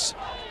here. Ross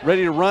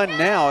ready to run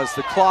now as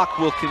the clock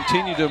will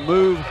continue to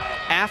move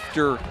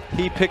after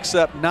he picks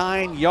up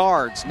 9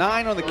 yards.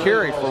 9 on the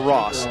carry for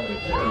Ross.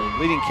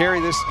 Leading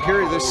carry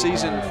this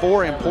season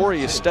for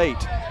Emporia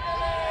State.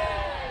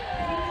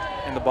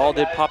 And the ball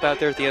did pop out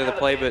there at the end of the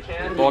play, but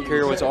the ball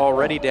carrier was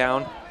already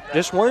down.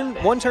 Just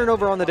one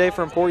turnover on the day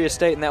for Emporia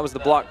State, and that was the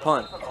block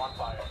punt.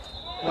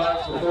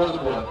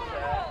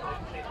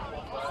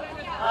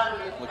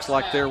 Looks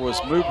like there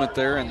was movement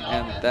there, and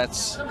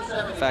that's,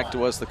 in fact,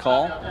 was the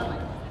call.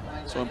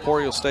 So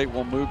Emporia State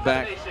will move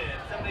back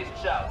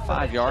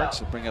 5 yards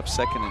to bring up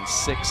 2nd and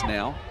 6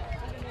 now.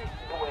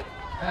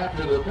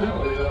 After the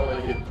penalty, that'll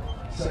make it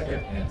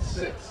 2nd and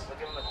 6.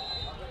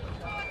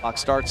 Clock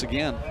starts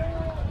again.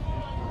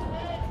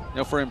 You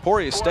know, for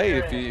Emporia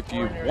State, if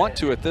you want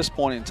to at this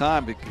point in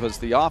time, because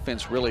the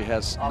offense really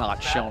has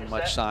not shown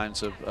much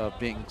signs of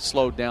being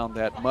slowed down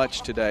that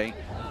much today,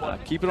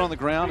 keep it on the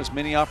ground, as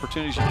many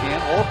opportunities you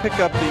can, or pick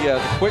up the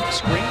quick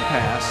screen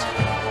pass,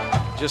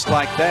 just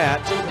like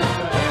that,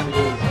 and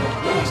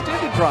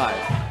extended drive.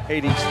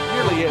 80,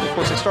 nearly, of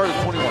course, they started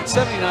at 21,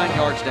 79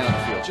 yards down the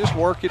field. Just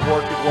work it,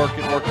 work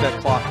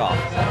that clock off.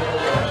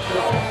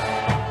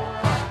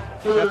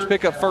 You have to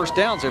pick up first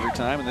downs every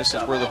time, and this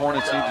is where the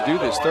Hornets need to do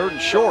this. 3rd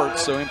and short,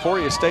 so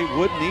Emporia State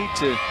would need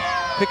to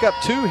pick up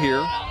 2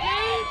 here.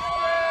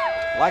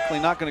 Likely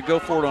not going to go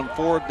for it on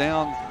 4th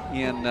down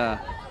in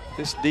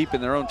this deep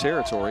in their own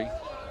territory.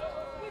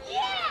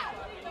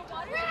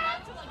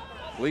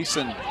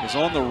 Gleason is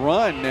on the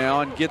run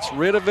now and gets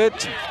rid of it.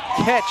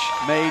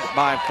 Catch made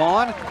by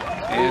Vaughn,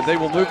 and they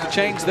will move the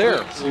chains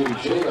there.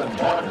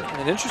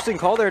 An interesting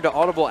call there to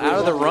audible out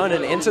of the run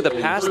and into the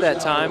pass that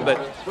time, but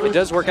it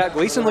does work out.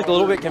 Gleason looked a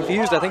little bit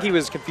confused. I think he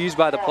was confused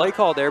by the play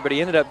call there, but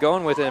he ended up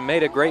going with it and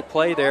made a great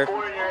play there,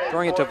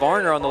 throwing it to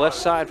Varner on the left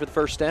side for the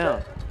first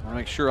down. I'll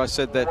make sure I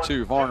said that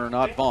too. Varner,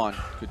 not Vaughn.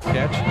 Good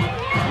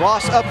catch.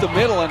 Ross up the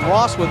middle, and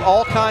Ross with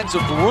all kinds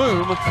of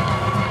room.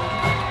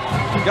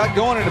 Got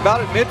going at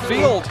about at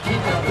midfield.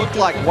 Looked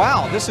like,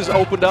 wow, this has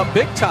opened up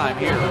big time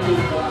here.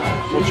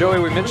 Well, Joey,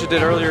 we mentioned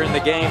it earlier in the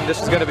game.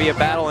 This is going to be a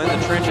battle in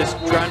the trenches,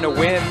 trying to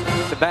win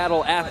the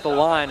battle at the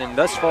line. And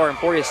thus far,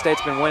 Emporia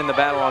State's been winning the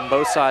battle on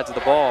both sides of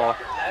the ball,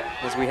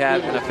 as we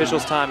have an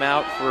official's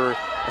timeout for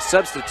a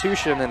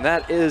substitution, and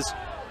that is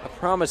a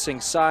promising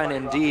sign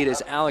indeed,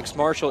 as Alex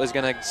Marshall is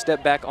going to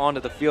step back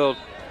onto the field.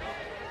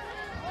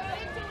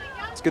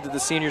 It's good that the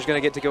senior's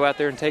going to get to go out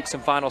there and take some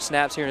final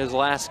snaps here in his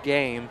last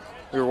game.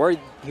 We were worried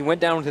he went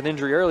down with an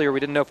injury earlier.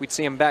 We didn't know if we'd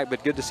see him back,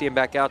 but good to see him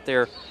back out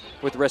there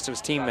with the rest of his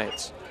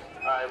teammates.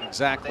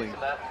 Exactly.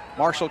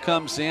 Marshall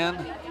comes in,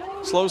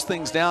 slows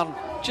things down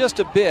just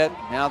a bit.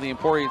 Now the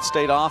Emporia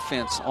State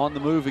offense on the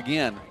move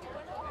again.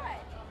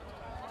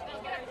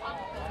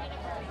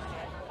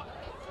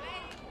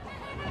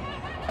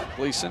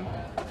 Gleason,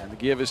 and the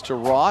give is to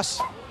Ross.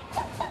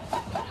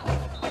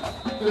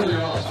 Gain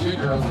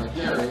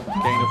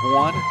of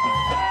 1.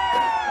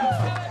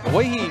 The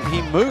way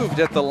he moved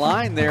at the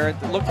line there,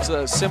 it looked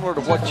similar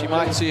to what you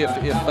might see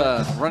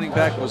if running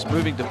back was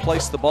moving to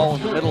place the ball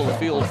in the middle of the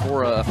field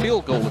for a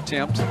field goal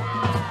attempt.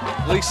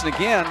 Gleason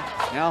again.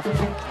 Now,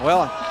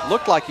 well, it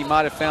looked like he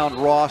might have found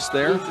Ross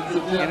there.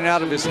 In and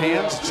out of his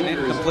hands. It's an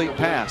incomplete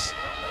pass.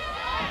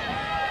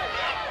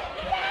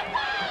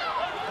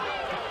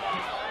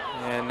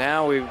 And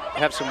now we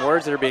have some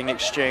words that are being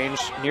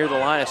exchanged near the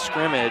line of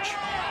scrimmage.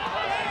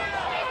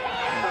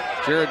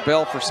 Jared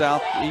Bell for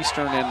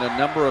Southeastern and a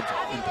number of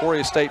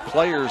Emporia State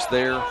players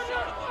there.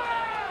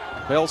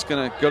 Bell's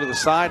going to go to the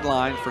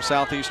sideline for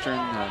Southeastern.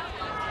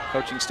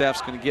 Coaching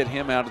staff's going to get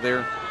him out of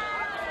there.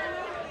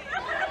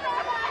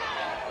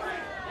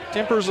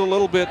 Temper's a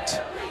little bit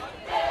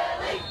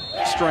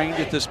strained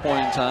at this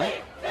point in time.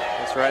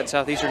 As That's right.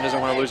 Southeastern doesn't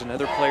want to lose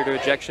another player to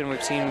ejection.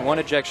 We've seen one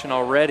ejection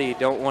already.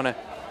 Don't want to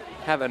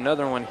have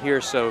another one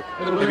here. So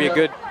maybe a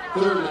good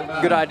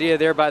idea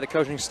there by the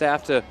coaching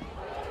staff to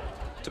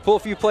pull a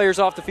few players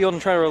off the field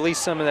and try to release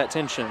some of that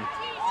tension.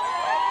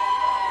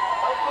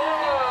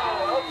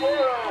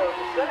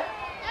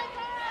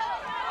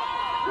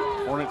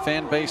 Hornet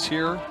fan base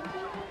here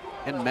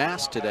en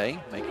masse today,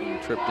 making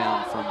a trip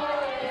down from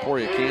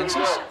Emporia,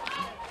 Kansas.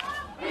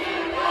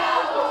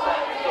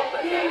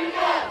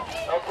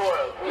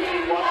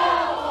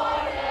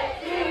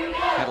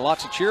 Had a lot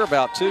to cheer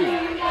about too.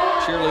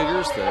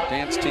 Cheerleaders, the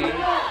dance team,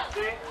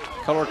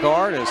 color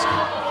guard as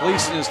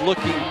Gleason is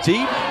looking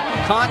deep.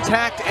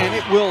 Contact, and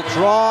it will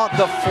draw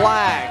the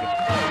flag.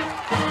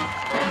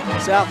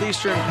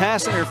 Southeastern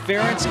pass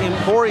interference.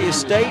 Emporia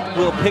State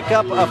will pick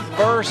up a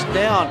first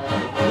down.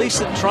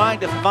 Gleason trying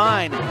to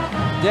find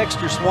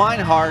Dexter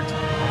Swinehart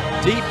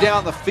deep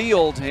down the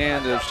field,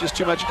 and there's just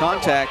too much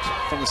contact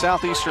from the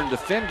Southeastern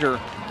defender.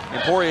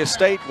 Emporia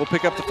State will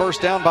pick up the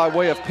first down by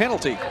way of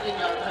penalty.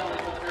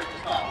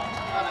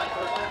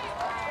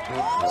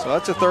 So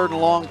that's a 3rd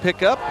and long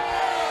pickup,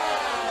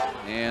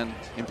 and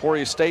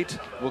Emporia State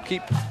will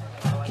keep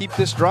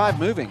this drive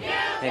moving.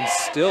 And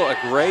still a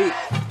great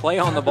play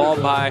on the ball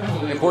by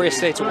Emporia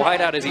State's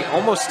wideout as he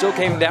almost still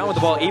came down with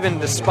the ball. Even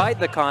despite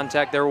the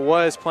contact, there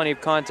was plenty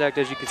of contact,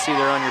 as you can see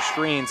there on your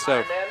screen.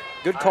 So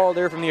good call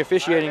there from the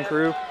officiating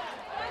crew.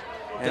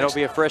 And it'll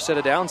be a fresh set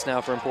of downs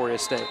now for Emporia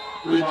State.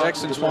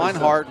 Dexter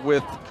Swinehart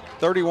with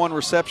 31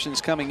 receptions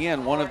coming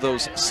in, one of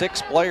those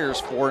 6 players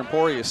for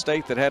Emporia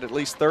State that had at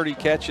least 30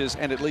 catches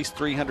and at least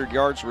 300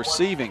 yards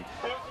receiving.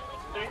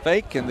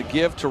 Fake and the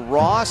give to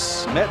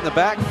Ross, met in the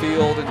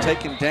backfield and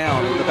taken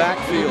down in the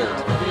backfield.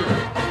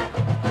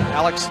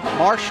 Alex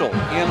Marshall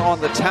in on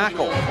the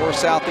tackle for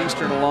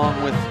Southeastern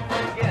along with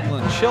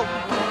Keelan Chilton.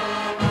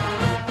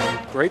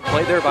 Great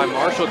play there by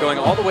Marshall going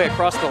all the way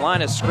across the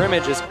line of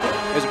scrimmage. It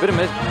was a bit of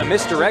a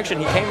misdirection.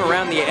 He came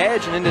around the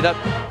edge and ended up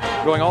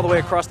going all the way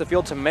across the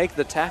field to make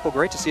the tackle.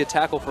 Great to see a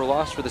tackle for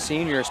loss for the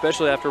senior,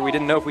 especially after we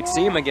didn't know if we'd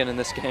see him again in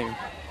this game.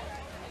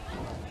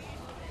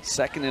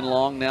 2nd and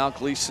long now,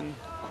 Gleason.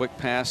 Quick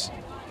pass,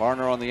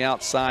 Varner on the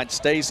outside,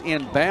 stays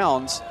in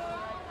bounds,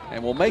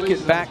 and will make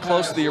it back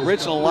close to the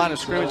original line of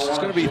scrimmage. It's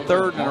going to be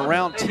 3rd and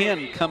around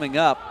 10 coming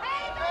up.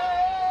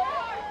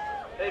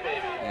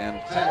 And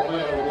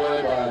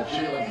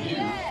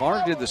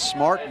Varner did the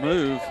smart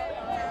move,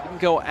 didn't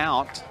go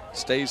out,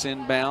 stays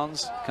in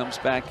bounds, comes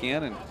back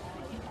in, and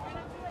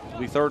it'll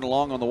be 3rd and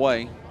long on the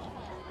way.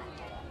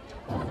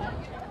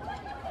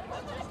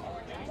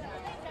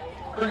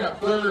 Bring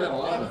up 3rd and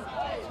 11.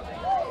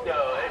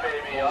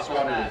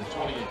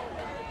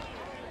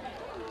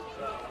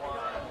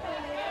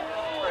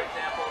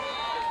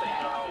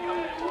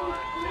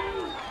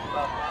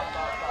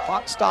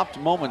 Clock stopped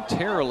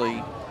momentarily.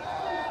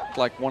 Looked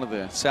like one of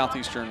the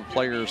Southeastern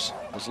players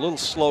was a little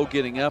slow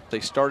getting up. They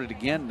started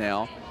again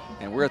now,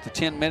 and we're at the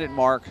 10-minute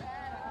mark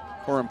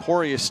for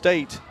Emporia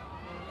State.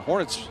 The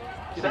Hornets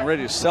getting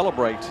ready to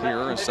celebrate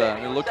here as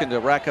they're looking to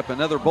rack up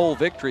another bowl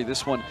victory.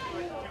 This one,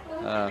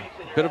 a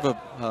bit of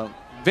a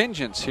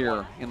vengeance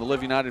here in the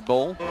Live United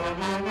Bowl.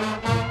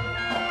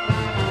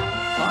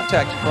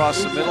 Contact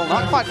across the middle,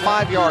 not quite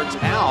 5 yards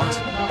out,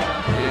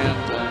 and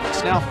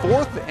it's now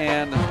 4th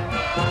and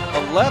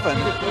 11,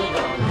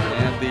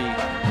 and the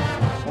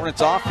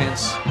Hornets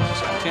offense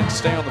is content to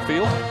stay on the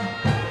field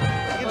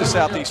into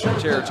Southeastern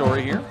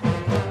territory here,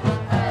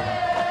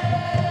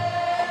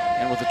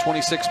 and with a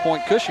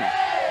 26-point cushion.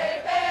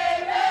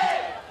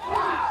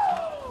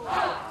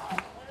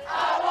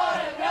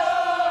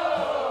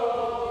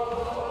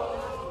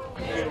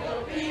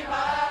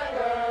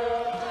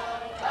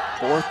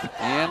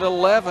 And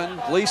 11,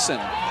 Gleason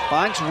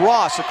finds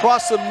Ross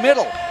across the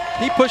middle.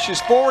 He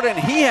pushes forward and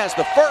he has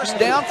the first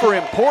down for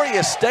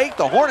Emporia State.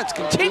 The Hornets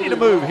continue to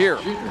move here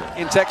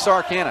in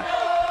Texarkana.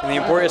 And the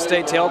Emporia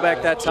State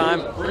tailback that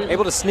time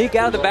able to sneak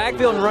out of the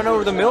backfield and run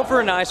over the middle for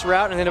a nice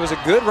route, and then it was a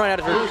good run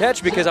after the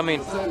catch because, I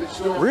mean,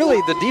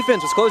 really the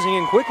defense was closing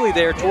in quickly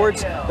there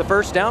towards the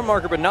first down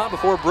marker, but not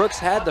before Brooks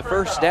had the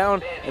first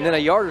down and then a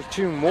yard or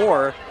two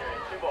more.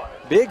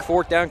 Big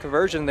 4th down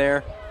conversion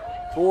there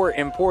for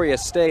Emporia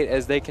State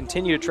as they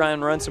continue to try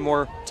and run some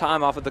more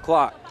time off of the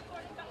clock.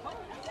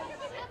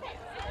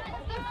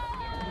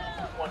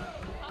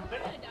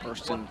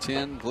 1st and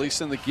 10,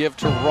 Gleason the give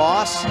to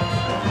Ross.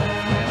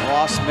 And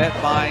Ross met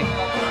by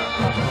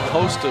a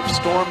host of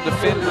Storm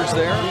defenders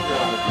there.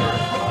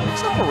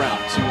 It's up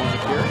around 2 on the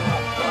carry.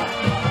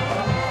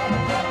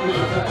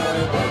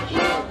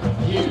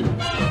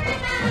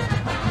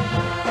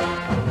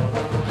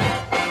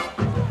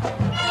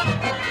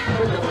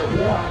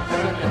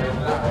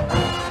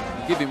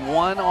 Give him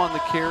 1 on the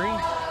carry.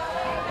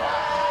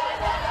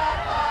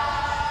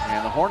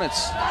 And the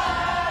Hornets,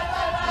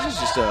 this is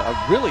just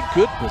a really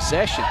good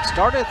possession.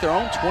 Started at their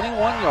own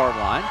 21-yard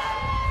line.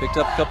 Picked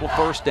up a couple of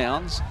first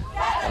downs.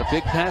 Got a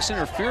big pass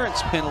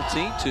interference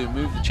penalty to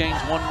move the chains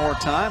one more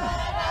time.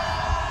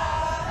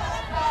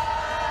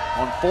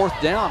 On 4th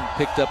down,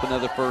 picked up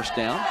another first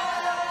down.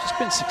 just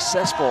been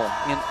successful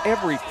in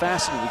every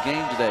facet of the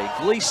game today.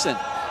 Gleason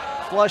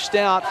flushed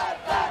out,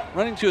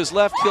 running to his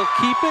left. He'll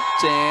keep it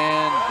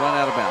and run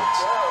out of bounds.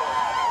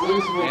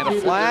 And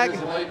a flag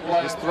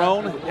is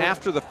thrown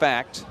after the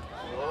fact.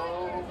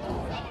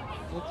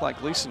 Looked like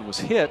Gleason was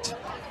hit.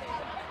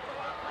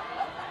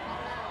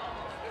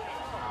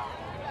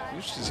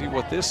 You should see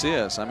what this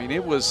is. I mean,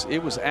 it was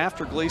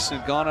after Gleason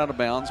had gone out of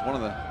bounds. One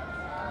of the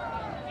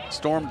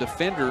Storm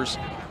defenders.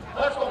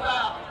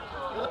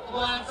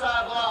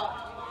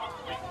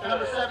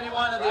 Number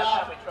 71 of the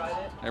offense.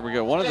 There we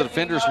go. One of the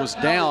defenders was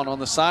down on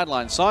the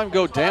sideline. Saw him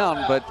go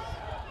down, but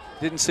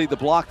didn't see the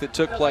block that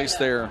took place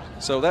there.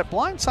 So that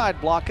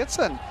blindside block, it's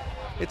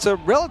a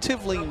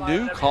relatively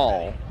new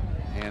call,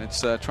 and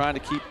it's trying to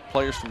keep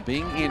players from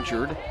being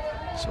injured.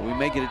 So we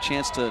may get a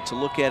chance to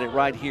look at it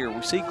right here.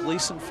 We see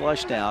Gleason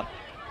flushed out.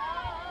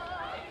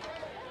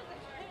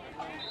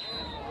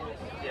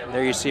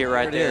 There you see it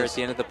right there at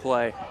the end of the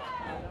play.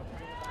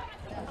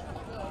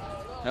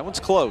 That one's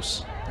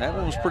close. That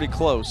one was pretty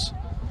close.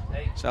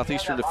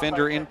 Southeastern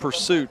defender in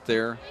pursuit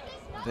there.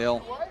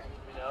 They'll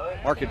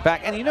mark it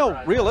back. And you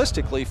know,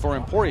 realistically for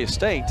Emporia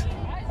State,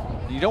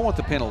 you don't want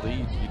the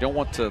penalty. You don't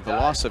want the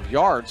loss of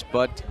yards,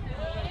 but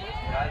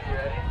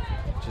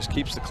just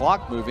keeps the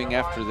clock moving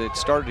after it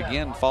started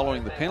again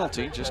following the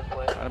penalty. Just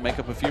try to make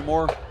up a few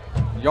more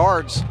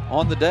yards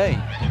on the day.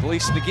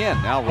 Gleason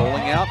again, now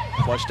rolling out,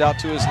 flushed out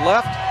to his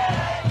left,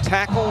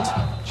 tackled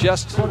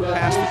just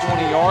past the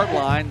 20-yard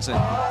lines,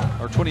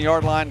 or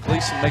 20-yard line.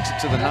 Gleason makes it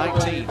to the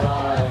 19.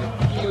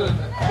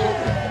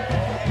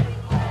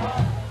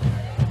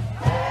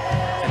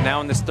 And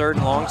now in this 3rd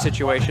and long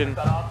situation,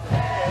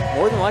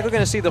 more than likely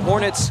going to see the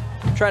Hornets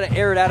try to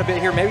air it out a bit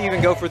here, maybe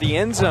even go for the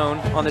end zone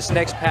on this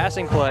next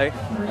passing play.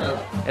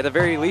 At the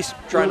very least,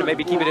 trying to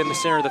maybe keep it in the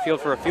center of the field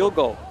for a field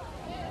goal.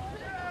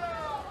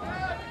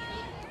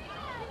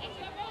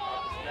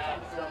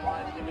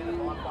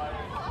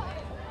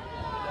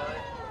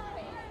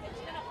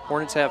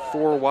 Hornets have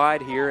 4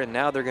 wide here, and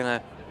now they're going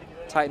to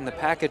tighten the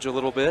package a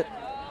little bit.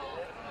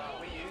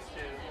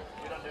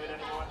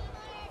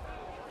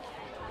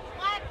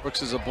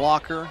 Brooks is a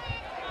blocker.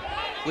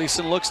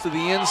 Gleason looks to the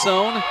end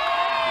zone,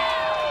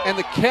 and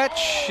the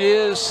catch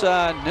is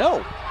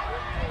no.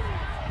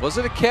 Was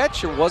it a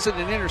catch or was it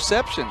an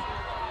interception?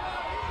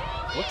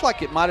 Looked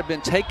like it might have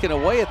been taken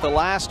away at the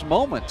last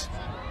moment.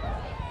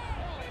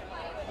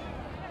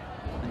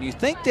 And you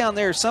think down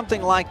there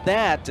something like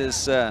that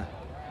is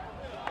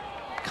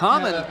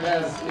common.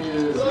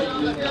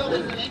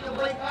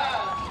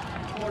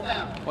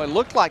 Well, it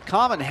looked like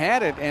Common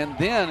had it and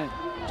then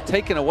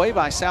taken away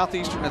by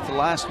Southeastern at the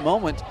last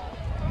moment.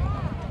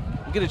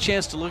 We'll get a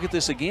chance to look at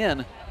this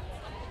again.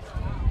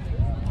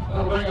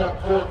 That'll bring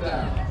up 4th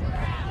down.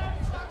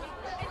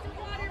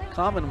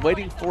 Common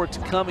waiting for it to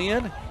come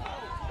in.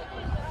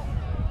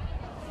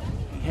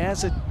 He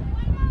has it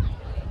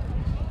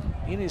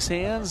in his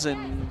hands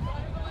and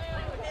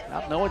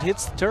I know it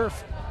hits the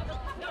turf.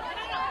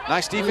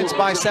 Nice defense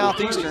by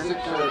Southeastern.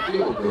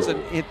 It's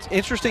an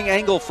interesting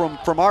angle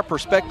from our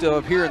perspective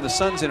up here, and the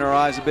sun's in our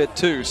eyes a bit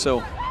too.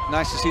 So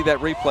nice to see that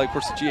replay. Of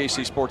course, the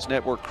GAC Sports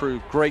Network crew,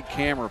 great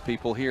camera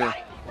people here.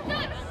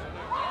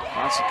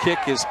 Johnson kick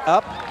is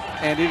up,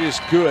 and it is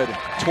good.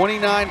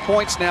 29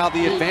 points now,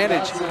 the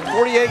advantage.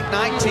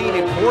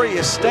 48-19,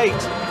 Emporia State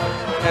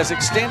has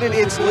extended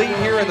its lead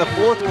here in the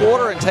 4th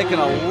quarter and taken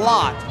a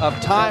lot of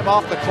time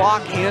off the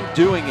clock in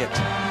doing it.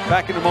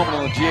 Back in a moment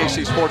on the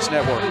GAC Sports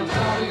Network.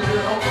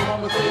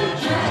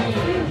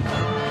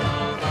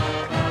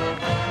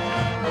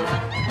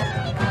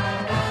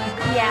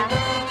 Yeah,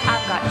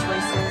 I've got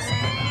choices.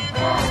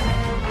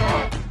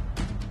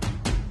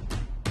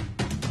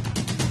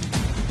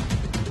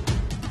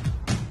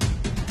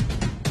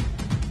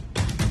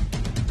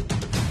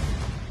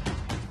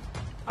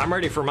 I'm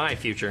ready for my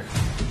future.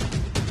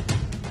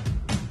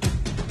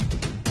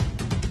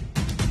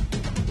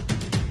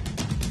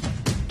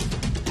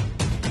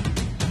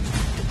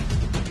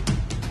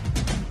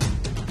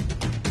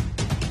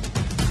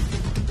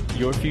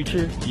 Your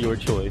future, your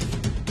choice.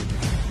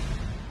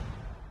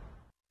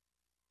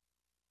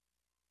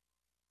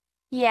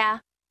 Yeah.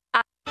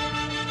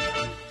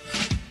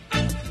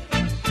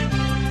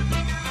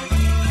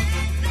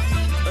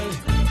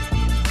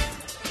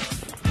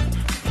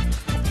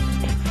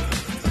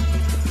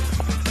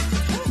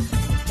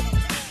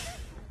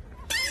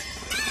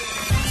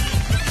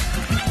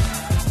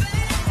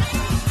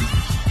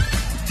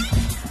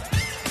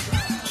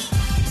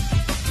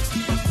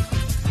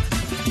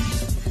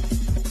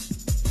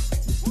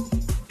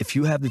 If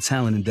you have the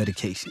talent and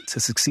dedication to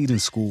succeed in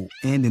school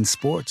and in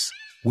sports,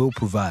 we'll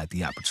provide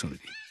the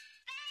opportunity.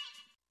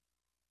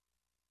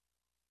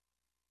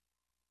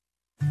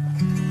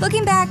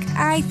 Looking back,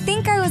 I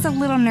think I was a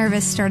little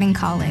nervous starting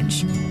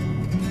college.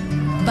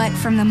 But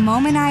from the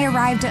moment I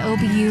arrived at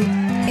OBU,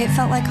 it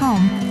felt like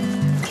home.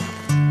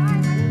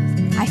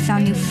 I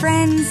found new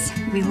friends,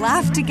 we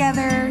laughed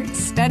together,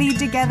 studied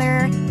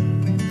together,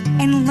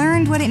 and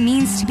learned what it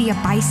means to be a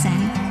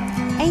Bison.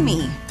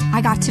 Amy. I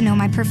got to know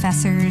my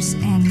professors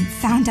and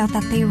found out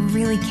that they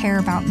really care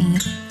about me.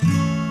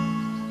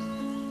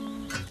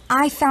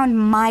 I found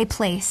my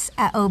place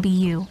at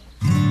OBU.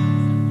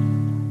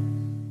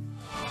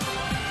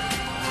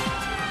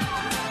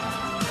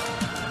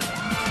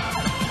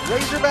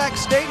 Razorback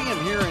Stadium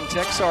here in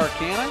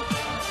Texarkana.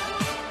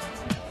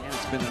 And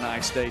it's been a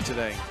nice day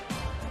today.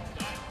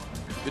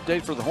 Good day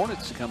for the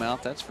Hornets to come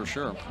out, that's for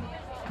sure.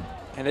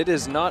 And it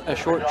is not a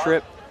short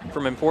trip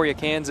from Emporia,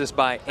 Kansas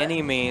by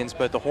any means,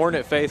 but the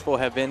Hornet faithful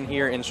have been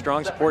here in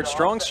strong support.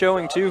 Strong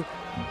showing too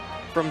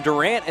from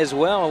Durant as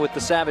well with the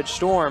Savage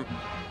Storm.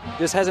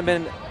 This hasn't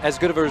been as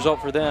good of a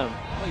result for them.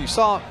 Well, you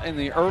saw in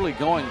the early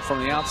going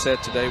from the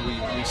outset today,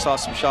 we saw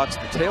some shots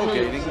at the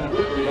tailgating,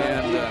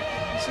 and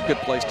it's a good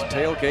place to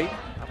tailgate.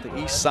 Up the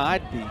east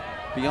side,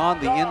 beyond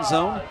the end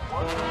zone.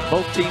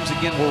 Both teams,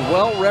 again, were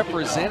well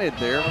represented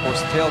there. Of course,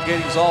 the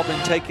tailgating's all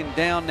been taken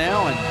down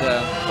now, and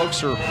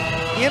folks are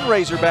in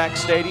Razorback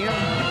Stadium.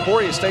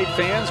 Emporia State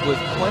fans with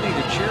plenty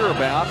to cheer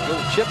about. A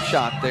little chip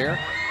shot there,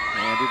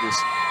 and it is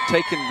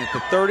taken at the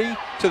 30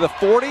 to the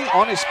 40,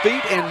 on his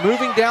feet and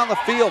moving down the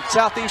field.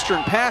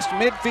 Southeastern past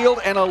midfield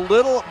and a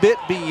little bit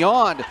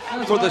beyond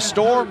for the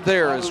Storm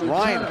there as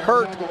Ryan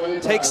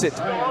Hurt takes it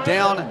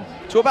down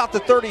to about the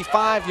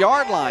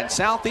 35-yard line.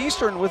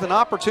 Southeastern with an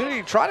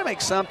opportunity to try to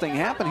make something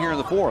happen here in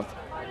the fourth.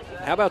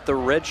 How about the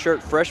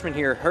redshirt freshman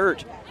here,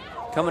 Hurt,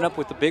 coming up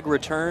with the big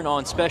return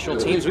on special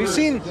teams. We've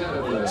seen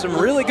some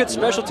really good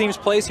special teams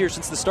plays here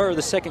since the start of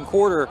the second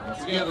quarter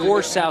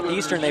for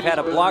Southeastern. They've had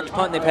a blocked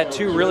punt. They've had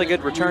 2 really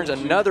good returns.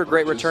 Another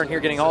great return here,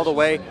 getting all the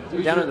way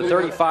down to the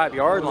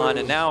 35-yard line.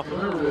 And now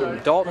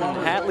Dalton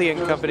Hatley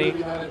and company,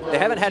 they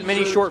haven't had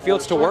many short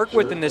fields to work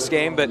with in this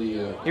game, but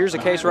here's a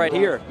case right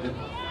here.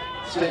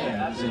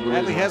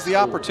 Hatley has the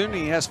opportunity.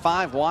 He has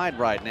 5 wide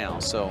right now,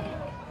 so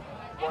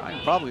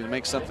probably to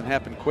make something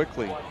happen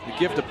quickly. You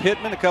give to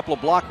Pittman, a couple of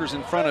blockers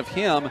in front of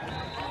him.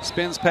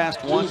 Spins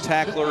past one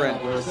tackler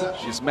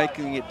and is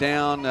making it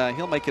down.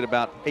 He'll make it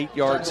about 8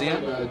 yards in.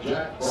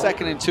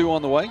 2nd and 2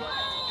 on the way.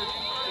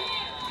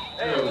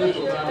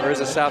 There is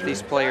a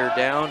Southeast player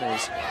down.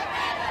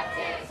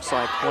 Looks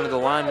like one of the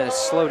linemen is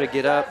slow to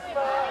get up.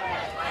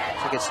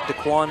 Looks like it's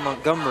Daquan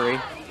Montgomery.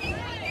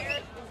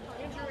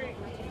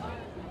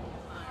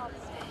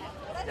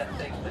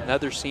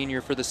 Another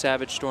senior for the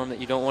Savage Storm that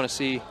you don't want to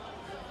see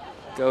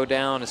go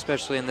down,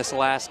 especially in this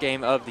last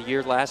game of the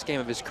year, last game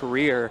of his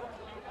career.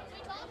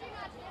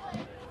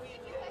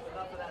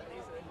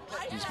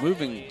 He's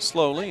moving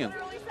slowly, and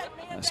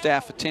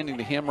staff attending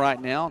to him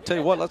right now. I'll tell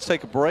you what, let's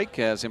take a break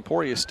as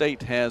Emporia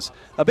State has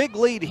a big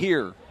lead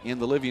here in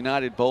the Live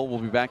United Bowl. We'll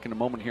be back in a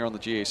moment here on the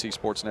GAC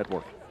Sports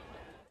Network.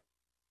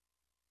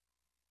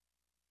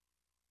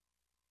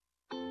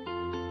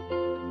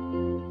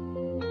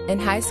 In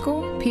high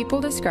school,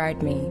 people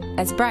described me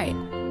as bright,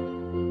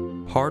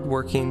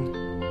 hardworking,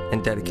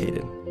 and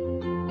dedicated.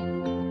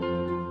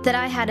 That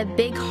I had a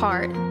big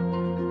heart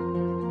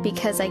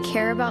because I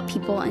care about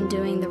people and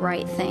doing the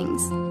right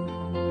things.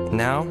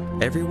 Now,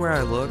 everywhere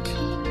I look,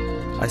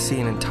 I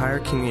see an entire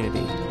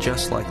community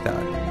just like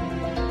that.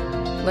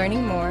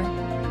 Learning more,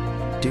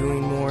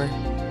 doing more,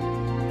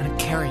 and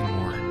caring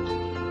more.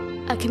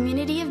 A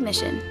community of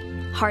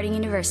mission, Harding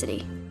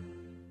University.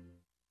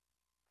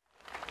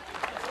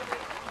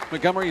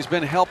 Montgomery's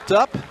been helped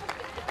up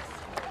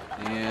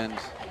and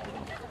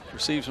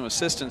receive some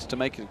assistance to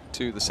make it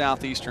to the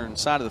southeastern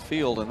side of the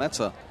field, and that's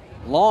a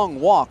long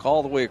walk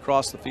all the way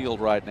across the field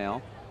right now.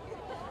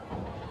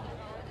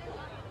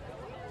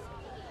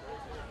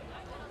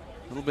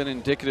 A little bit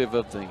indicative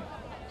of the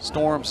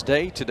Storm's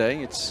day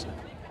today. It's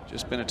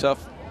just been a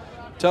tough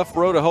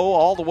row to hoe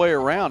all the way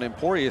around.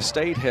 Emporia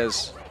State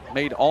has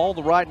made all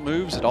the right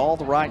moves at all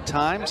the right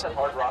times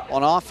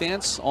on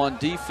offense, on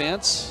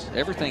defense.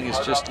 Everything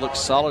has just looked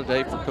solid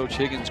today for Coach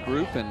Higgins'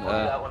 group, and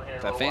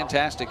a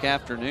fantastic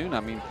afternoon. I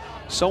mean,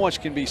 so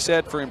much can be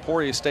said for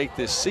Emporia State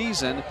this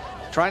season,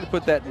 trying to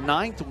put that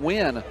 9th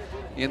win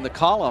in the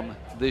column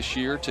this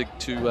year to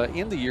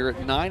end the year at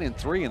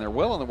 9-3, and they're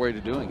well on their way to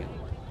doing it.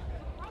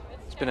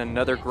 It's been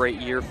another great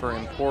year for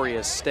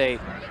Emporia State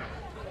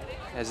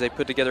as they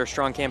put together a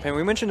strong campaign.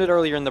 We mentioned it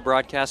earlier in the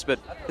broadcast, but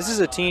this is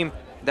a team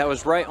that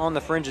was right on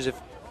the fringes. If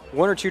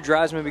 1 or 2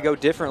 drives maybe go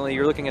differently,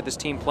 you're looking at this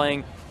team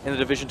playing in the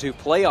Division II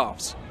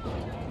playoffs.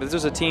 But this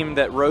was a team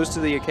that rose to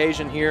the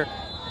occasion here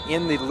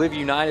in the Live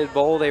United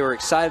Bowl. They were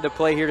excited to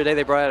play here today.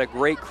 They brought out a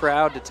great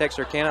crowd to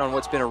Texarkana on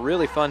what's been a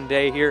really fun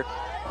day here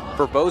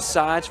for both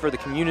sides, for the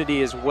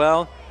community as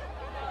well.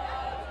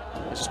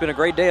 It's just been a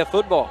great day of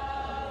football.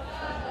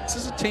 This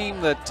is a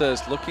team that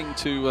is looking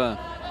to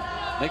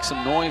make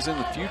some noise in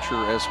the future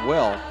as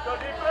well.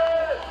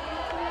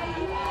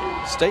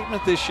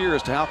 Statement this year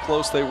as to how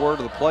close they were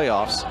to the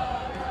playoffs.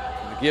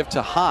 The give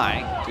to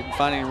High, didn't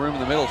find any room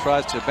in the middle,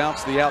 tries to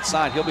bounce to the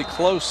outside. He'll be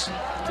close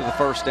to the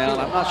first down.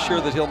 I'm not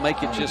sure that he'll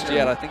make it just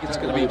yet. I think it's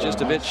going to be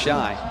just a bit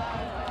shy.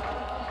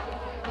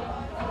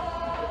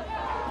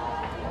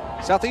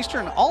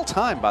 Southeastern all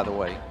time, by the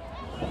way,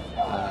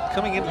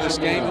 coming into this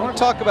game. You want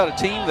to talk about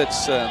a team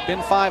that's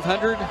been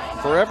 500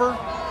 forever?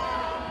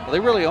 Well, they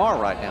really are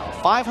right now.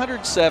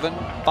 507,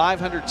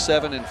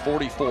 507, and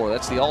 44.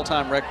 That's the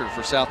all-time record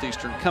for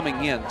Southeastern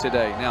coming in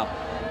today. Now,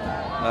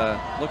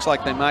 Looks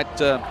like they might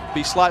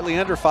be slightly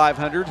under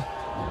 500.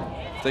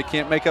 If they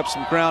can't make up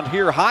some ground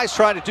here. High's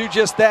trying to do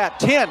just that.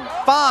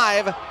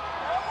 10-5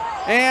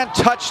 and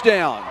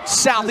touchdown.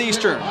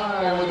 Southeastern.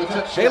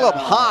 Caleb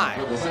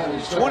High,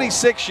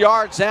 26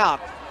 yards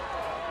out.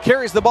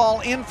 Carries the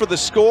ball in for the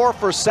score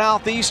for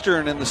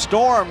Southeastern, and the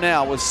Storm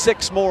now with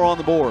 6 more on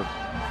the board.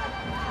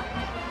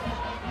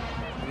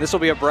 And this will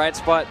be a bright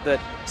spot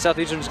that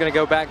Southeastern is going to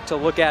go back to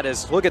look at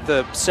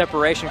the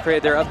separation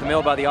created there up the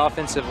middle by the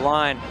offensive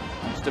line.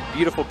 Just a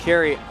beautiful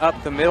carry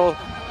up the middle.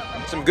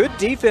 Some good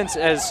defense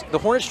as the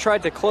Hornets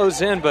tried to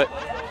close in, but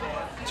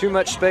too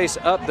much space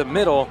up the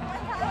middle.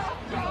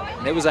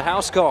 And it was a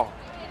house call.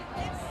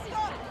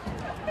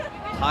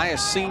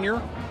 Highest senior,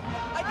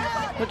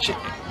 which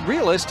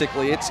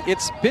realistically,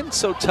 it's been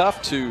so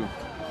tough to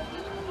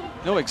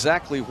know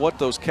exactly what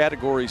those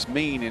categories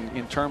mean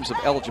in terms of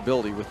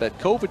eligibility. With that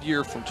COVID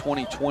year from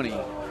 2020,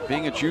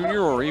 being a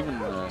junior or even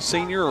a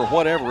senior or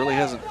whatever really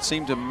hasn't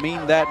seemed to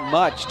mean that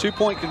much.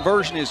 2-point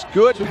conversion is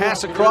good.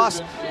 Pass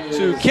across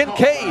to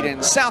Kincaid,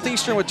 and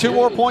Southeastern with 2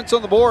 more points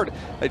on the board.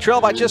 They trail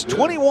by just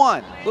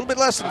 21. A little bit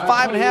less than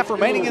 5.5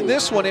 remaining in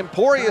this one.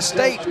 Emporia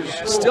State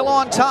still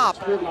on top,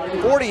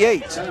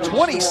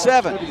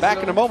 48-27.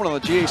 Back in a moment on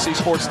the GAC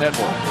Sports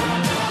Network.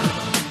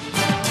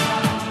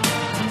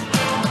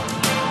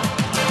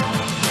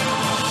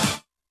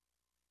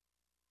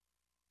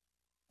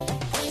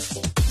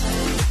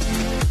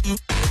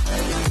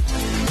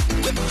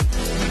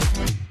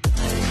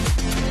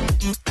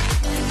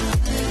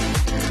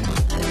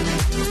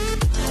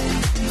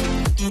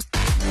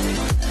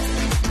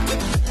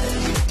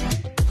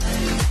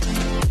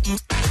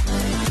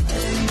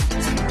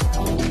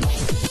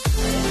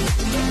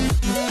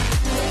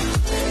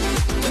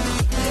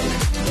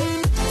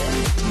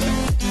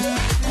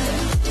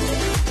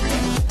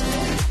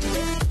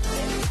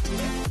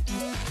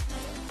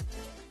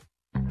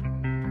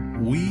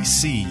 We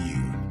see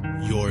you.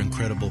 Your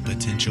incredible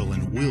potential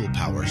and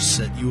willpower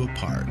set you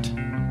apart.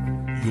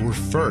 You're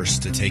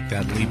first to take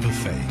that leap of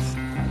faith.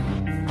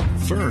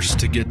 First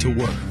to get to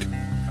work.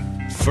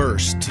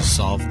 First to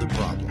solve the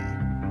problem.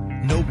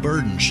 No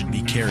burden should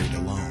be carried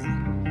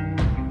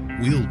alone.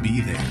 We'll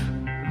be there.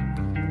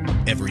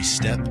 Every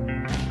step,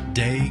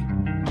 day,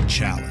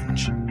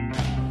 challenge.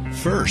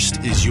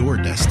 First is your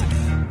destiny.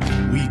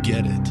 We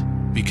get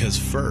it because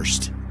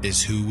first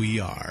is who we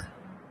are.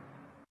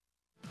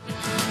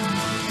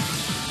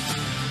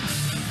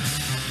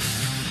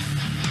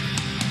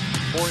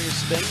 Emporia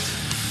State,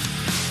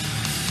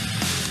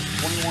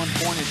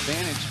 21-point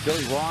advantage.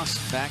 Billy Ross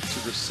back to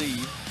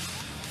receive.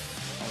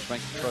 College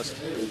Bank Trust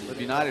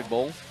United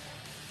Bowl.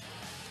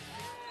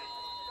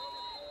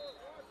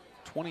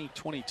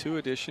 2022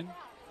 edition.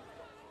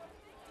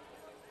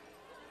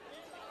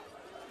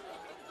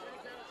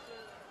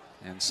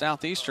 And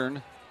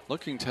Southeastern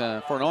looking for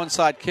an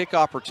onside kick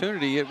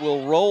opportunity. It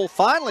will roll,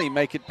 finally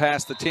make it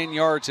past the 10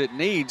 yards it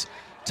needs.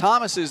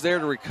 Thomas is there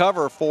to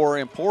recover for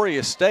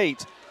Emporia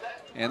State.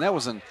 And that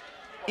was an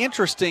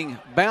interesting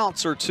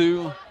bounce or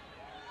two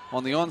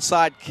on the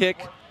onside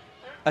kick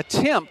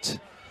attempt.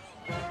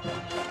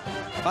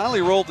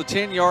 Finally rolled the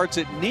 10 yards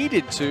it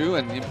needed to,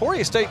 and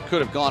Emporia State could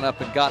have gone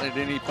up and gotten it at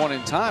any point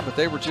in time, but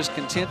they were just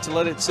content to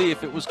let it see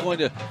if it was going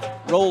to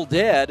roll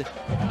dead. It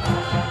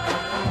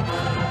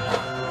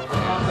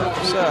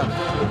was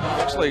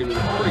actually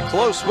pretty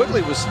close.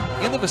 Whitley was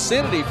in the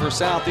vicinity for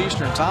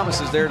Southeastern. Thomas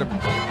is there to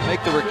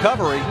make the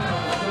recovery.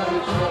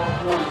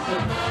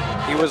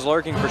 He was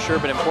lurking for sure,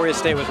 but Emporia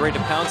State was ready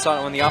to pounce on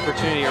it when the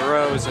opportunity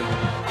arose. And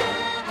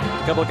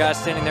a couple of guys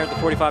standing there at the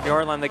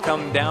 45-yard line, they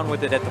come down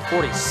with it at the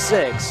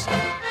 46.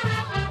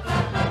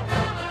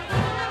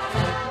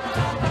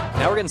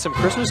 Now we're getting some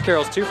Christmas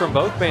carols, too, from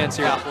both bands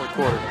here in the fourth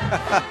quarter.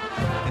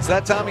 It's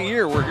that time of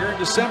year. We're here in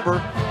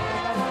December.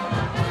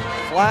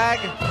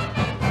 Flag.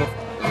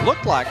 It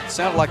looked like, it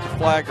sounded like the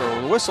flag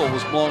or the whistle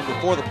was blown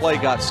before the play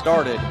got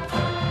started.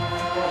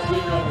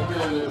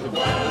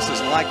 This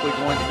is likely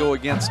going to go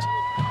against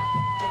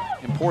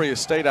Emporia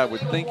State, I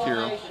would think,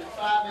 here.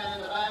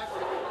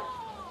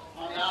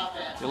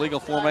 Illegal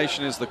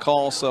formation is the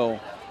call, so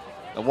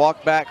the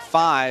walk back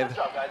 5.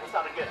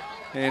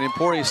 And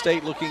Emporia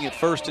State looking at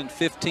 1st and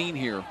 15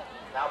 here.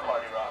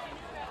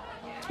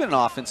 It's been an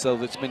offense, though,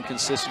 that's been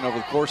consistent over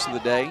the course of the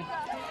day.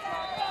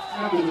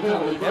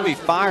 Heavy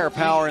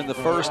firepower in the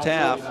first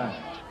half.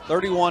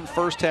 31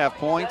 first half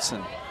points,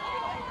 and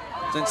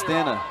since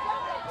then a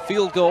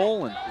field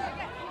goal and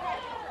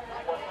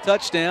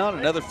touchdown,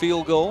 another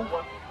field goal.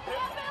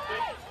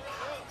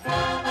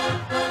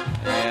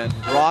 And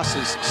Ross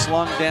is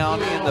slung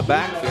down in the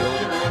backfield.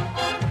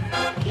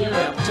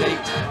 Cam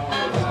Tate,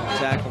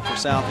 tackle for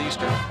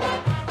Southeastern.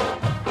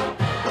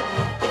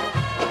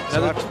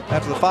 So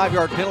after the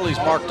 5-yard penalties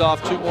marked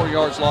off, 2 more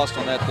yards lost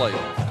on that play.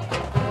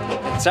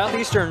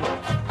 Southeastern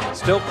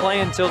still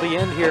playing till the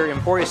end here.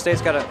 Emporia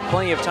State's got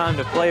plenty of time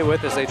to play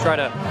with as they try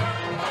to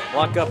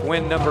lock up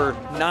win number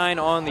 9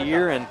 on the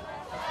year. And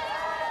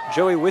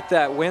Joey, with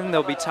that win,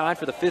 they'll be tied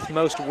for the 5th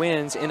most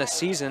wins in a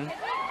season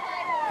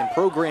in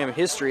program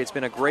history. It's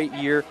been a great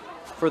year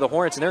for the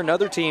Hornets, and they're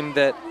another team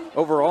that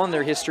overall in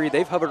their history,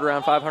 they've hovered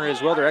around 500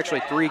 as well. They're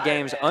actually 3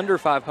 games under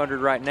 500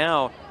 right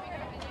now.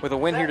 With a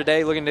win here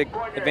today, looking to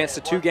advance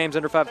to 2 games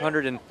under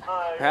 500 and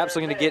perhaps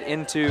looking to get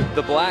into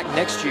the black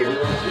next year.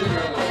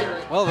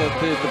 Well, the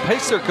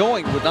pace they're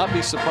going, would not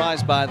be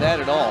surprised by that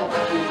at all.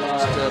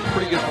 Just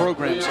pretty good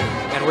programs here.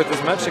 And with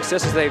as much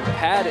success as they've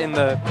had in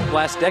the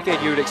last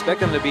decade, you would expect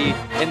them to be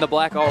in the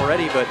black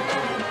already, but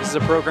this is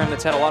a program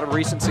that's had a lot of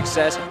recent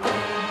success.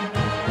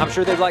 I'm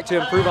sure they'd like to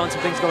improve on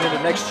some things going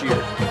into next year.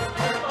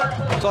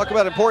 We'll talk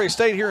about Emporia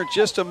State here in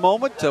just a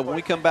moment. When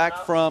we come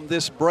back from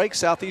this break,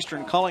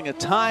 Southeastern calling a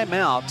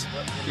timeout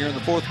here in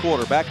the 4th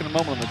quarter. Back in a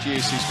moment on the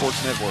GAC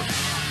Sports Network.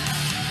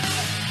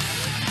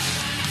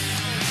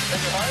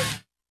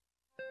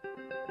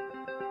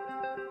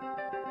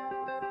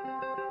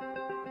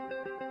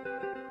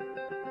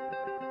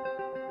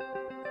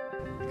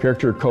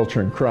 Character,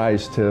 culture, and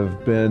Christ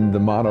have been the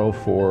motto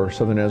for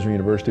Southern Nazarene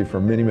University for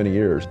many, many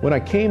years. When I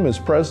came as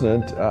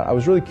president, I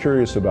was really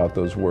curious about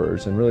those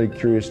words and really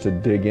curious to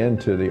dig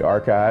into the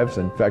archives.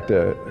 In fact,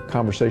 a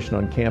conversation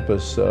on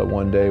campus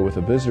one day with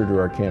a visitor to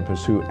our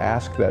campus who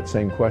asked that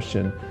same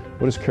question: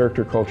 what is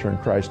character, culture, and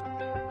Christ?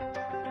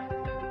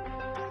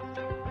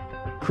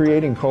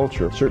 Creating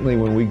culture. Certainly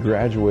when we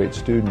graduate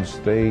students,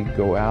 they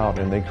go out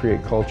and they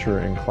create culture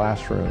in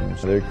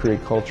classrooms. They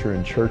create culture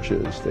in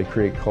churches. They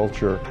create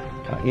culture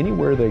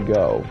anywhere they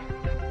go.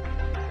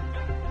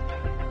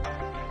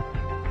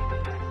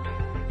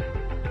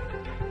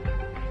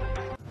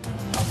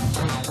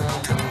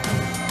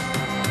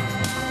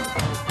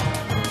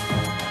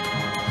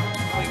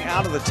 Coming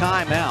out of the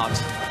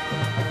timeout.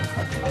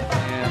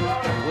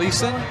 And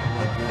Gleason,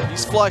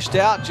 he's flushed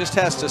out, just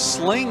has to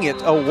sling it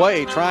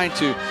away, trying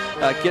to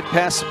get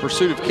past the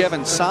pursuit of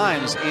Kevin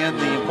Symes in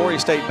the Emporia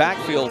State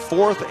backfield.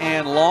 4th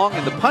and long,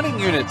 and the punting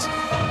unit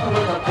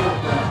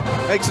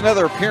makes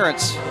another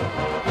appearance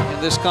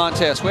in this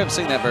contest. We haven't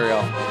seen that very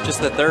often.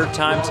 Just the 3rd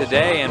time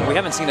today, and we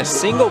haven't seen a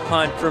single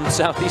punt from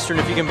Southeastern,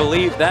 if you can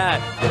believe that.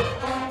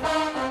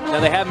 Now,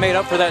 they have made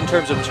up for that in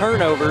terms of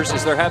turnovers,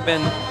 as there have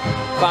been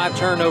 5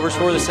 turnovers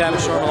for the Savage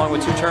Storm, along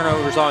with 2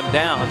 turnovers on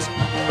downs.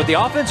 But the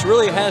offense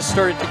really has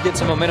started to get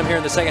some momentum here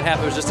in the second half.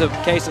 It was just a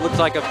case, it looks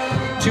like, of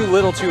too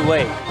little, too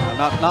late.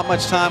 Not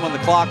much time on the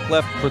clock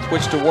left with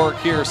which to work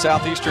here.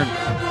 Southeastern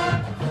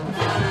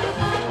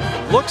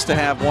looks to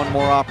have one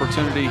more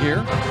opportunity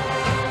here.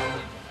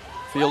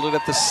 Fielded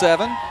at the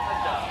 7.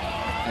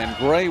 And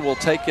Gray will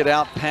take it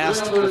out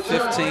past the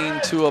 15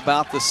 to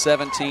about the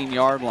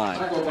 17-yard line.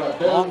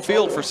 Long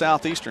field for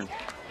Southeastern.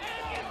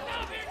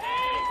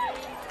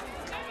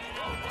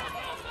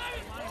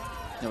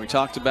 Now, we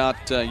talked about,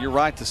 you're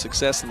right, the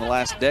success in the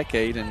last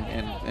decade,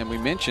 and we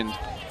mentioned,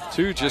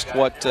 too, just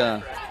what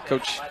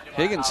Coach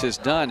Higgins has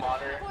done.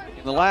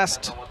 In the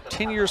last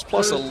 10 years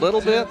plus a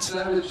little bit,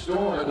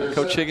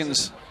 Coach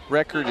Higgins'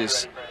 record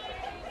is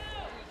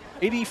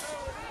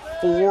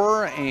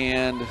 84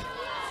 and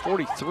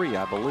 43,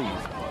 I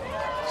believe.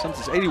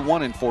 Something's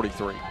 81 and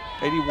 43.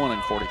 81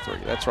 and 43,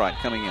 that's right,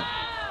 coming in.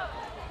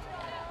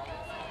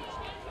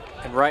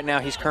 And right now,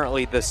 he's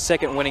currently the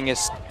 2nd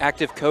winningest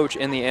active coach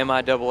in the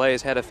MIAA.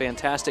 Has had a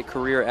fantastic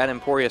career at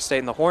Emporia State,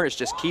 and the Hornets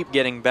just keep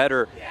getting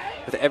better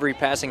with every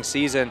passing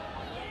season.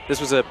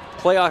 This was a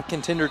playoff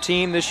contender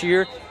team this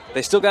year.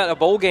 They still got a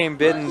bowl game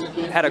bid and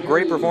had a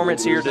great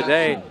performance here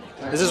today.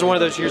 This is one of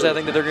those years I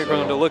think that they're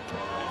going to look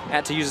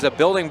at to use as a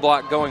building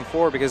block going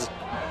forward, because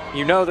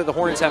you know that the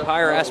Hornets have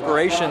higher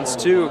aspirations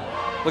too.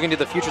 Looking to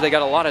the future, they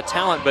got a lot of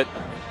talent, but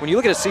when you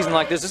look at a season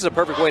like this is a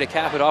perfect way to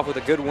cap it off with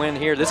a good win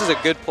here. This is a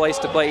good place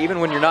to play, even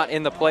when you're not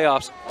in the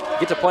playoffs. You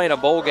get to play in a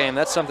bowl game.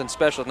 That's something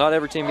special. Not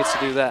every team gets to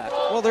do that.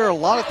 Well, there are a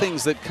lot of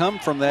things that come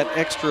from that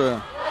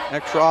extra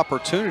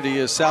opportunity,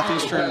 as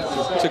Southeastern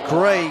to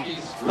Gray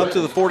up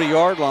to the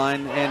 40-yard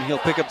line, and he'll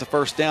pick up the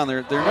first down. There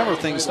are a number of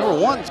things. Number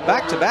one, it's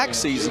back-to-back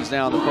seasons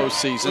now in the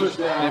postseason.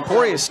 And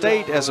Emporia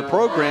State, as a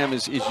program,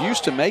 is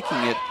used to making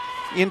it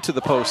into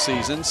the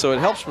postseason, so it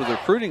helps with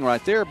recruiting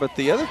right there. But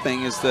the other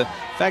thing is the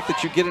fact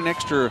that you get an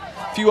extra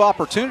few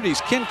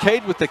opportunities.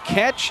 Kincaid with the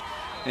catch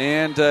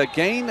and a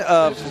gain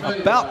of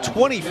about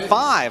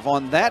 25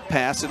 on that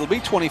pass. It'll be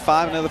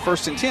 25, another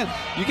 1st and 10.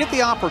 You get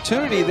the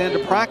opportunity then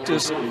to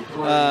practice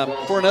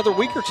for another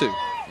week or two.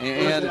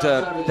 And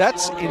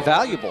that's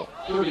invaluable.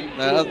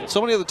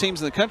 So many other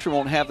teams in the country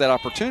won't have that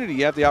opportunity.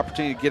 You have the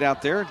opportunity to get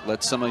out there,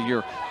 let some of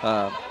your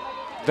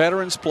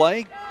veterans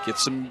play, get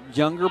some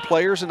younger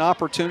players an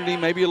opportunity,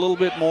 maybe a little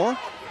bit more.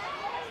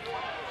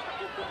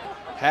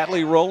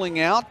 Hatley rolling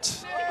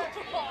out,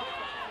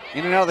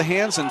 in and out of the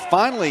hands, and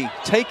finally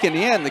taken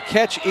in. The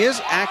catch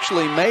is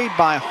actually made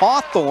by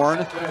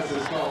Hawthorne.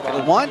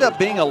 It'll wind up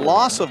being a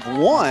loss of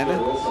 1.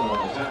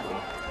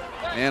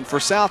 And for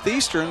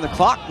Southeastern, the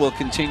clock will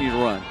continue to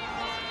run.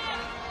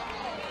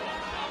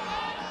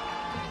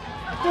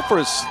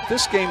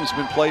 This game has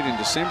been played in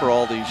December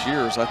all these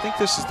years. I think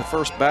this is the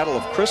first battle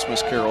of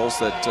Christmas carols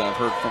that I've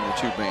heard from the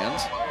 2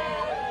 bands.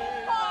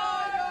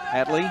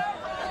 Hadley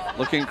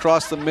looking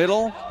across the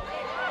middle.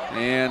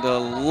 And a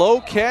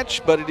low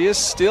catch, but it is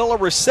still a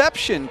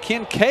reception.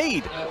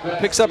 Kincaid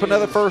picks up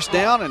another first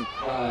down, and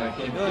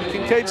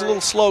Kincaid's a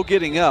little slow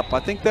getting up. I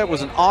think that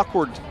was an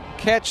awkward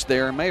catch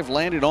there and may have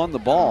landed on the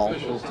ball.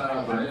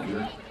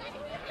 Got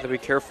to be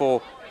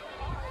careful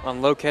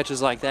on low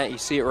catches like that. You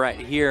see it right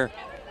here.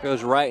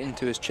 Goes right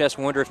into his chest.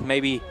 Wonder if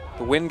maybe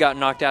the wind got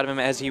knocked out of him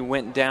as he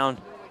went down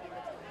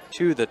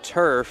to the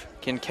turf.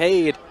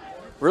 Kincaid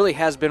really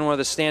has been one of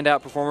the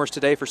standout performers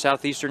today for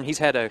Southeastern. He's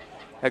had a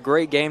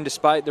great game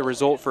despite the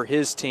result for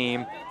his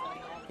team.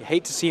 You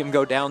hate to see him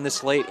go down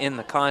this late in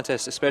the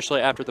contest,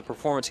 especially after the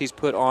performance he's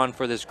put on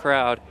for this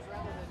crowd.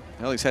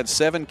 Well, he's had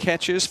 7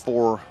 catches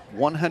for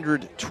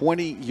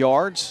 120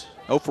 yards.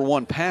 0 for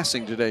 1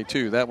 passing today,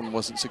 too. That one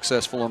wasn't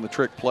successful on the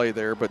trick play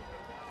there, but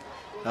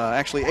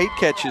actually 8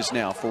 catches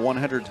now for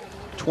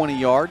 120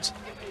 yards.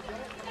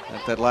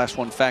 That last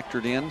one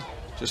factored in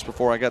just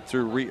before I got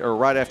through, or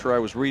right after I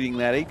was reading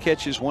that. 8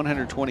 catches,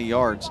 120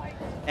 yards,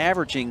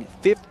 averaging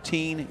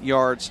 15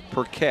 yards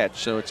per catch.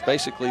 So it's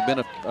basically been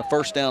a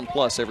first down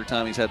plus every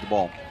time he's had the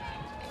ball.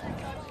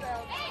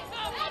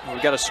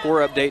 We've got a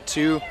score update,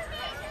 too,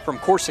 from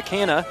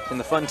Corsicana in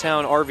the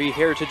Funtown RV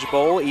Heritage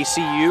Bowl,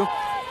 ECU.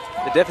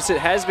 The deficit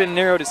has been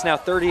narrowed. It's now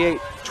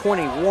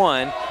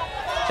 38-21.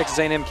 Texas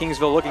A&M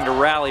Kingsville looking to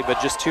rally,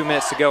 but just 2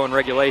 minutes to go in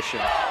regulation.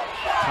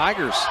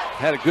 Tigers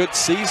had a good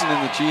season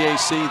in the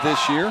GAC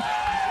this year.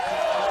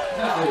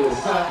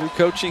 New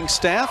coaching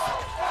staff,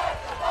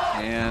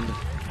 and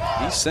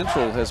East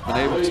Central has been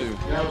able to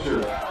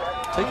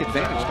take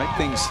advantage,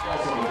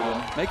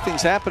 make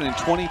things happen in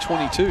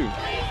 2022.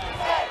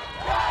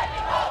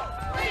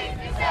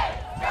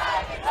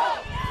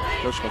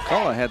 Coach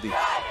McCullough had the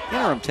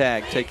interim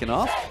tag taken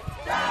off.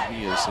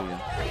 He is the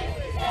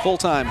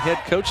full-time head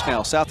coach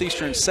now.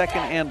 Southeastern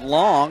second and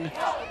long.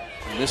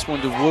 And this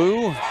one to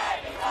Wu.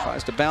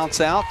 Tries to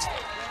bounce out.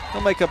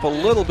 He'll make up a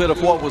little bit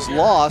of what was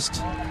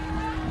lost.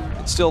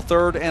 It's still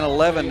 3rd and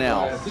 11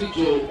 now.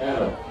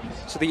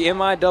 So the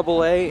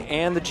MIAA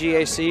and the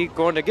GAC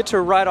going to get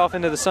to ride off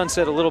into the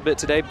sunset a little bit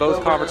today.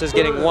 Both conferences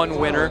getting 1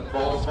 winner.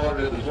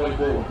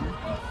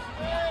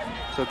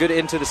 So good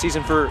into the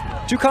season for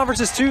 2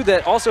 conferences, too,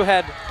 that also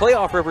had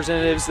playoff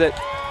representatives that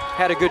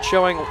had a good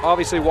showing.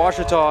 Obviously,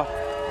 Ouachita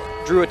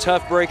drew a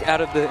tough break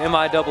out of the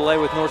MIAA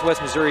with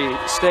Northwest Missouri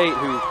State,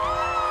 who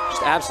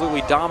just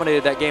absolutely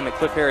dominated that game at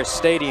Cliff Harris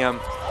Stadium.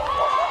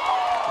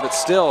 But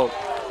still,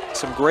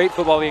 some great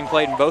football being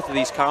played in both of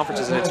these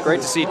conferences, and it's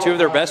great to see 2 of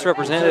their best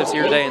representatives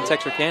here today in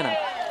Texarkana.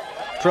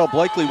 Trell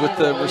Blakely with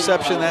the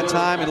reception that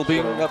time. It'll be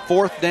a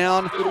 4th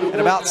down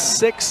and about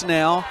 6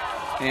 now.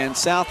 And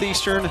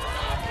Southeastern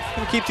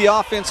going to keep the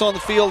offense on the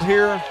field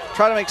here,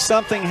 try to make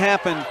something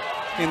happen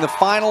in the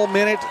final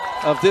minute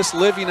of this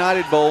Live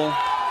United Bowl.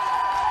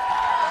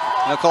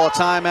 They'll call a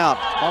timeout.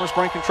 Farmers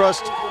Bank and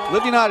Trust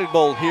Live United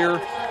Bowl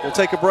here. We'll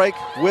take a break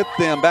with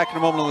them. Back in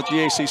a moment on the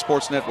GAC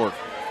Sports Network.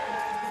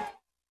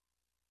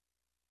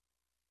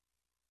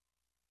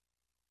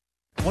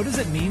 What does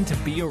it mean to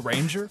be a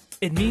Ranger?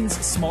 It means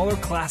smaller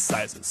class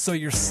sizes, so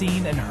you're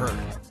seen and heard.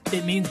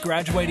 It means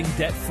graduating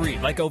debt-free,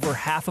 like over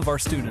half of our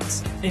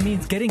students. It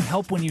means getting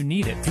help when you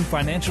need it through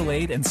financial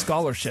aid and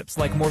scholarships,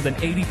 like more than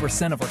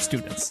 80% of our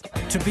students.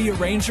 To be a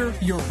Ranger,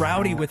 you're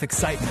rowdy with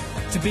excitement.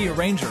 To be a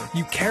Ranger,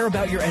 you care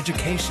about your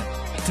education.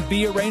 To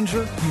be a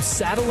Ranger, you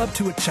saddle up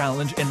to a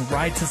challenge and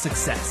ride to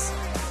success.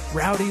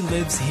 Rowdy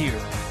lives here.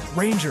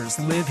 Rangers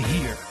live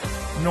here.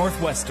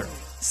 Northwestern.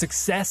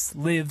 Success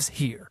lives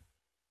here.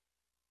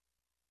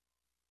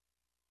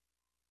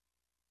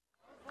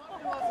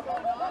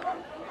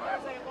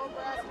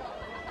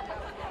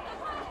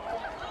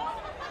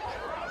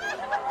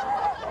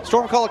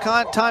 Storm call a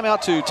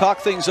timeout to talk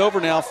things over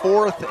now.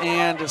 4th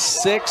and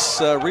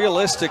 6.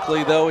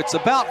 Realistically, though, it's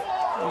about,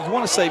 you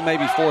want to say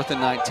maybe 4th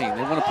and 19.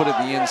 They want to put it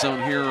in the end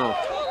zone here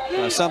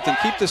or something.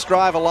 Keep this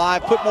drive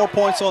alive. Put more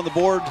points on the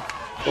board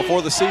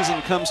before the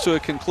season comes to a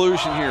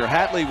conclusion here.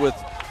 Hatley with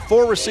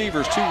 4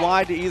 receivers, 2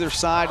 wide to either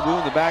side. Wu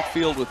in the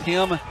backfield with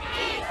him.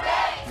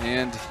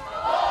 And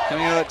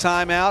coming out of that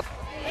timeout,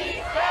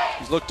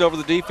 he's looked over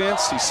the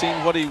defense. He's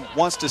seen what he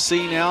wants to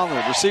see now.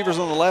 The receivers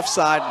on the left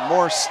side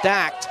more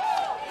stacked.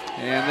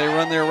 And they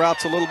run their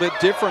routes a little bit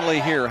differently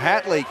here.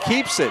 Hatley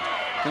keeps it.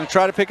 Going to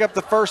try to pick up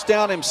the first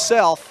down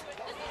himself.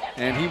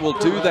 And he will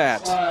do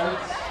that.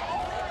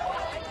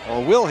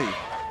 Or will he?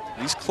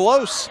 He's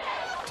close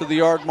to the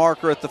yard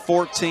marker at the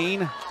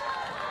 14.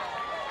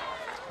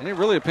 And it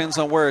really depends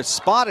on where it's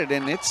spotted.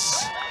 And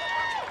it's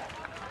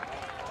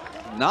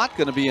not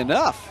going to be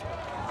enough.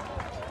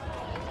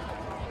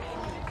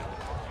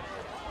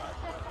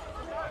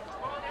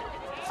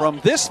 From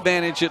this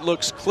vantage, it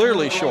looks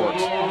clearly short.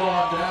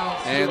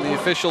 And the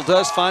official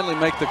does finally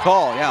make the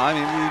call. Yeah, I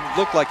mean, it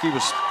looked like he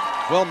was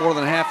well more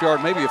than a half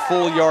yard, maybe a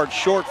full yard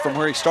short from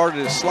where he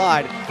started his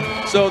slide.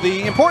 So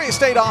the Emporia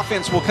State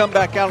offense will come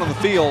back out on the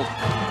field.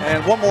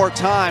 And one more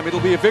time, it'll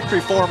be a victory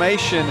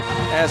formation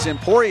as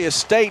Emporia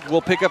State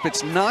will pick up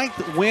its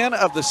 9th win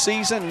of the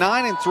season,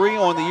 9-3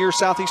 on the year.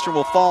 Southeastern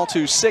will fall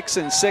to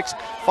 6-6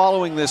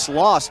 following this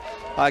loss.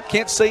 I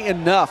can't say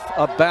enough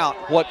about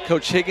what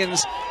Coach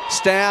Higgins'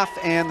 staff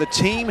and the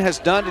team has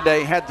done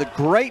today. Had the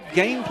great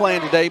game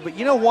plan today, but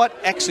you know what?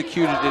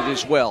 Executed it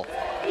as well.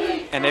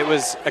 And it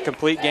was a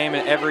complete game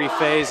in every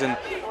phase. And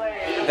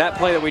that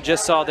play that we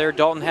just saw there,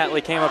 Dalton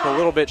Hatley came up a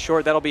little bit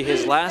short. That'll be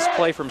his last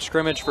play from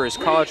scrimmage for his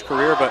college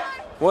career, but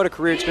what a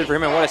career it's been for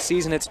him and what a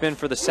season it's been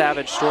for the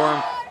Savage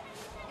Storm.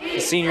 The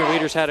senior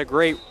leaders had a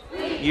great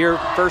year.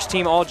 First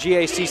team all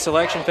GAC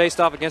selection, faced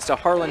off against a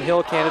Harlan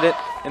Hill candidate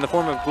in the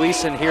form of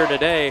Gleason here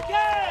today.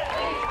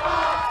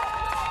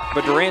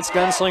 But Durant's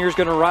gunslinger is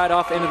going to ride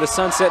off into the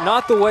sunset,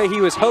 not the way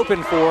he was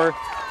hoping for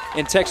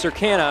in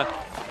Texarkana,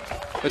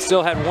 but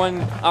still had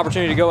one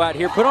opportunity to go out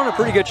here. Put on a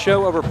pretty good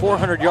show, over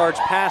 400 yards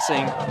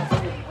passing.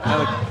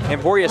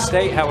 Emporia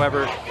State,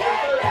 however.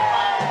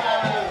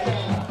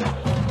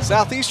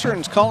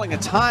 Southeastern's calling a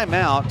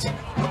timeout.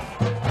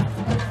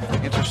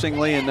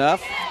 Interestingly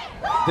enough,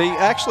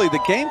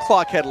 the game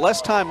clock had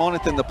less time on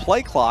it than the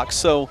play clock,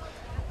 so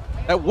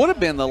that would have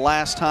been the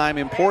last time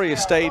Emporia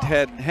State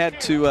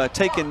had to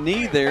take a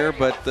knee there,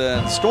 but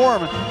the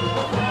Storm,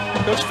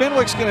 Coach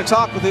Fenwick's going to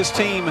talk with his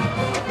team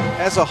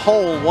as a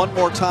whole one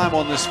more time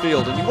on this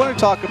field. And you want to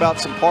talk about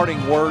some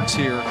parting words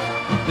here.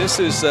 This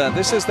is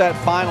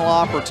that final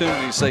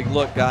opportunity to say,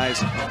 look, guys,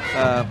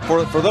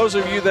 for those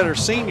of you that are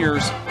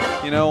seniors,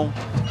 you know,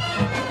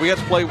 we got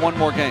to play one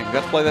more game. We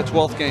got to play that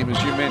 12th game, as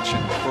you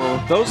mentioned.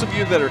 For those of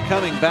you that are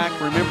coming back,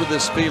 remember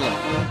this feeling,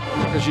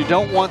 because you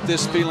don't want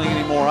this feeling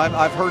anymore.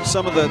 I've heard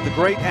some of the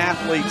great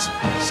athletes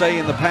say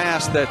in the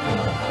past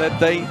that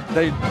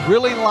they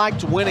really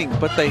liked winning,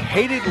 but they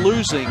hated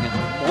losing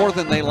more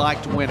than they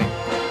liked winning.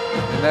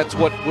 And that's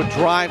what would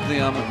drive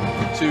them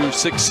to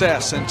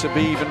success and to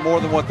be even more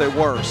than what they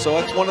were. So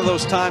it's one of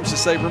those times to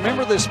say,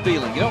 remember this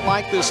feeling. You don't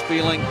like this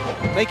feeling,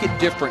 make it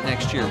different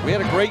next year. We had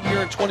a great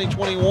year in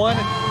 2021.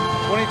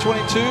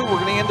 2022, we're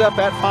going to end up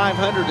at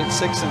 500 at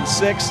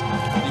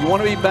 6-6. You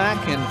want to be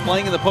back and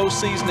playing in the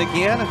postseason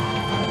again?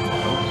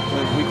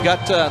 We've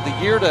got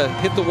the year to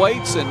hit the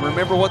weights and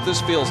remember what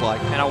this feels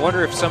like. And I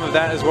wonder if some of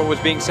that is what was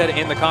being said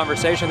in the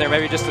conversation there.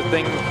 Maybe just a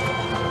thing,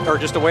 or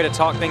just a way to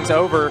talk things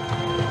over.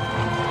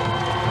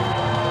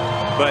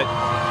 But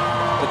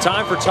the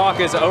time for talk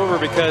is over,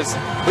 because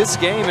this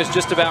game is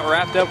just about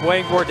wrapped up,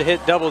 waiting for it to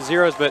hit double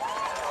zeros. But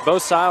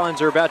both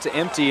sidelines are about to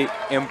empty.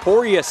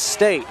 Emporia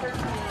State,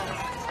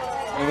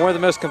 in one of the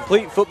most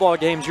complete football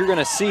games you're going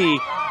to see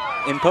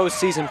in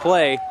postseason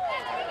play,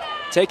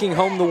 taking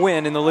home the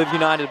win in the Live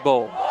United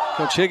Bowl.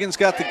 Coach Higgins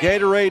got the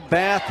Gatorade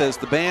bath as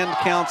the band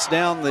counts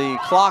down the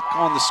clock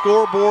on the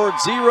scoreboard.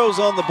 Zeros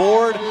on the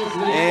board,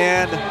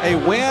 and a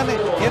win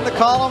in the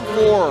column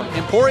for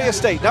Emporia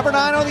State. Number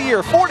 9 on the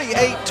year,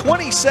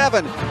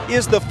 48-27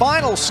 is the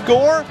final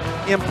score.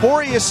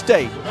 Emporia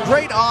State,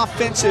 great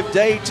offensive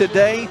day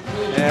today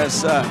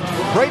as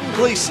Braden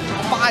Gleason,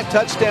 5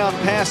 touchdown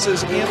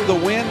passes in the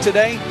win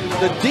today.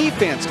 The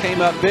defense came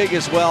up big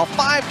as well.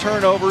 5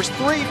 turnovers,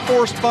 3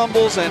 forced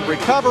fumbles and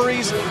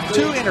recoveries,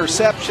 2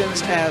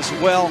 interceptions as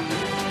well.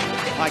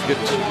 My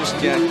goodness, you just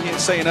can't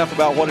say enough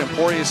about what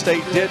Emporia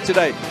State did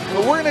today.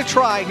 But we're going to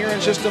try here in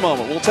just a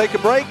moment. We'll take a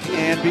break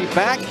and be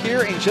back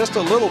here in just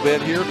a little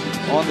bit here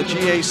on the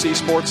GAC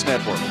Sports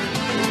Network.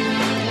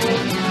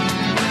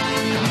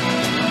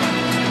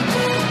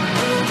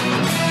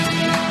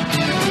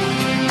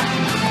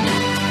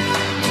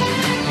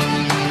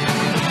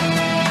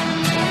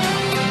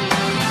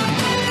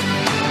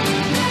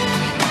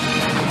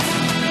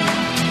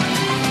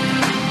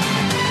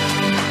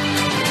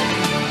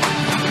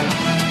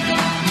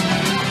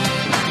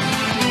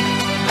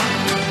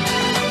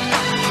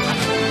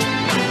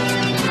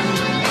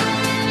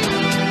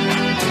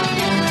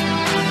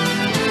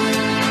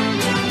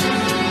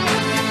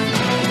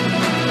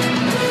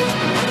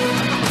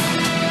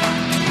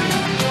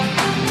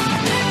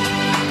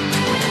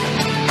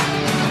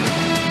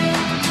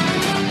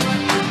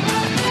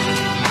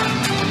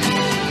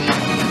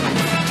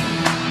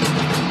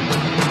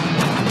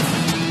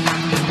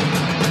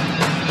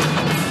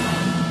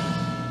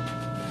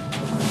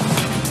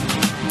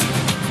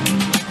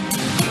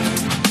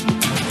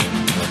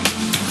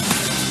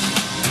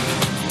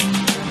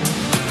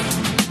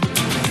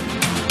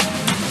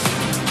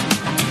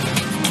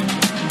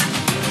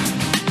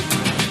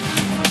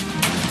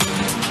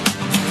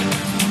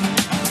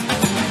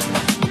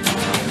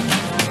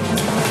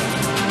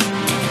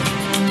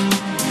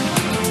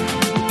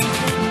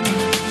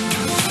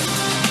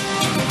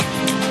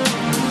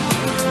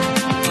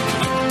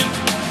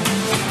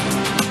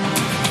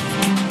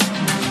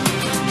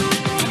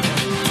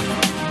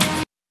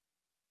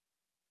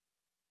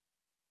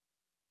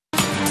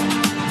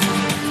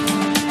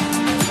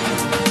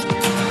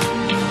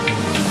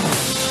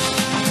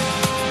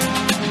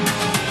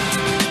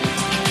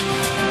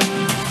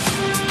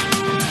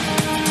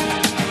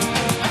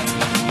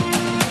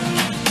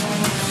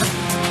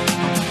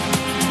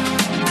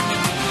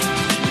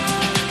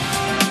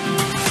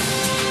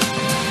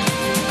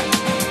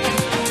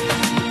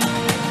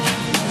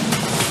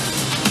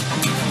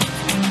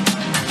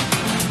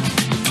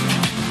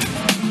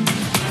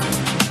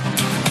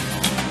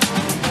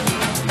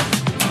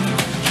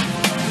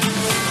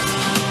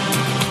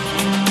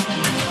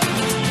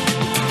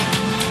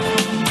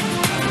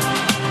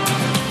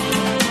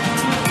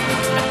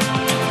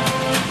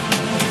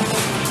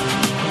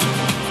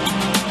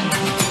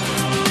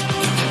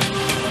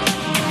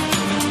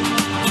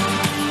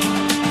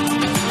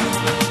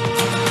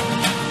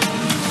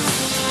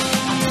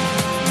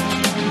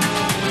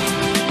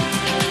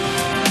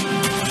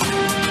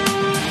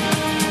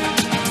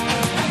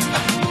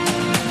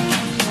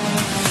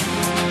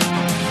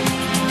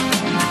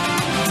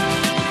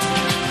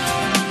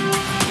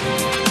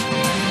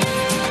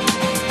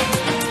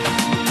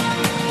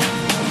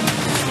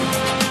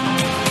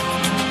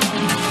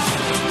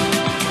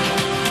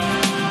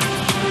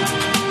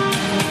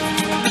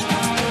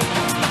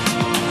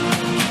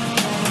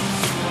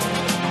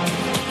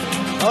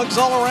 hugs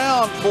all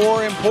around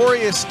for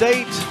Emporia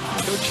State.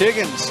 Coach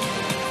Higgins,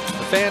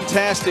 a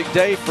fantastic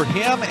day for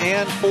him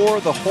and for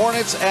the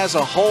Hornets as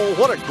a whole.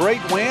 What a great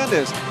win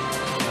as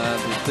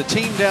the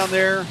team down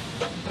there,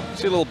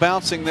 see a little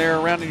bouncing there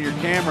around in your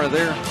camera.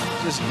 They're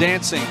just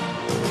dancing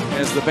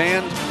as the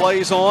band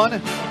plays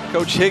on.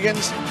 Coach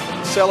Higgins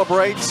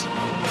celebrates.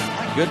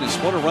 My goodness,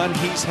 what a run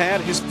he's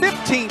had. His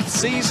 15th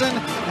season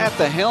at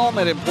the helm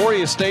at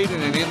Emporia State,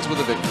 and it ends with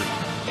a victory.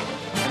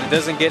 And it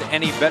doesn't get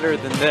any better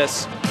than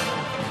this.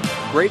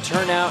 Great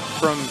turnout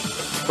from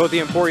both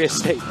the Emporia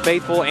State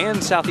faithful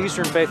and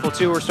Southeastern faithful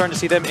too. We're starting to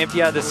see them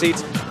empty out the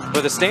seats,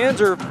 but the stands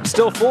are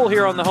still full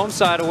here on the home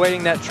side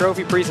awaiting that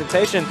trophy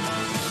presentation.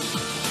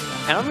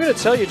 And I'm going to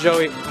tell you,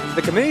 Joey,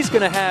 the committee's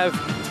going to have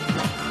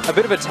a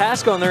bit of a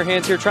task on their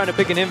hands here trying to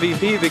pick an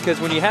MVP, because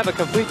when you have a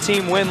complete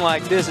team win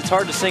like this, it's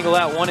hard to single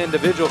out one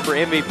individual for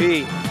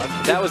MVP.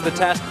 That was the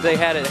task that they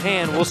had at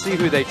hand. We'll see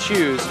who they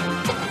choose.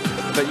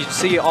 But you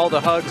see all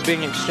the hugs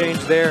being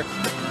exchanged there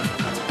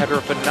after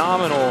a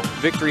phenomenal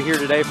victory here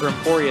today for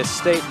Emporia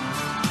State.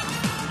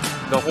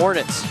 The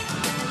Hornets.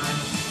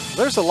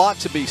 There's a lot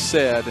to be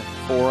said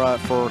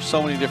for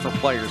so many different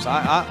players.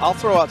 I'll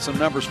throw out some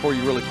numbers for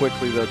you really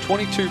quickly, though.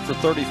 22 for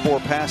 34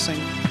 passing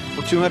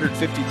for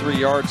 253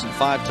 yards and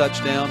 5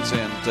 touchdowns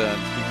and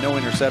no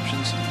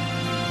interceptions.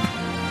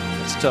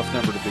 That's a tough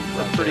number to beat.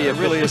 Right Pretty there. It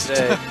really is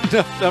day. a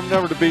tough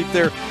number to beat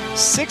there.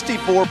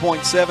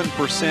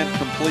 64.7%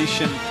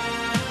 completion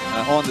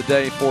on the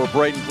day for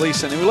Braden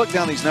Gleason. And we look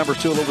down these numbers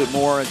too a little bit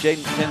more.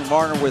 Jaden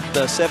Varner with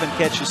 7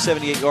 catches,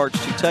 78 yards,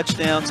 2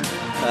 touchdowns.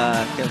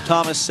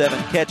 Thomas, 7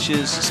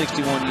 catches,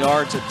 61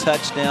 yards, a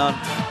touchdown.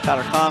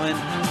 Tyler Common,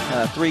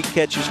 3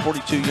 catches,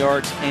 42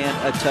 yards, and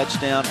a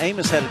touchdown.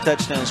 Amos had a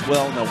touchdown as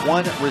well, and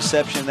 1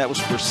 reception. That was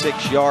for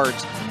 6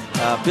 yards.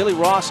 Billy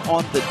Ross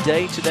on the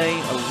day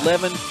today,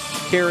 11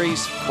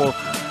 carries for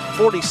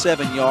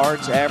 47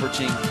 yards,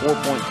 averaging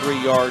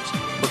 4.3 yards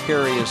per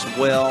carry as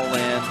well.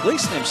 And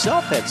Gleason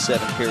himself had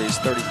 7 carries,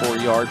 34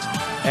 yards,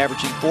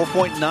 averaging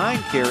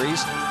 4.9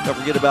 carries. Don't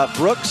forget about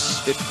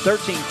Brooks,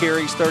 13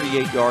 carries,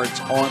 38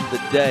 yards on the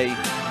day.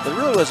 But it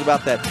really was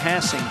about that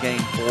passing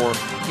game for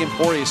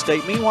Emporia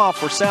State. Meanwhile,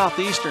 for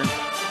Southeastern,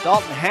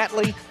 Dalton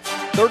Hatley,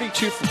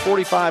 32 for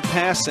 45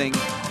 passing,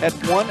 had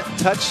 1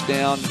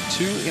 touchdown, 2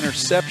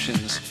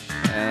 interceptions.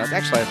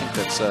 Actually, I think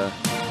that's the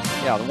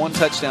 1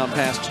 touchdown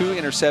pass, 2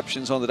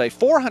 interceptions on the day,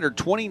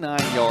 429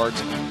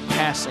 yards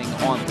passing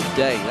on the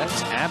day.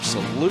 That's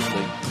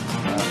absolutely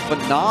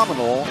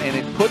phenomenal, and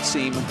it puts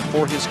him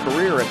for his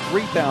career at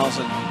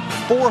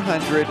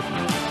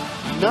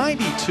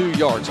 3,492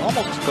 yards,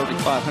 almost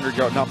 3,500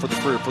 yards, not for the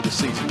career, for the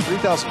season.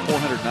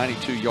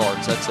 3,492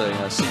 yards. That's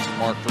a season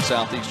mark for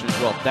Southeastern as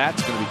well.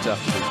 That's going to be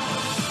tough to do.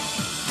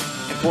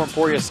 And for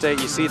Emporia State,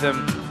 you see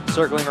them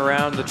circling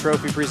around the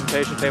trophy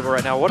presentation table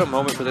right now. What a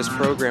moment for this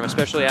program,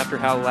 especially after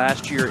how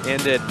last year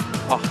ended.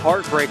 A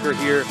heartbreaker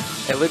here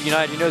at Live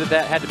United. You know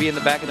that had to be in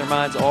the back of their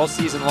minds all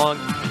season long,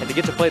 and to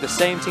get to play the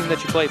same team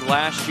that you played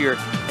last year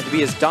and to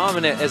be as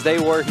dominant as they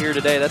were here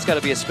today, that's got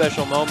to be a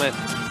special moment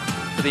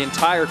for the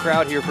entire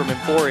crowd here from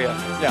Emporia.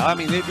 Yeah, I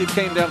mean, it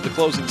came down to the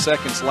closing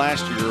seconds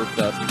last year.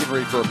 Getting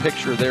ready for a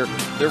picture there.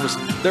 There was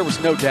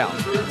no doubt.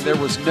 There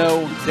was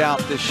no doubt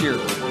this year.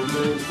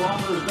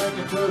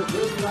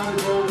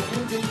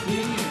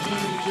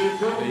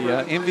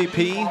 The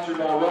MVP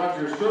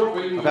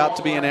about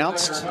to be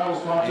announced,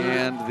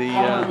 and the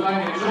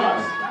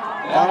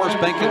Farmers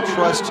Bank and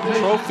Trust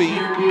Trophy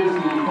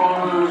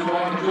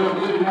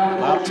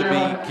about to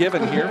be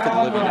given here for the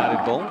Live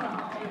United Bowl.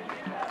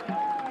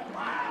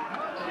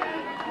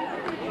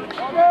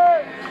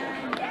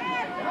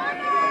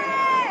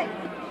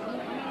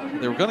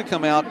 They were going to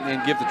come out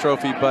and give the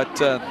trophy, but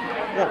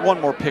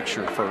one more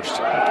picture first.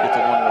 Get the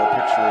one more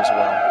picture as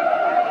well.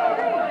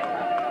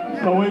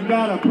 So we've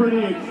got a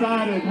pretty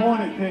excited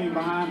Hornet team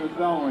behind us,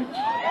 don't we?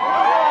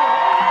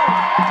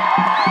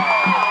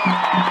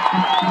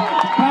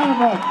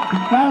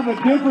 Kind of a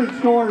different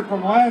story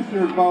from last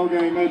year's bowl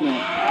game, isn't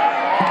it?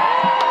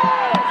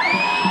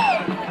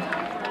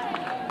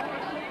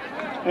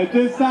 At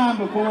this time,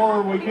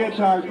 before we get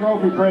to our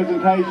trophy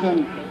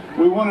presentation,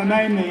 we want to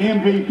name the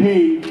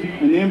MVP,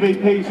 and the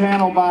MVP is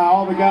handled by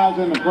all the guys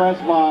in the press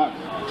box.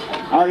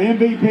 Our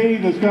MVP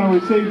that's going to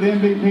receive the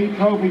MVP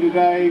trophy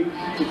today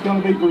is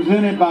going to be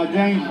presented by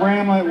James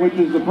Bramlett, which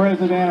is the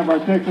president of our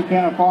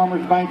Texarkana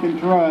Farmers Bank and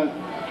Trust,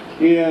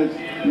 is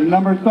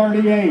number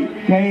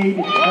 38, Cade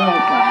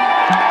Harrelson.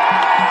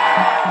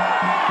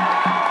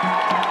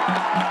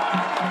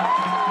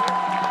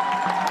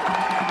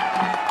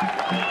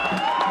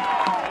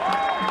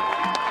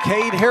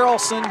 Cade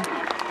Harrelson,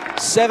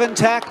 7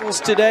 tackles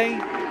today,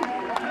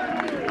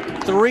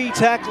 3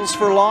 tackles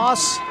for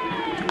loss.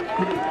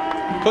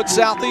 Put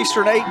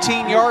Southeastern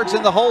 18 yards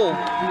in the hole.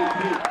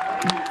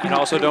 And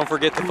also don't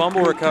forget the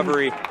fumble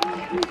recovery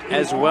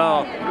as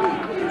well.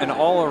 An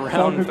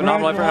all-around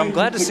phenomenal effort. I'm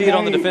glad to see it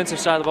on the defensive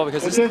side of the ball,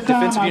 because this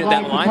defensive unit,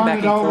 that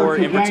linebacking core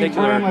in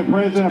particular,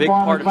 is a big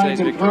part of today's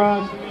victory.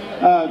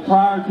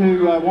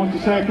 wants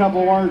to say a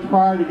couple words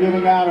prior to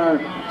giving out our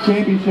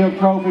championship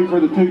trophy for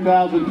the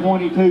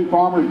 2022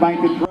 Farmers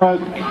Bank and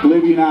Trust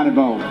Live United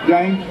Bowl.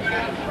 James?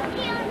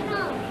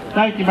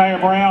 Thank you, Mayor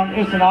Brown.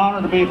 It's an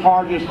honor to be a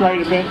part of this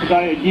great event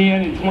today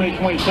again in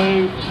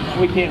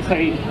 2022. We can't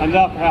say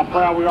enough how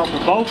proud we are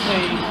for both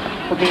teams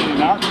for being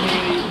in our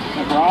community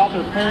and for all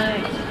their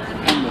parents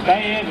and the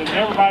band and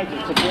everybody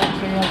that supports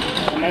them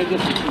and made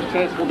this a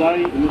successful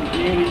day in this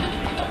community.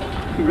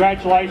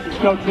 Congratulations,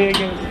 Coach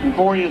Higgins and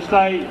Emporia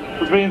State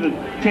for being the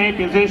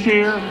champions this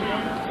year.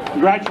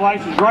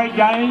 Congratulations, great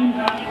game.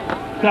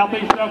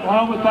 Southeastern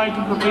Oklahoma, thank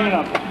you for being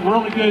a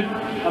really good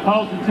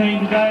opposing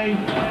team today,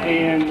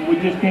 and we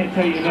just can't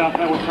tell you enough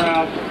how we're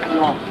proud we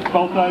are,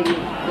 both of you,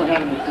 for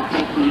having a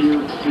successful year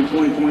in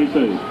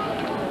 2022.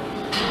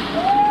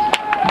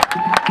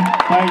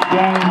 Thanks,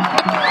 James.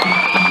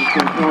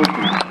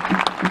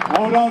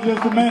 Hold on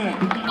just a minute.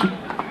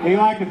 He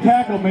liked to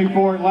tackle me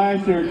for it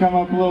last year and come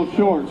up a little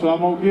short, so I'm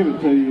going to give it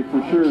to you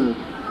for sure.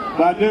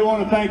 But I do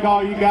want to thank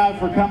all you guys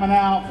for coming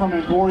out from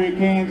Emporia,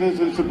 Kansas,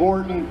 and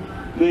supporting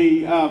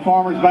the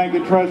Farmers Bank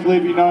and Trust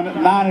Live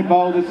United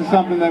Bowl. This is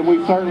something that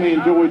we certainly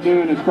enjoy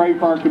doing. It's great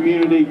for our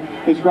community.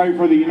 It's great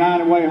for the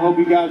United Way. I hope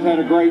you guys had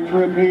a great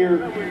trip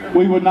here.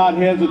 We would not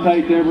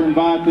hesitate to ever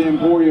invite the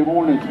Emporia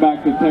Hornets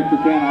back to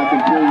Texarkana, I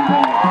can tell you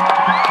that.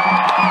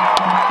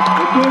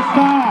 At this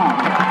time,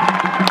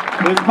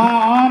 it's my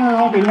honor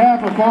on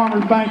behalf of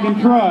Farmers Bank and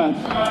Trust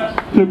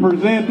to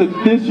present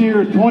this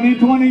year's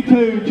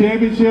 2022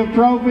 championship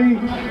trophy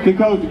to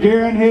Coach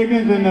Garen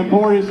Higgins and the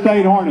Emporia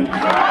State Hornets.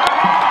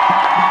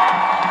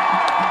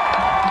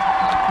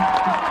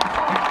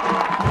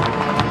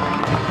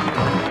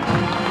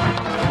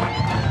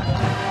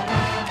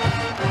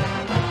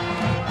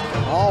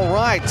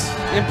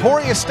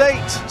 Emporia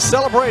State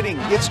celebrating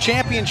its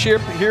championship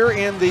here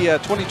in the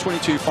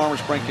 2022 Farmers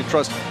Bank and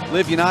Trust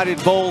Live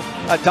United Bowl.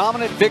 A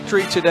dominant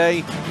victory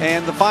today,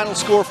 and the final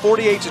score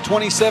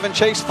 48-27.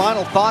 Chase,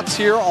 final thoughts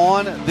here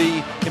on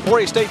the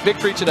Emporia State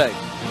victory today?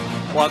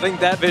 Well, I think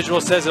that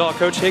visual says it all.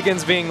 Coach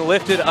Higgins being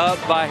lifted up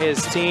by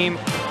his team.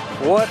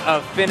 What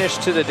a finish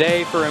to the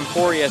day for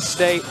Emporia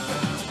State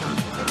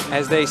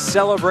as they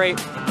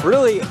celebrate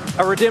really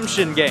a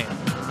redemption game.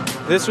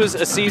 This was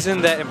a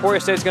season that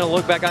Emporia State's going to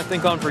look back, I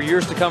think, on for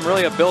years to come.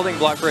 Really a building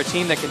block for a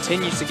team that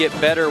continues to get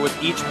better with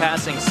each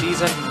passing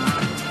season.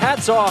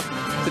 Hats off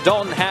to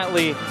Dalton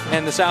Hatley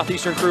and the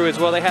Southeastern crew as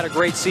well. They had a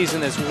great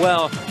season as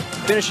well.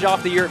 Finished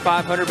off the year at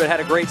 500, but had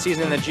a great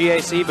season in the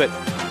GAC. But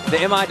the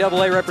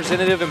MIAA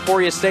representative,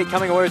 Emporia State,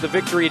 coming away with the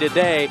victory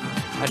today.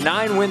 A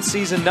 9-win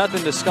season,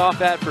 nothing to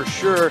scoff at for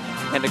sure.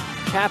 And to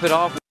cap it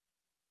off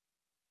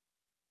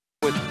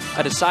with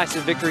a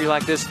decisive victory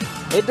like this,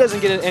 it doesn't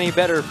get any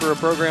better for a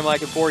program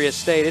like Emporia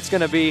State. It's going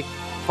to be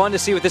fun to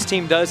see what this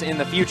team does in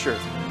the future.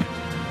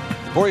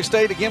 Emporia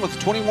State again with a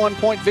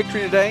 21-point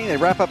victory today. They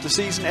wrap up the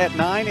season at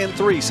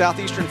 9-3.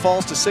 Southeastern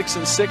falls to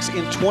 6-6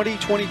 in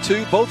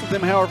 2022. Both of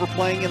them, however,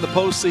 playing in the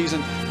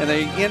postseason, and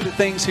they end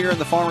things here in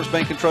the Farmers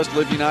Bank and Trust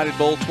Live United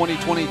Bowl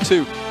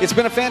 2022. It's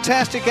been a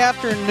fantastic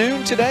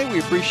afternoon today. We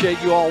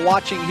appreciate you all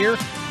watching here.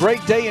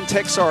 Great day in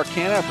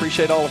Texarkana. I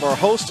appreciate all of our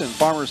hosts and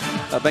Farmers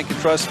Bank and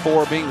Trust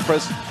for being the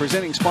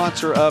presenting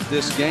sponsor of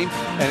this game.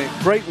 And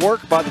great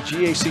work by the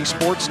GAC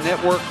Sports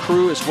Network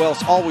crew as well.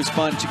 It's always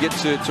fun to get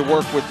to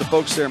work with the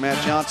folks there. Matt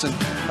Johnson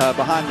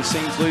behind the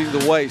scenes leading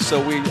the way.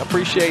 So we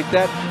appreciate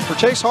that. For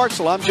Chase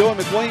Hartzell, I'm Joey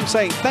McWilliams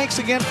saying thanks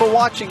again for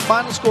watching.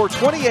 Final score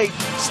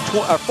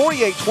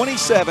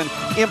 48-27.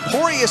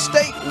 Emporia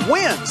State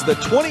wins the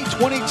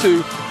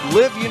 2022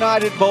 Live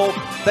United Bowl.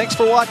 Thanks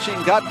for watching.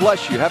 God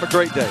bless you. Have a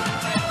great day.